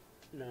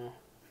 No,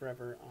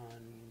 forever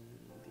on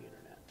the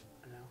internet.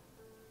 No.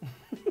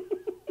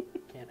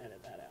 Can't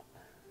edit that out.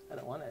 I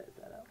don't want to edit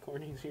that out.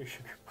 Corny's your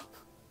sugar mama.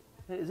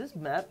 Hey, is this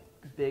map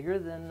bigger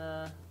than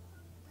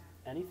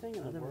Anything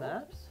in the other world?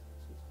 maps?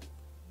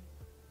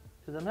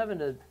 Because I'm having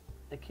to...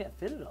 I can't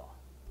fit it all.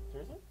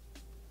 Seriously?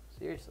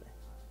 Seriously.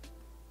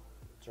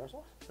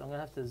 Seriously? So I'm going to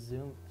have to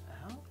zoom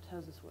out? How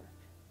does this work?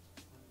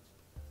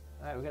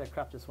 Alright, we're going to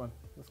crop this one.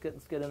 Let's get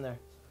in there.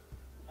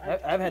 I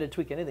haven't had to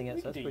tweak anything yet,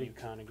 We so could that's do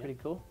Yukon again. pretty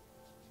cool.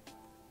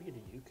 We could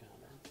do Yukon,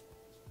 man.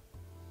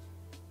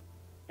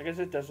 I guess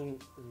it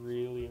doesn't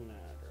really matter.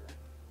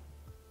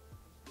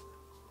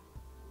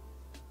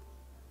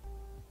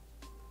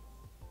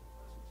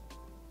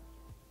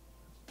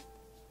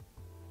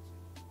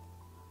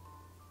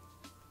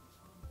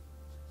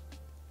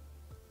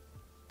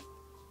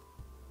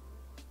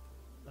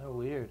 Oh,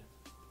 weird.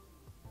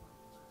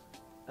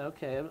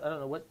 Okay, I don't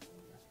know what...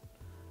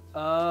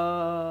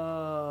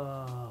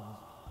 Oh...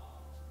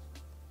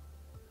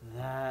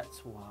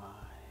 That's why.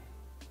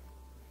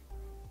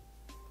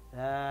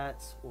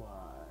 That's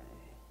why.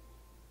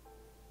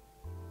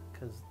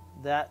 Because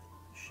that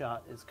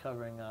shot is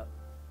covering up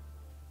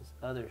this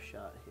other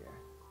shot here.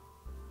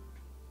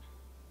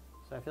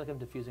 So I feel like I'm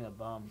defusing a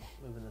bomb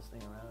moving this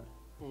thing around.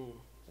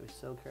 Gotta be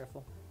so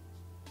careful.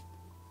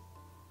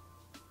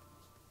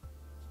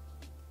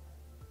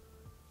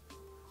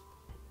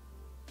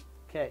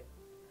 Okay.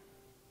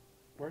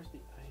 Where's the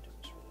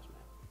items for this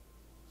map?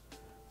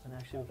 And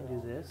actually, we can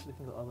do this. We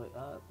can go all the way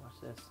up. Watch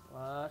this.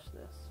 Watch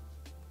this.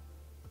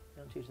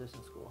 They don't teach this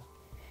in school.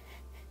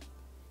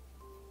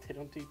 They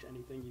don't teach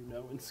anything you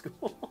know in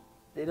school.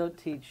 They don't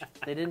teach.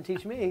 They didn't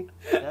teach me.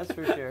 That's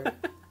for sure.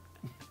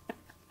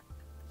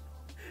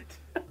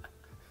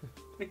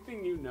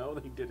 Anything you know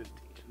they didn't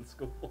teach in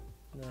school.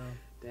 No.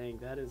 Dang,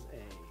 that is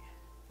a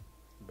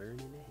burn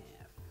and a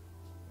half.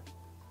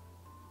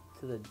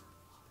 To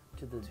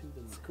the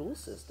school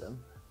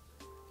system.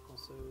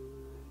 Also,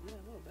 yeah,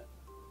 a little bit.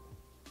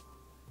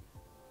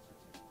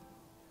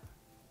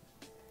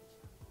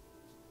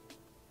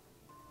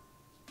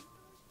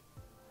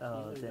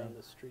 Oh, Even dang. down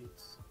the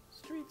streets.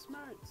 Street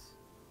smarts.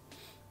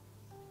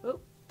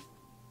 Oh.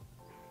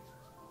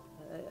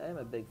 I am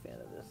a big fan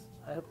of this.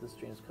 I hope the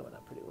stream's coming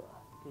up pretty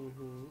well.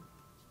 Mm-hmm.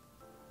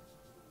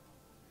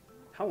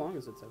 How long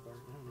is it so far?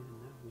 I don't even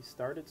know. We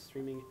started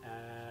streaming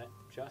at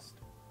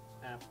just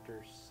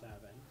after 7.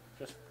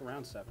 Just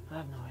around 7. I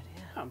have no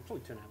idea. Oh, it's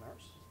only 2.5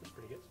 hours. That's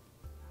pretty good.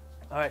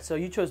 All right, so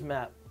you chose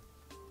map.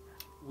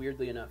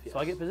 Weirdly enough, yes. So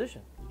I get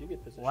position. You do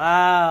get position.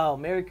 Wow.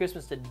 Merry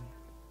Christmas to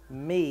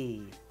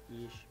me.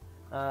 Yeesh.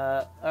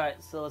 All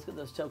right, so let's get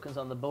those tokens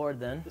on the board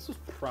then. This was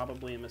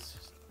probably a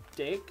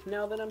mistake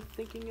now that I'm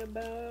thinking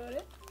about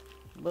it.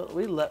 But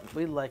we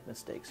like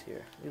mistakes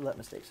here. We let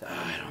mistakes happen.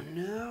 I don't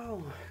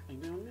know.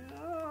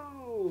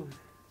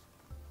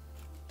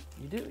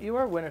 You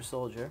are Winter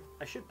Soldier.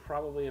 I should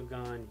probably have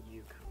gone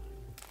Yukon.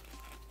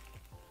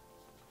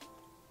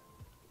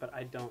 But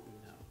I don't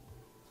know.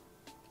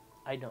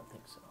 I don't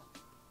think so.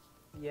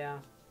 Yeah.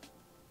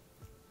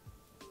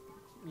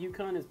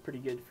 Yukon is pretty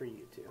good for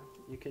you too.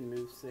 You can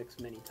move 6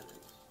 many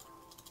times.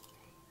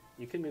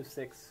 You can move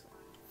 6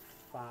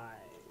 5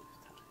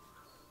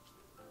 times.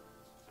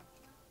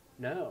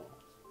 No,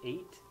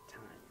 8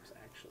 times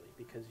actually,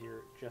 because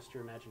your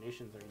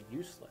imaginations are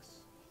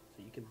useless.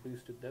 So you can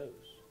boost with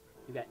those.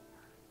 You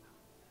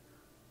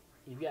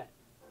got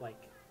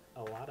like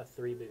a lot of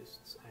 3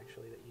 boosts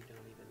actually that you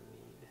don't even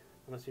need.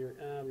 Unless you're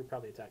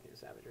probably attacking the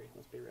savagery,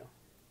 let's be real.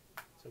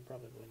 So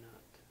probably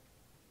not.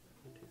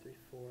 1, 2, 3,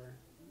 4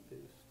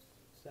 boosts.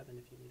 7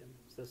 if you need them.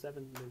 So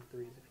 7 move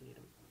 3s if you need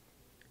them.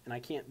 And I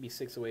can't be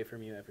 6 away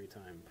from you every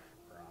time,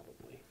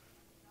 probably.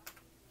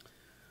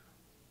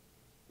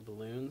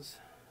 Balloons.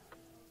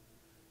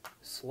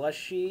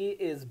 Slushy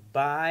is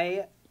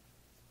by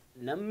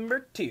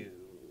number 2.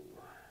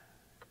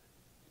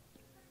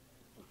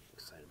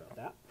 Excited about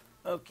that.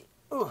 Okay.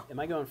 Ooh. Am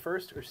I going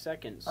first or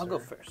second, sir? I'll go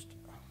first.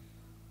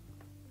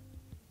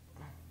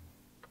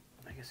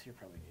 I guess you're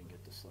probably going to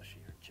get the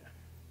slushy, aren't you?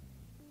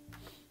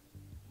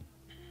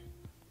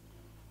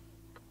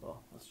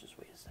 Well, let's just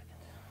wait a second.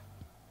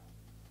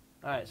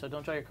 All right, so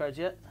don't draw your cards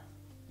yet.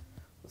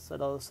 Let's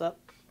set all this up.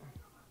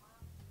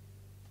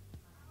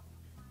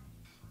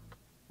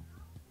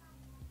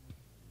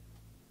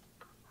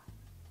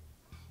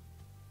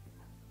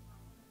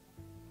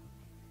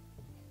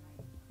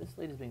 This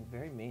lady's being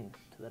very mean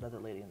to that other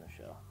lady in the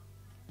show.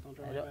 Don't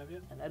draw my 5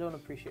 yet? And I don't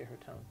appreciate her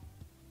tone.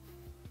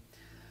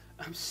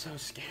 I'm so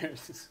scared.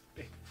 This is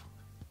big.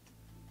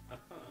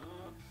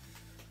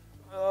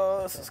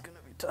 Oh, this is gonna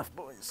be tough,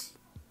 boys.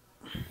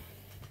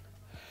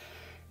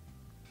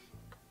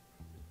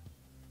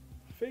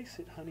 Face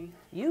it, honey.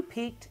 You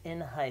peaked in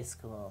high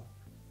school.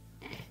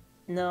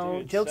 No,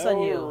 Dude, joke's so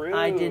on you.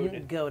 I rude.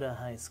 didn't go to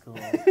high school.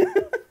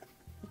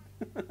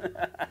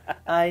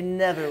 I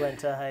never went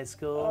to high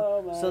school,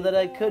 Oh my so that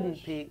I couldn't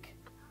gosh. peak.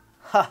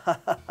 Ha ha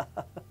ha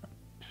ha.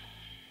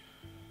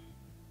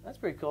 That's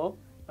pretty cool.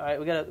 All right,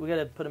 we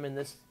gotta put them in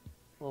this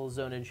little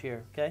zonage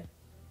here, okay?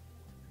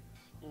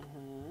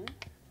 Mm-hmm.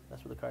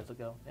 That's where the cards will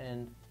go.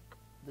 And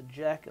the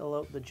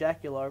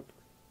jackalope.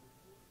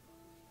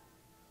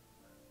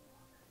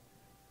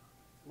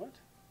 What?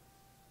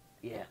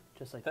 Yeah,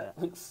 just like that.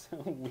 That looks so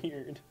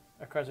weird.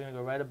 Our cards are gonna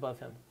go right above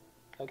him.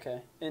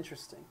 Okay,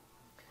 interesting.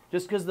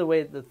 Just because the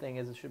way the thing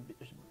is, it should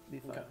be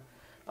fine. Okay.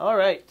 All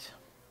right.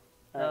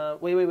 All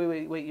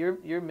right. Wait.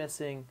 You're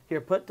missing.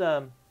 Here,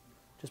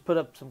 just put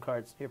up some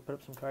cards. Here, put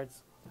up some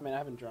cards I mean, I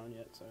haven't drawn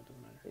yet, so it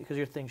doesn't matter. because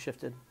your thing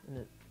shifted and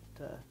it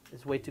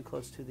is way too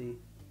close to the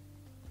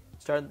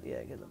start.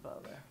 Yeah, get the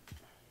bottom there.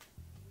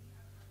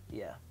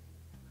 Yeah.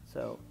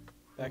 So.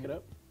 Back it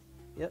up.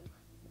 Yep.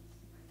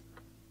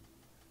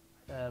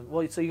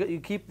 Well, so you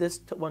keep this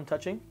one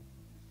touching.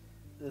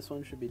 This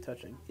one should be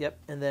touching. Yep,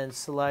 and then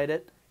slide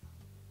it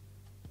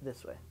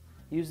this way.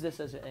 Use this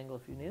as an angle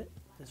if you need it.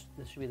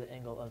 This should be the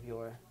angle of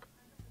your,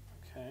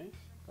 Okay.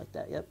 like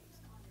that. Yep.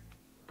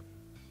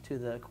 To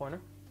the corner.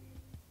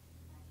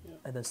 Yep.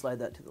 And then slide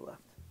that to the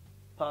left.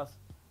 Pause.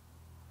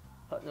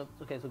 No,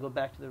 okay, so go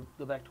back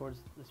towards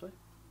this way.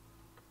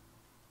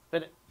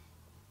 Fit it.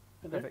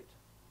 Okay. Perfect.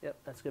 Yep,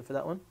 that's good for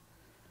that one.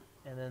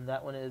 And then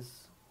that one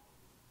is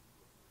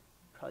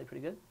probably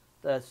pretty good.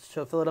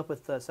 So fill it up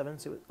with 7.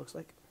 See what it looks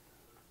like.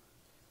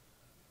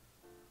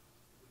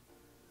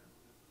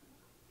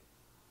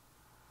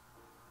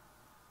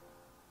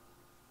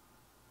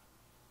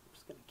 I'm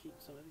just gonna keep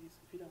some of these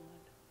if you don't mind.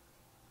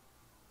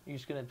 You're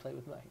just gonna play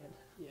with my hand.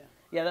 Yeah.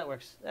 Yeah, that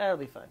works. That'll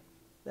be fine.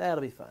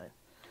 That'll be fine.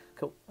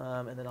 Cool.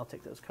 And then I'll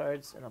take those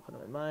cards and I'll put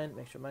them in mine.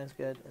 Make sure mine's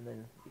good, and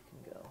then you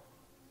can go.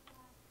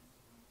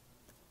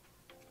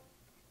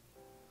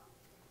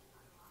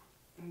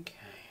 Okay.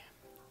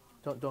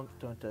 Don't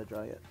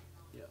draw yet.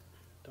 Yeah.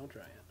 Don't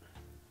dry it.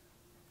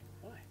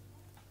 Why?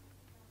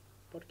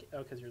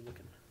 Oh, because you're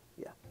looking.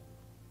 Yeah.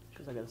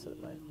 Because I gotta set up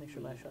make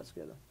sure my shot's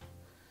good.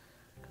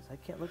 Because I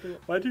can't look at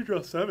it. Why'd you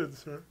draw 7,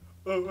 sir?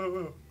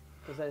 Oh.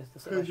 Because I have to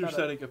set my Because you're shot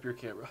up. setting up your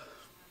camera.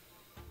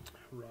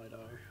 Righto.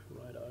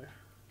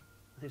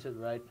 He said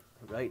right,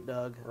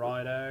 dog.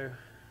 Righto.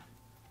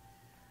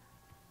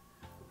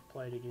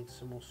 Played against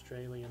some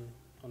Australian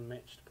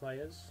unmatched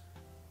players.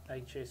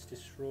 HS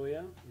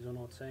Destroyer is on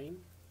our team.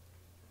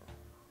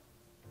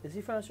 Is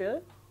he from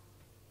Australia?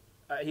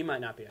 He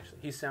might not be actually.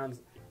 He sounds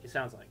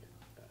like it.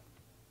 But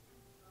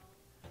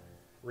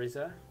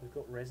Reza, we've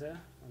got Reza.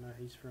 I know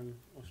he's from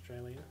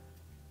Australia.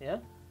 Yeah.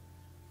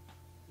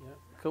 Yeah.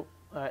 Cool.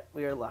 All right,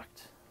 we are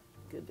locked.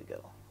 Good to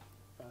go.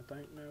 But I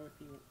don't know if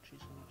he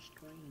watches our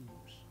streams.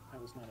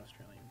 That was not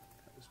Australian.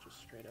 That was just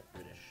straight up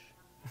British.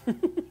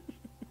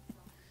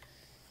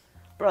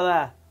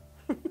 Brother.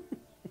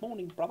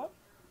 Morning, brother.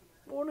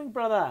 Morning,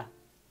 brother.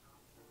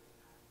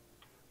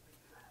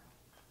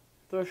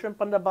 Throw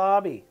shrimp on the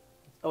barbie.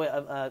 Oh wait,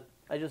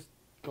 I just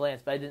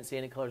glanced, but I didn't see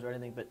any colors or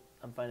anything. But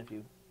I'm fine if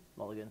you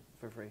mulligan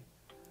for free.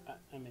 I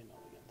made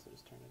mulligan, so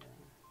just turn it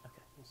around.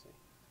 Okay. We'll see.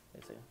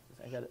 Wait a second.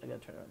 I gotta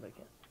turn around, but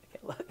I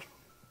can't look.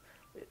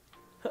 Wait,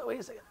 wait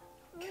a second.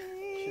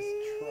 Just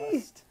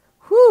trust.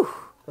 Whew.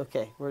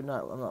 Okay, I'm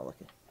not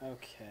looking.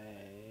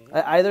 Okay.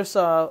 I either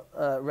saw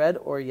red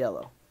or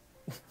yellow.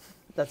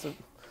 So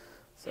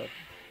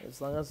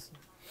as long as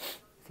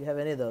if you have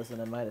any of those, then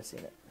I might have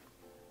seen it.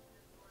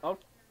 Oh.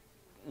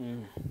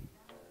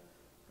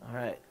 All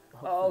right.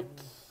 Oh.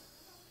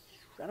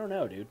 I don't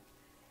know, dude.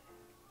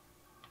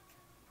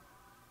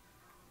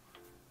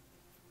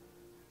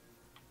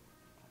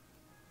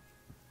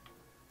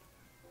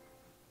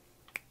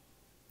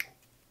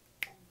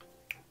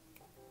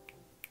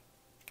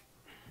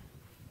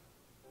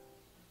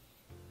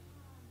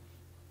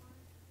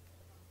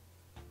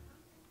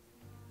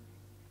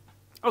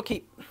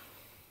 Okay.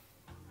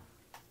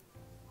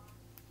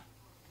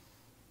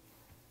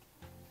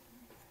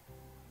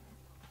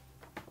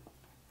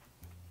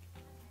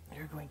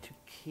 You're going to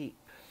keep.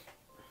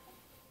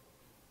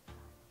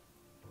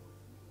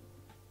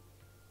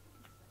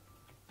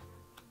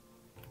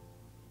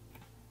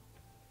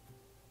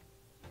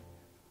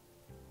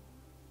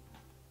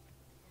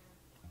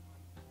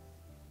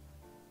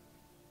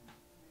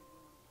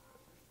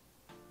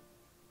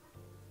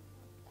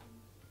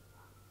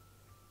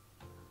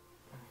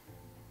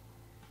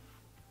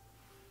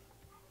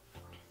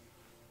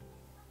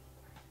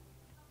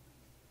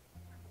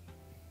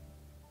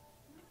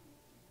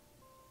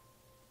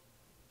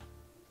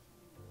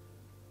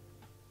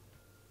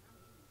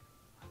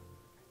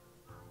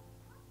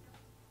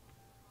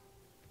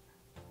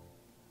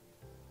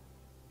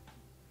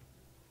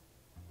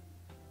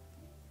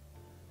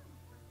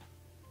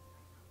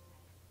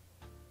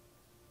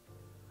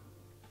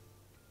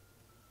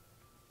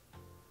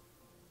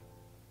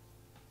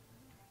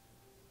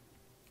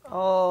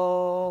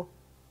 Oh.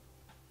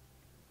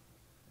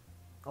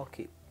 I'll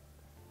keep.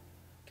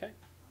 Okay.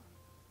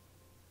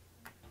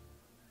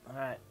 All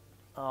right.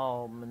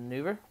 I'll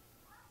maneuver.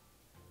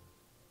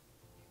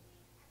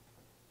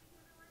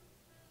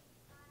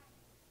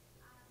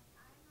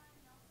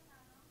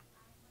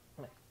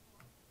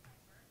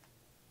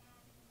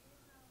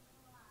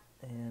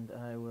 And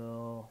I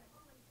will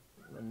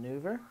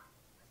maneuver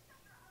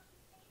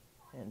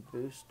and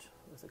boost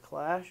with a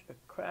crash.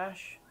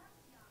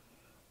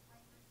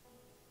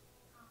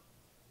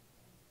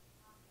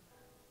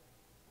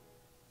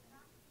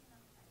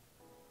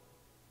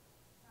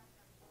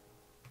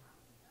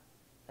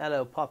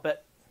 Hello,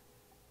 puppet.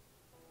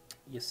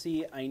 You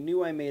see, I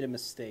knew I made a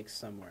mistake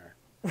somewhere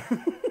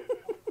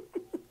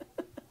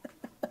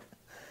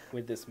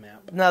with this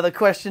map. Now the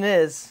question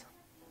is,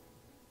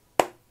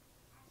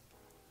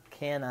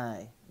 can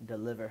I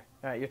deliver?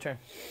 All right, your turn.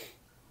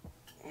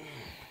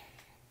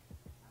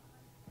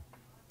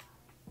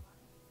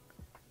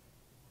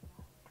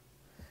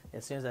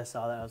 As soon as I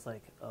saw that, I was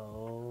like,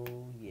 oh,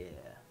 yeah.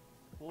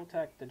 We'll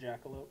attack the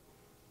jackalope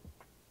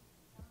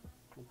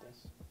with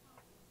this.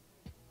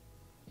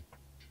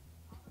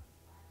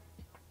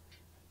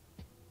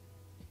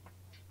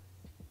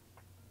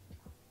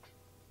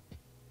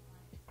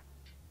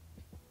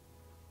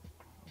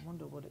 I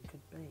wonder what it could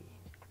be.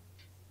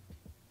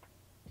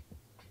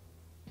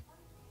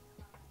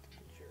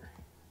 Sure.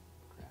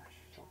 Crash.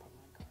 I'll put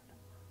my card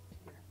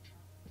here.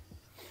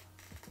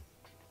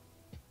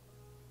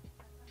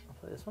 I'll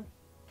play this one.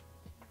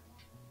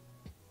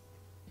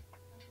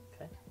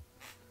 Okay.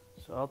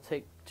 So I'll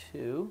take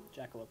 2.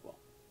 Jackalope wall.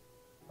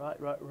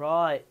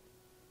 Right.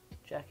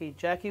 Jackie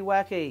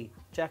Wacky.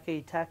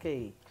 Jackie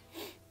Tacky.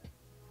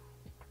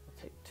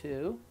 I'll take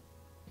 2.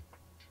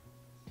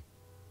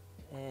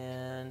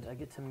 And I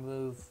get to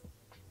move.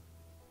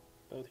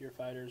 Both your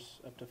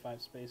fighters up to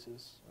 5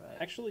 spaces. Right.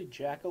 Actually,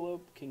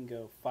 jackalope can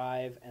go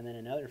 5 and then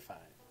another 5.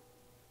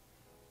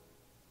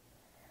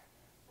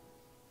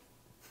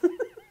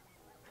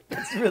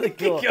 That's really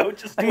cool. Go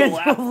just I do a can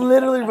lap.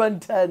 literally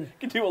run 10. You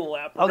can do a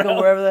lap. I'll go around.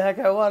 wherever the heck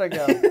I want to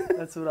go.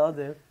 That's what I'll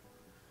do.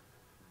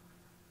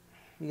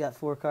 You got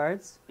 4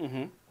 cards?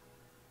 Mm-hmm.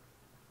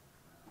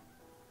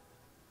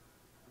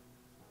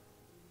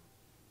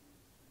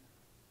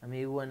 I mean,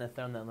 you wouldn't have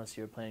thrown that unless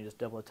you were planning just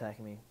double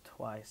attacking me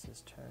twice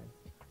this turn.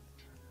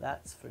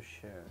 That's for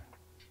sure.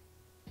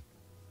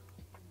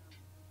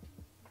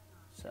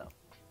 So,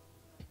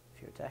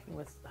 if you're attacking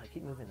with... I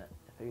keep moving that.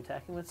 If you're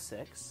attacking with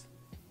 6...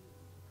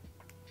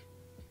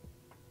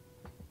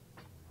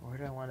 Where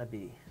do I want to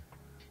be?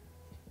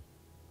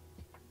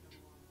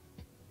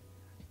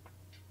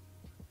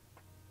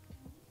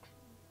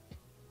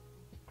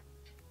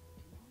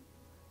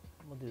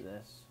 We'll do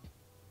this.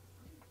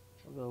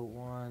 We'll go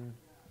 1,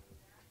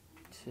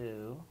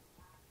 2.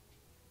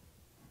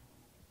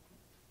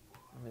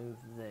 Move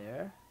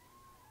there.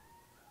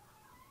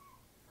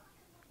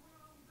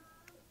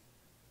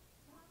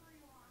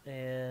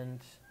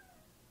 And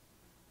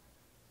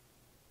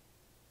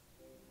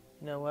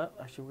you know what?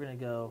 Actually, we're gonna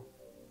go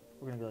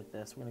like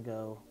this. We're gonna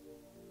go.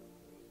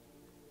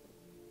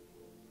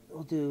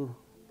 We'll do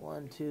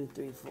 1, 2,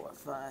 3, 4,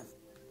 5.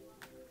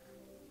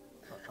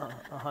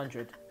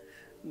 100.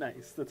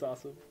 Nice. That's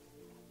awesome.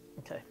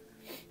 Okay.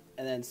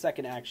 And then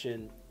second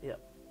action.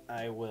 Yep.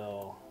 I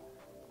will.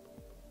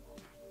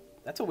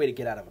 That's a way to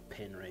get out of a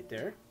pin right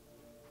there.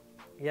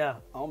 Yeah.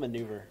 I'll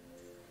maneuver.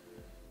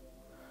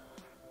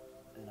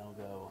 And I'll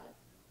go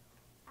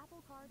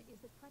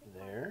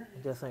there. I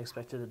definitely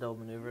expected a double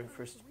maneuver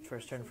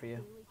first turn for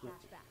you.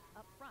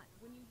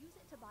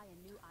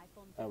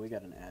 Oh, we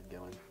got an ad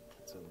going.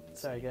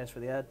 That's Sorry guys for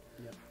the ad.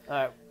 Yep. All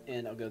right.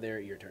 And I'll go there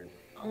at your turn.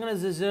 I'm gonna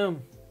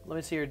zoom. Let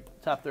me see your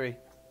top 3.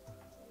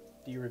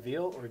 Do you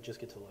reveal or just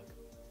get to look?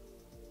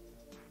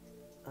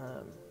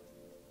 I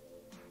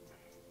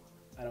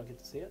don't get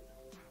to see it?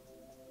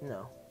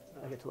 No.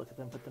 I get to look at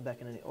them, put them back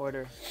in any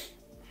order.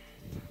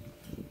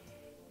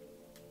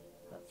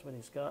 That's what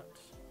he's got.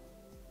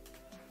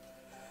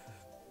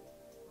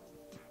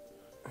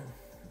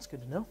 That's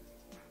good to know.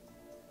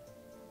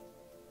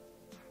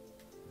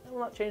 I will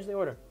not change the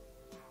order.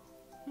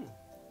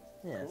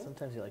 Yeah, Cool.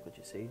 sometimes you like what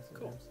you see.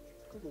 Sometimes,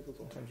 Cool.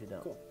 sometimes you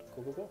don't.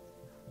 Cool.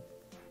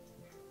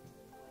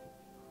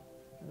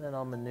 And then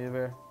I'll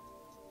maneuver.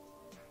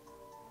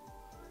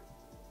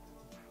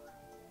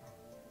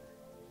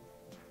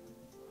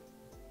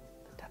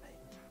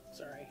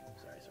 Sorry.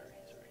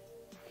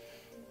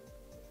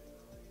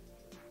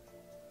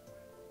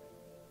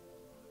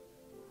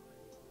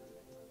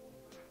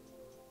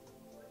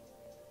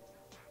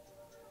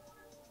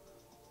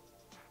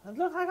 It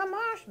looks like a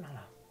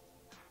marshmallow.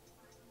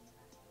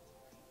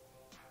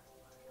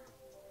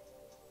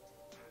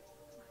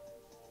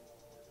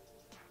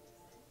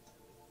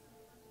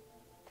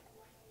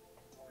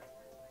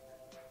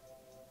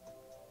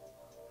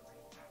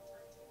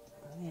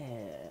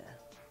 Yeah.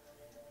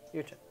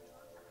 Your turn.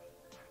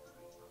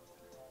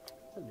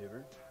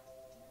 Maneuver.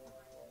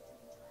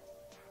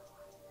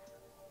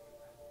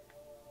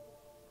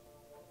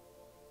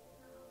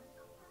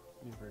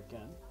 Maneuver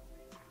again.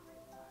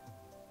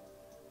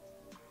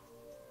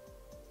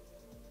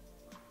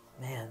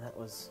 Man, that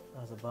was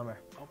a bummer.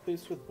 I'll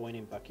boost with boy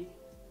named Bucky.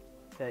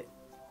 Okay,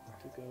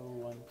 To go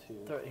 1,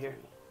 2. throw it here.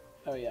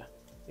 3. Oh yeah.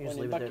 You just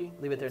Boy leave named it there.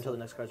 Bucky. Leave it there until the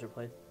next cards are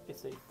played.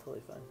 It's a.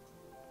 Totally fine.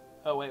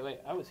 Oh wait.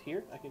 I was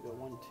here. I could go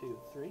 1, 2,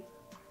 3.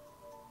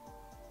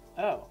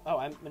 Oh,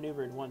 I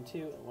maneuvered 1,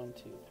 2, and 1,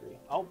 2, 3.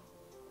 I'll.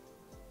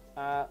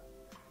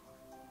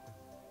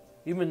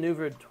 You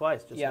maneuvered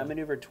twice. Just Yeah, now. I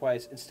maneuvered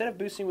twice. Instead of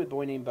boosting with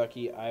boy named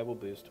Bucky, I will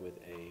boost with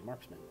a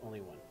marksman.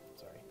 Only one.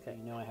 Sorry. Okay.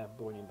 You know I have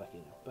boy named Bucky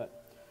now,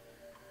 but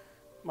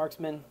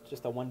marksman,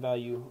 just a one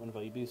value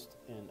boost,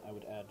 and I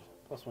would add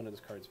 +1 to this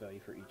card's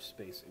value for each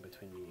space in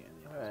between me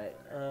and the All opposite right.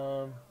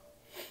 player.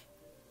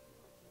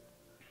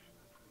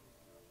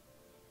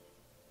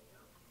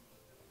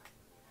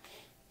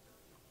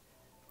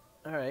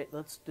 All right.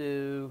 Let's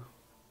do.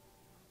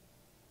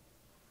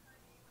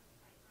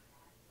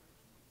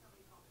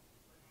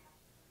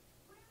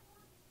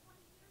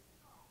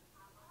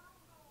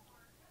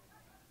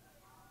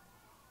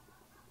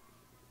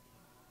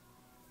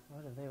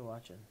 What are they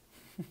watching?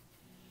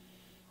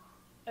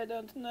 I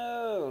don't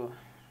know.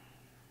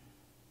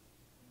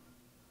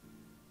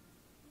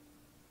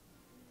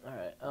 All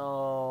right.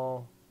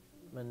 I'll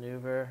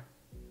maneuver.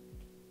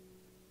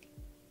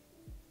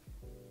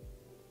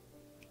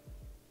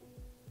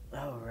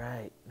 Oh,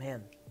 right.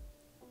 Man.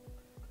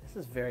 This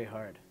is very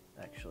hard,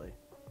 actually.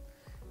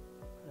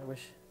 I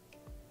wish...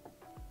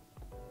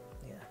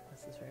 Yeah,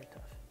 this is very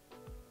tough.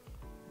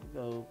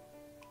 Go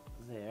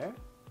there.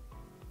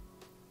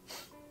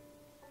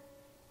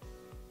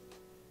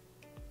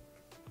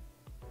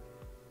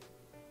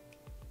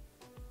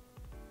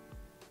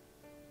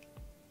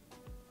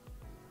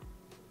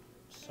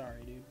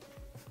 Sorry, dude.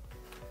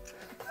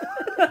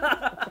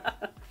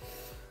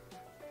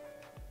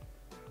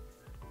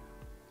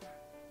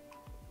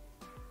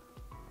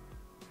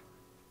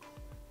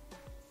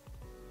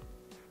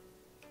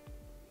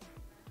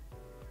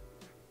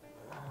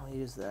 I'll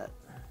use that.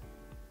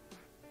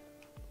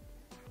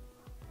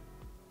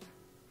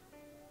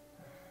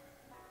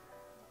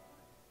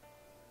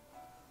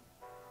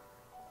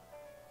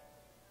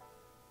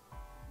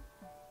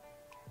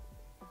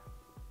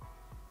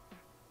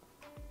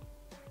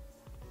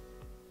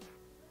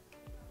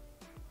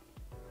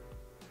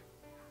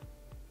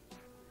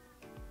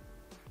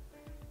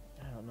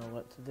 I don't know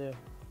what to do.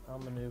 I'll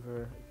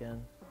maneuver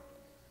again.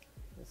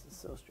 This is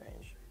so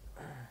strange.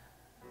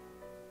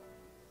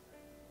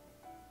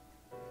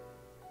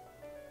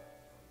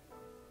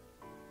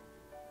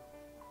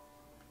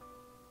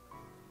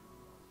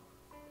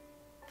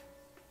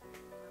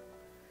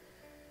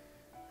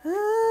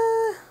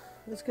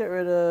 Let's get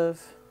rid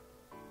of...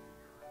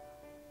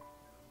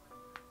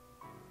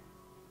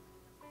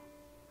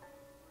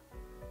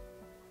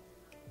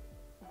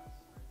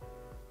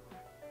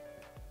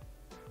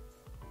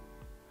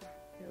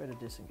 Get rid of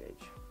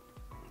disengage.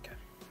 Okay.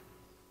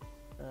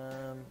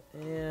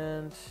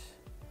 And...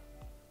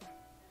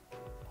 I'll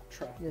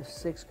try. You have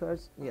 6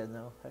 cards? Yeah,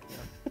 no. Heck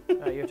no.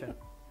 Alright, your turn.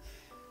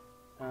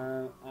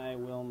 I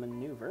will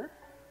maneuver.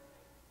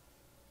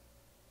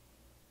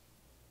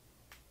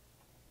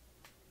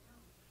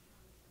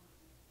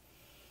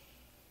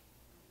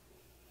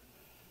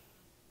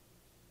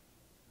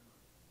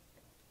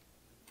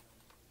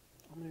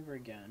 I'll maneuver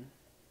again.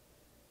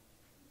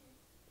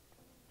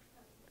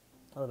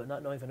 Although, but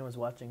not knowing if anyone's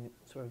watching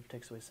sort of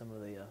takes away some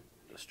of the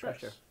The stress.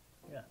 pressure.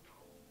 Yeah.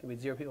 Could be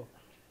 0 people.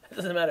 It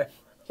doesn't matter.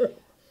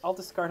 I'll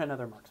discard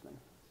another marksman.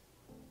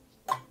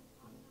 Yeah,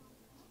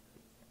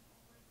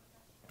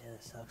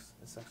 this sucks.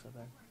 This sucks so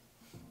bad.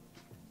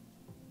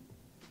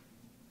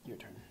 Your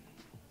turn.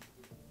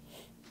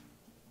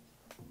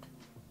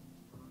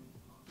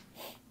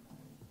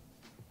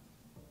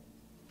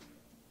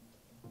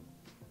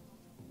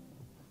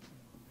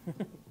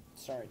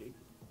 Sorry, dude.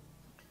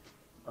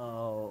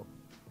 Oh.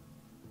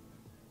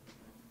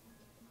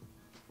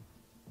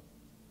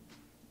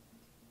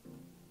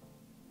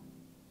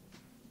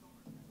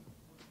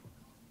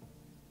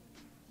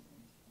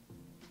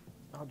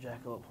 I'll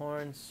jackalope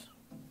horns.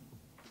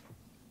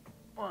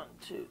 1,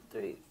 2,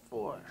 3,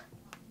 4.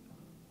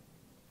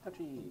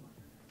 Touchy.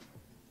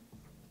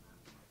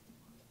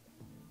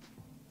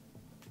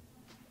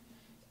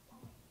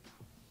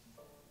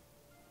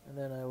 And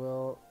then I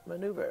will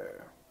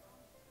maneuver.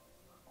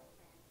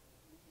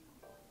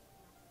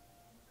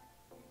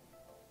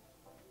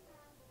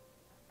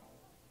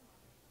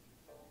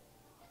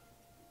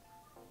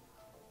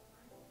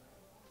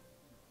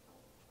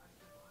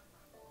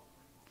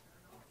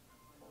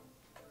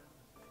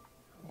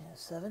 Yeah,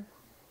 7.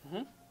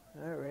 Mm-hmm.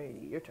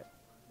 Alrighty, your turn.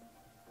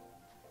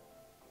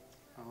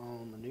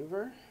 I'll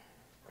maneuver.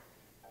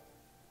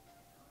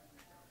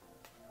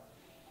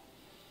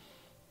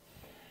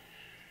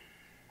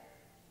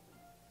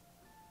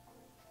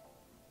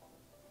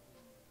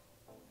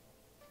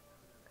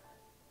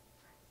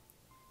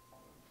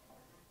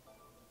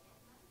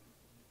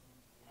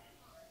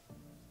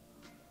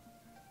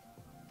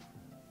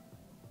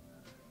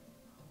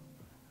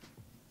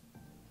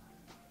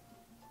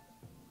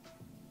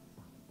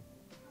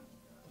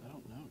 I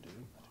don't know, dude.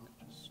 I think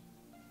I'll just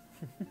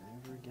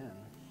maneuver again.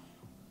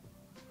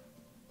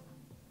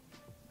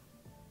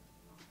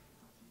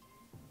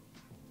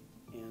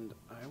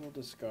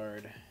 will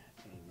discard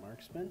a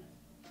marksman.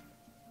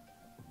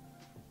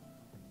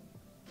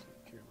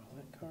 Take care of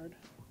that card.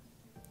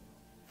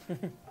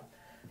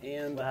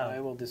 And Wow. I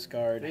will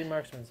discard 3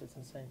 marksmen, it's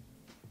insane.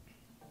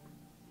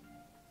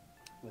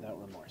 without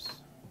remorse.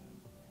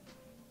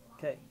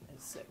 Okay,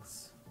 it's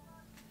 6.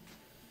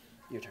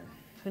 Your turn.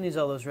 Who needs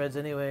all those reds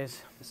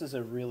anyways? This is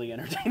a really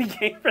entertaining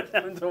game for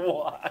them to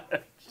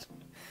watch.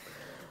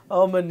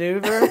 I'll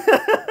maneuver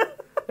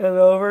and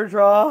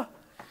overdraw.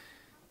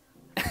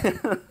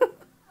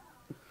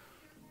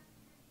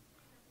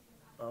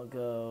 I'll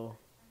go.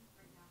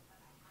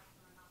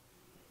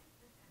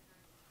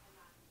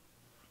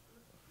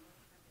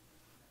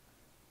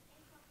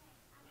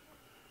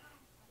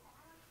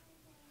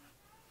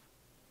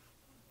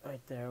 Right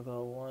there, I'll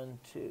go 1,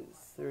 2,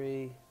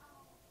 3.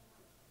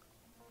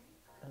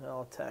 And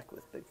I'll attack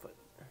with Bigfoot.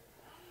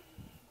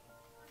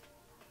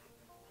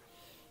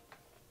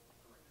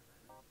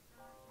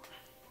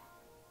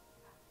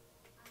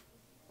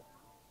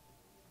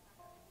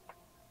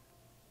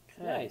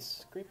 Okay.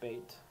 Nice. Great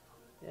bait.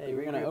 Yeah, You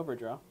were going to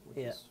overdraw, which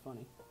Yeah. is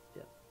funny.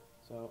 Yeah.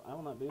 So I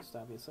will not boost,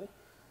 obviously.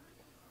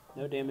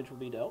 No damage will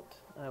be dealt.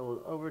 I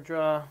will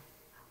overdraw.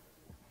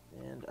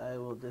 And I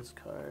will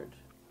discard.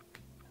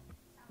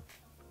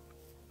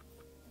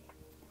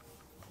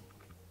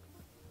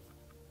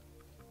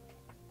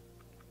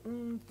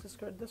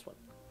 Discard this one.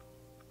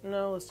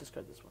 No, let's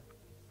discard this one.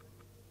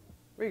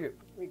 Regroup.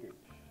 Regroup.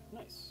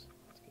 Nice.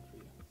 That's good for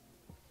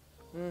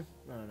you.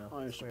 No.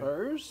 I It's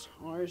weird.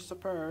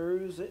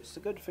 suppose it's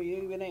good for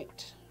you,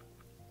 innit?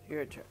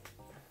 Your turn.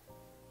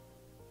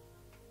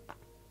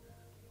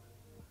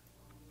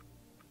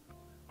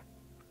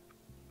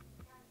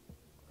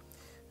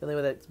 The only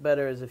way that's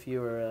better is if you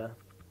were,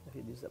 if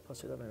you'd use that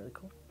plus 11, really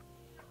cool.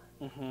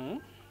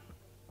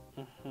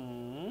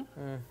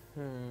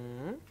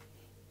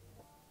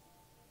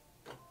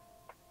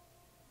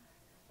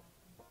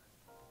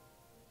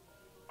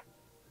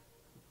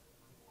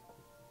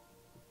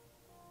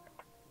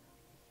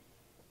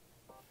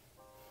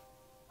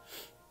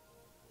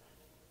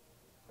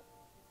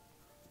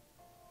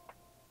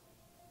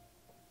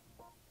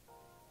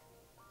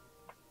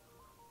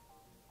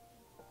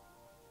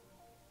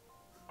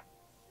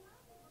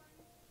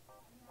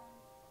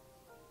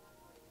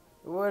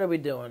 What are we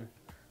doing?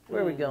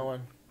 Where are we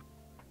going?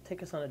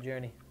 Take us on a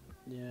journey.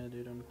 Yeah,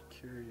 dude, I'm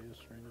curious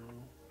right now.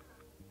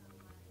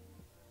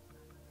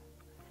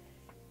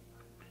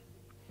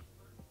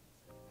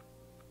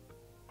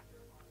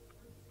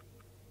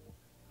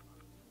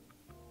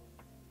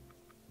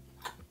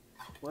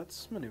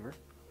 Let's maneuver.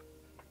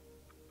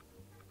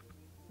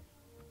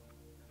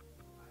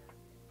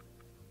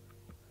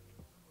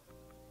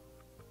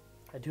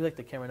 I do like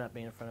the camera not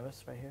being in front of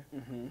us right here.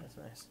 Mm-hmm. That's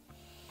nice.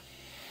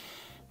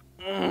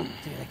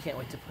 Dude, I can't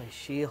wait to play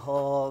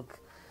She-Hulk,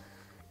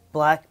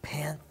 Black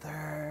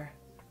Panther.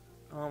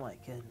 Oh my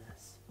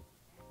goodness.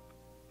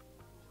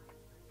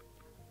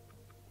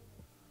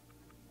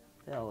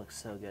 They all look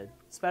so good.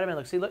 Spider-Man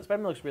looks,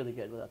 Spider-Man looks really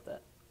good without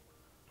that.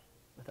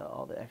 Without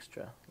all the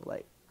extra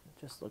light. It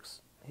just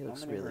looks, he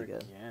looks really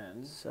good.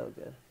 Again. So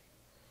good.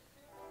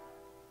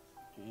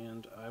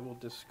 And I will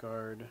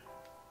discard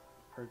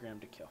Program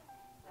to Kill.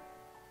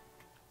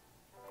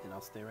 And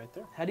I'll stay right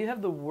there. How do you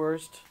have the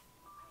worst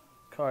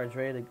cards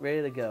ready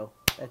to go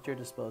at your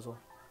disposal?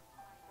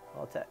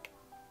 I'll attack.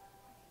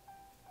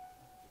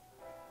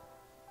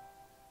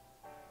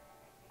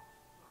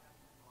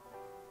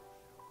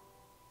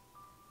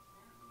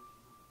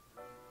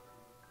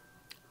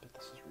 But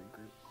this is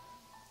regroup.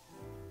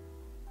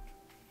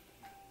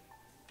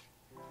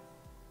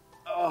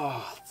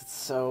 Oh, it's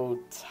so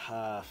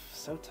tough.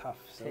 So tough.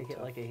 So Take tough.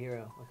 it like a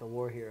hero, like a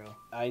war hero.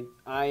 I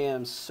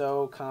am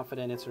so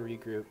confident it's a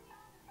regroup,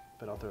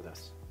 but I'll throw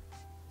this.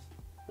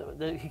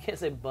 You can't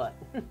say but.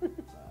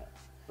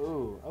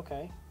 Ooh,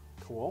 okay.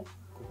 Cool.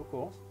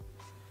 Cool.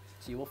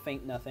 So you will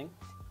feint nothing.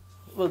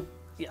 Well,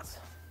 yes.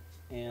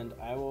 And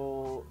I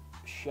will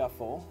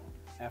shuffle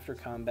after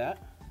combat.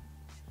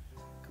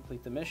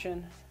 Complete the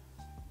mission.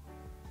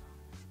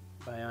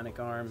 Bionic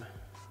arm.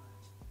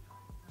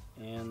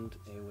 And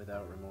a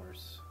without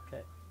remorse.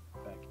 Okay.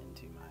 Back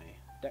into my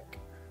deck.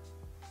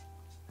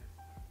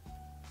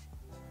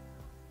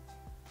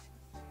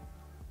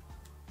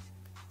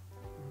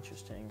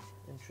 Interesting.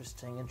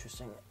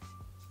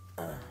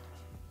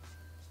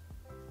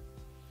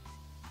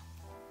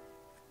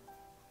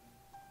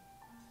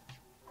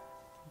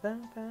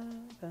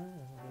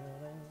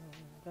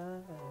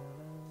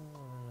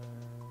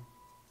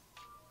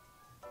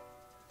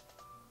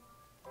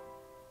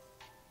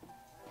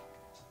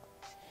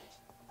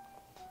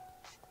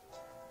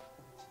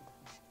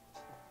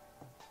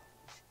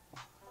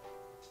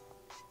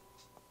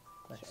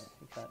 Nice.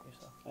 You caught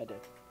yourself. I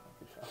did.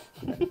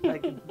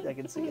 I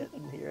can see it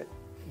and hear it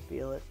and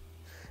feel it.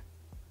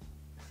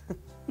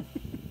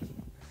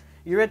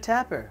 You're a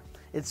tapper.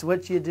 It's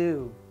what you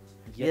do.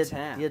 You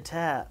tap. You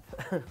tap.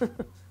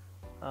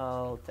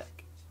 I'll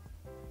tech.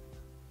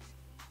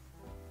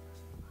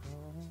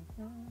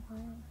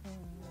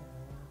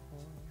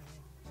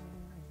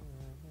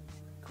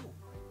 Cool.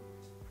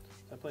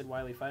 So I played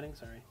Wily Fighting.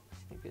 Sorry.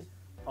 You're good.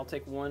 I'll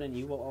take 1, and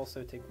you will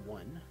also take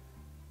 1.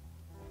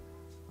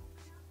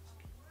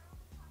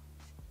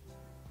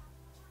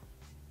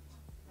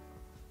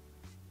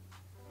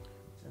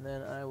 And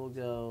then I will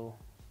go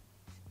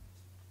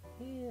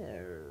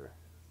here.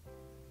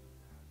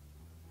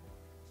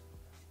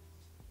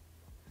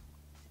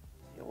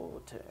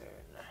 Your turn.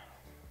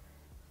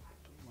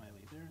 Put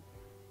Wily there.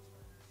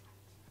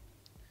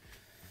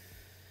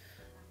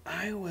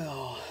 I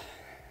will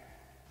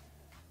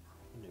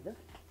maneuver.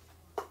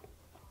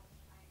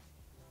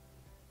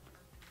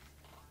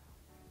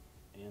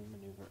 And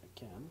maneuver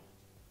again.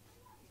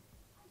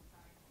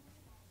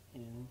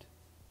 And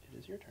it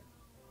is your turn.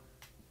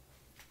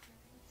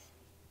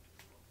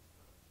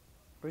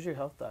 Where's your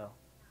health dial?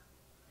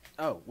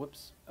 Oh,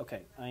 whoops.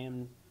 Okay, I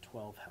am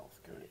 12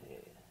 health currently. Yeah.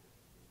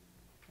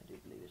 I do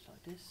believe it's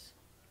like this.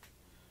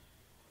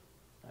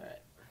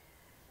 Alright.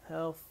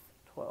 Health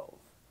 12.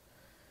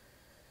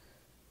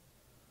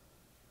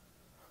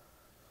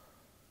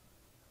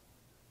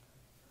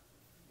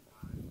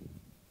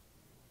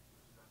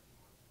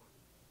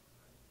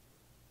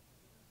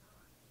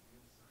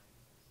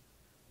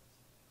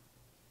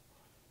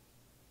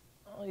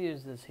 I'll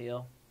use this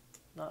heal.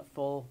 Not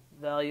full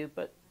value,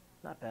 but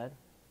not bad.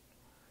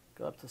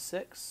 Go up to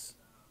 6.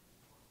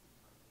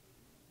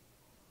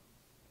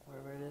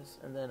 Wherever it is.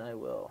 And then I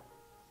will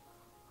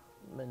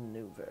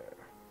maneuver.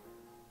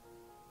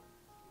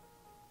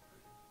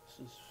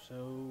 This is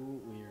so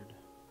weird.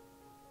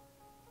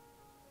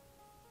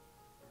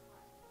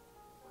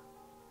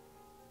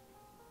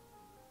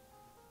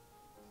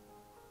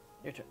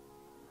 Your turn.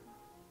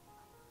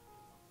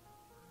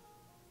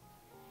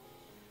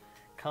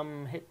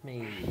 Come hit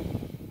me.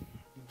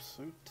 I'm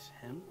so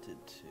tempted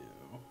to.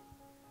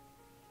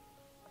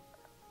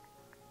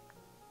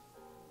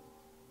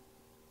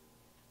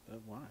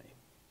 But why?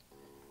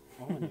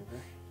 I'll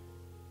maneuver.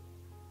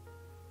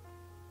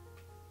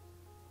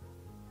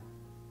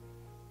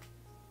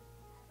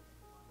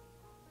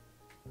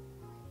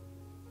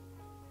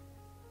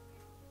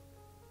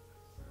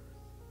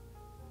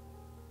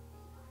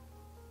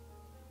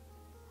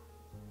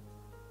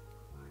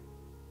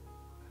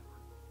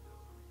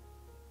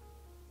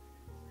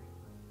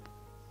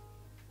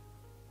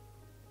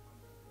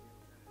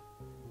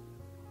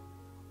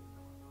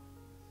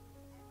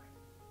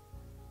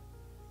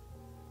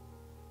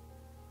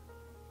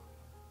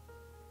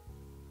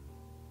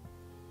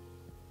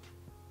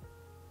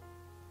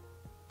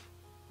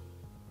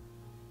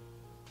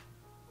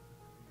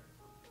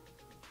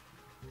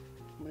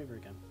 Maneuver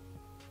again.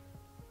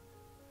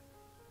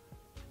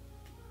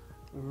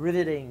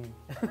 Riveting.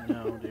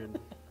 No, dude.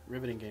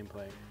 Riveting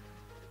gameplay.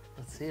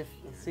 Let's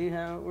see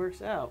how it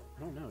works out.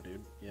 I don't know,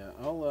 dude. Yeah,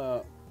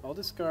 I'll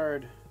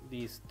discard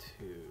these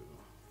 2.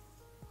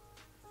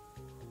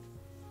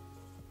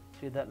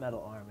 Dude, that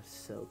metal arm is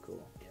so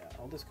cool. Yeah,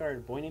 I'll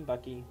discard Boy Named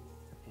Bucky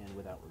and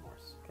Without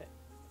Remorse. Okay.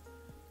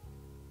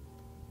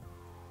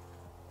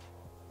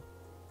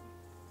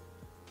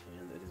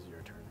 And it is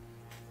your turn.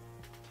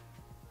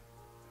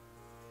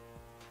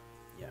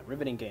 Yeah,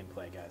 riveting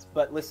gameplay, guys.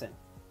 But listen,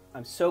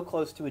 I'm so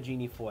close to a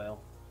Genie foil,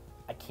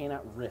 I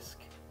cannot risk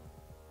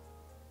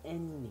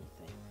anything.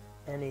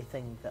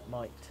 Anything that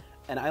might.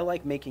 And I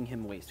like making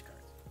him waste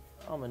cards.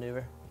 I'll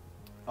maneuver.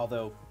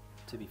 Although,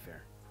 to be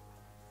fair,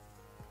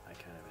 I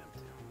kind of am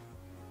too.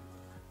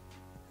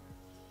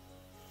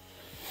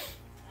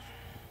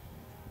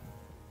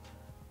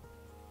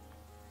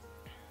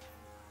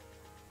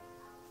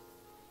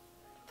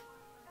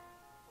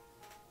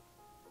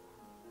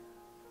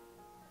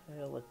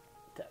 I'll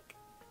attack.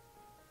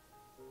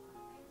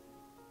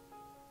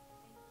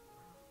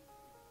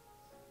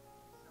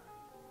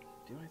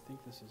 Do I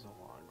think this is a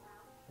log?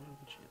 What are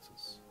the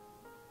chances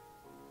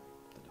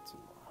that it's a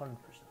log? 100%.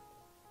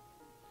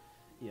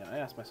 Yeah, I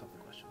asked myself the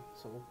question,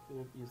 so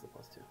we'll use the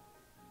 +2.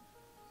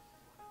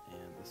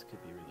 And this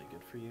could be really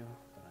good for you,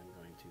 but I'm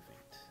going to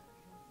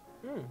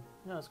faint.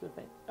 No, it's good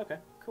feint. Okay,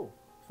 cool.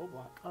 Full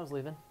block. I was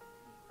leaving.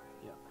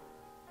 Yeah.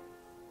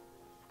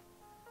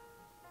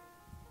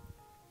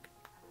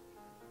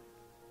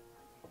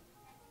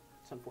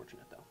 It's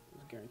unfortunate, though. It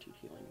was guaranteed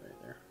healing right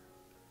there.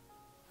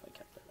 If I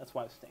kept it. That's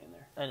why I was staying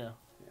there. I know.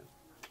 Yeah.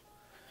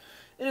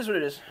 It is what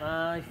it is.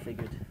 I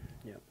figured.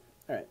 Yeah.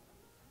 All right.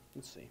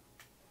 Let's see.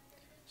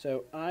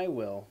 So I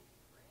will,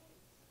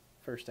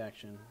 first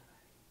action,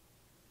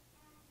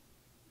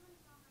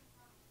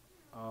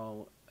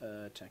 I'll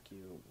attack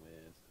you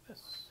with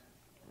this.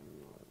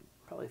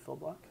 Probably full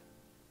block.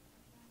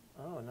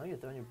 Oh, no, you're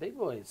throwing your big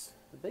boys.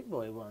 The big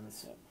boy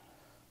ones. Yep.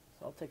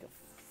 So I'll take a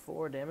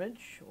 4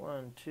 damage.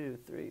 1, 2,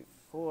 3,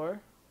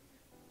 4.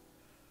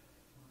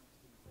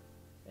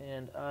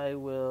 And I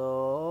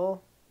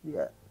will... You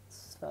got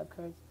 5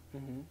 cards?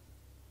 Mm-hmm.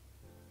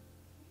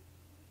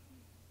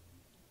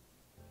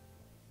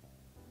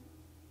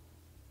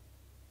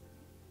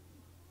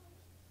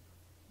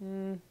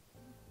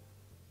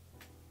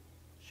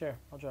 Sure,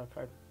 I'll draw a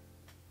card.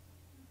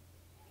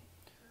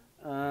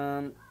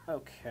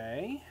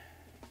 Okay.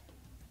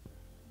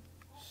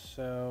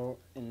 So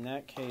in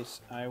that case,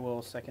 I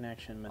will second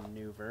action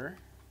maneuver,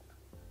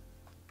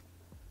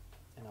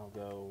 and I'll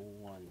go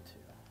 1, 2,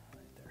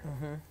 right there.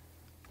 Mm-hmm.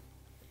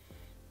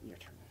 Your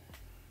turn.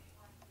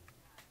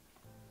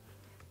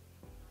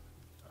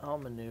 I'll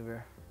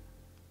maneuver.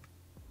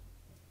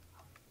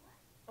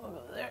 I'll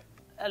go there.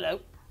 Hello.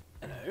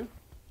 Hello.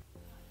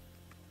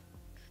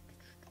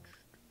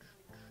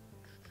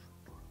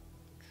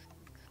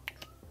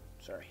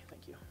 Sorry,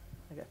 thank you.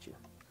 I got you.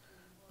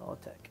 I'll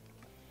attack.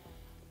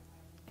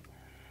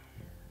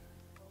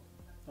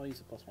 I'll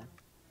use a +1.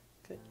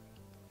 Okay.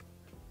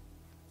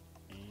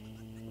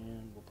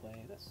 And we'll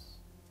play this.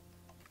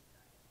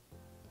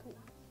 Cool.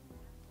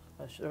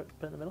 Should I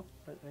put it in the middle?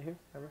 Right here?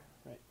 Remember?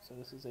 Right, so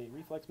this is a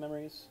reflex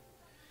memories.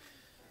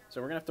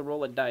 So we're going to have to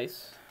roll a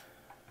dice.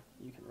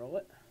 You can roll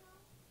it.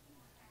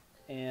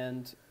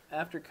 And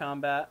after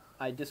combat,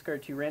 I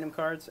discard 2 random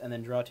cards and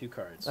then draw 2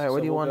 cards. All right, what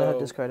do you want to have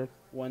discarded?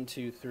 1,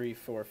 2, 3,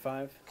 4,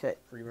 5. Okay.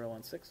 Reroll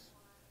on 6.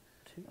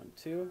 2. 1,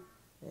 2.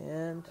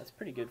 And That's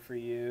pretty good for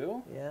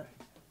you. yeah,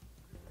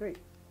 3.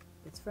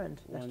 It's friend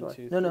next 1, door.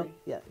 2, no, 3.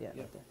 yeah, Yep.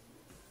 right there.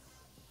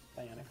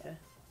 Bionic. Okay.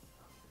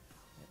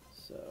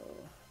 So,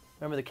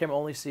 Remember, the camera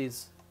only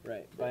sees.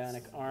 right,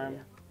 bionic arm,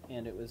 yeah.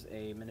 and it was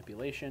a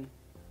manipulation.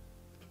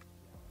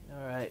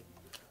 All right,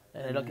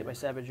 and I don't get my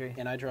savagery.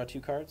 And I draw 2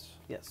 cards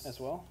Yes. as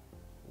well.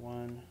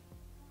 1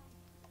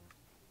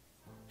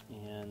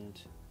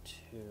 and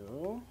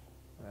 2.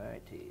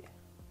 Righty.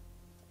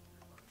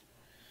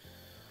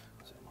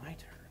 So my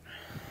turn.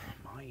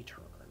 My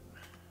turn.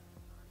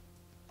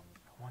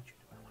 I want you to.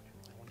 I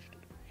want you to do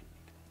it.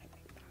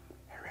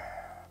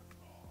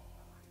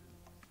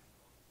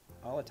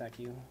 I'll attack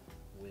you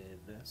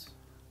with this.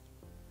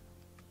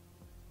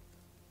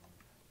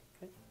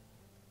 Okay.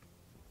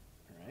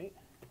 All right.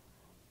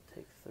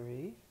 Take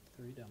 3.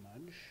 3 damage.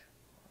 1, 2,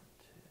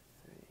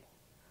 3.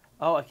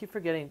 Oh, I keep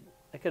forgetting.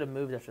 I could have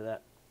moved after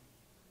that.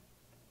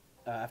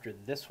 After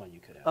this one, you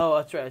could have. Oh,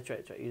 that's right. That's right.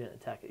 That's right. You didn't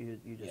attack it. You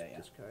just Yeah.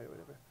 discard or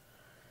whatever.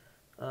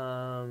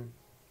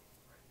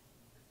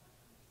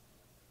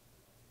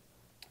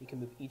 You can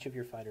move each of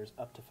your fighters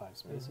up to 5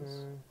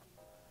 spaces.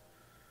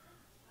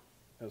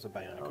 That was a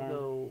bionic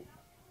arm.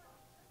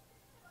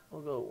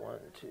 We'll go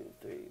 1, 2,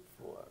 3,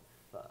 4,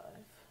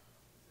 5.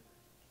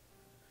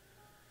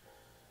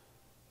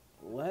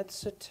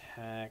 Let's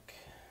attack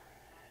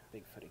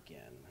Bigfoot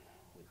again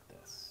with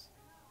this.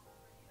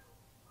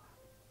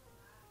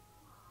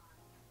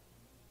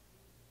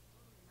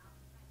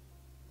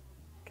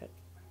 Okay.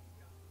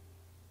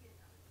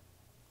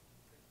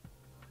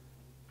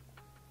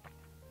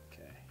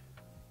 Okay.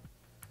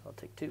 I'll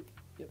take 2.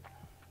 Yep.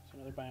 So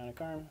another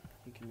bionic arm.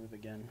 You can move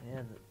again.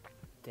 Man, the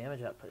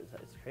damage output is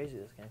it's crazy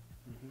this game.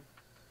 Mm-hmm.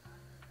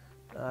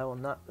 I will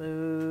not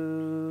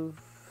move.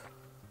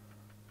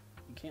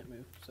 You can't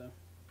move, so.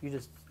 You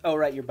just. Oh,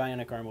 right. Your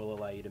bionic arm will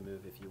allow you to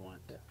move if you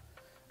want,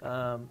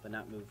 But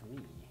not move me.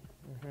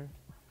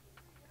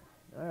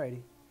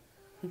 Alrighty.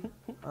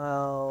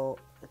 I'll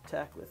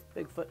attack with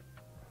Bigfoot.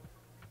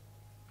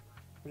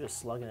 We're just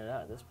slugging it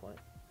out at this point.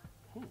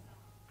 Want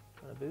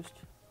a boost?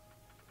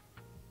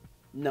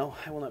 No,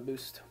 I will not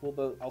boost. We'll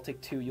both. I'll take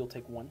 2. You'll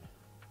take 1.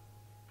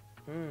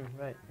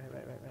 Right.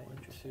 1,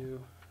 Interesting.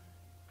 2.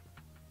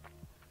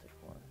 Take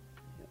 1.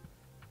 Yep.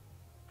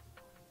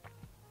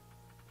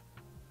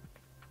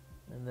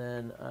 And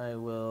then I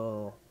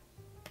will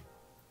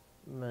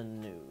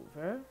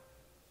maneuver.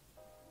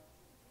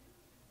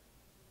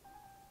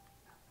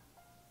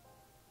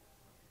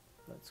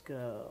 Let's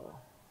go.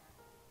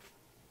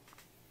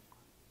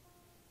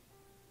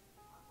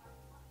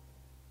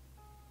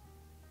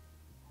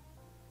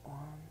 One.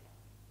 How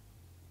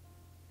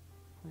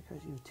many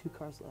cards? You have 2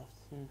 cards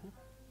left. 2. We'll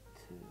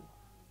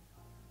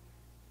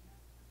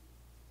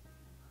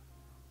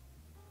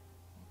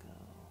go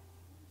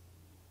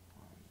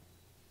 1,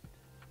 2,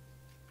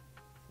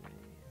 3.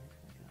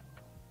 We're gonna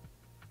go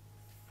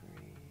 3.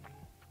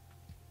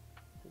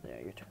 So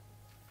there, your turn.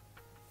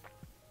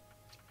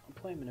 I'll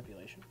play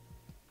manipulation.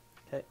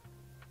 Okay.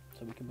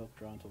 So we can both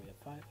draw until we have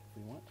 5 if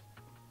we want.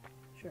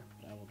 Sure.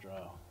 But I will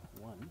draw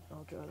 1,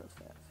 I'll draw those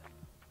 5.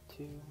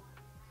 2,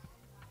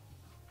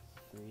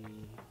 3,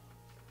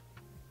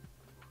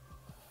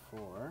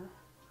 4.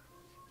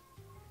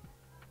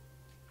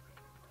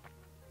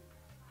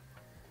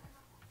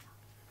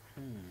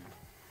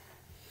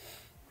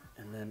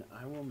 And then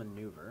I will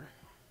maneuver.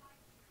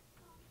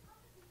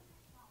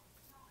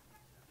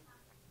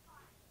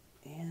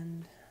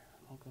 And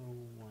I'll go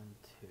 1,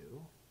 2.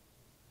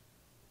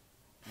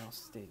 And I'll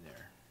stay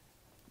there.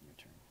 Your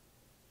turn.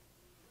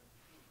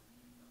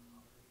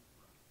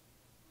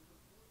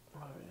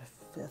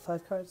 Alright,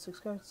 5 cards, 6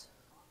 cards?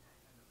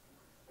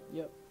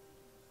 Yep.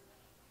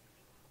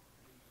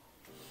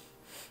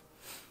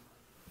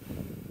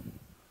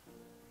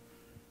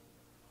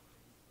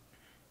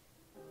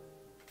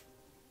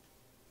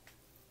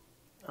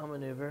 I'll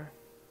maneuver.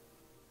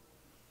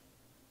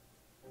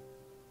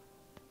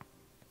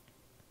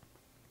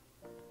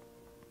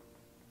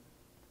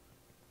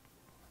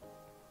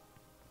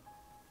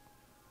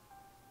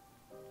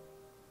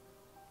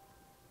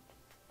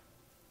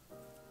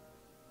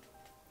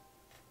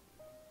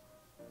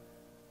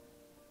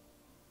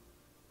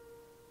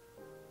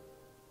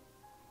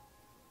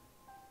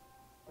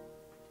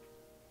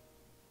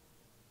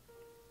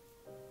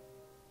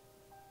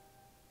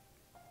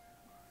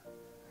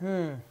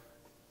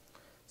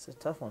 It's a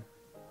tough one.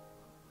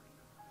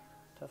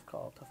 Tough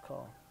call, tough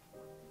call.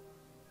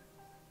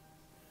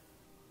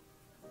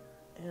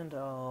 And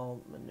I'll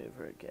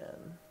maneuver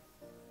again.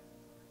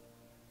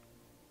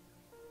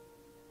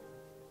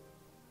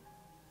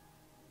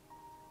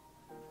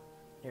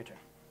 Your turn.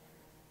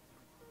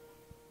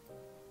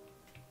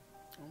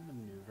 I'll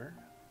maneuver.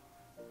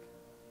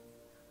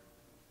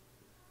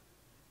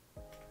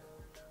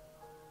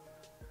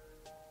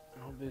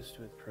 I'll boost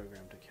with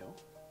program to kill.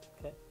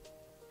 Okay.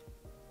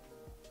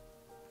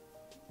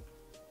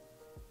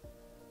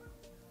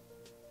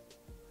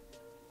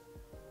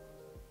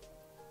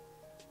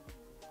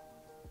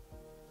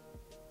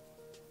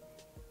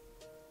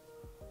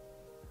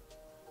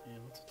 And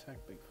let's attack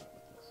Bigfoot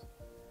with this.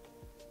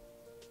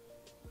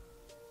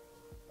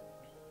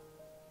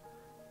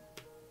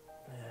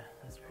 Yeah,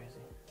 that's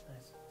crazy.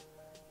 Nice.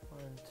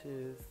 1,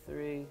 2,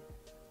 3.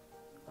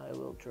 I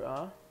will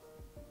draw.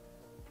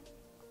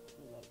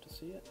 Love to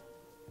see it.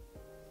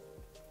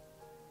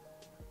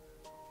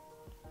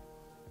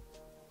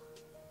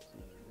 It's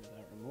another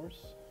Without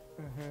Remorse.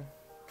 Mm-hmm.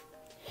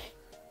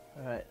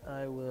 Alright,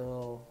 I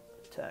will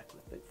attack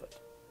with Bigfoot.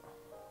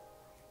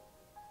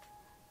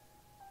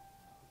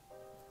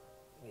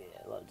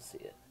 Yeah, I love to see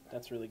it.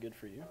 That's really good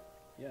for you.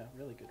 Yeah,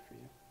 really good for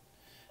you.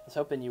 I was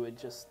hoping you would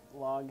just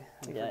log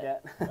and Yeah,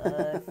 forget.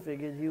 I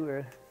figured you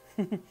were.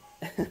 You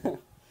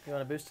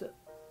want to boost it?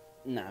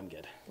 Nah, I'm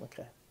good.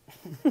 Okay.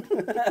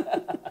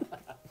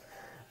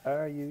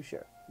 Are you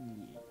sure?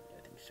 Yeah,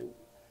 I think so.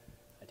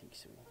 I think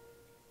so.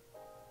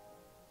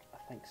 I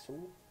think so.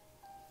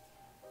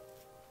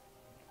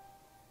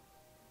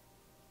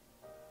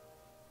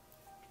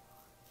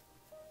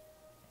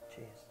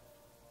 Jeez.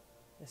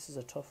 This is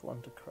a tough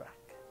one to crack.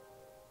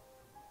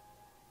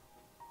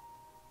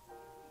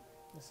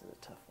 This is a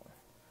tough one.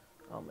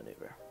 I'll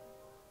maneuver.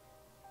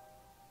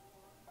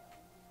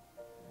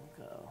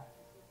 Go.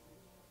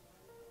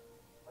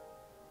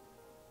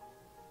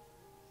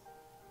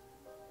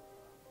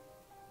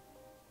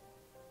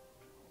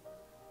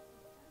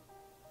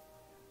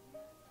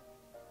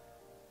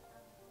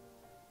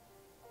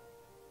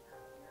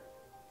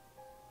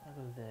 I'll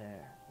go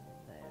there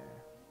and there.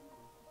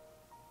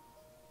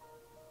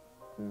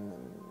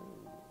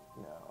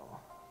 No.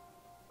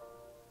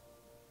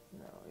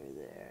 No, you're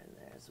there and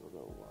there, so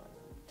we'll go 1,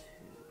 2.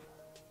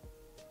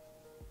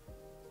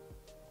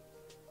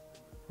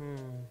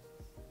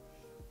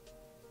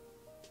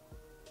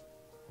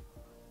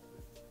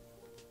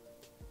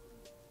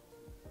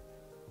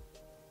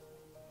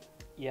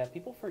 Yeah,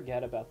 people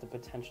forget about the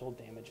potential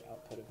damage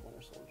output of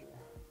Winter Soldier.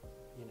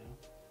 You know?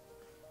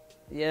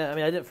 Yeah, I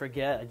mean, I didn't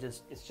forget. I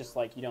just. It's just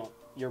like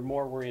you're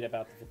more worried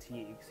about the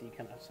fatigue, so you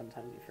kind of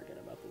sometimes you forget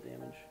about the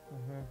damage.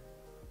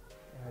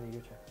 Alrighty,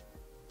 your turn.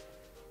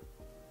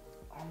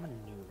 I'll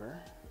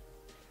maneuver.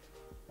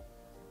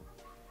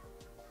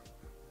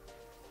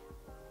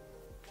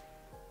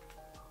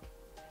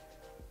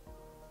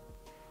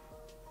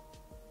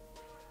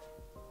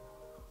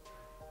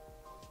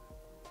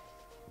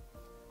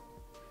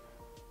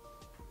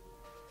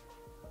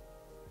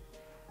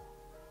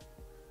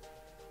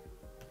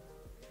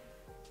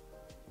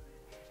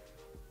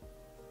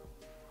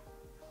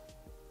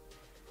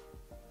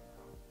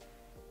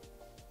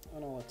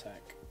 And I'll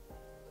attack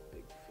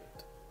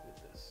Bigfoot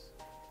with this.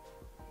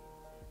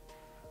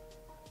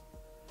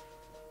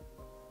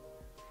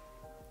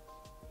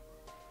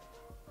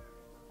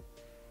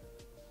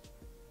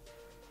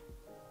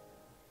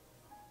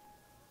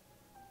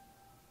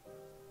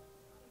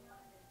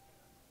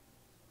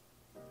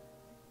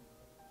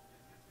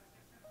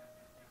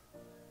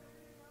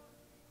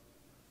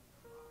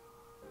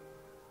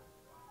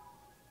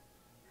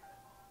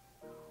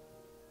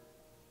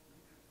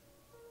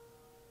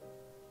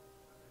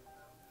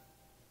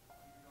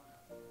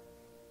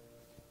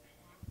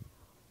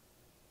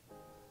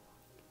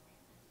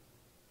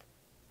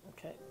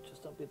 Okay,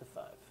 just don't be the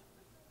 5.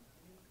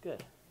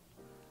 Good.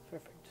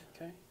 Perfect.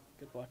 Okay,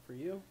 good block for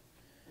you.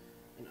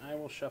 And I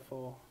will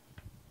shuffle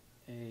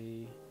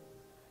a...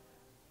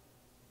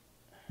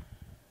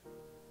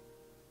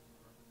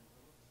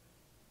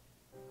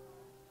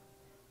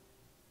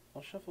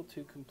 I'll shuffle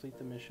 2 complete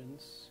the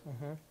missions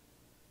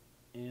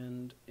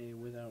and a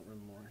Without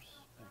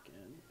Remorse back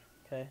in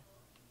Okay.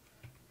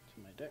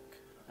 to my deck.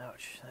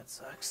 Ouch, that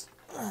sucks.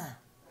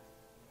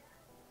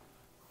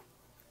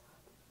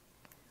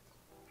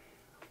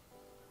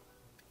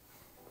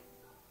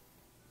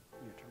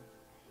 Your turn.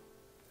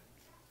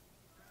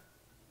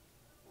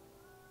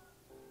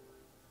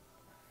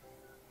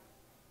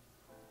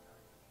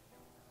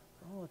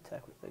 I'll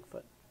attack with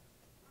Bigfoot.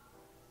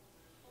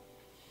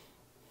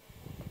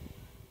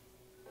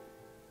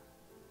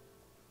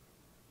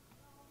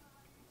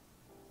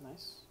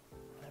 Nice.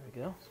 There we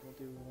go. So we'll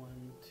do 1,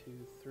 2,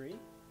 3.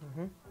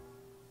 Mm-hmm.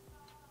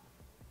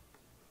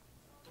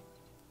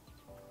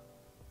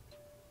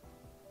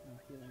 No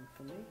healing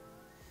from me.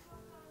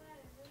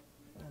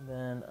 And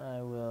then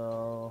I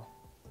will...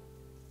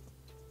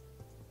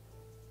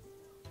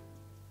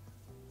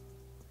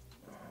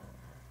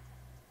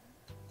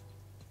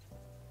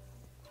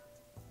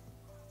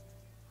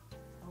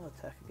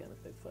 attack again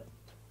with Bigfoot.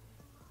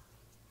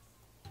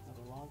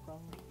 Another log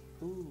problem?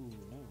 Ooh,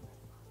 no.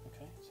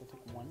 Okay, so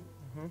take 1.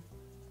 Mm-hmm.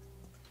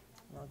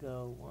 I'll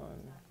go 1.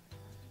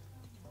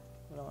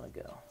 Where do I want to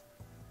go?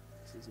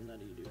 This is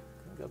nutty, dude.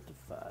 I'll go up to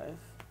 5.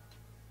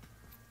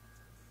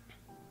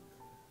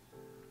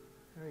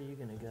 Where are you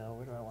going to go?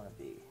 Where do I want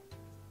to be?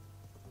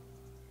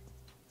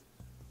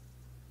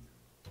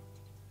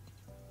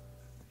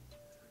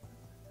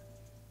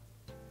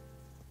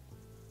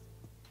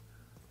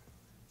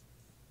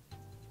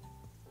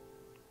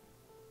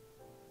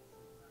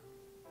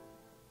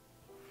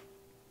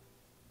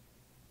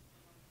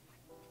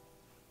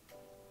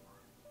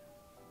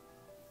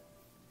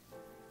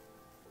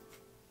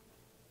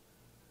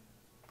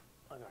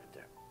 I'll go right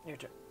there. Your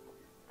turn.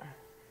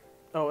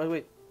 Oh,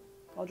 wait.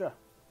 I'll draw.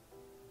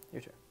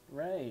 Your turn.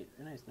 Right.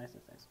 Nice.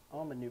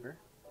 I'll maneuver.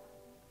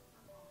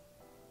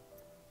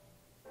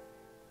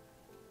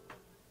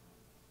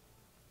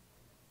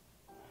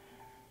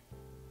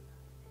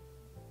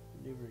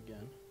 Maneuver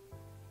again.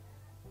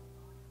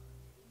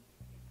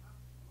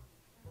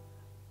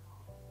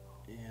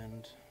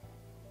 And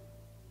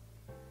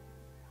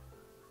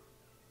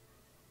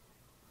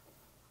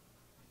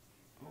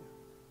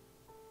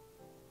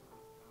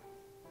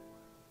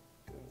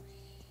go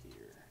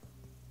here.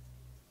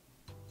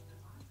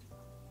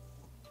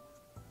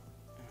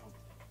 And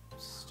I'll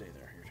stay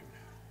there. Your turn.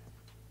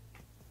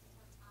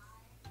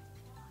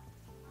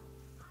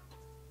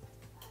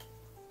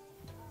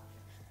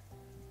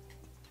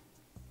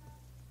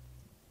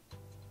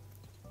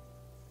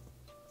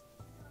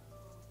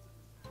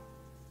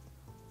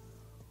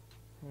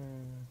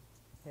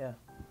 Yeah.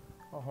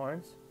 All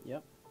horns.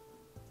 Yep.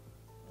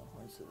 All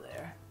horns to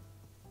there.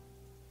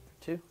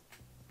 2.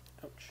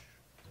 Ouch.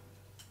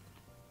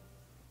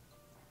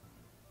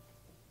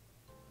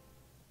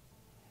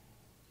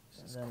 This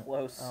And is then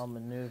close. I'll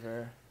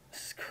maneuver.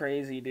 This is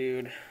crazy,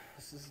 dude.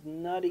 This is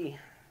nutty.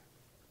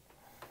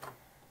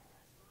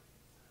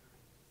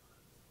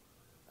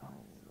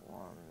 1,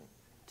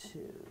 2,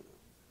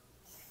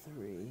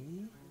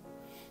 3.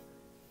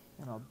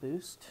 And I'll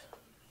boost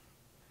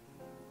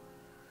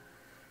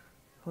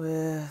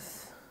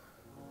with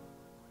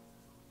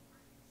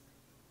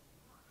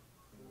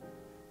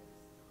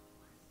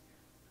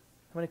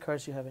how many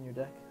cards do you have in your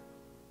deck?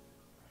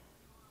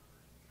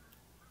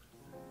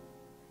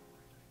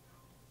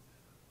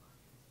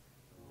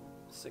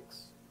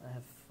 6. I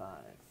have 5.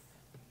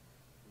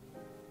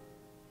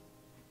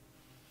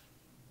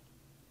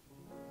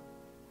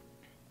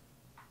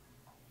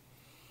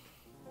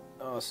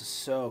 Oh, this is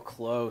so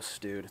close,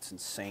 dude. It's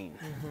insane.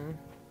 Mm-hmm.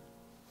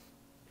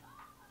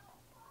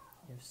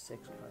 You have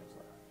 6 cards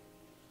left.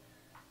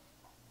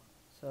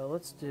 So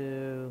let's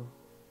do.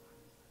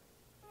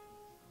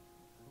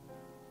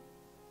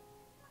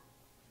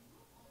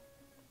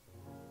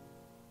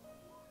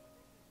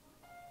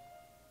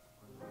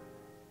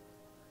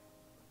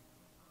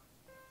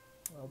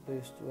 I'll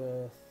boost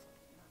with.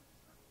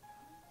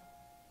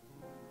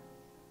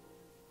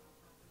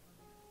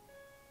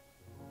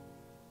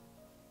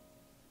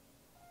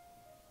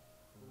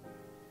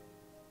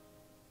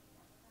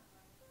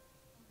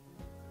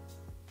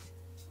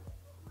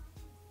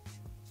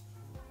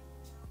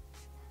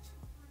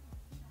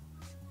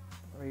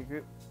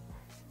 Regroup.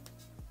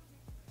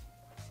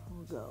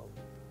 We'll go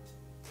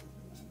to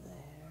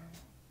there.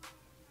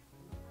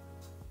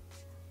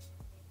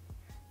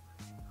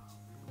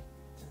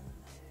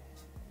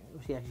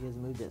 He actually has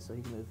moved it, so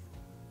he can move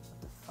up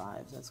to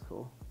 5s. That's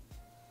cool.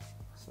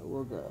 So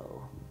we'll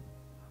go.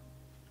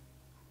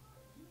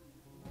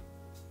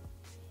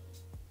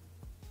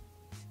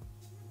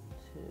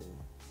 Two,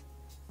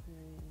 3.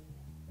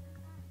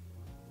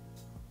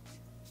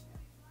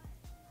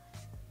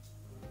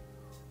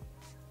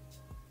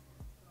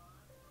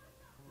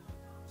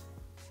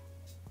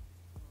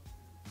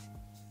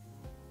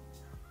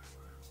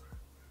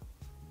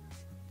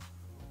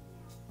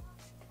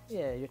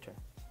 Yeah, your turn.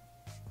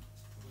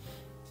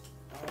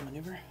 I'll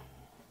maneuver.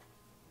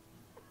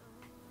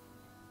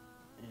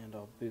 And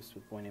I'll boost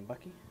with boy named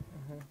Bucky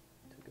Mm-hmm.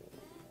 to go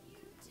 1, 2,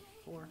 3,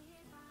 4.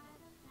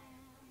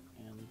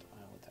 And I'll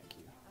attack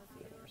you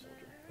with another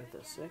soldier. With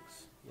the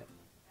 6. Yep.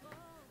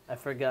 I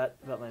forgot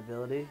about my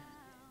ability.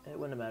 It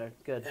wouldn't have mattered.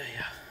 Good.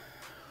 Yeah.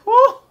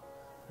 Woo!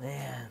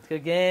 Man,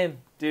 good game.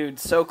 Dude,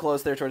 so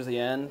close there towards the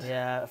end.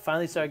 Yeah, I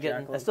finally started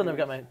getting. Jackal I still never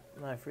got trees.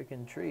 my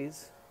freaking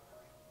trees.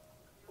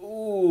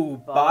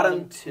 Ooh,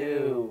 bottom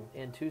 2.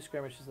 And 2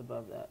 skirmishes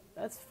above that.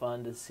 That's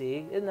fun to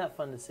see. Isn't that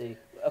fun to see?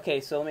 Okay,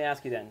 so let me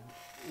ask you then.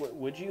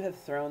 Would you have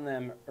thrown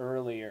them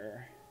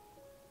earlier,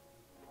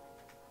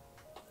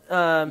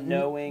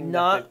 knowing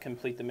that the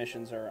complete the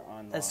missions are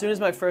online? As soon as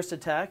my first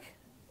attack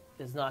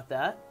is not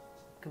that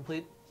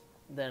complete,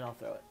 then I'll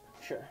throw it.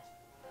 Sure.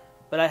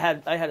 But I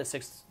had a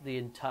 6 the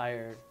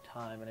entire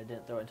time, and I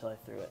didn't throw it until I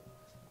threw it.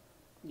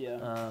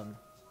 Yeah.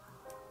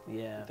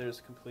 Yeah.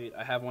 There's complete.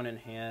 I have one in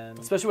hand.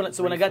 Especially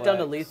when I got down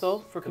to Reflex, lethal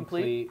for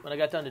complete. When I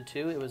got down to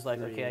 2, it was like,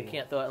 okay, I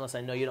can't throw it unless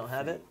I know you don't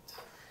have it.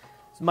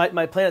 So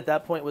my plan at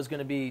that point was going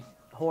to be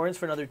horns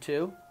for another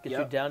 2, get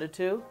you down to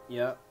 2,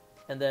 Yep.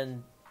 and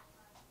then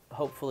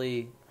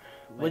hopefully.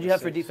 What did you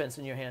have for defense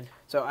in your hand?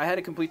 So I had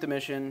to complete the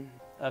mission.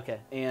 Okay.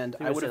 And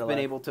So I would have been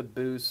able to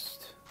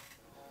boost.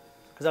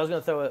 Because I was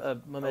going to throw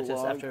a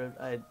momentous after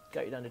I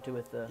got you down to 2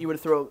 with the. You would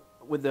have thrown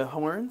with the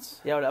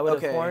horns? Yeah, I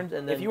would have horned.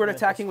 And then if you were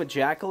attacking with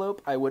Jackalope,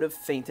 I would have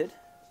fainted.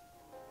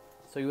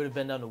 So you would have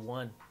been down to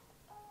 1.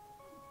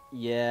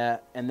 Yeah,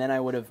 and then I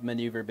would have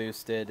maneuver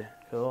boosted.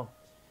 Cool.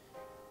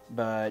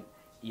 But,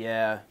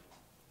 yeah.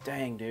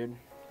 Dang, dude.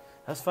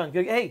 That was fun.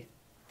 Good. Hey!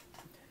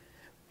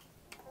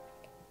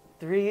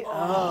 3.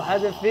 Oh,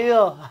 how's it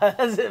feel? How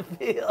does it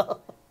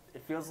feel?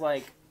 It feels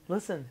like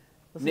Listen.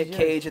 Nick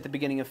Cage at the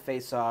beginning of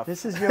Face Off.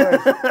 This is yours.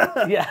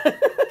 Yeah.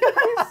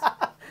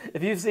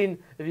 If you've seen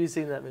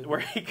that movie. Where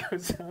he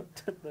goes out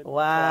to the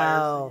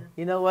Wow.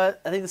 You know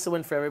what? I think this is a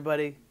win for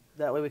everybody.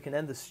 That way we can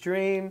end the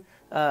stream.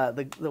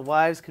 The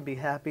wives could be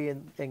happy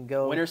and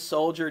go. Winter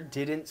Soldier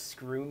didn't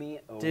screw me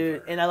over.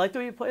 Dude, and I liked the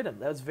way you played him.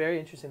 That was very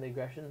interesting. The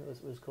aggression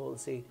was cool to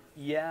see.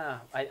 Yeah,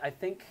 I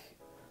think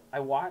I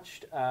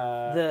watched.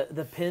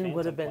 The pin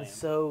would have been Phantom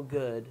so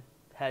good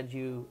had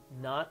you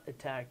not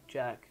attacked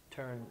Jack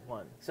turn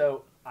 1.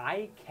 So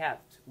I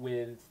kept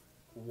with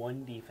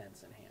 1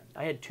 defense in hand.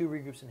 I had 2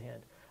 regroups in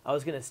hand. I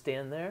was going to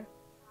stand there.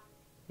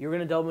 You were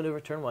going to double maneuver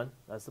turn 1.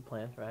 That's the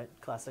plan, right?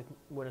 Classic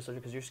Winter Soldier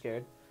because you're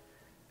scared.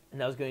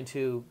 And I was going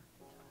to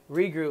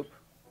regroup.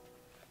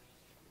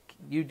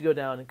 You'd go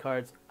down in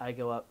cards. I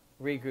go up.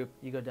 Regroup.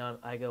 You go down.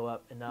 I go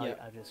up. And now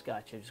I've just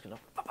got you. Just going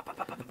to.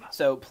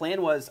 So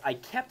plan was I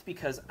kept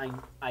because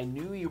I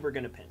knew you were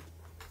going to pin.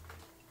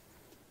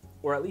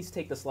 Or at least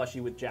take the slushy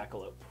with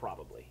Jackalope,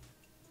 probably.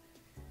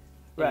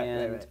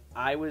 Right.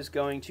 I was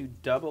going to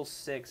double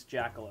 6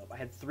 Jackalope. I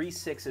had 3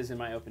 6s in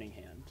my opening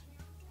hand.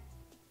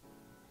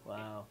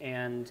 Wow.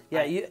 And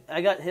yeah,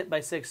 I got hit by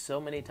 6 so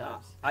many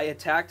times. I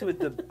attacked with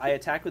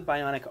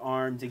Bionic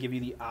Arm to give you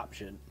the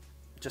option,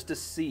 just to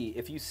see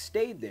if you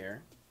stayed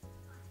there.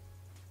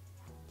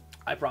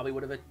 I probably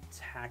would have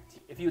attacked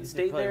you. If you had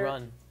stayed there,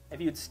 if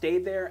you had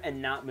stayed there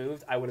and not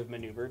moved, I would have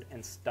maneuvered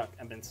and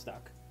been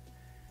stuck.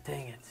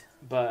 Dang it.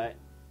 But,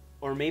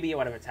 or maybe I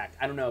would have attacked.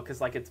 I don't know,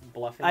 because like it's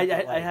bluffing. I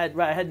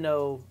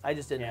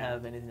just didn't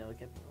have anything that would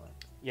keep me alive.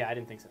 Yeah, I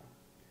didn't think so.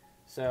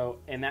 So,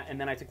 and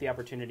then I took the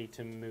opportunity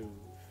to move.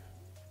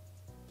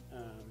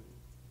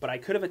 But I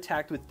could have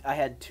attacked with. I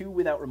had 2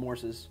 without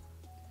remorses,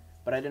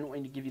 but I didn't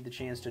want to give you the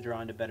chance to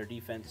draw into better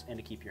defense and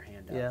to keep your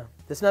hand out. Yeah,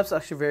 this map's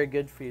actually very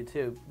good for you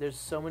too. There's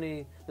so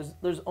many.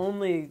 There's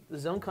only the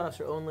zone cutoffs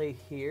are only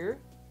here.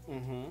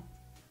 Mm-hmm.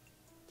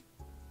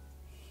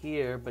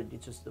 Here, but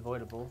it's just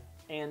avoidable.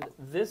 And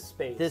this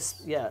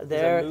space.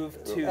 There.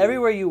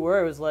 Everywhere you were,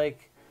 it was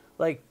like,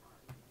 sure,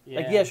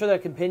 that I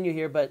can pin you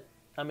here, but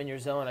I'm in your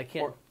zone. I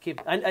can't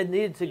keep. I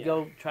needed to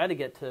go try to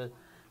get to.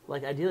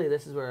 Like, ideally,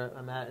 this is where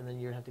I'm at, and then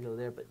you're going to have to go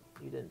there, but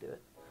you didn't do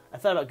it. I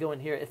thought about going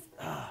here.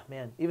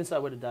 Even so, I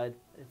would have died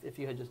if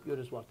you had just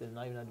walked in and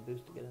not even had to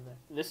boost to get in there.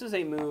 This is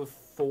a move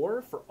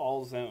 4 for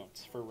all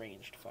zones for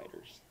ranged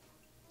fighters.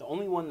 The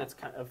only one that's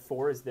kind of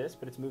 4 is this,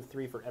 but it's move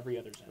 3 for every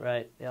other zone.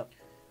 Right, yep.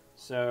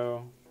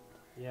 So,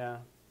 yeah.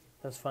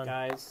 That's fun.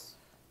 Guys.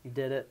 You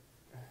did it.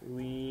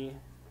 We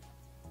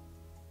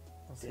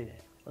did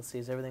it. Let's see,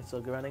 is everything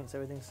still running? Is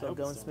everything still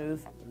going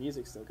smooth? The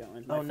music's still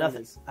going. Oh,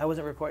 nothing. I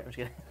wasn't recording. I'm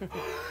just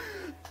kidding.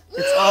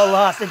 It's all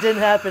lost. It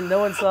didn't happen. No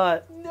one saw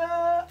it.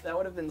 No! That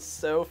would have been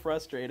so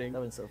frustrating. That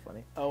would have been so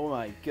funny. Oh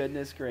my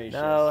goodness gracious.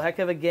 No, heck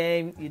of a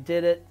game. You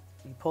did it.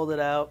 You pulled it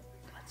out.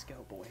 Let's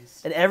go,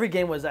 boys. And every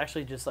game was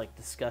actually just, like,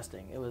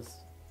 disgusting. It was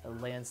a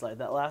landslide.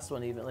 That last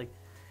one even, like...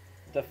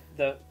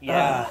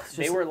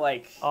 they were,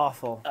 like...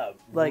 Awful.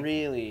 Like,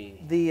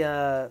 really...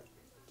 The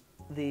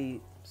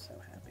so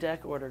happy.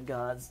 Deck order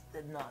gods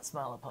did not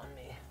smile upon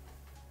me.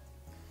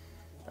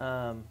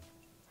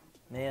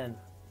 Man.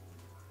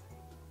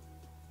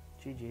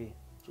 GG.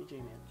 GG,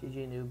 man.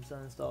 GG noobs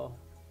uninstall.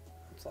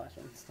 /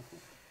 uninstall.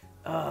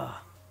 All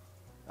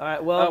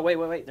right, well... Oh,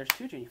 wait. There's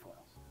 2 Genie foils.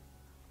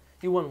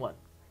 You won 1.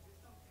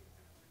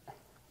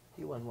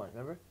 You won 1,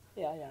 remember?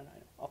 Yeah, I know.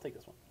 I'll take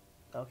this one.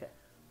 Okay.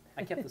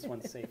 I kept this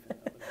one safe.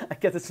 I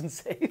kept this one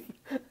safe.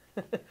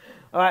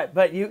 All right,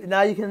 but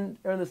now you can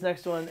earn this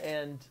next one,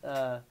 and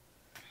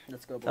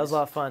let's go, boys. That was a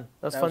lot of fun.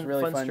 That was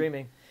really fun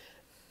streaming.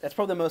 That's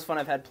probably the most fun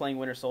I've had playing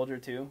Winter Soldier,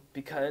 too,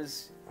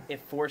 because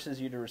it forces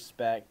you to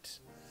respect...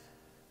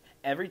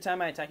 Every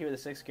time I attack you with a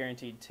 6,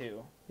 guaranteed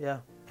 2. Yeah.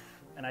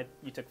 And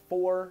you took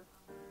 4,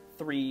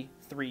 3,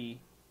 3.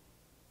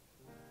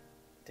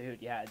 Dude,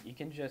 yeah, you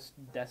can just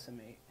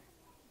decimate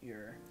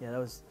your... Yeah, that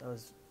was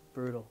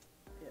brutal.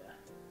 Yeah.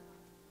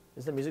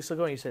 Is the music still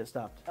going? You said it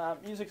stopped.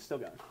 Music's still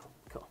going.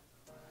 Cool.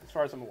 As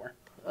far as I'm aware.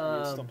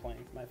 It's still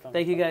playing. My phone.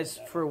 Thank you guys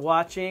for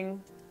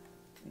watching.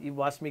 You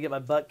watched me get my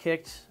butt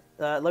kicked.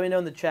 Let me know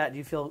in the chat. Do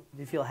you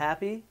feel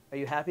happy? Are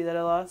you happy that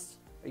I lost?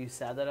 Are you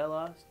sad that I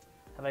lost?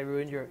 Have I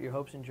ruined your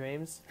hopes and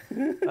dreams?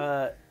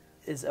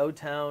 Is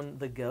O-Town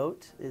the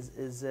GOAT?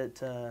 Is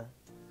it?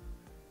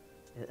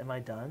 Am I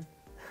done?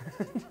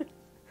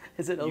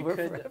 Is it over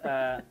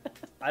forever?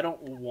 I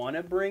don't want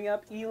to bring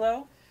up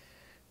Elo.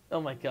 Oh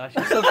my gosh,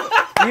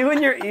 you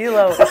and your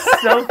Elo is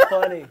so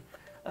funny.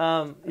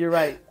 You're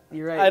right.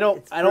 You're right. I don't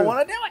It's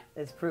want to do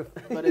it. It's proof.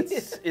 But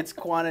it's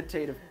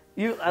quantitative.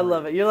 I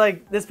love it. You're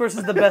like, this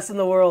person's the best in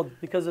the world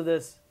because of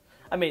this.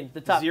 I mean,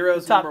 the top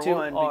Zero's the top number two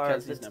one are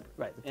because he's number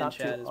right. The and top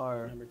Chad two is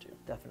are number 2.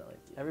 definitely.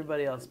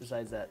 Everybody else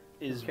besides that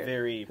Is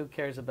who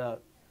cares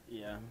about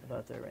yeah.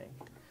 about their rank?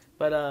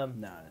 But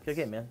No, good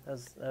game, man. That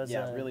was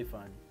really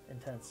fun.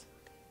 intense.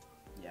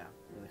 Yeah,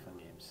 really fun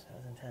games. That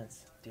was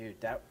intense. Dude,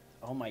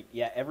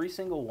 every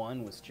single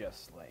one was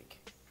just like.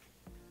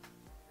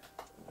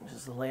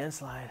 Just a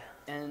landslide.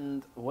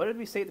 And what did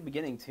we say at the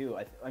beginning too?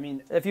 I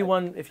mean, If you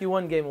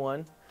won game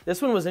 1,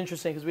 this one was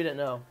interesting because we didn't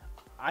know.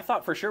 I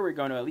thought for sure we were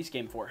going to at least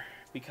game 4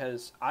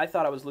 because I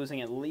thought I was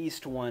losing at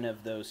least one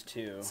of those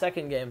 2.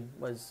 Second game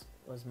was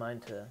mine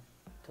to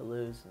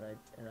lose,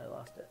 and I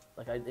lost it.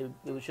 Like it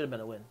should have been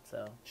a win.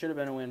 So Should have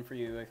been a win for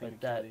you, I think.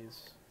 But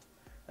Achilles.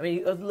 I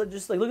mean,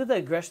 just like look at the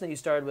aggression that you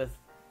started with.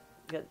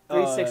 You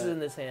got 3 6s in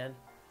this hand.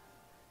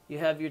 You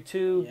have your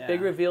 2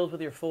 big reveals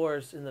with your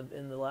 4s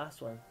in the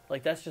last one.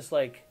 Like that's just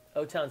like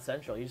O-Town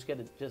Central. You just get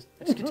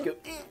to go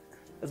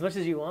as much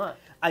as you want.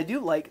 I do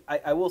like.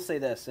 I will say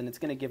this, and it's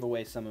going to give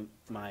away some of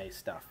my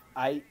stuff.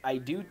 I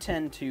do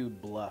tend to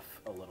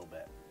bluff a little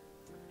bit,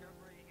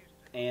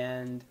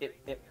 and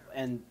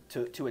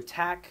to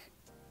attack,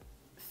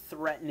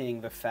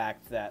 threatening the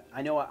fact that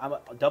I know I'm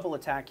a double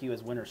attack you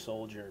as Winter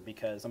Soldier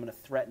because I'm going to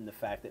threaten the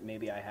fact that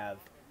maybe I have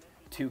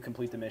 2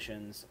 complete the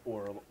missions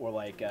or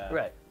like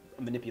Right.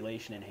 a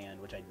manipulation in hand,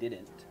 which I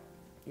didn't.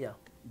 Yeah.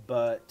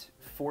 But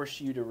force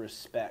you to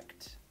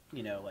respect,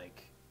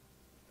 like,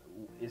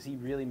 is he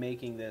really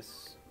making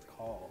this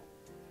call?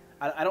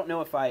 I don't know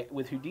if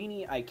with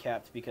Houdini I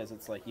kept because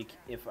it's like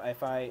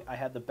if I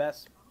had the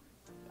best,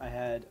 I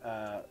had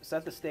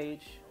set the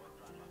stage,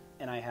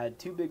 and I had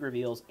 2 big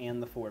reveals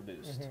and the 4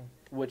 boost,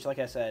 which, like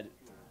I said,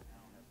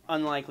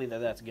 unlikely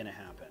that's gonna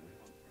happen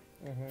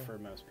for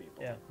most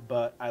people. Yeah.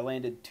 But I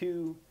landed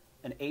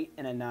an 8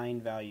 and a 9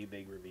 value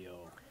big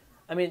reveal.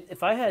 I mean,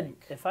 if I had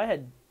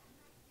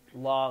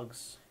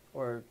logs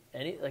or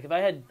if I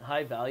had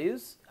high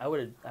values, I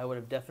would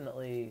have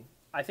definitely.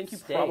 I think you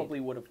stayed. probably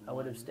would have. I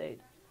would have stayed.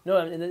 No,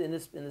 in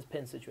this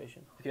pin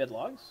situation. If you had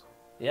logs,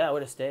 yeah, I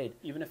would have stayed.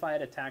 even if I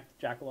had attacked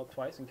Jackalope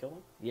twice and killed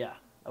him. Yeah,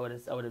 I would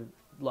have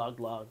logged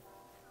log.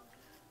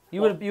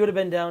 You would have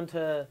been down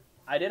to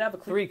I did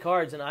have 3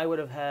 cards, and I would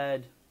have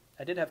had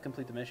I did have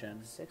complete the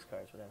mission. 6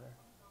 cards, whatever.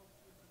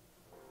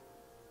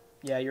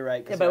 Yeah, you're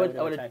right. Yeah, but I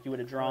would have. You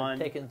would have drawn.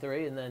 Taken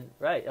 3, and then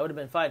right, I would have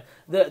been fine.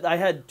 I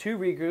had 2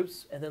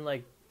 regroups, and then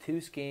like 2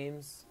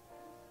 schemes,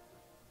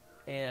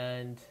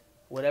 and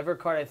whatever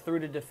card I threw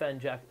to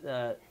defend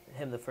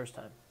him the first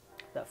time,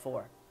 that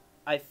 4.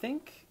 I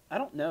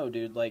don't know,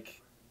 dude.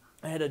 Like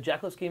I had a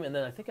Jackalope scheme, and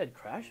then I think I'd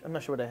crash. I'm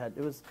not sure what I had.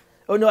 It was.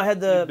 Oh no, I had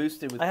the. you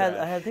boosted with. I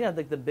Crash. think I had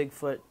like the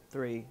Bigfoot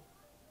 3,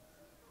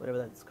 whatever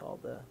that's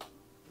called,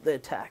 the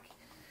attack.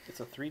 It's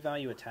a 3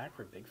 value attack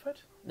for Bigfoot.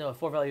 No, a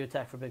 4 value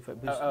attack for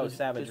Bigfoot. Boost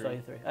savagery. Boost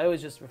value 3. I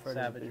always just refer to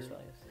it as Savagery. boost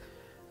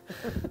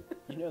values.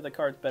 You know the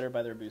card's better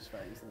by their boost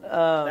values.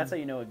 That's how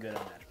you know a good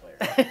Unmatched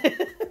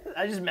player.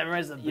 I just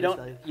memorized the boost You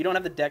values. don't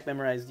have the deck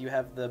memorized. You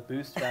have the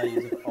boost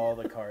values of all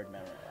the cards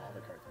memorized.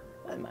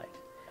 I might.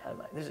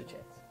 There's a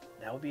chance.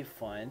 That would be a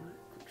fun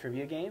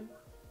trivia game.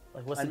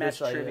 Like what's Unmatched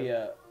the boost value?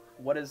 trivia.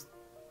 What is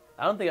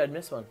I don't think I'd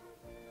miss one.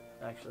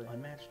 Actually,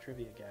 Unmatched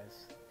trivia,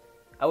 guys?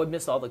 I would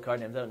miss all the card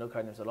names. I don't know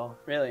card names at all.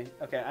 Really?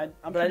 Okay, I'm.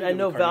 But pretty I good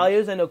know with card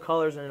values. I know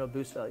colors. And I know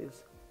boost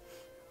values.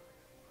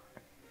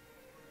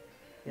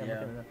 Yeah. I'm Yeah.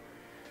 looking it up.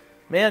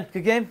 Man,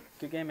 good game. names.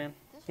 Good game, man.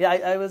 Yeah,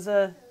 I was.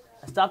 I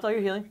stopped all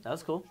your healing. That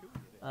was cool.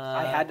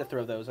 I had to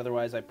throw those,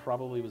 otherwise I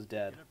probably was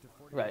dead.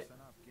 Right.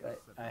 Right.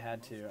 I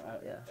had to.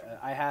 Yeah.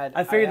 I had.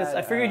 I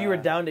figured you were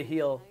down to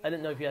heal. I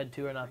didn't know if you had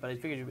 2 or not, but I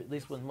figured at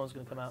least one was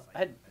going to come out.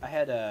 I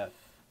had a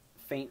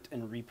feint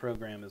and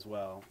reprogram as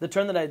well. The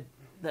turn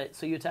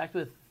so you attacked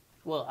with.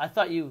 Well, I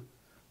thought you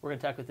were going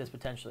to attack with this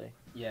potentially,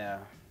 Yeah.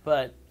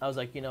 but I was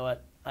like, you know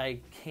what? I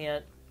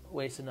can't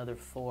waste another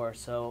 4,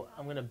 so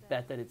I'm going to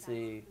bet that it's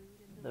the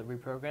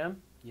reprogram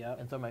Yep.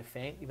 and throw my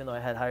feint, even though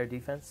I had higher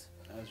defense.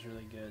 That was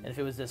really good. And if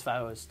it was this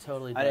 5, I was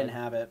totally dead. I didn't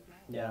have it.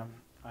 Yeah.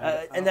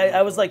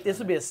 I was like, this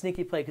would be a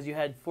sneaky play because you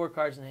had 4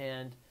 cards in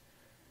hand.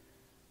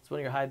 It's one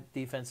of your high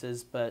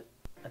defenses, but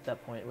at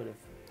that point, it would have.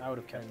 I would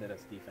have kept it as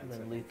defense.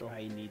 Been lethal.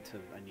 I need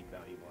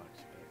value blocks.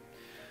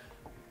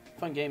 But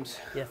fun games.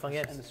 Yeah, fun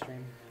End games. the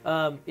stream.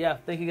 Yeah,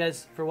 thank you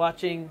guys for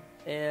watching,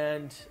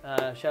 and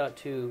shout out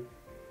to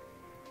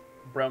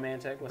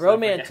Bromantic.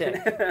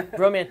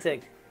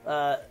 Bromantic.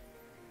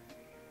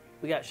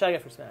 We got Shy Guy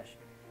for Smash.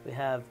 We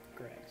have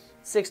Greg's.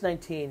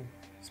 619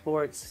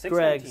 Sports.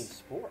 619 Greg's.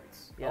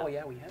 Sports. Yeah. Oh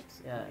yeah, we have.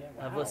 Yeah.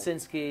 Wow.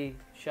 Vlasinski,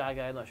 Shy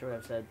Guy. I'm not sure what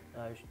I've said.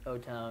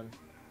 O-Town.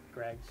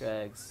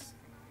 Greg's.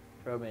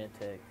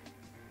 Romantic.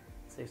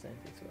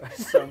 619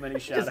 Sports. So many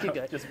shout keep outs.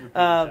 going. Just repeat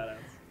shout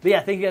outs. But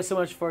yeah, thank you guys so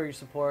much for your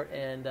support.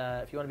 And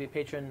if you want to be a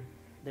patron,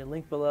 the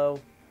link below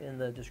in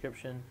the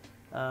description.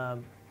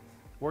 We're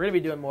going to be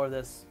doing more of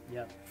this.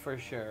 Yep. For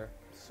sure.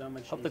 So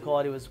much. Hope the easier.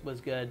 quality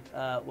was good.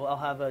 Well, I'll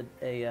have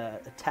a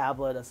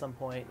tablet at some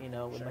point. You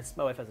know, Sure.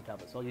 my wife has a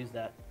tablet, so I'll use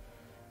that.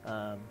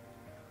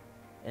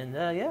 And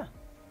yeah,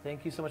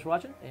 thank you so much for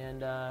watching.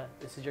 And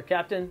this is your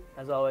captain,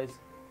 as always,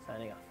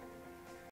 signing off.